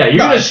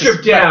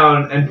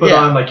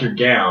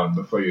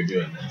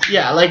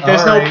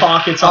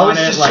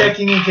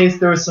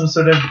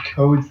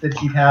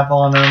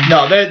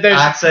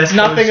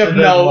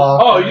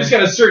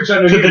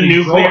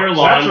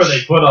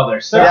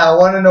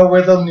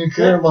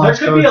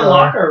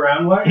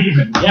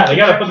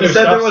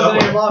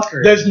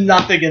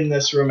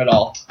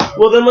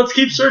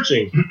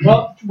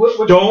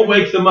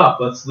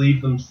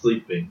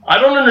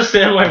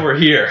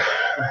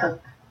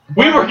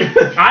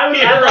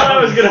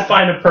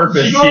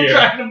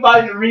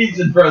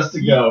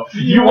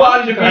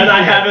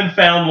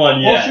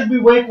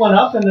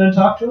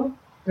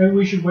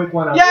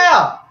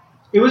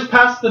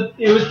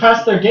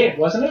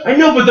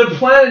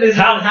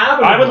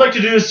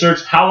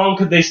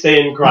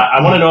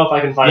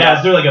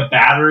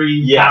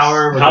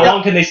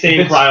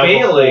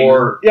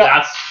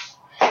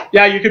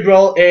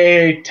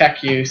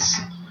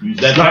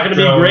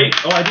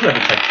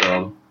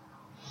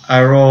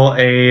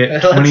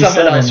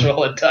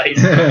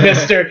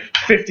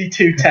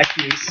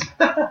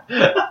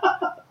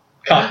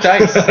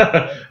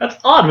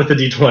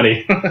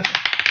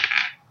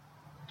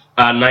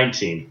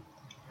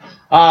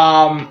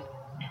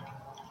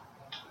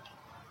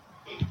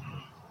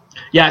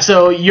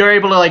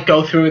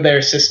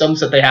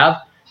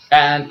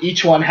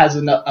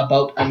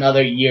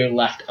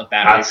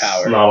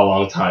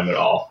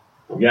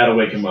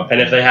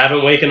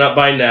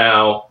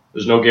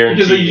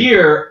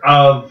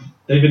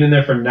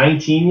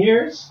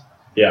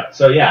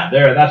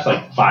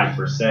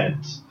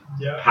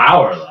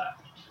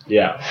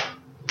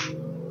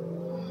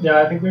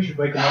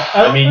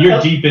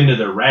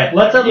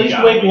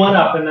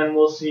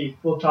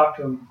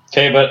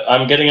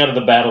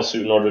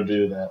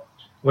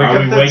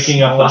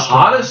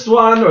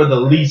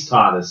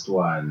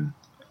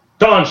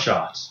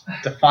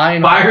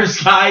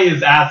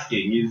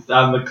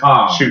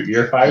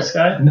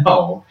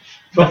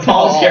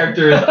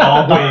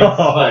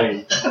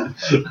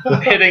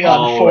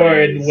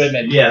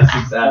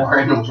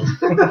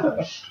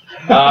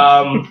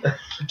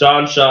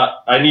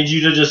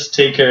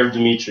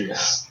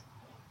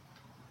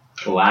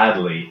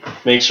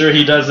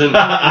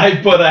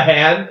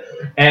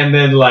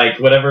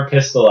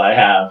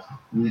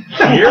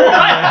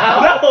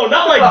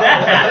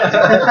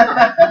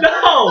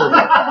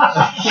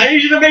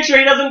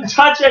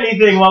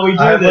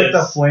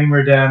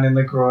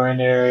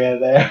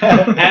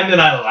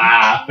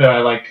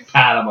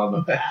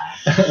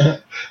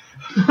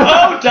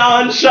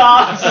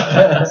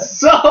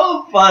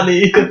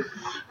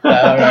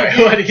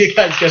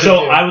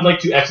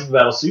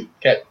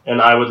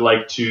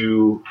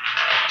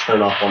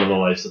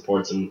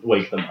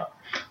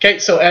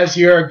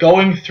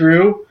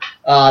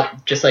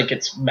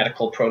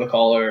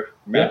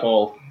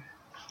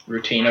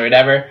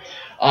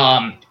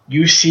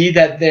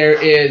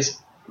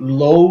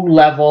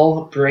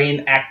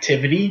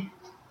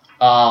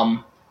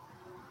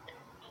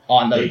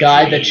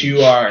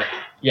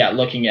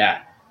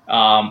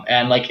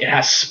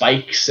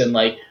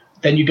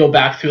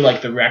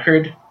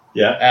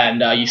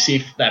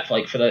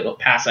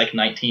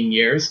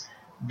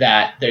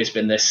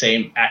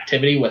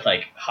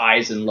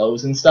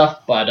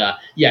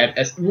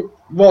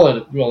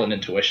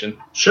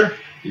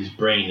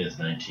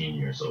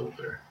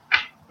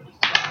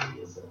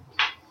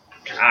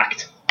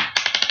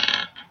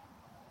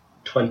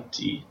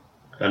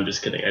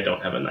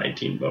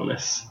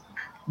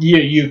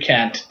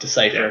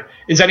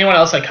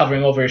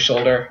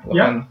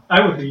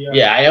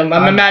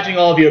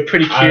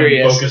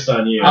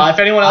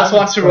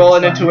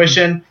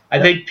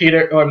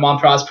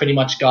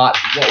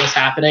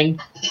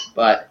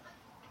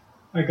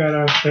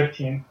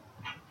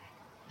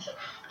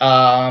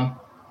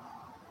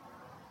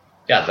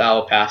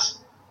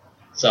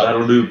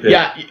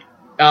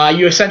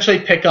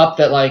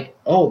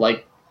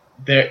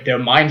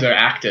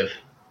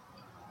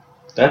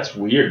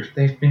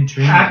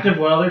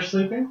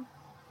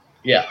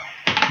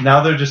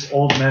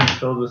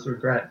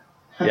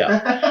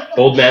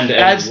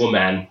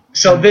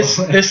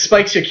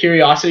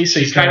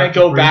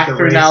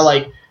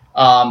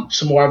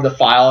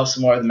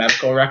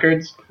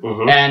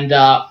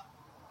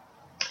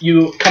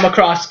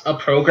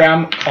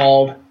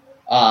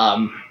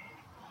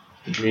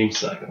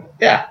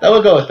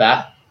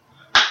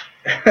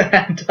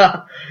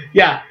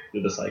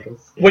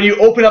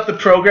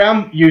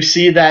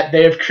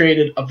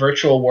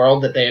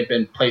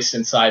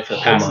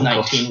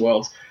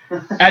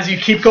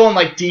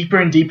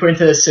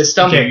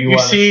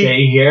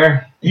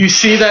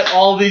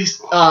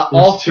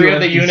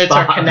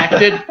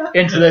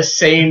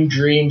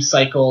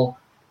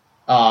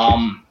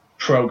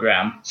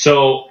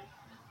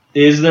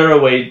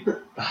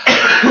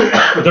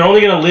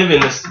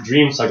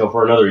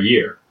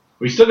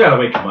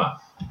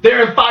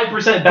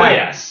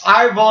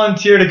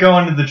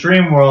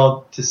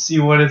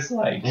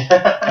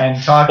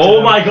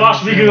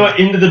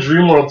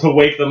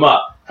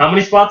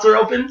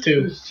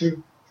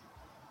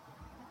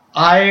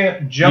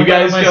 I jump You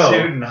out of guys my go.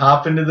 suit and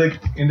hop into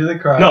the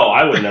crowd. No,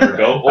 I would never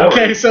go. Or,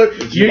 Okay, so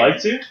would you like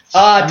to?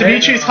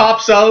 Demetrius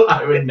hops out,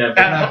 I would never.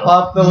 and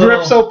Pop the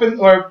rips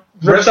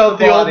rips out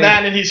the old body.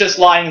 man, and he's just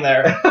lying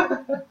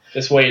there,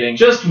 just waiting.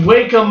 Just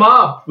wake him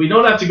up. We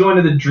don't have to go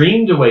into the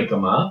dream to wake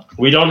him up.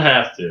 We don't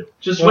have to.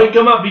 Just wake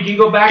him up. He can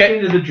go back Okay.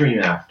 into the dream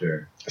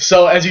after.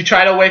 So as you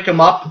try to wake him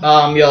up,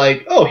 you're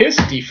like, oh, here's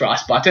a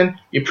defrost button.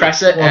 You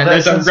press it, and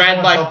there's a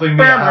red like,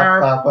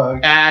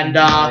 and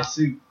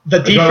the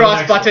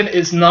defrost button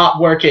is not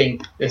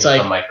working. It's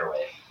like microwave.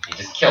 You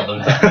just killed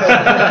them.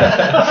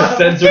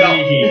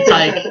 Sensory heat. it's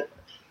like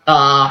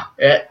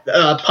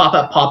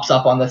pop-up pops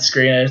up on the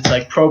screen, and it's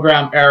like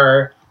program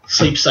error,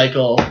 sleep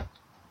cycle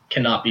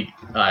cannot be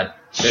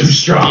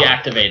strong.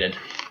 deactivated.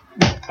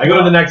 I go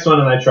to the next one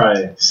and I try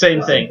it.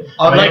 Same thing.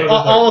 I Like go to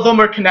all of them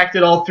are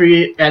connected, all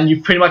three, and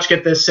you pretty much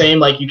get the same.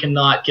 Like you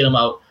cannot get them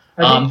out.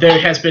 There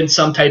has been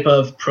some type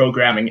of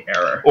programming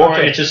error. Or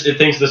it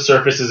thinks the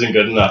surface isn't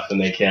good enough and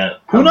they can't.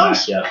 Who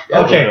knows? Yeah.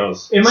 Okay. Who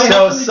knows?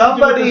 So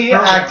somebody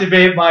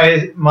activate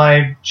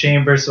my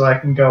chamber so I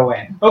can go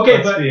in. Okay,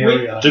 Let's but be we-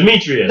 real.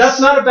 Demetrius.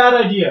 That's not a bad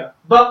idea,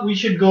 but we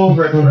should go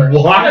over it first.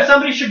 What?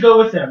 Somebody should go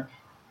with him.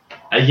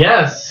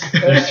 Yes.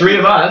 There's 3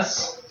 of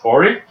us.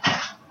 Ori?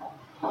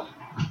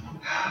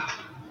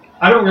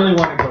 I don't really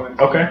want to go in.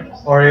 Okay.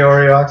 Ori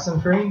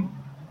Oxenfree?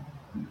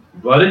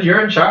 Well,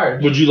 you're in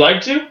charge. Would you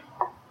like to?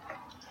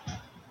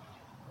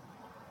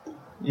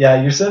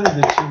 Yeah, you're sending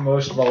the 2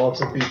 most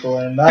volatile people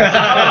in. That's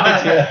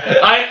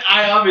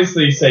I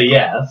obviously say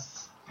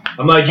yes.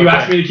 I'm like, you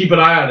asked me to keep an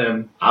eye on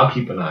him. I'll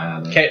keep an eye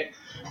on him. Okay.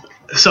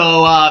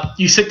 So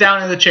you sit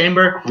down in the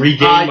chamber.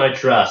 Regain my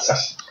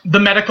trust. The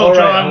medical All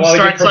right, I drone wanna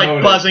get starts like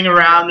promoted. buzzing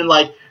around, and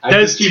like I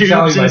there's just keep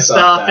telling tubes and myself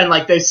stuff, that. and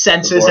like there's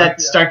sensors that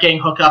start getting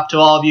hooked up to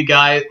all of you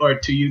guys or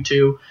to you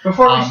two.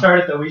 Before we start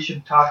it, though, we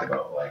should talk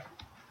about like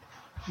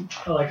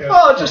a.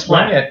 Oh, just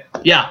wing it.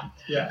 Yeah.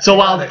 Yeah. So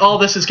while all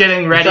this is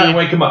getting ready, Try to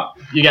wake him up.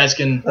 you guys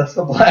can. That's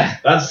the plan.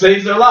 That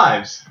saves their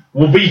lives.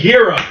 We'll be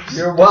heroes.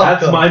 You're welcome.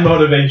 That's my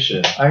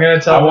motivation. I'm going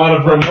to tell I want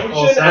a them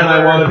promotion and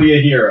I want to be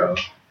a hero.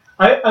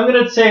 I'm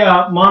gonna say,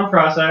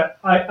 Monfrost,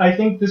 I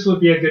think this would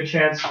be a good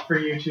chance for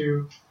you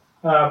to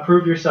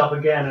prove yourself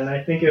again, and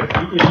I think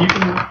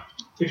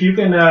if you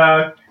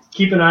can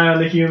keep an eye on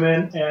the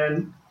human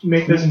and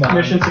make this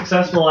mission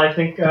successful, I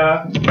think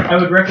I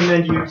would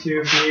recommend you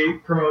to be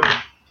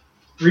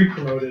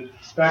re-promoted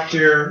back to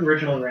your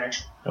original rank.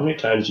 How many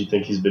times do you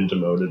think he's been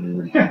demoted?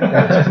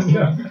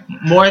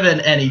 More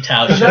than any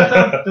town. Does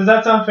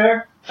that sound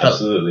fair?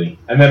 Absolutely.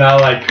 And then I'll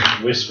like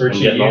whisper to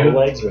I'm you. getting all the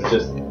legs, or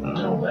Just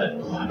don't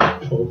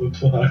let pull the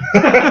plug.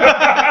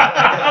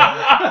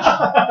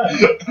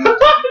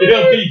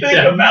 He'll be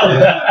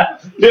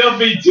tempted. He'll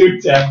be too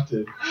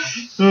tempted.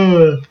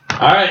 All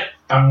right,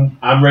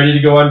 I'm ready to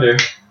go under.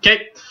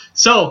 Okay,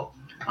 so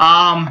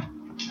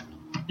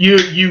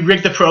you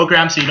rig the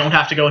program so you don't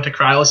have to go into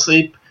cryo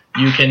sleep.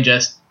 You can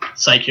just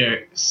psych your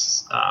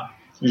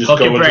you just hook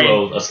go your brain.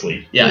 into a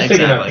sleep. Yeah, Just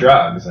taking exactly. up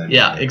drugs. I mean.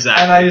 Yeah,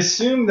 exactly. And I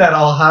assume that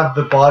I'll have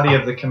the body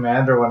of the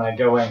commander when I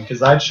go in,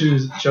 because I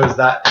chose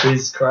that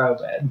his cryo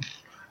bed.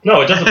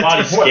 No, it does a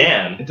body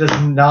scan. It does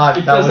not.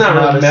 It that does was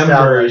not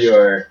remember established.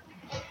 your.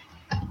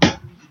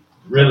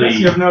 Really.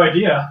 You have no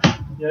idea.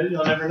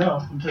 You'll never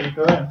know until you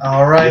go in.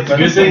 All right. It's a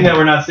good thing that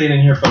we're not staying in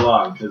here for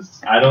long,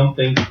 because I don't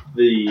think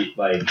the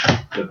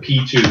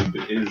P tube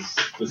is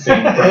the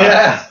same for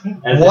us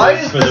as Why it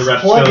is is for the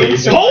this plugged reptilian.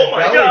 into Oh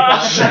my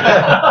gosh!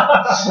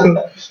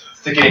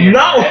 Stick it in your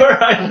Not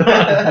where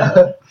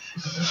I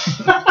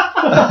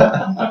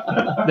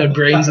thought. Their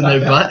brains in their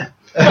butt.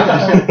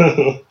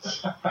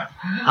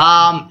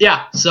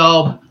 Yeah,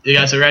 so you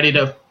guys are ready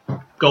to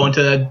go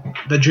into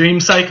the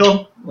dream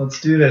cycle? Let's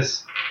do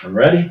this. I'm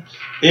ready.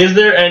 Is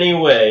there any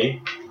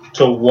way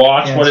to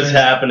watch Yeah, what is sure.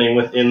 happening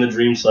within the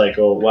dream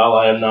cycle while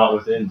I am not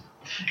within?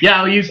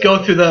 Yeah, you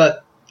go through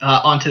the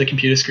onto the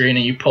computer screen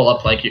and you pull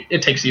up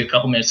it takes you a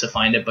couple minutes to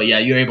find it, but yeah,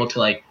 you're able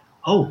to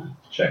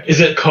Check. Is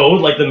it code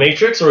like the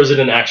Matrix, or is it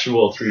an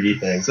actual 3D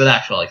thing? it's an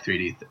actual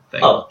 3D thing.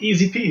 Oh,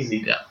 easy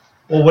peasy. Yeah.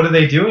 Well, what are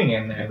they doing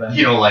in there then?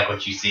 You don't like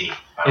what you see.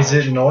 Is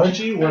it an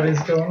orgy? What is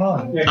going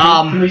on? Yeah,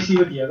 can we see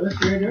what the other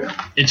three are doing?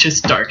 It's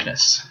just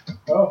darkness.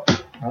 Oh,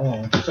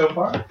 Oh, so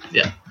far?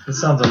 Yeah. this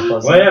sounds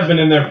unpleasant. Well, I've been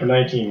in there for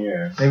 19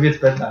 years. Maybe it's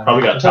bedtime.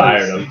 Probably got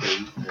tired of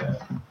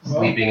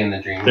Sleeping in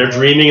the dream. They're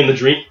dreaming in the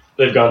dream.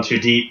 They've gone too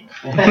deep.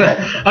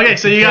 Okay,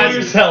 so you Kill guys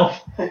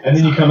yourself. And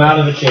then you come out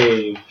of the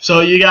cave.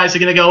 so you guys are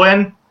gonna go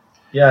in.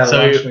 Yeah, So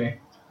launch you- me.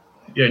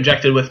 You're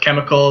injected with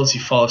chemicals,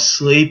 you fall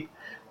asleep.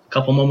 A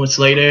couple moments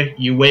later,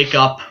 you wake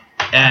up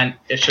and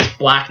it's just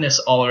blackness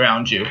all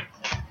around you.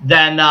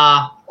 Then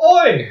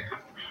Oi!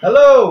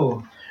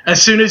 Hello!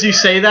 as soon as you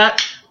say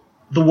that,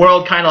 the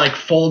world kind of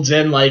folds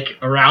in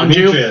around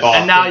you, Demetrius.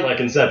 and now like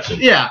Inception.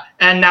 yeah,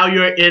 and now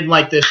you're in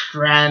this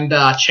grand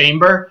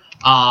chamber.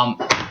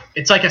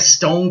 It's like a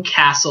stone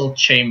castle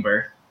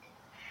chamber.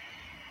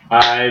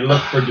 I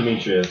look for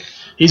Demetrius.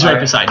 He's right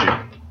Alright. beside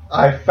you.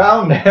 I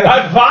found him.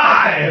 High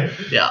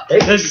five! Yeah,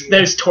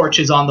 there's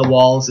torches on the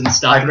walls and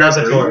stuff. I and grabbed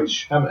there's a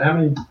torch. How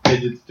many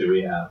digits do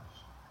we have?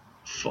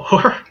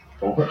 4.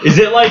 Is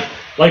it like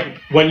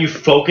when you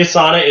focus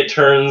on it, it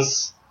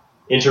turns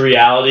into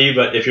reality,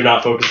 but if you're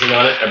not focusing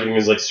on it, everything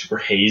is like super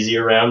hazy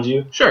around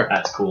you? Sure.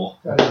 That's cool.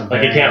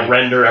 Like it can't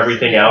render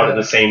everything out at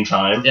the same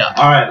time. Yeah.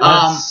 All right.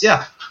 Let's...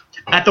 Yeah.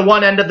 At the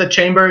one end of the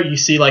chamber, you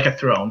see like a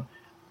throne.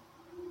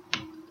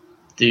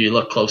 Do you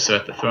look closer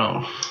at the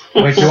throne?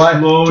 Wait, do I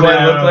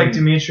look like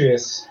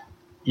Demetrius?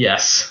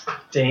 Yes.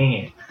 Dang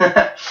it.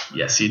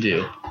 Yes, you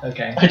do.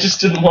 Okay. I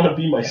just didn't want to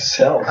be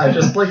myself. I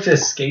just like to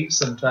escape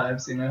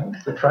sometimes, you know,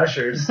 the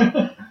pressures.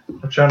 I'm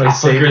trying to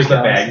save Flickers the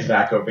guys. bags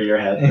back over your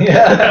head.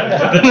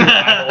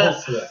 Yeah.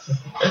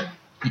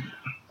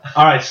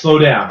 All right, slow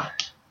down.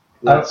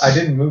 I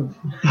didn't move.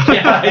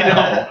 Yeah, I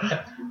know.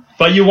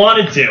 But you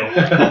wanted to.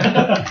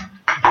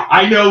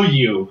 I know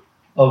you.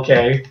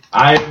 Okay.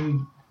 I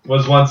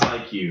was once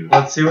like you.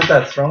 Let's see what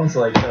that throne's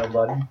like, though,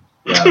 buddy.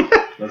 Yeah.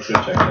 Let's go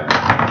check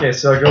that. Okay,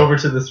 so I go over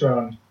to the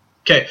throne.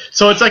 Okay,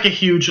 so it's like a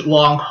huge,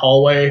 long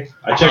hallway.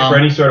 I check for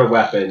any sort of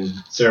weapon.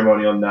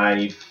 Ceremonial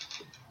 9.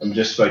 I'm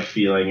just like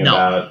feeling No.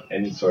 about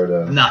any sort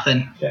of...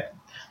 Nothing. Okay.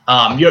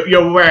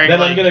 You're wearing... Then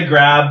like, I'm going to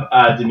grab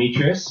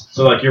Demetrius.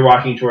 So like you're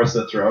walking towards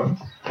the throne.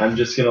 I'm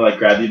just going to like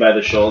grab you by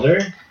the shoulder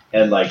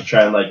and like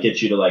try and like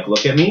get you to like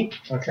look at me.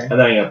 Okay. And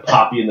then I'm going to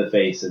pop you in the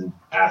face and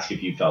ask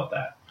if you felt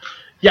that.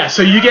 Yeah,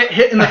 so you get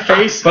hit in the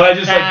face. But I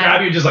just like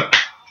grab you just like...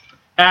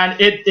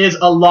 And it is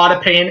a lot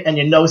of pain, and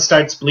your nose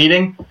starts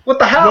bleeding. What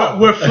the hell?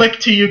 We're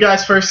flicked to you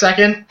guys for a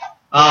second.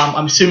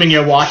 I'm assuming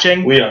you're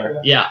watching. We are.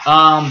 Yeah.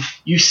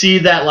 You see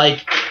that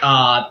like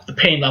the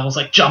pain levels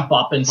like jump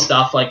up and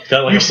stuff. Like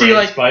Got, like, you a see brain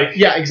like spike?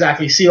 Yeah,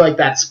 exactly. You see like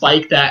that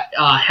spike that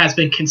has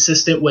been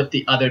consistent with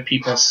the other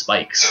people's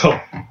spikes. So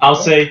I'll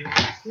say,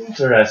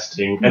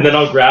 interesting. And then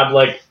I'll grab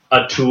like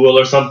a tool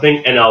or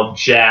something and I'll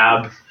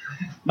jab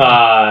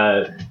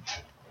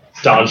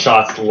Don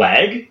Shot's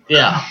leg.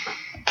 Yeah.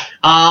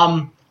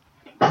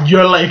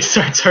 Your leg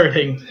starts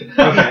hurting.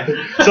 Okay.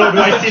 So do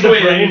I see the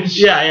brain?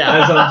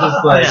 Yeah. As I'm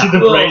just like... I see the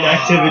brain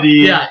activity.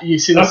 Yeah, you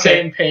see the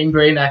same pain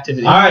brain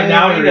activity. All right,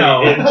 now we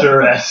know.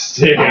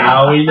 Interesting.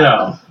 Now we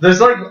know. There's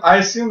like, I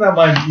assume that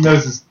my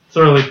nose is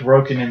thoroughly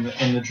broken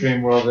in the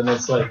dream world, and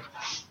it's like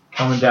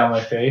coming down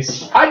my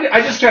face.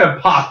 I just kind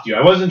of popped you.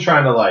 I wasn't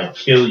trying to like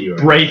kill you.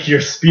 Break your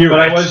spirit. But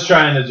I was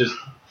trying to just...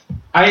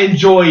 I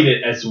enjoyed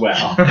it as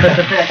well.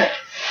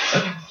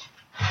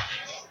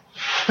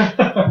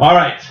 All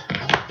right.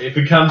 If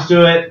it comes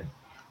to it,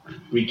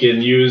 we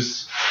can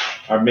use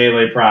our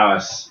melee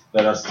prowess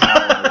that us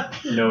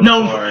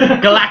known for.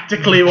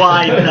 Galactically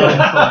wide. No.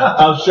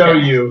 I'll show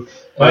you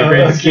my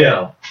great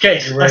skill. Okay,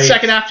 a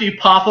second after you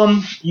pop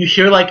them, you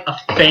hear like a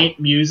faint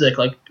music,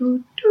 like.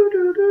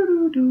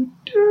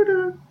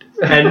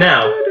 And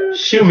now,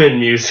 human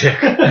music.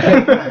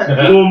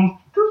 Boom,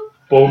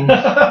 boom.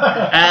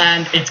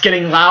 And it's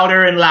getting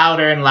louder and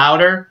louder and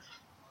louder.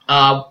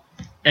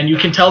 And you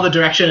can tell the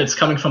direction it's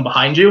coming from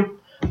behind you.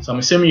 So I'm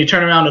assuming you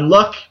turn around and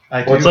look.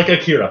 Well, it's like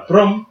Akira.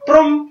 Brum,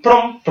 brum,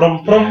 brum,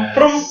 brum, brum,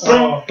 brum,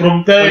 brum,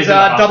 brum. There's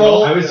a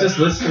double. I was just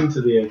listening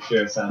to the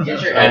Akira sound.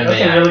 Get your That's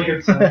a really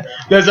good sound.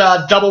 There's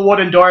a double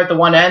wooden door at the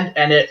one end,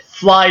 and it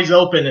flies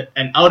open,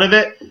 and out of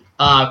it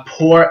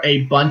pour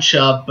a bunch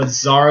of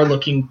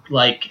bizarre-looking,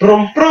 like,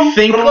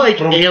 think like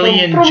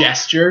alien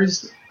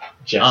gestures.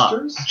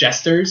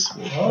 Jesters.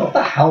 What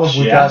the hell have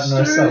we gotten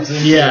ourselves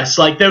into? Yes,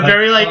 like they're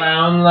very like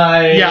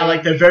clown-like. Yeah,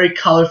 like they're very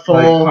colorful.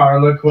 Like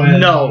Harlequin.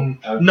 No,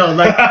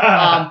 like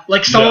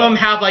like some of them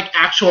have like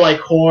actual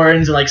like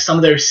horns, and like some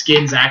of their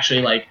skins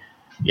actually like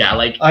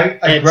like.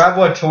 I grab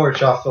a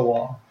torch off the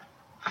wall.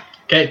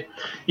 Okay,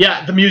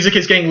 yeah, the music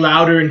is getting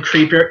louder and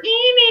creepier,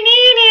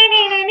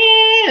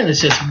 and it's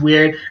just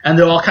weird, and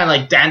they're all kind of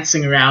like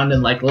dancing around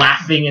and like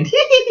laughing and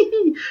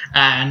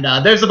and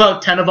there's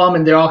about 10 of them,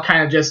 and they're all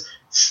kind of just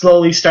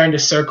slowly starting to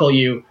circle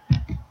you.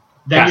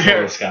 Then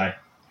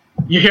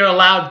you hear a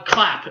loud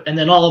clap, and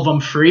then all of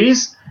them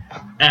freeze.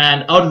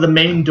 And out of the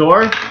main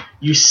door,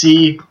 you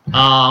see.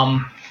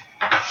 I'll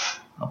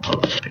pull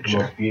up the picture.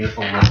 Most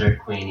beautiful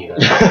lizard queen you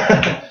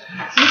ever.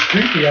 It's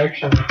creepy,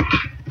 actually.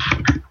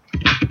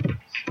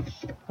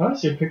 I want to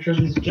see a picture of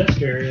these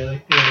jester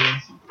aliens.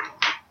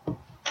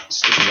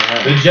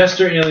 The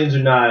jester aliens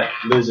are not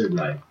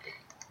lizard-like.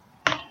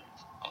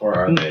 Or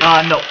are they?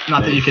 No,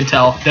 not that you can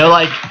tell. They're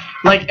like,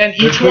 and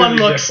each one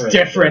looks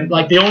different.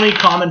 Like the only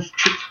common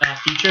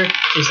feature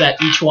is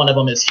that each one of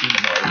them is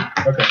humanoid.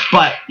 Okay.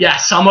 But yeah,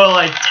 some are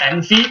like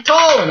 10 feet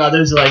tall, and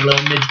others are like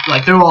little midgets.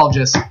 Like they're all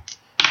just.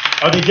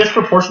 Are they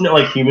disproportionate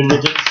like human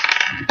midgets?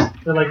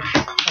 They're like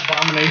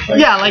abomination.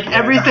 Yeah, like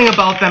everything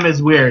about them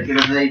is weird.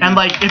 And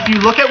like if you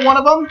look at one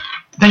of them,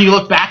 then you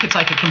look back, it's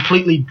like a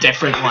completely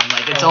different one.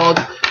 Like it's all,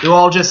 they're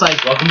all just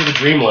like. Welcome to the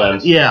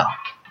dreamland. Yeah.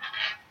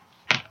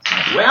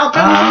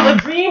 Welcome to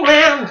the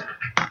dreamland.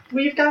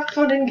 We've got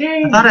fun and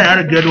games. I thought I had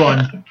a good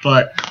one,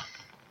 but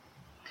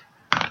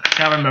I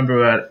can't remember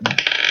what.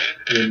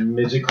 The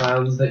midget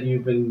clowns that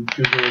you've been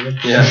googling.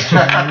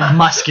 Yeah.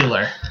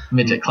 Muscular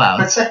midget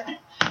clowns.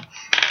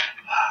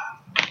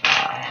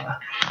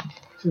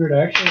 Dude,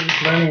 I actually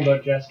was learning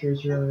about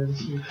jesters earlier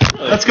this week.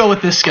 Let's go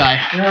with this guy.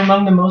 They're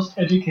among the most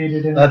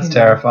educated in That's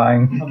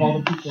terrifying. of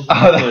all the people.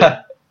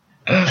 Oh,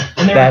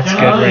 And they that's were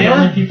good. generally the Right?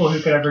 only people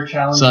who could ever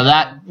challenge. So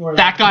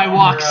that guy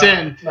walks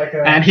in, like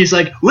a- and he's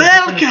like,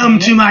 "Welcome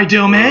to my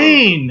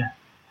domain."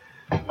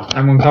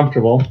 I'm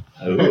uncomfortable.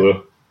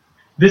 Ooh.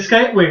 This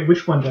guy. Wait,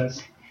 which one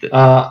does?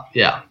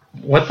 Yeah.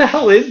 What the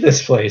hell is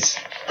this place?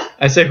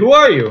 I say, who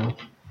are you?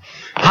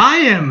 I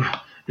am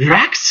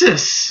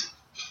Raxus.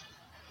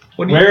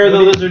 Where are the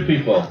lizard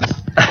people?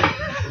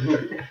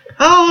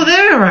 Oh,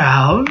 they're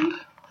around.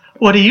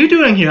 What are you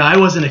doing here? I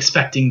wasn't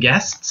expecting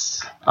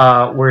guests.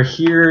 We're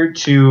here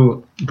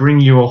to bring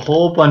you a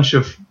whole bunch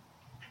of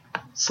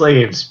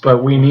slaves,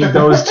 but we need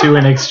those two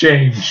in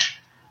exchange.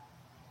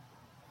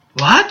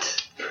 What?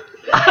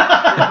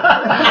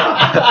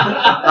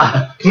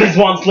 Please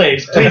want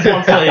slaves. Please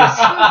want slaves.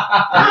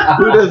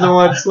 Who doesn't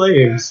want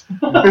slaves?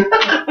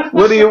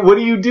 What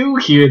do you do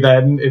here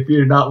then if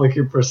you're not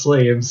looking for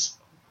slaves?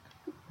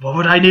 What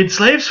would I need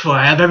slaves for?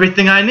 I have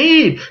everything I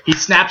need. He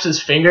snaps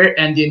his finger,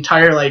 and the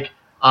entire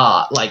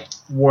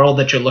world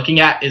that you're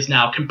looking at is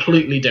now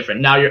completely different.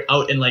 Now you're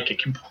out in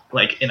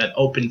in an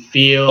open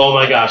field. Oh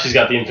my gosh, he's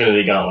got the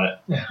Infinity Gauntlet.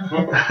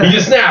 He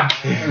just snapped.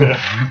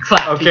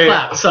 Clap. Okay. He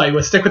clapped. Sorry,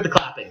 we'll stick with the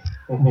clapping.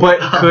 But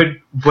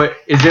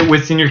is it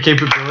within your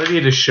capability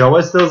to show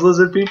us those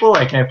lizard people?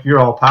 Like, if you're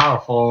all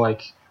powerful,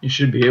 like, you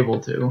should be able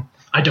to.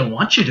 I don't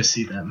want you to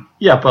see them.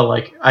 Yeah, but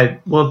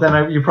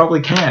you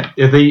probably can't.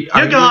 If they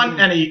You're gone,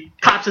 and he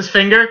claps his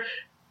finger,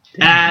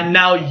 and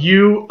now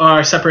you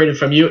are separated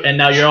from you, and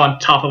now you're on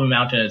top of a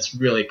mountain. It's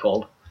really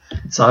cold.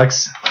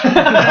 Sucks.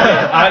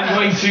 I'm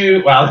going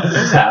to. Wow, this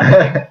is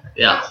happening.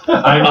 Yeah.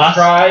 I'm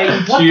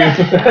trying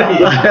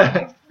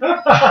to.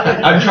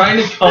 I'm trying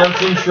to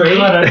concentrate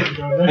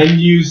and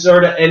use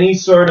any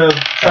sort of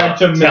try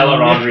to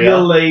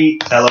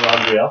manipulate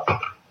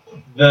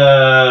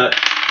the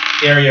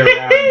area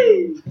around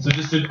me. So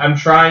I'm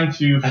trying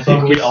to I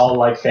think we all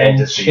like and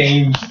fantasy.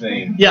 change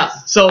things. Yeah.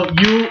 So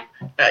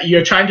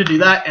you're trying to do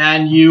that,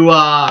 and you're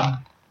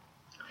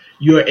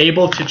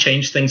able to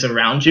change things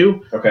around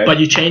you. Okay. But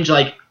you change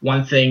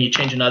one thing, you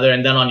change another,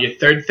 and then on your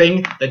third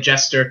thing, the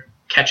jester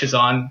catches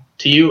on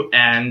to you,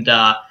 and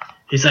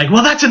he's like,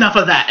 "Well, that's enough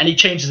of that," and he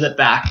changes it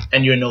back,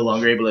 and you're no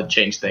longer able to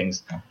change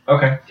things.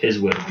 Okay. His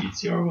will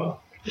beats your will.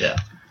 Yeah.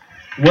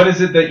 What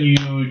is it that you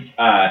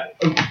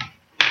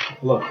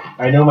look?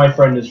 I know my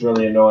friend is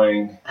really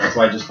annoying. That's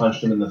why I just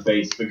punched him in the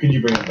face. But could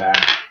you bring him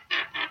back?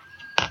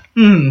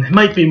 It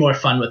might be more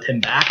fun with him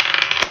back.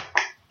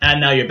 And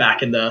now you're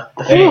back in the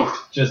Hey,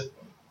 just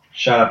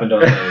shut up and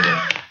don't say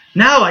anything.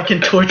 Now I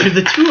can torture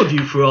the two of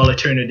you for all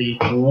eternity.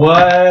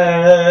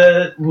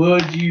 What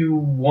would you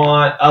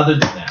want other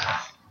than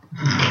that?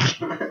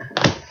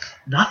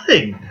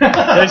 Nothing.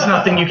 There's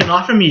nothing you can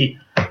offer me.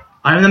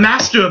 I am the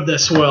master of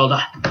this world,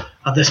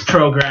 of this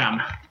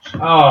program.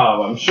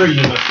 Oh, I'm sure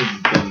you must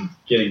have been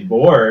getting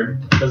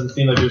bored. Doesn't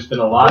seem like there's been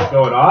a lot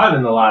going on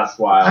in the last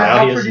while.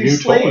 I offered you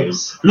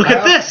slaves. Look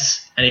at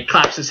this! And he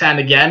claps his hand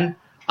again.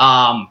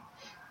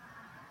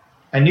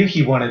 I knew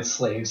he wanted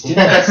slaves.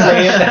 Didn't I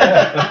say it?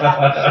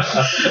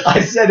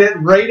 I said it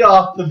right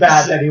off the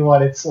bat that he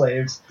wanted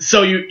slaves.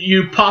 So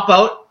you pop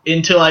out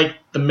into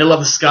the middle of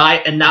the sky,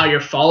 and now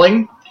you're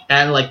falling,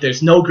 and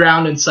there's no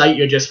ground in sight.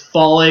 You're just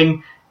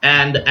falling,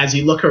 and as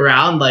you look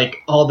around,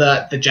 all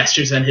the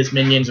gestures and his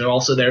minions are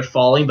also there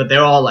falling, but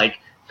they're all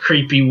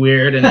creepy,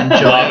 weird, and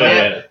enjoying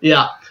it.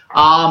 Yeah.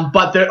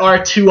 But there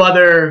are two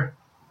other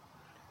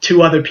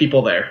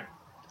people there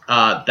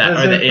that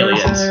are the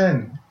aliens.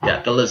 Person. Yeah,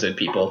 the lizard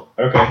people.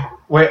 Okay.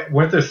 Wait,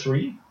 weren't there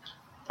three?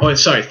 Oh,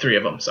 sorry, three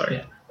of them. Sorry.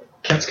 Yeah.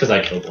 That's because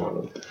I killed one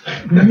of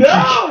them.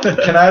 No!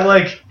 Can I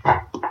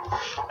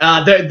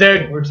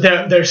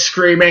They're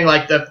screaming,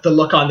 the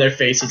look on their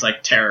face is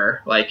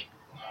terror,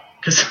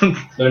 because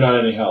they're not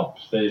any help.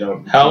 They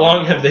don't. How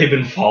long have they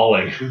been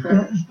falling?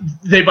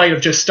 They might have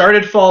just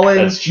started falling.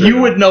 That's true.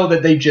 You would know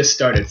that they just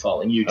started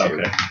falling. You two.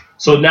 Okay.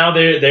 So now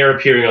they're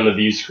appearing on the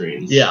view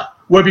screens. Yeah.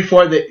 Where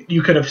before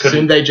you could have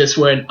assumed they just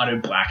were in utter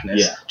blackness.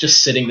 Yeah.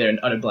 Just sitting there in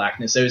utter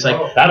blackness. There was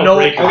That'll no.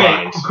 break your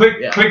Okay, mind.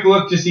 quick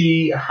look to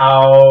see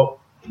how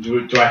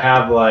do I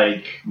have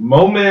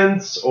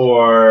moments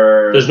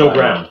or There's no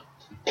ground.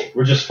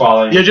 We're just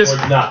falling. You're just-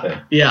 towards nothing.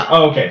 Yeah.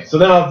 Oh, okay. So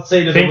then I'll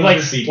say to Think the like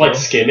lizard people. like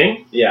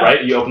skimming. Yeah.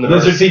 Right. You open the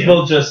Lizard skin.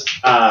 people just.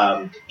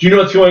 Do you know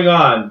what's going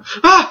on?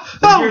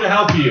 I'm here to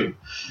help you.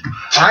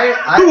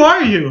 Who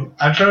are you?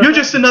 You're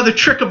just another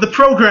trick of the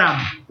program.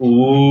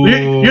 Ooh.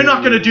 You're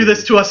not going to do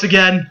this to us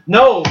again.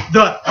 No.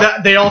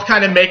 They all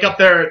kind of make up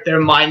their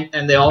mind,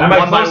 and they all Am I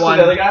one by close one.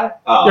 to the other guy?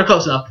 Oh. You're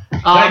close enough.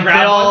 I grab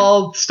They one?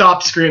 all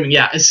stop screaming.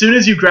 Yeah. As soon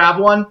as you grab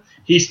one,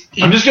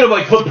 I'm just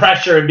gonna put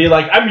pressure and be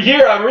like, I'm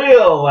here, I'm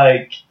real,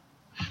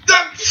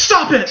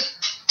 Stop it!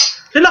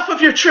 Enough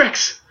of your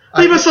tricks!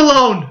 Leave us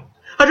alone!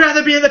 I'd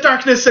rather be in the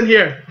darkness than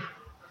here.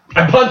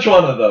 I punch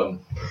one of them.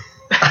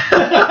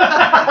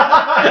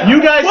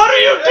 You guys. What are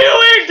you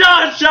doing,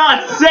 Don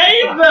Shot?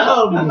 Save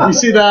them! You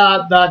see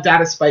the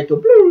data spike go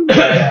blue.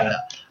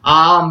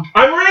 I'm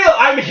real,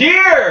 I'm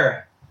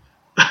here!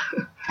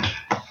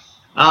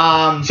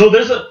 So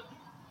there's a.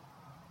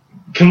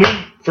 Can we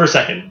for a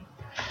second?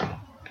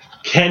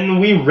 Can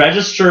we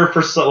register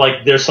for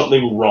there's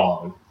something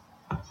wrong?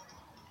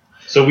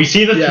 So we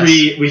see the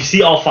three. We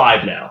see all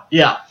 5 now.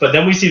 Yeah. But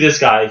then we see this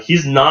guy.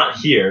 He's not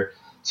here.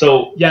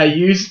 So yeah,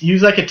 use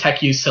like a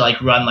tech use to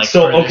like run like.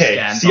 So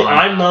okay, see,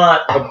 I'm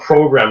not a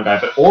program guy,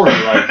 but Ori,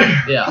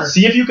 like,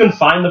 see if you can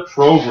find the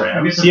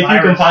program. See if you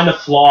can find a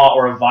flaw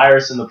or a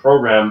virus in the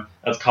program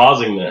that's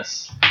causing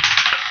this.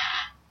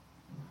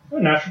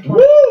 Natural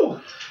 20. Woo!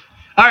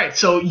 All right,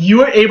 so you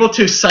were able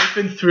to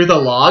siphon through the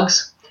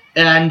logs,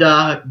 and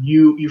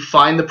you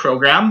find the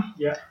program.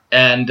 Yeah.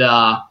 And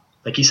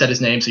like he said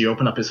his name, so you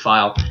open up his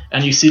file,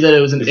 and you see that it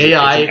was an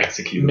AI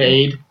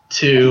made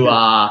to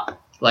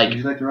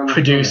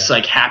produce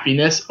like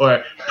happiness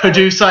or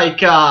produce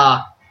like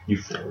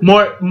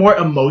more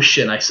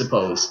emotion, I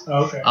suppose.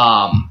 Okay.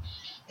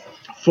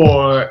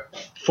 For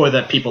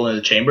the people in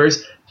the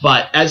chambers,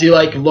 but as you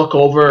like look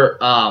over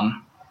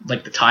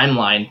like the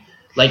timeline,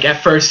 like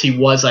at first he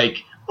was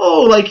like,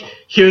 oh, like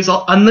here's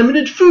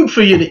unlimited food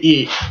for you to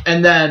eat,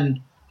 and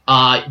then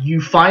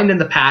you find in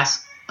the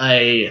past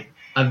a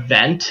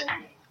event.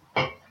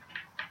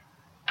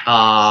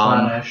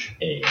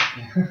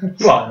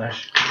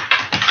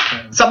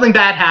 Something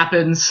bad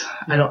happens.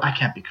 I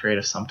can't be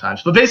creative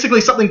sometimes, but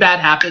basically something bad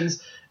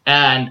happens,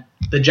 and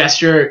the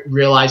Jester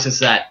realizes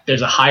that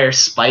there's a higher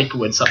spike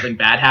when something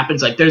bad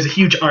happens. Like there's a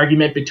huge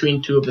argument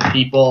between 2 of the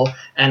people,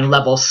 and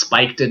levels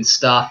spiked and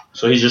stuff.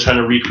 So he's just trying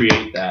to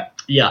recreate that.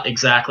 Yeah,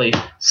 exactly.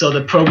 So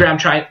the program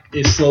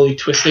is slowly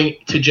twisting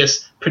to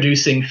just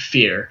producing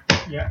fear.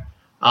 Yeah.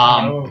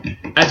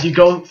 As you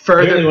go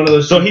further, one of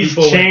those so he's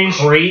changed.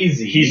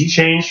 Crazy. He's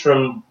changed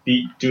from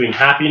doing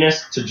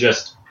happiness to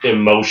just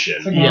emotion.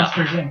 It's like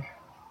Monsters,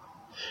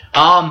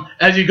 Inc.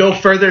 As you go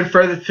further and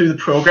further through the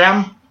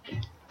program,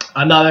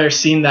 another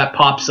scene that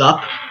pops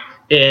up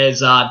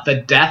is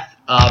the death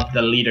of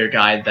the leader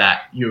guy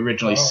that you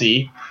originally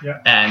see,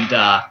 and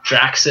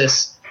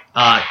Draxus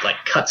like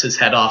cuts his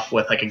head off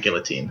with like a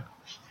guillotine.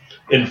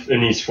 And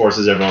he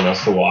forces everyone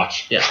else to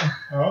watch. Yeah.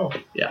 Oh.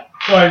 Yeah.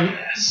 Well,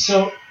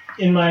 so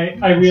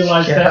I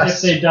realized that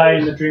if they die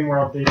in the dream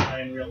world, they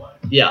die in real life.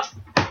 Yeah.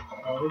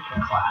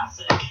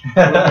 Classic.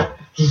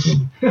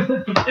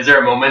 Is there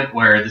a moment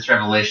where this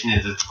revelation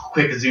is a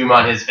quick zoom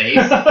on his face,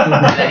 and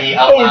then he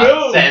out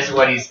loud says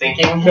what he's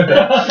thinking?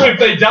 If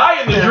they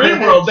die in the dream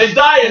world, they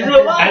die in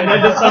real life. And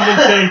then someone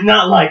say,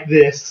 "Not like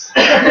this,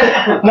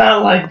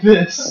 not like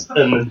this."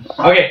 And then,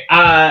 okay,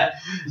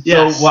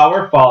 so while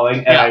we're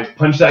falling, and I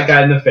punch that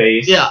guy in the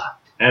face,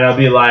 and I'll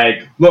be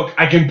like, "Look,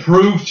 I can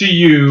prove to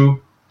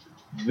you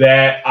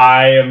that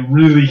I am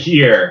really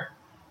here."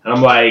 And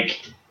I'm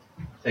like,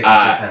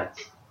 that'll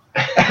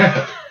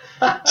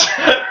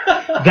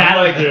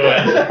do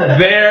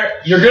it.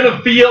 You're gonna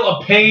feel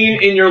a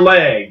pain in your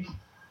leg.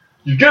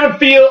 You're gonna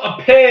feel a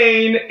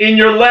pain in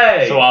your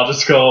leg. So I'll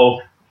just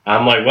go.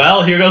 I'm like,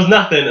 well, here goes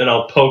nothing, and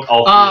I'll poke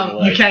all 3 in the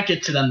leg. You can't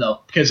get to them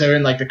though because they're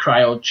in like the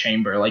cryo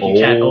chamber. Like you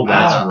can't open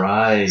that's up.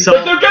 right. So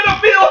but they're gonna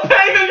feel a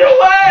pain in your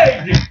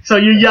leg. So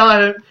you yell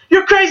at him.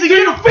 You're crazy.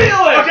 You feel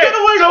it. Okay, get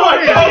away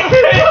from me.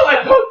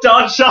 I poke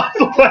dodge shots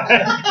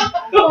away.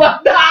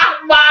 Not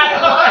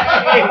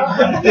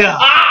my leg. Yeah.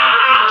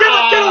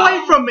 Get away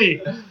from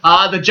me!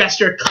 The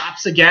Jester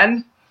claps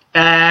again,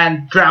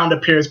 and ground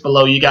appears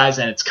below you guys,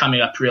 and it's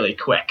coming up really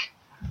quick.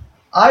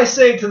 I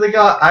say to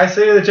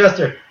the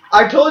Jester,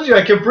 I told you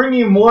I could bring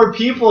you more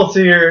people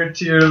to your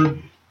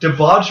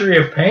debauchery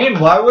of pain.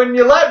 Why wouldn't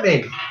you let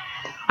me?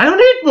 I don't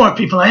need more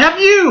people. I have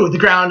you. The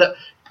ground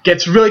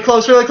gets really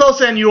close,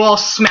 and you all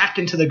smack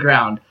into the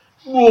ground.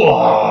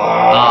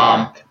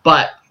 Whoa.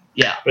 But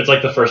yeah, it's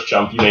like the first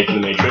jump you make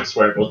in the Matrix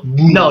where it goes.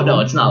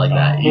 No, it's not like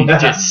that. You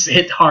just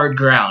hit hard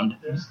ground.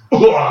 Yeah,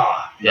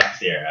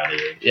 the air out of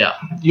you. Yeah,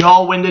 you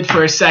all winded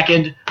for a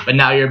second, but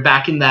now you're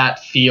back in that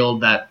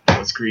field that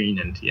was green,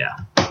 and yeah.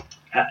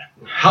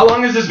 How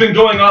long has this been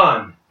going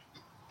on?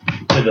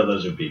 To the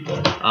lizard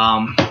people.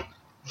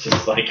 It's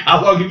just like,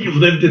 how long have you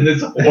lived in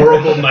this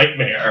horrible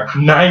nightmare?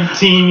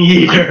 19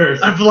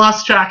 years. I've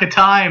lost track of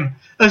time.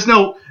 There's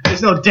no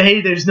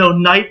day, there's no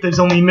night, there's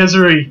only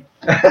misery.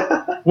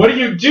 What do?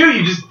 You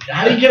just,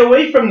 how do you get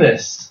away from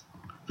this?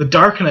 The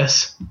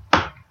darkness.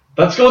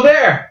 Let's go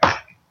there.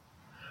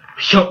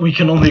 We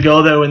can only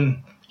go there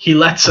when he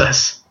lets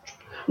us.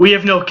 We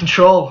have no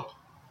control.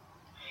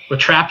 We're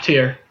trapped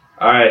here.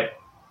 Alright.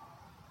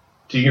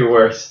 Do your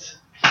worst.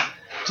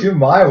 Do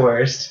my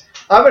worst.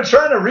 I've been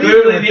trying to read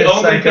literally the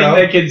only thing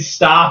that can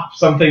stop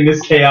something this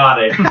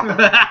chaotic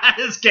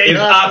is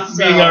us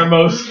being our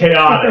most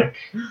chaotic.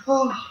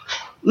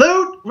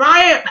 Loot!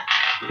 Riot!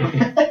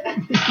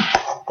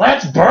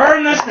 Let's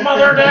burn this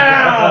mother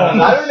down!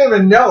 I don't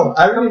even know.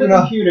 I don't even know.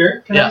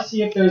 Computer. Can I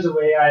see if there's a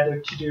way either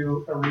to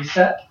do a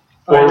reset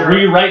or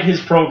rewrite his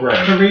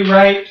program? To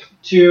rewrite,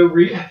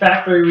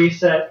 factory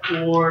reset,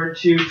 or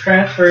to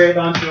transfer it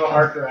onto a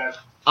hard drive.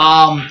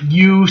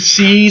 You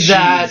see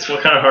that.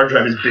 What kind of hard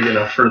drive is big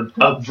enough for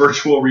a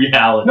virtual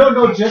reality?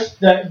 No, just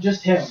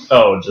him.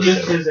 Oh,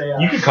 just him. His AI.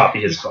 You could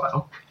copy his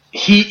file.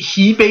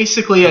 He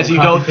basically, as you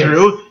go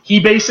through, he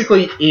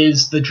basically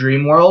is the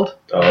dream world.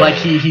 Like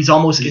he's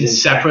almost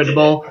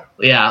inseparable.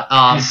 Yeah.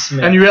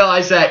 And you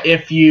realize that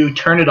if you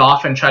turn it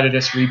off and try to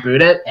just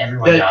reboot it,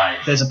 everyone dies.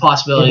 There's a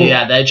possibility,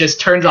 that it just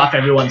turns off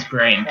everyone's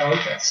brain. Oh,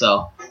 okay.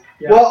 So.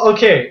 Yeah. Well,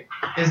 okay.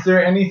 Is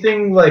there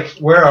anything like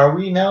where are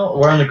we now?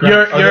 We're on the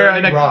ground. You're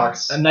in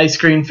a nice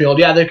green field.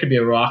 Yeah, there could be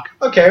a rock.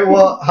 Okay.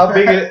 Well, how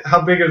big is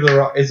the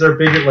rock? Is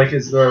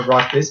there a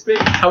rock this big?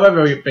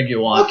 However big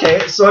you want.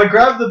 Okay. So I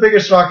grab the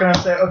biggest rock and I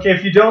say, okay,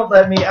 if you don't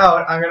let me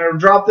out, I'm gonna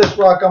drop this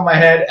rock on my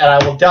head and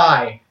I will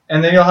die.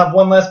 And then you'll have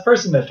one less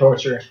person to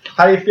torture.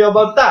 How do you feel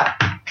about that?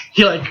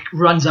 He like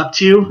runs up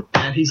to you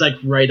and he's like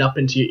right up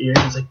into your ear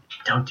and he's like,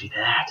 "Don't do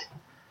that.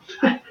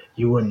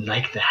 You wouldn't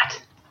like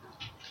that."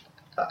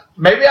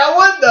 Maybe I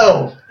would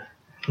though.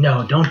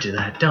 No, don't do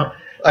that. Don't.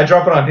 I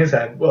drop it on his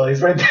head. Well,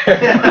 he's right there.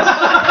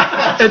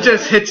 It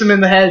just hits him in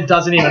the head.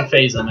 Doesn't even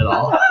phase him at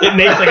all. It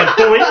makes like a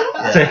boing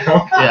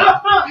sound. Yeah.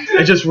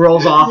 It just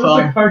rolls off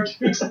him.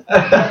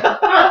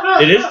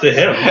 It is to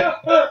him.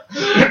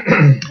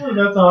 Oh,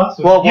 that's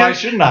awesome. Well, why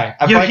shouldn't I?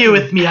 You're here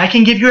with me. I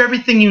can give you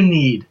everything you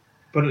need.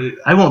 But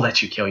I won't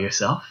let you kill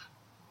yourself.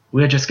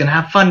 We're just gonna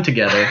have fun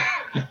together.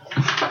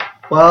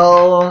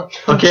 Well,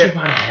 okay. You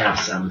want to have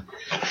some?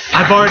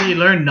 I've already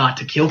learned not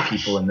to kill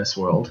people in this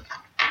world.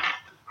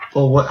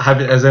 Well,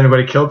 has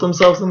anybody killed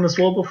themselves in this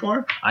world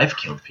before? I've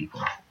killed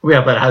people.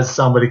 Yeah, but has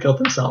somebody killed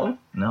themselves?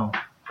 No.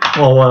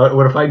 Well,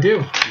 what if I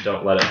do? You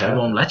don't let it happen. I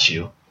won't let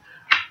you.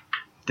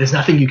 There's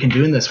nothing you can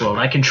do in this world.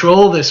 I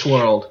control this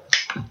world.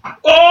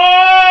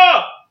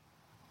 Oh!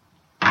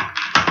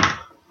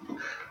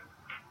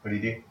 What do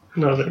you do?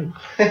 Nothing.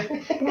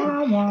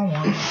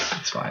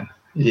 It's fine.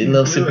 A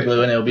little super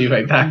glue and it'll be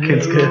right back.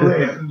 It's good.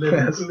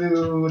 Little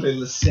glue,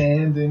 little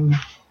sand, and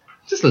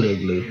just a little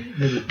glue.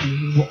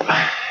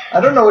 I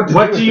don't know what to do.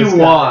 What do you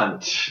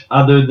want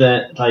other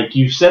than, like,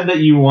 you said that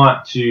you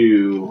want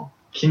to...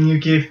 Can you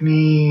give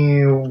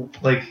me,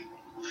 like,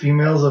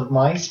 females of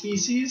my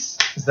species?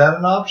 Is that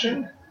an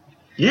option?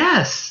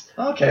 Yes.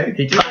 Okay.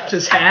 He claps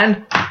his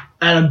hand,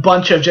 and a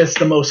bunch of just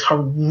the most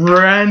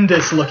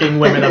horrendous looking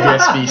women of your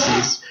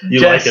species.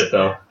 You like it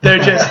though. They're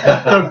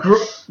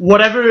just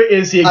whatever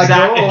is the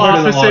exact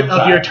opposite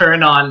of your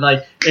turn on.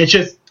 Like it's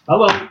just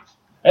hello, hey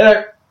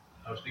there.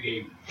 How's the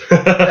game?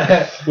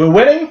 We're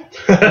winning,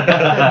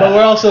 but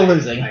we're also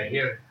losing. I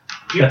hear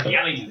you're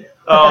yelling there.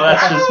 Oh,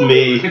 that's just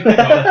me.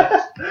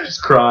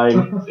 Just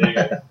crying.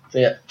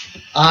 Yeah.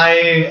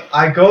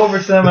 I go over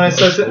to them and I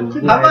start to,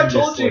 have I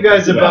told you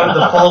guys about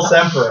the false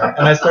emperor?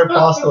 And I start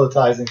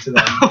proselytizing to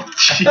them. Oh,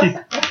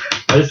 jeez.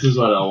 This is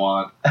what I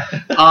want.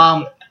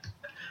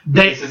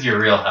 This is your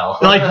real hell.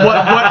 Like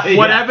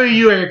whatever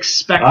you are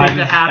expecting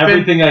to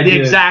happen, the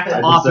exact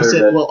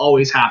opposite will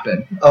always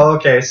happen. Oh,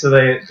 okay, so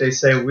they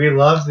say we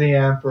love the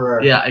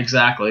emperor. Yeah,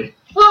 exactly.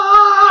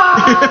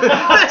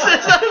 This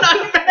is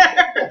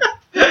unfair.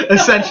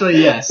 Essentially,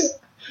 yes.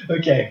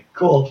 Okay,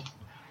 cool.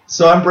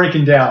 So I'm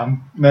breaking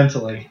down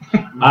mentally.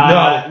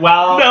 While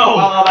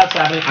that's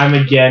happening, I'm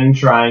again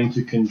trying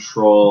to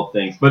control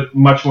things, but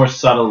much more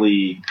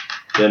subtly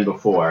than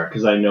before,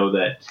 because I know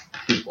that.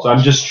 So I'm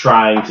just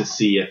trying to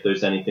see if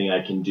there's anything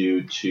I can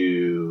do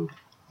to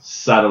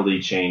subtly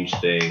change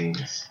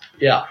things.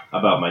 Yeah.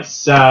 About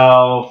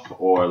myself,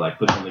 or like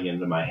put something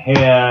into my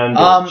hand,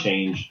 or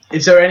change.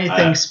 Is there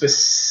anything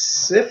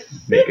specific?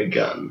 Make a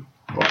gun.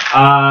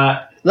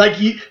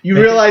 Like you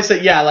realize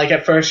that like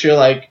at first you're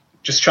like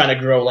just trying to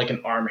grow like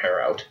an arm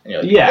hair out. And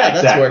you're like, yeah, that's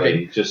exactly.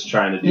 working. Just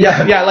trying to do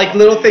yeah, like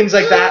little things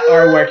like that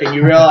are working.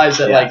 You realize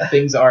that like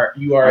things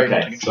you are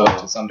able to control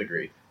to some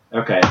degree.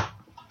 Okay.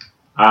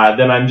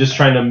 Then I'm just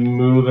trying to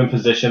move and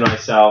position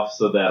myself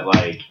so that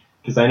like,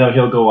 because I know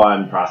he'll go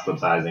on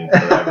proselytizing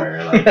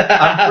forever. Like,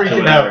 I'm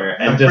freaking out.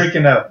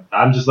 Freaking out.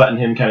 I'm just letting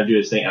him kind of do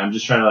his thing. I'm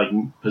just trying to like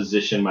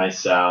position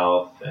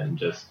myself and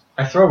just.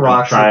 I throw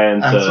rocks.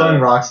 I'm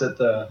throwing rocks at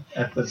the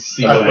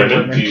see what I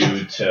can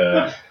do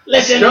to.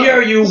 Listen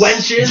here, you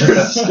wenches!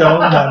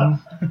 Stone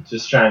them.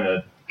 Just trying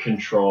to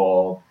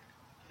control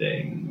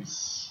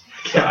things.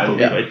 So I'm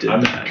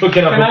that.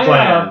 cooking up a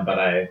plan, but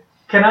I.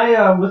 Can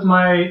I, with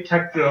my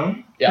tech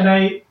drone, can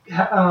I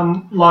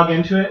log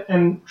into it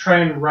and try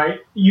and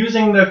write,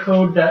 using the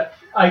code that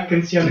I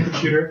can see on the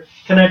computer,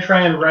 can I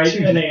try and write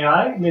an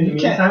AI in the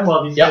meantime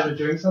while these guys are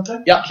doing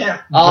something? Yep.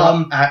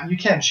 You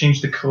can't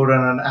change the code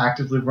on an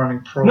actively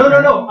running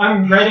program. No.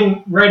 I'm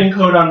writing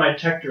code on my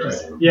tech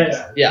drone.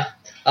 Yes. Yeah.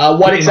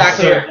 What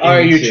exactly are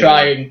you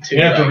trying to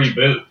You have to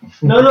reboot.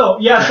 No.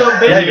 Yeah, so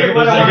basically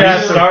what I want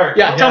to start.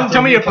 Yeah,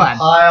 tell me your plan.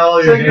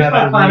 So here's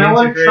my plan. I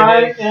want to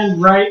try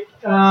and write...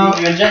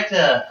 you inject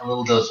a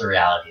little dose of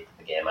reality into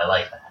the game. I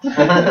like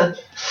that.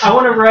 I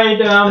want to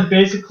write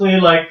basically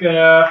like...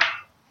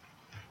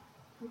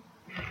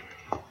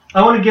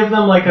 I want to give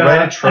them like an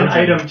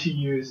item to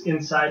use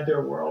inside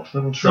their world.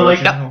 So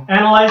like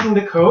analyzing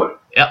the code,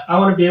 I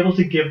want to be able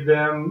to give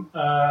them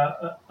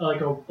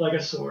like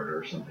a sword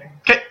or something.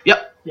 Okay.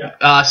 Yep.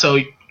 Yeah. So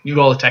you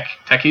roll the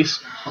tech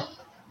use.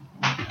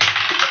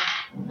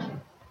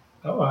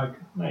 Oh,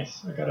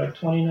 Nice. I got a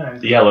 29.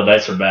 The yellow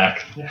dice are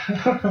back.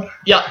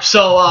 Yeah.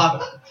 So,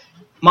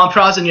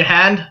 Montpraz in your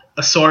hand,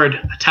 a sword,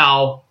 a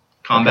towel,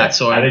 combat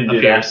sword I didn't do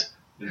appears.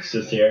 that. It's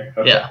just here.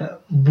 Okay. Yeah.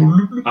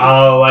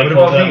 Oh, I What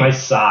hold about it at me? my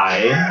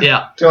side.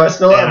 Yeah. Do I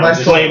still have And my I'm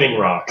just Flaming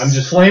rocks. I'm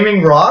just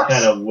flaming rocks?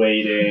 kind of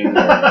waiting. Is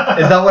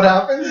that what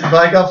happens? If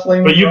I got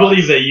flaming But you rocks?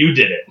 believe that you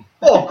did it.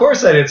 Oh, of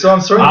course I did. So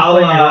I'm throwing I'll,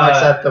 flaming rocks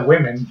at the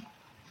women.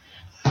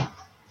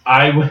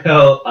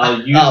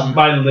 I'll use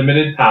my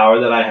limited power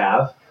that I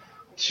have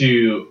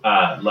to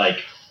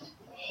like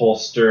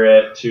holster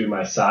it to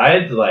my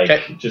side,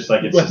 like just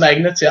like it's With just,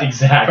 magnets, yeah.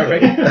 exactly.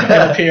 Perfect.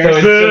 It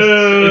appears.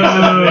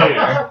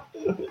 So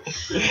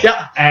it's just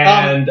Yeah.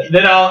 and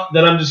then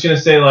I'm just gonna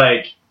say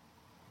like,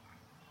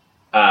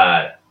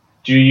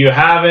 do you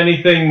have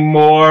anything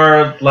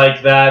more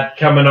like that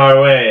coming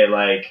our way?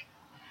 Like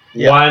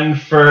 1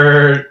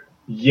 for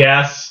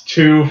yes,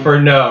 2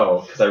 for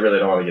no, because I really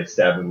don't want to get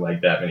stabbed in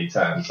like that many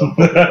times. So I'm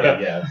hoping for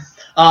yes.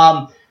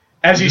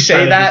 As you just say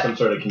trying to do that, some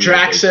sort of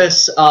communication.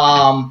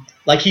 Draxus,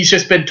 like he's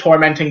just been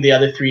tormenting the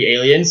other 3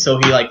 aliens, so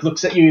he like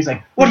looks at you. He's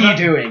like, "What are you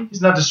doing?"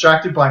 He's not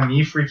distracted by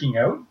me freaking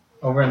out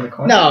over in the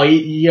corner. No,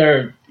 he's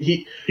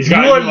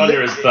got you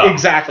under his thumb.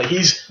 Exactly.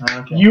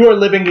 You are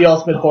living the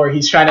ultimate horror.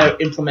 He's trying to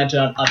implement it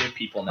on other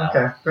people now.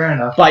 Okay, fair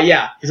enough. But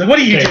yeah, he's like, "What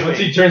are you doing?" Once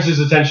he turns his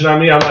attention on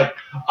me, I'm like,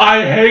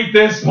 I hate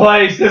this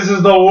place. This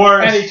is the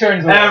worst. And he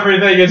turns away.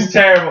 Everything is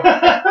terrible. So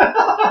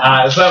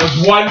that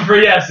was 1 for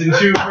yes and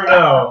 2 for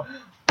no.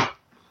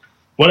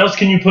 What else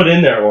can you put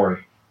in there, Ori?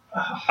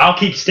 I'll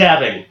keep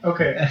stabbing.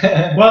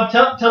 Okay. Well,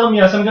 tell him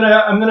yes. I'm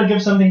gonna give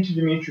something to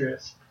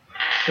Demetrius.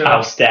 So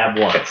I'll stab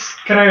once.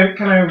 Can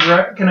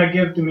I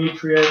give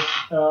Demetrius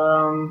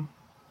some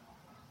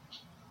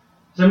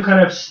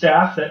kind of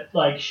staff that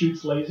like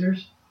shoots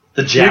lasers?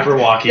 The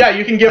Jabberwocky. Yeah,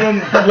 you can give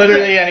him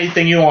literally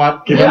anything you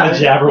want. Give him the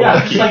Jabberwocky.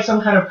 Yeah, just like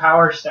some kind of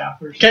power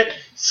staff or something. Okay,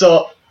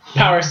 so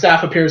power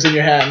staff appears in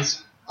your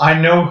hands. I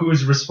know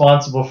who's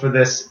responsible for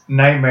this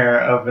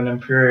nightmare of an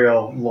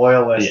Imperial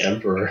loyalist. The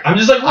Emperor. I'm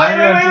just like,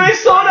 wait,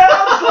 slow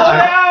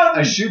down.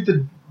 I shoot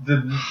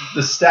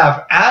the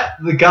staff at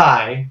the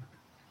guy,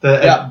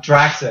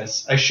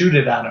 Draxus. I shoot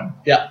it at him.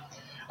 Yeah.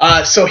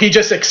 So he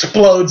just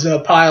explodes in a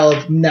pile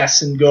of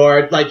mess and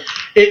gore. Like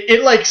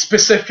it like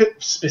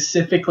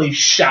specifically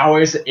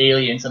showers the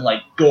aliens in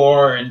like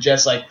gore and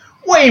just like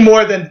way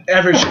more than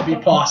ever should be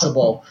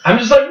possible. I'm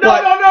just like, no.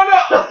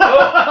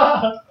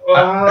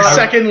 A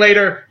second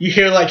later, you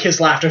hear like his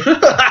laughter,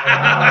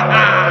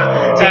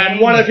 and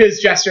one of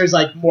his gestures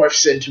like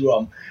morphs into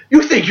him.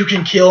 You think you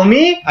can kill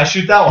me? I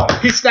shoot that one.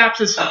 He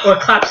snaps or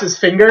claps his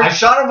finger. I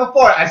shot him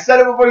before. I said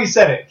it before he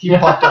said it. He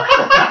popped up.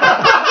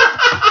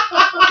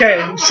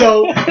 Okay,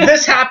 so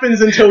this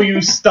happens until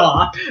you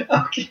stop.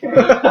 Okay.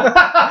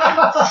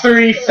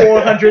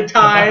 300-400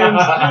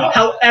 times,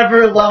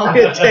 however long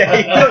it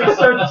takes.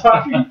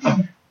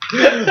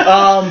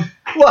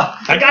 What?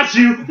 I got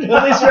you.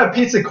 At least you have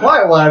peace and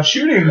quiet while I'm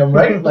shooting them,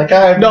 right? Like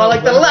No,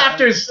 like the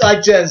laughter's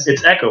like just.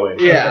 It's echoing.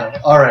 Yeah. Okay.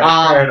 All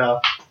right. Fair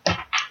enough.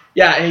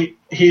 Yeah,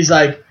 he's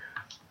like,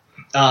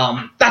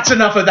 that's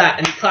enough of that,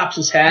 and he claps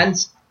his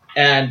hands,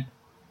 and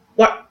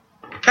what?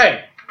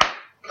 Hey,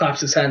 claps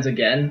his hands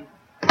again.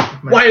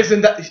 Why isn't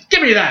that?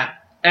 Give me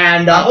that!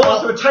 And hold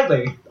on to it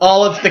tightly.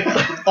 All of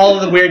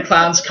the weird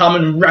clowns come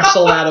and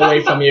wrestle that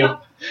away from you.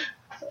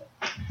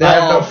 I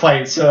have no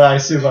fight, so I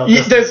assume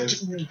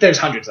there's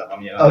hundreds of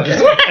them. Yeah. Okay.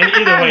 And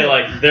either way,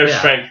 like their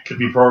strength could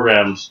be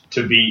programmed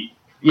to be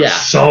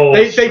so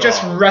they strong.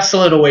 just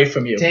wrestle it away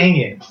from you. Dang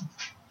it!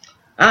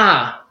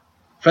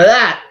 For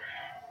that,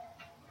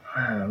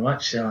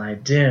 what shall I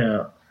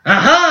do?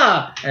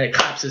 Aha! And it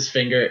claps his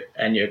finger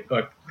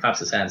or claps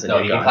his hands and No,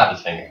 you're you gone. can clap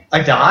his finger.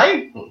 I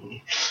die?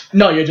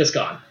 No, you're just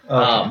gone.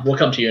 Okay. We'll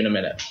come to you in a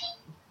minute.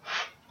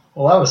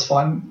 Well, that was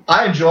fun.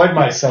 I enjoyed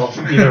myself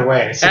either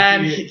way. So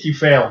And he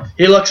failed.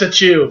 He looks at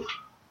you.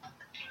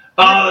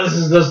 Oh, this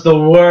is just the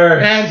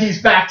worst. And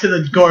he's back to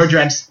the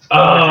gore-drenched.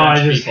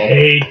 I just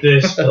hate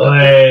this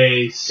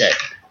place. Okay.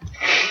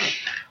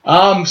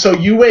 So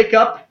you wake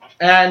up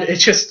and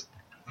it's just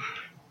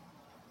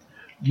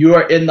you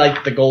are in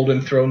like the golden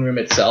throne room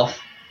itself,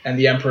 and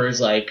the Emperor is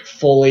like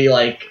fully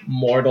like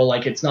mortal,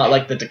 like it's not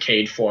like the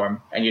decayed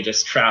form, and you're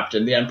just trapped,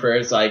 and the Emperor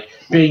is like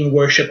being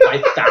worshipped by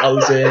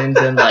thousands,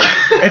 and like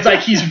it's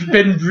like he's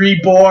been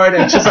reborn,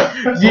 and it's just like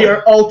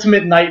your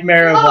ultimate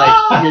nightmare of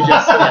like you're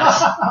just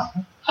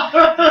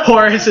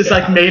Horus is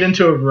like made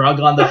into a rug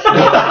on the floor.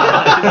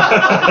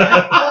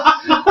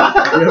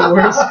 Your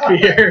worst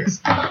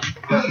fears.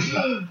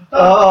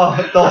 Oh,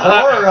 the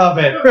horror of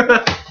it.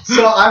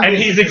 So and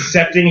he's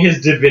accepting his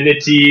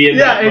divinity. In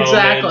that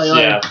exactly.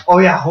 Moment. Oh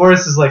yeah,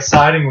 Horus is like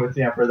siding with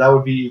the Emperor. That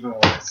would be even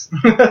worse.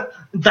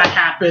 That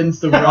happens.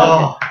 The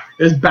rug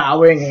is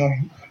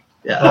bowing.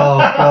 Yeah. Oh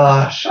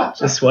gosh.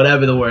 Just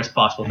whatever the worst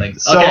possible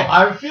things. So Okay.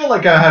 I feel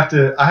like I have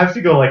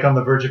to go like on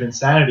the verge of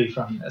insanity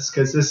from this,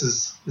 because this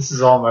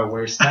is all my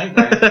worst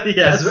nightmare.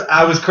 Yes.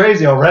 I was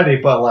crazy already,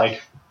 but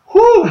like,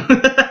 whoo,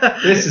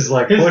 this is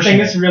like His pushing thing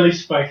it. is really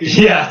spiky.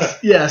 Yes.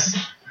 Yes.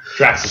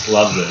 Draxus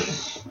loves it.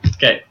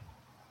 Okay.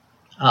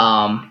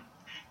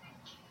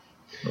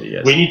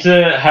 Yes. We need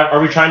to have. Are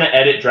we trying to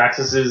edit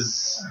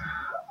Draxus's?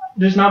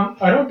 There's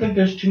not. I don't think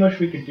there's too much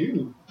we could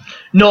do.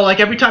 No, like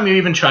every time you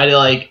even try to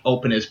like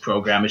open his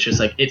program, it's just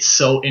like it's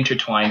so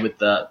intertwined with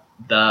the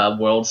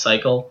world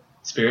cycle,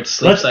 spirit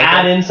sleep Let's cycle.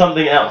 add in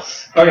something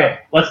else. Okay,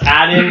 let's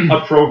add in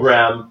a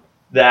program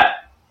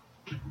that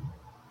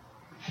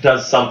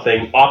does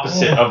something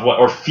opposite of what,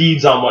 or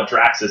feeds on what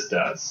Draxus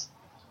does.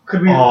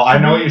 Could we? I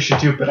know what you should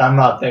do, but I'm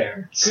not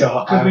there.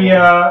 So Could we?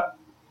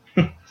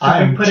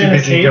 I'm put too in a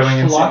busy cage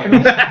going to lock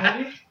insane.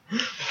 him in?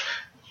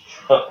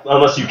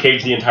 Unless you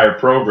cage the entire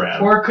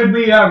program. Or could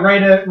we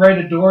write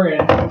a door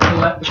in to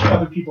let the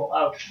other people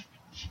out?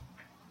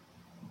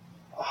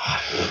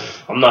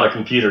 I'm not a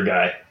computer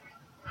guy.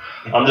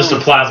 I'm just a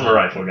plasma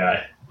rifle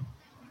guy.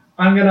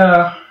 I'm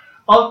gonna.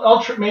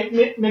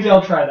 Maybe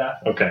I'll try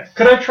that. Okay.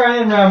 Could I try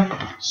and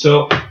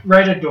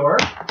write a door?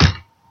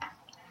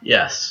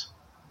 Yes.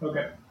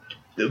 Okay.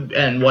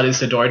 And what is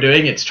the door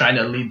doing? It's trying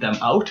to lead them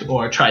out,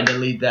 or trying to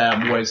lead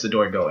them. Where's the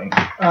door going?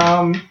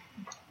 Out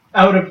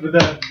of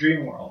the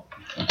dream world.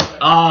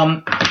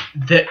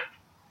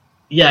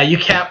 You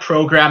can't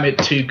program it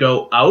to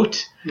go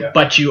out, Yeah.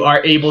 but you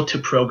are able to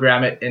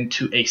program it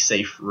into a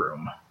safe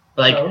room.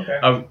 Like,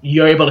 okay.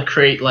 You're able to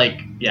create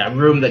a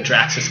room that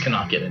Draxus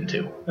cannot get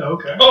into.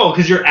 Okay. Oh,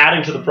 because you're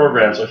adding to the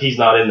program, so he's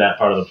not in that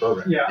part of the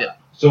program. Yeah.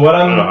 So what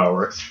I don't know how it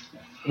works.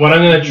 What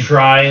I'm gonna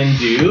try and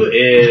do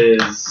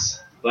is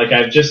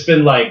I've just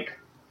been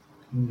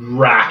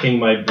racking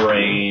my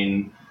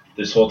brain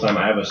this whole time.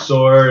 I have a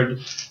sword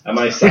at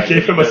my side. We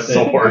gave him a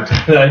sword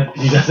that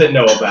he doesn't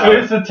know about.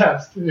 It's a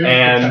test.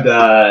 And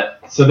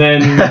so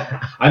then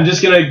I'm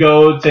just gonna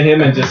go to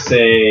him and just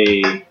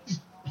say,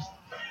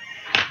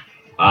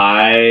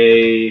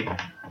 I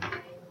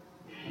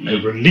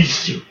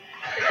release you.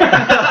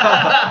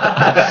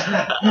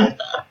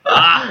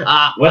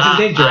 What's his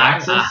name?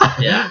 Draxus?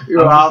 Yeah. You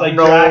have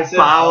no Draxus.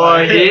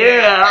 Power here.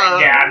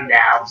 Yeah,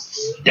 now,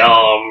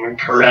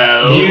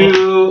 Stormcrow.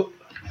 You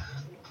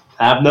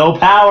have no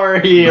power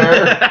here.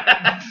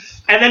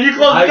 And then you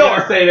close the door. I'm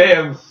gonna say to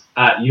him,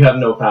 you have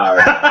no power.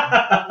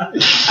 I'm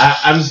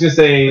just gonna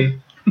say,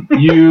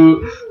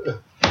 you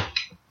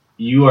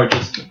are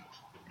just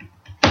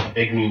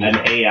an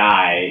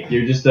AI.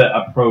 You're just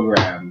a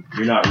program.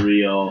 You're not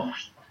real.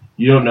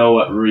 You don't know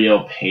what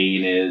real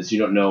pain is. You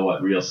don't know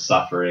what real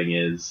suffering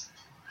is.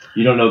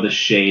 You don't know the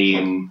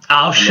shame.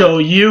 I'll show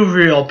you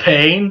real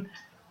pain,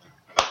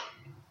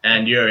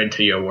 and you're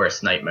into your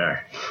worst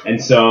nightmare.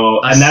 And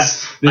so,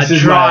 this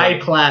is dry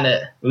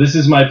planet. Well, this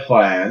is my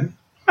plan.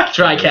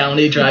 Dry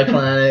county, dry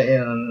planet.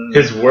 And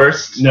His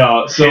worst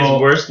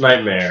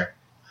nightmare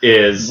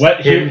is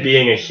him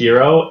being a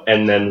hero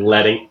and then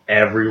letting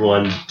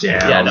everyone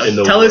down.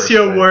 Tell us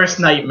your worst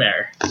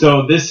nightmare.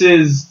 So this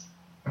is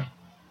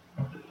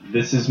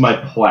my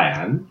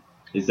plan,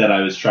 is that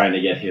I was trying to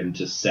get him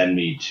to send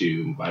me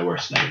to my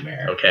worst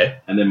nightmare. Okay.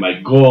 And then my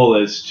goal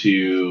is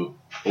to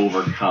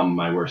overcome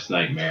my worst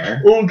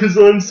nightmare. Oh, because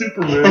I'm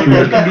Superman.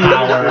 Through the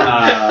power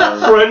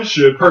of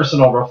friendship.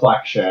 Personal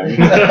reflection.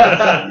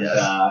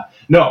 Yes.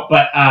 No,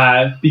 but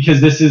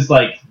because this is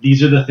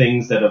these are the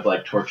things that have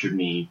tortured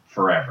me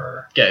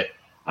forever. Okay.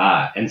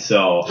 And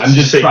so I'm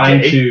just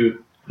trying to...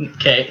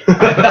 Okay.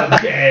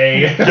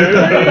 Okay.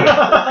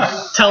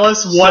 Tell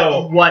us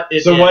what it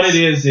is. So what it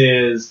is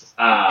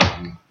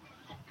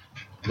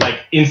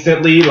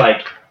instantly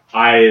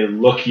I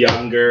look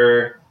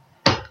younger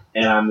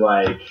and I'm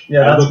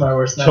that's my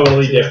worst nightmare.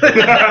 Totally different.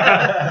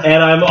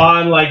 And I'm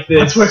on this.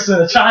 What's worse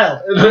than a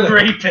child? A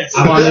rapist.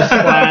 I'm on this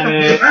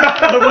planet.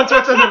 What's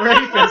worse than a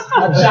rapist?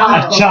 A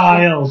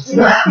child.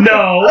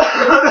 No.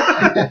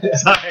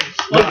 Sorry.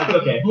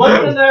 Okay.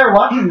 Blood and I are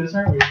watching this,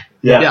 aren't we?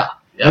 Yeah.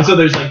 And so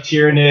there's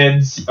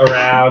Tyranids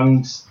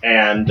around,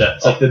 and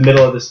it's the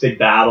middle of this big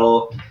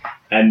battle,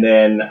 and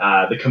then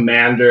the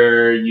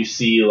commander you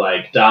see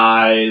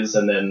dies,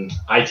 and then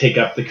I take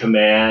up the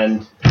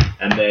command,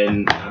 and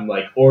then I'm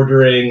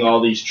ordering all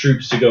these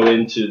troops to go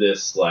into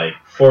this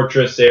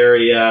fortress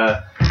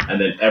area, and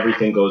then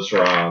everything goes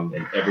wrong,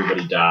 and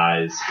everybody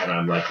dies, and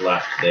I'm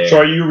left there. So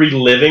are you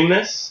reliving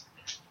this?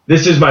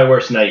 This is my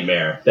worst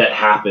nightmare that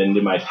happened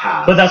in my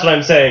past. But that's what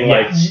I'm saying.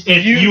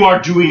 If you are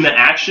doing the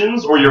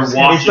actions, or you're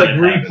watching,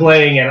 it's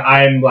replaying, and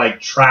I'm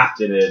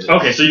trapped in it.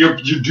 Okay, so you're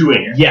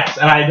doing it. Yes,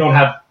 and I don't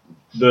have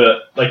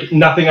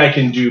nothing I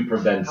can do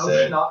prevents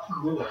it. Not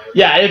cool.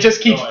 Yeah, it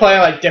just keeps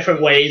playing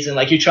different ways,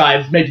 and you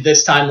try maybe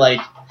this time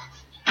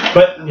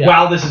But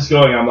while this is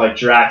going, I'm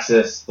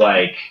Draxus,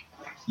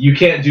 you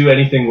can't do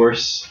anything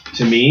worse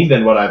to me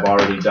than what I've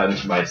already done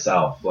to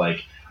myself.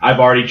 I've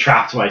already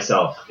trapped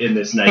myself in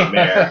this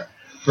nightmare.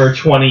 For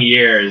 20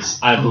 years,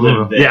 I've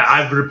lived this. Yeah,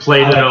 I've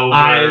replayed it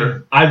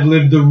over. I've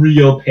lived the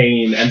real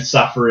pain and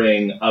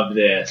suffering of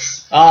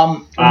this.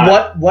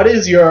 What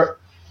is your...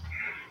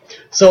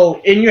 So,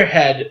 in your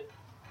head,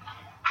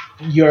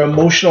 your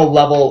emotional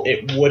level,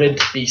 it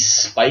wouldn't be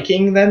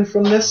spiking then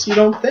from this, you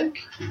don't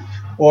think?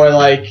 Or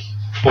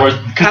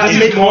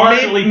maybe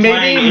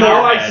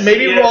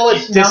roll a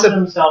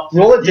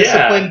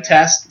discipline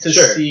test to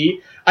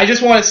see I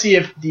just want to see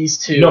if these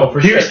two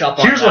Here's pick up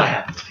on what that.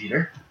 happens,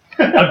 Peter.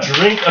 A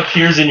drink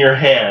appears in your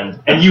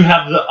hand, and you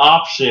have the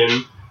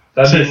option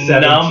to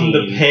numb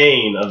the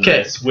pain of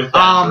this with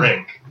that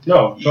drink.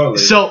 No, totally.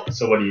 So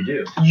what do you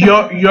do?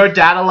 Your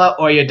data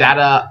or your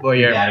data or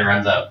your data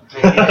runs out.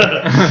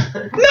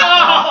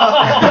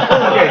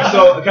 Okay,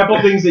 so a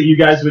couple things that you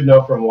guys would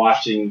know from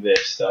watching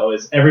this, though,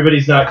 is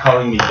everybody's not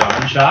calling me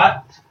Dawn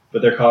Shot,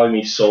 but they're calling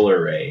me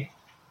Solar Ray.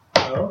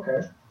 Oh,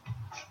 okay.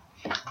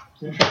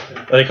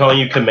 Are they calling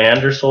you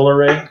Commander Solar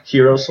Ray?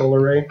 Hero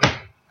Solar Ray?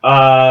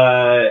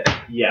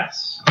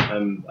 Yes.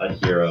 I'm a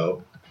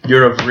hero.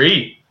 You're a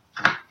Vree.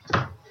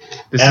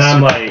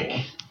 I'm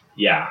like,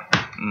 yeah.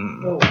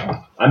 Oh,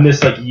 wow. I'm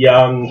this like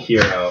young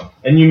hero,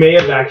 and you may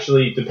have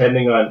actually,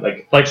 depending on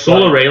like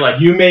Solar Ray, like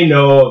you may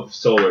know of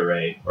Solar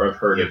Ray or have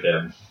heard of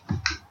him.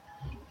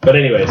 But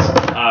anyways,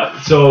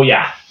 so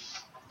yeah,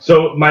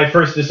 so my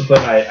first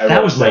discipline, I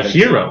that was my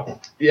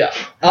hero. Yeah.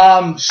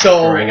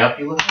 So growing up,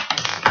 you look.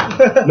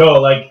 No,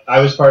 like I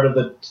was part of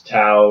the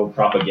Tau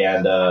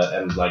propaganda,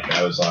 and like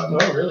I was on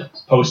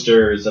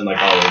posters and like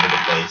all over the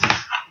place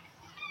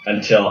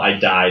until I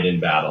died in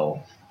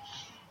battle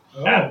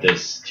at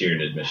this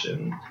Tyranid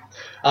mission.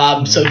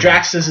 So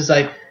Draxus is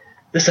like,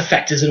 this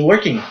effect isn't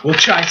working. We'll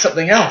try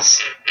something else.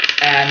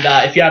 And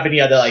if you have any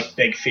other like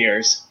big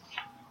fears.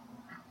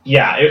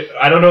 Yeah,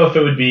 I don't know if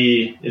it would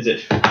be.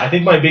 I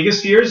think my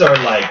biggest fears are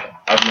like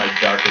of my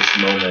darkest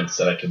moments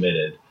that I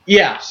committed.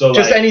 Yeah. So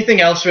just like, anything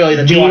else really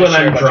that you want to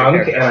share when I'm about your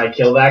drunk character. and I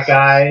kill that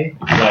guy,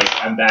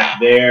 like I'm back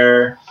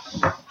there,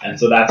 and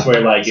so that's where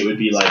like it would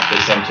be like the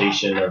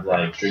temptation of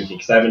like drinking,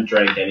 because I haven't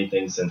drank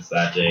anything since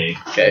that day.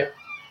 Okay.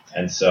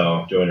 And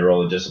so, do you want to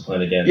roll a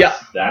discipline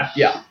against that?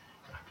 Yeah.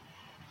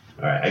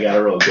 All right, I gotta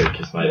roll good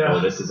because my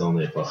bonus is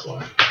only a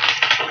 +1.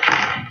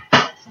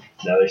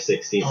 Another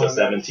 16, so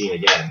 17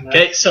 again.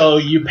 Okay, so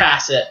you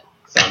pass it.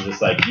 So I'm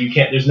just like, you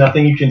can't. There's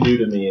nothing you can do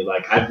to me.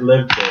 Like I've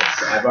lived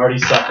this. I've already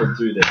suffered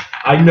through this.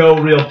 I know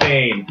real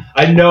pain.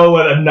 I know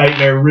what a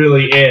nightmare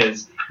really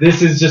is.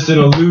 This is just an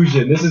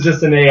illusion. This is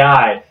just an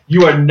AI.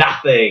 You are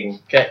nothing.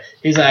 Okay.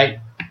 He's like,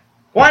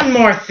 one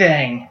more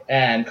thing,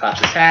 and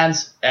claps his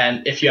hands.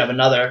 And if you have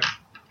another, do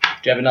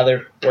you have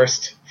another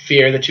worst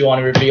fear that you want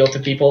to reveal to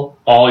people?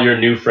 All your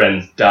new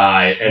friends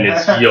die, and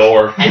it's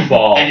your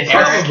fault. And it's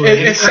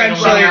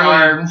essentially,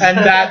 arms. and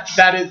that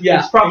is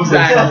It's probably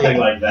something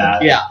like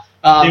that. Yeah.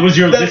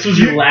 This was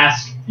your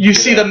last. You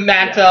see the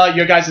manta,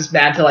 your guys'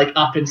 manta, like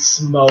up in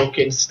smoke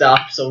and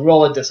stuff. So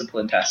roll a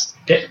discipline test.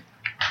 Okay.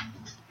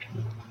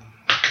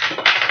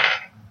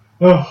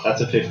 Oh, that's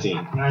a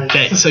 15.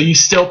 Okay, so you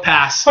still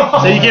pass.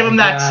 So you give him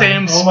that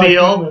same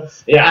spiel.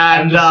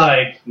 Yeah, and I'm just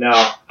like,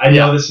 no, I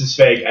know this is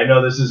fake. I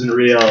know this isn't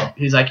real.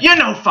 He's like, you're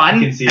no fun. I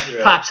can see through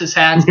it. Claps his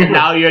hands, and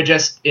now you're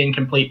just in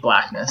complete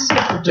blackness,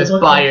 just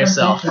by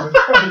yourself.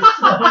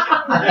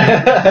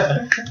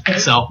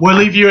 So we'll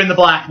leave you in the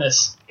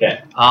blackness.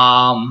 Okay.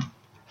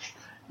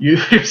 You're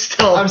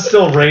still. I'm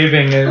still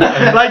raving. And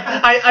like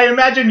I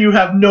imagine you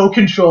have no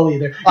control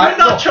either. You're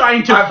not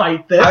trying to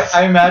fight this.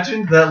 I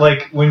imagined that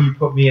like when you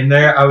put me in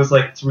there, I was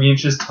like 3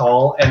 inches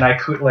tall, and I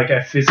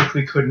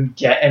physically couldn't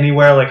get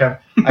anywhere. Like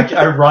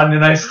I run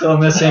and I still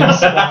in the same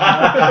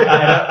spot.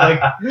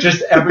 And, like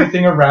just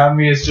everything around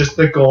me is just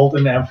the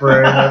Golden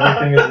Emperor, and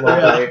everything is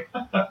lovely.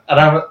 And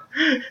I'm.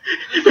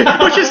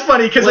 Which is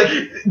funny because like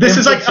this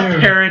is like a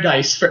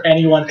paradise for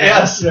anyone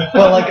else. Yes.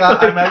 Well, like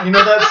I'm at, you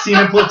know that scene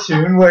in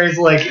Platoon where he's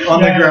like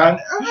on the ground.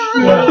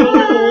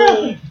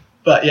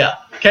 But yeah,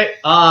 okay.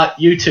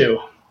 You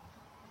two.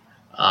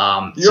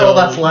 You're all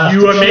that's left.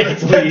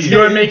 You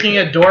are making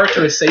a door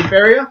to a safe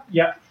area.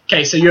 Yeah.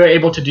 Okay, so you're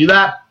able to do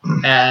that,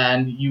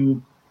 and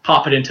you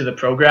pop it into the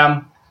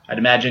program. I'd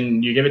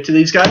imagine you give it to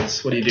these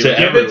guys. What do you do?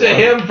 Give it to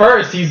him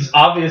first. He's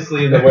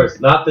obviously in the worst.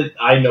 Not that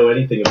I know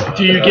anything about.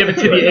 Do you give it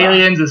to the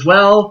aliens as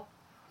well?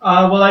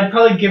 Well, I'd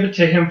probably give it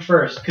to him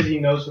first because he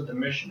knows what the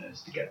mission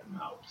is to get them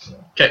out. So.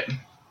 Okay.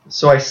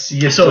 So I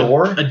see a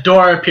door. A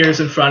door appears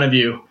in front of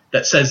you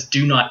that says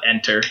 "Do not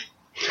enter."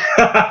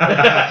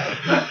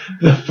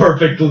 The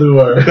perfect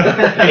lure.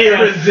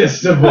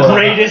 Irresistible.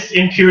 Greatest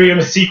Imperium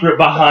secret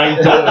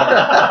behind door.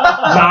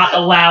 Not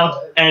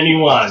allowed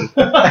anyone.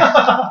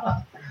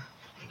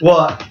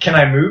 Well, can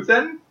I move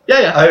then?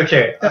 Yeah.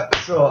 Okay.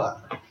 So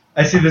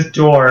I see this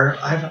door.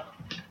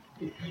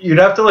 You'd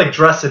have to like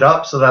dress it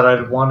up so that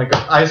I'd want to go.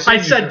 I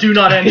said do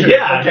not enter.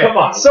 Yeah, okay. Come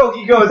on. So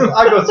he goes.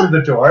 I go through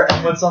the door,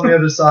 and what's on the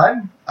other side?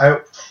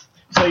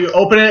 So you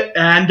open it,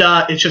 and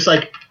it's just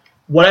like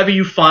whatever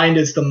you find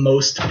is the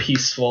most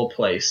peaceful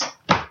place.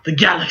 The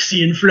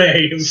galaxy in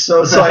flames.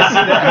 So I see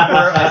the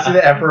Emperor. I see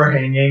the Emperor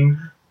hanging.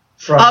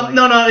 From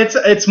no,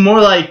 it's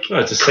more like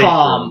it's a safe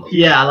calm. room.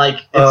 Yeah, like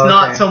it's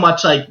not so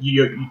much like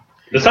you.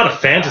 It's not a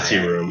fantasy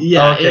room.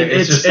 Yeah, okay,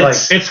 it's just like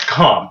it's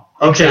calm.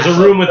 Okay, there's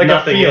a room with like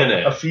nothing a field, in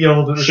it. A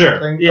field or Sure.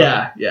 something.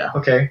 Yeah.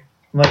 Okay.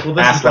 I'm like, well,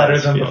 this is better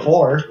than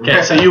before.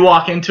 Okay, so you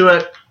walk into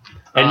it,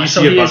 and you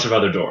see a bunch of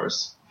other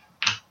doors.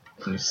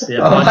 You see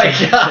a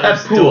bunch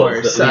of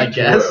doors, I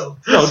guess.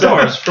 No,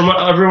 doors. From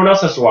everyone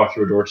else has to walk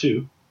through a door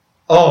too.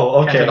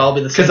 Oh, Can't okay. it all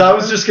be the same? Because I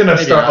was just gonna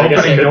Maybe start not.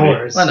 opening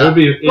doors. Why not?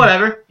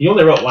 Whatever. He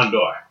only wrote one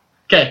door.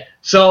 Okay,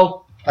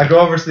 so I go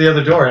over to the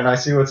other door and I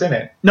see what's in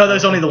it. no,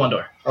 there's only the one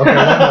door. Okay.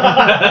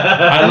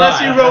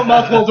 Unless you wrote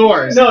multiple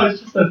doors. No,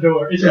 it's just a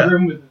door. It's Yeah. a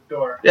room with a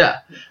door. Yeah.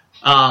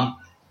 On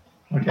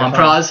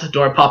pause, a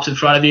door pops in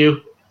front of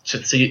you. So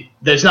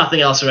there's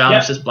nothing else around. Yep.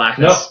 It's just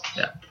blackness. Nope.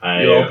 Yeah.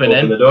 I You open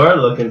in the door,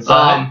 look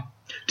inside.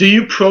 Do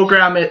you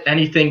program it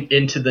anything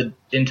into the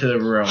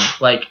room?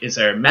 Like, is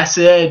there a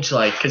message?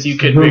 Like, because you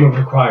could room of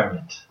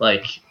requirement.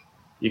 like,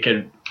 you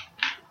could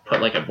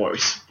put like a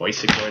voice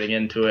recording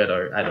into it,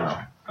 or I don't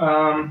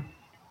know.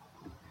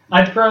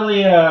 I'd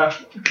probably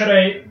could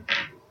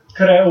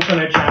I open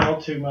a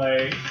channel to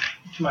my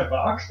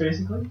box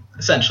basically?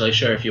 Essentially,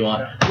 sure, if you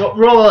want.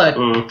 Roll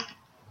a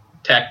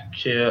tech.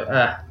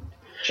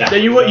 So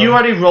you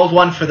already rolled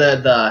one for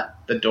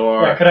the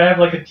door. Yeah, could I have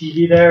like a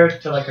TV there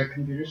to like a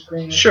computer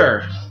screen?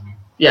 Sure.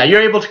 Yeah,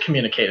 you're able to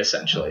communicate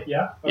essentially.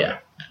 Yeah. Okay. Yeah.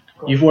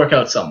 You've worked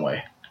out some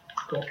way.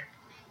 Cool.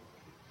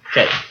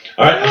 Okay.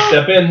 All right, I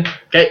step in.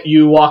 Okay,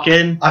 you walk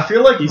in. I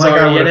feel like He's my guy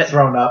already would in have it.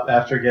 thrown up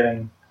after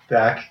getting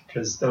back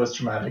because that was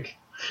traumatic.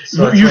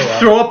 So You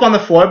throw up on the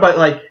floor, but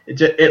like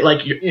it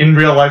like in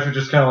real life, it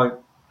just kind of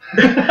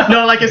like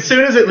no, like as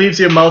soon as it leaves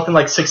your mouth and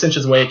like 6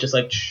 inches away, it just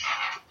like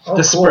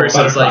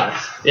disperses. Cool. Like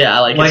yeah,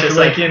 like like it's just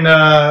like in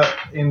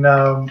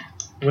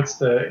what's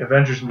the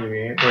Avengers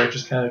movie where it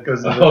just kind of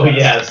goes. Into Oh the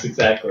yes,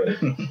 exactly.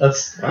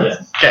 That's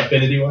Yes. Okay.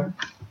 Infinity War.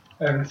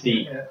 I haven't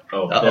seen it yet.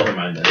 Oh, Uh-oh. never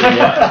mind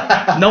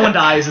then. no one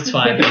dies. It's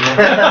fine.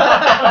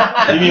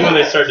 You mean when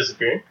they start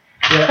disappearing?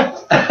 Yeah.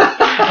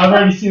 I've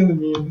already seen the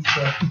memes.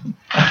 So.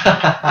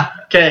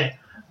 Okay.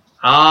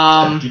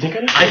 Do you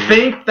think I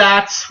think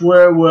that's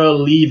where we'll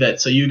leave it.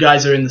 So you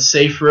guys are in the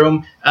safe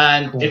room,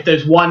 and if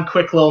there's one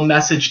quick little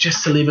message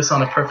just to leave us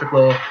on a perfect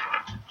little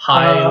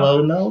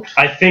high-low note.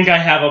 I think I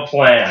have a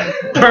plan.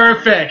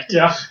 Perfect.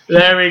 Yeah.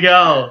 There we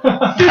go.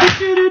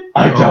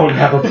 I don't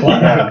have a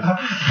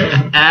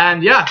plan.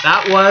 And yeah,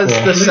 that was the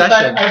At least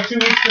session. I have 2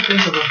 weeks to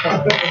think of a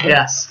plan.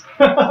 Yes.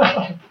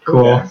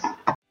 Cool.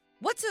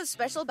 What's so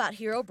special about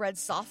Hero Bread's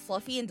soft,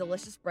 fluffy, and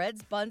delicious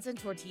breads, buns, and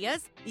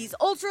tortillas? These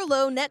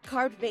ultra-low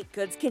net-carb baked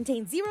goods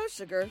contain zero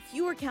sugar,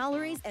 fewer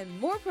calories, and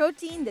more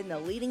protein than the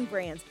leading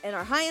brands, and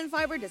are high in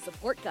fiber to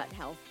support gut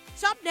health.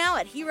 Shop now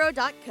at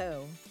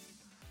hero.co.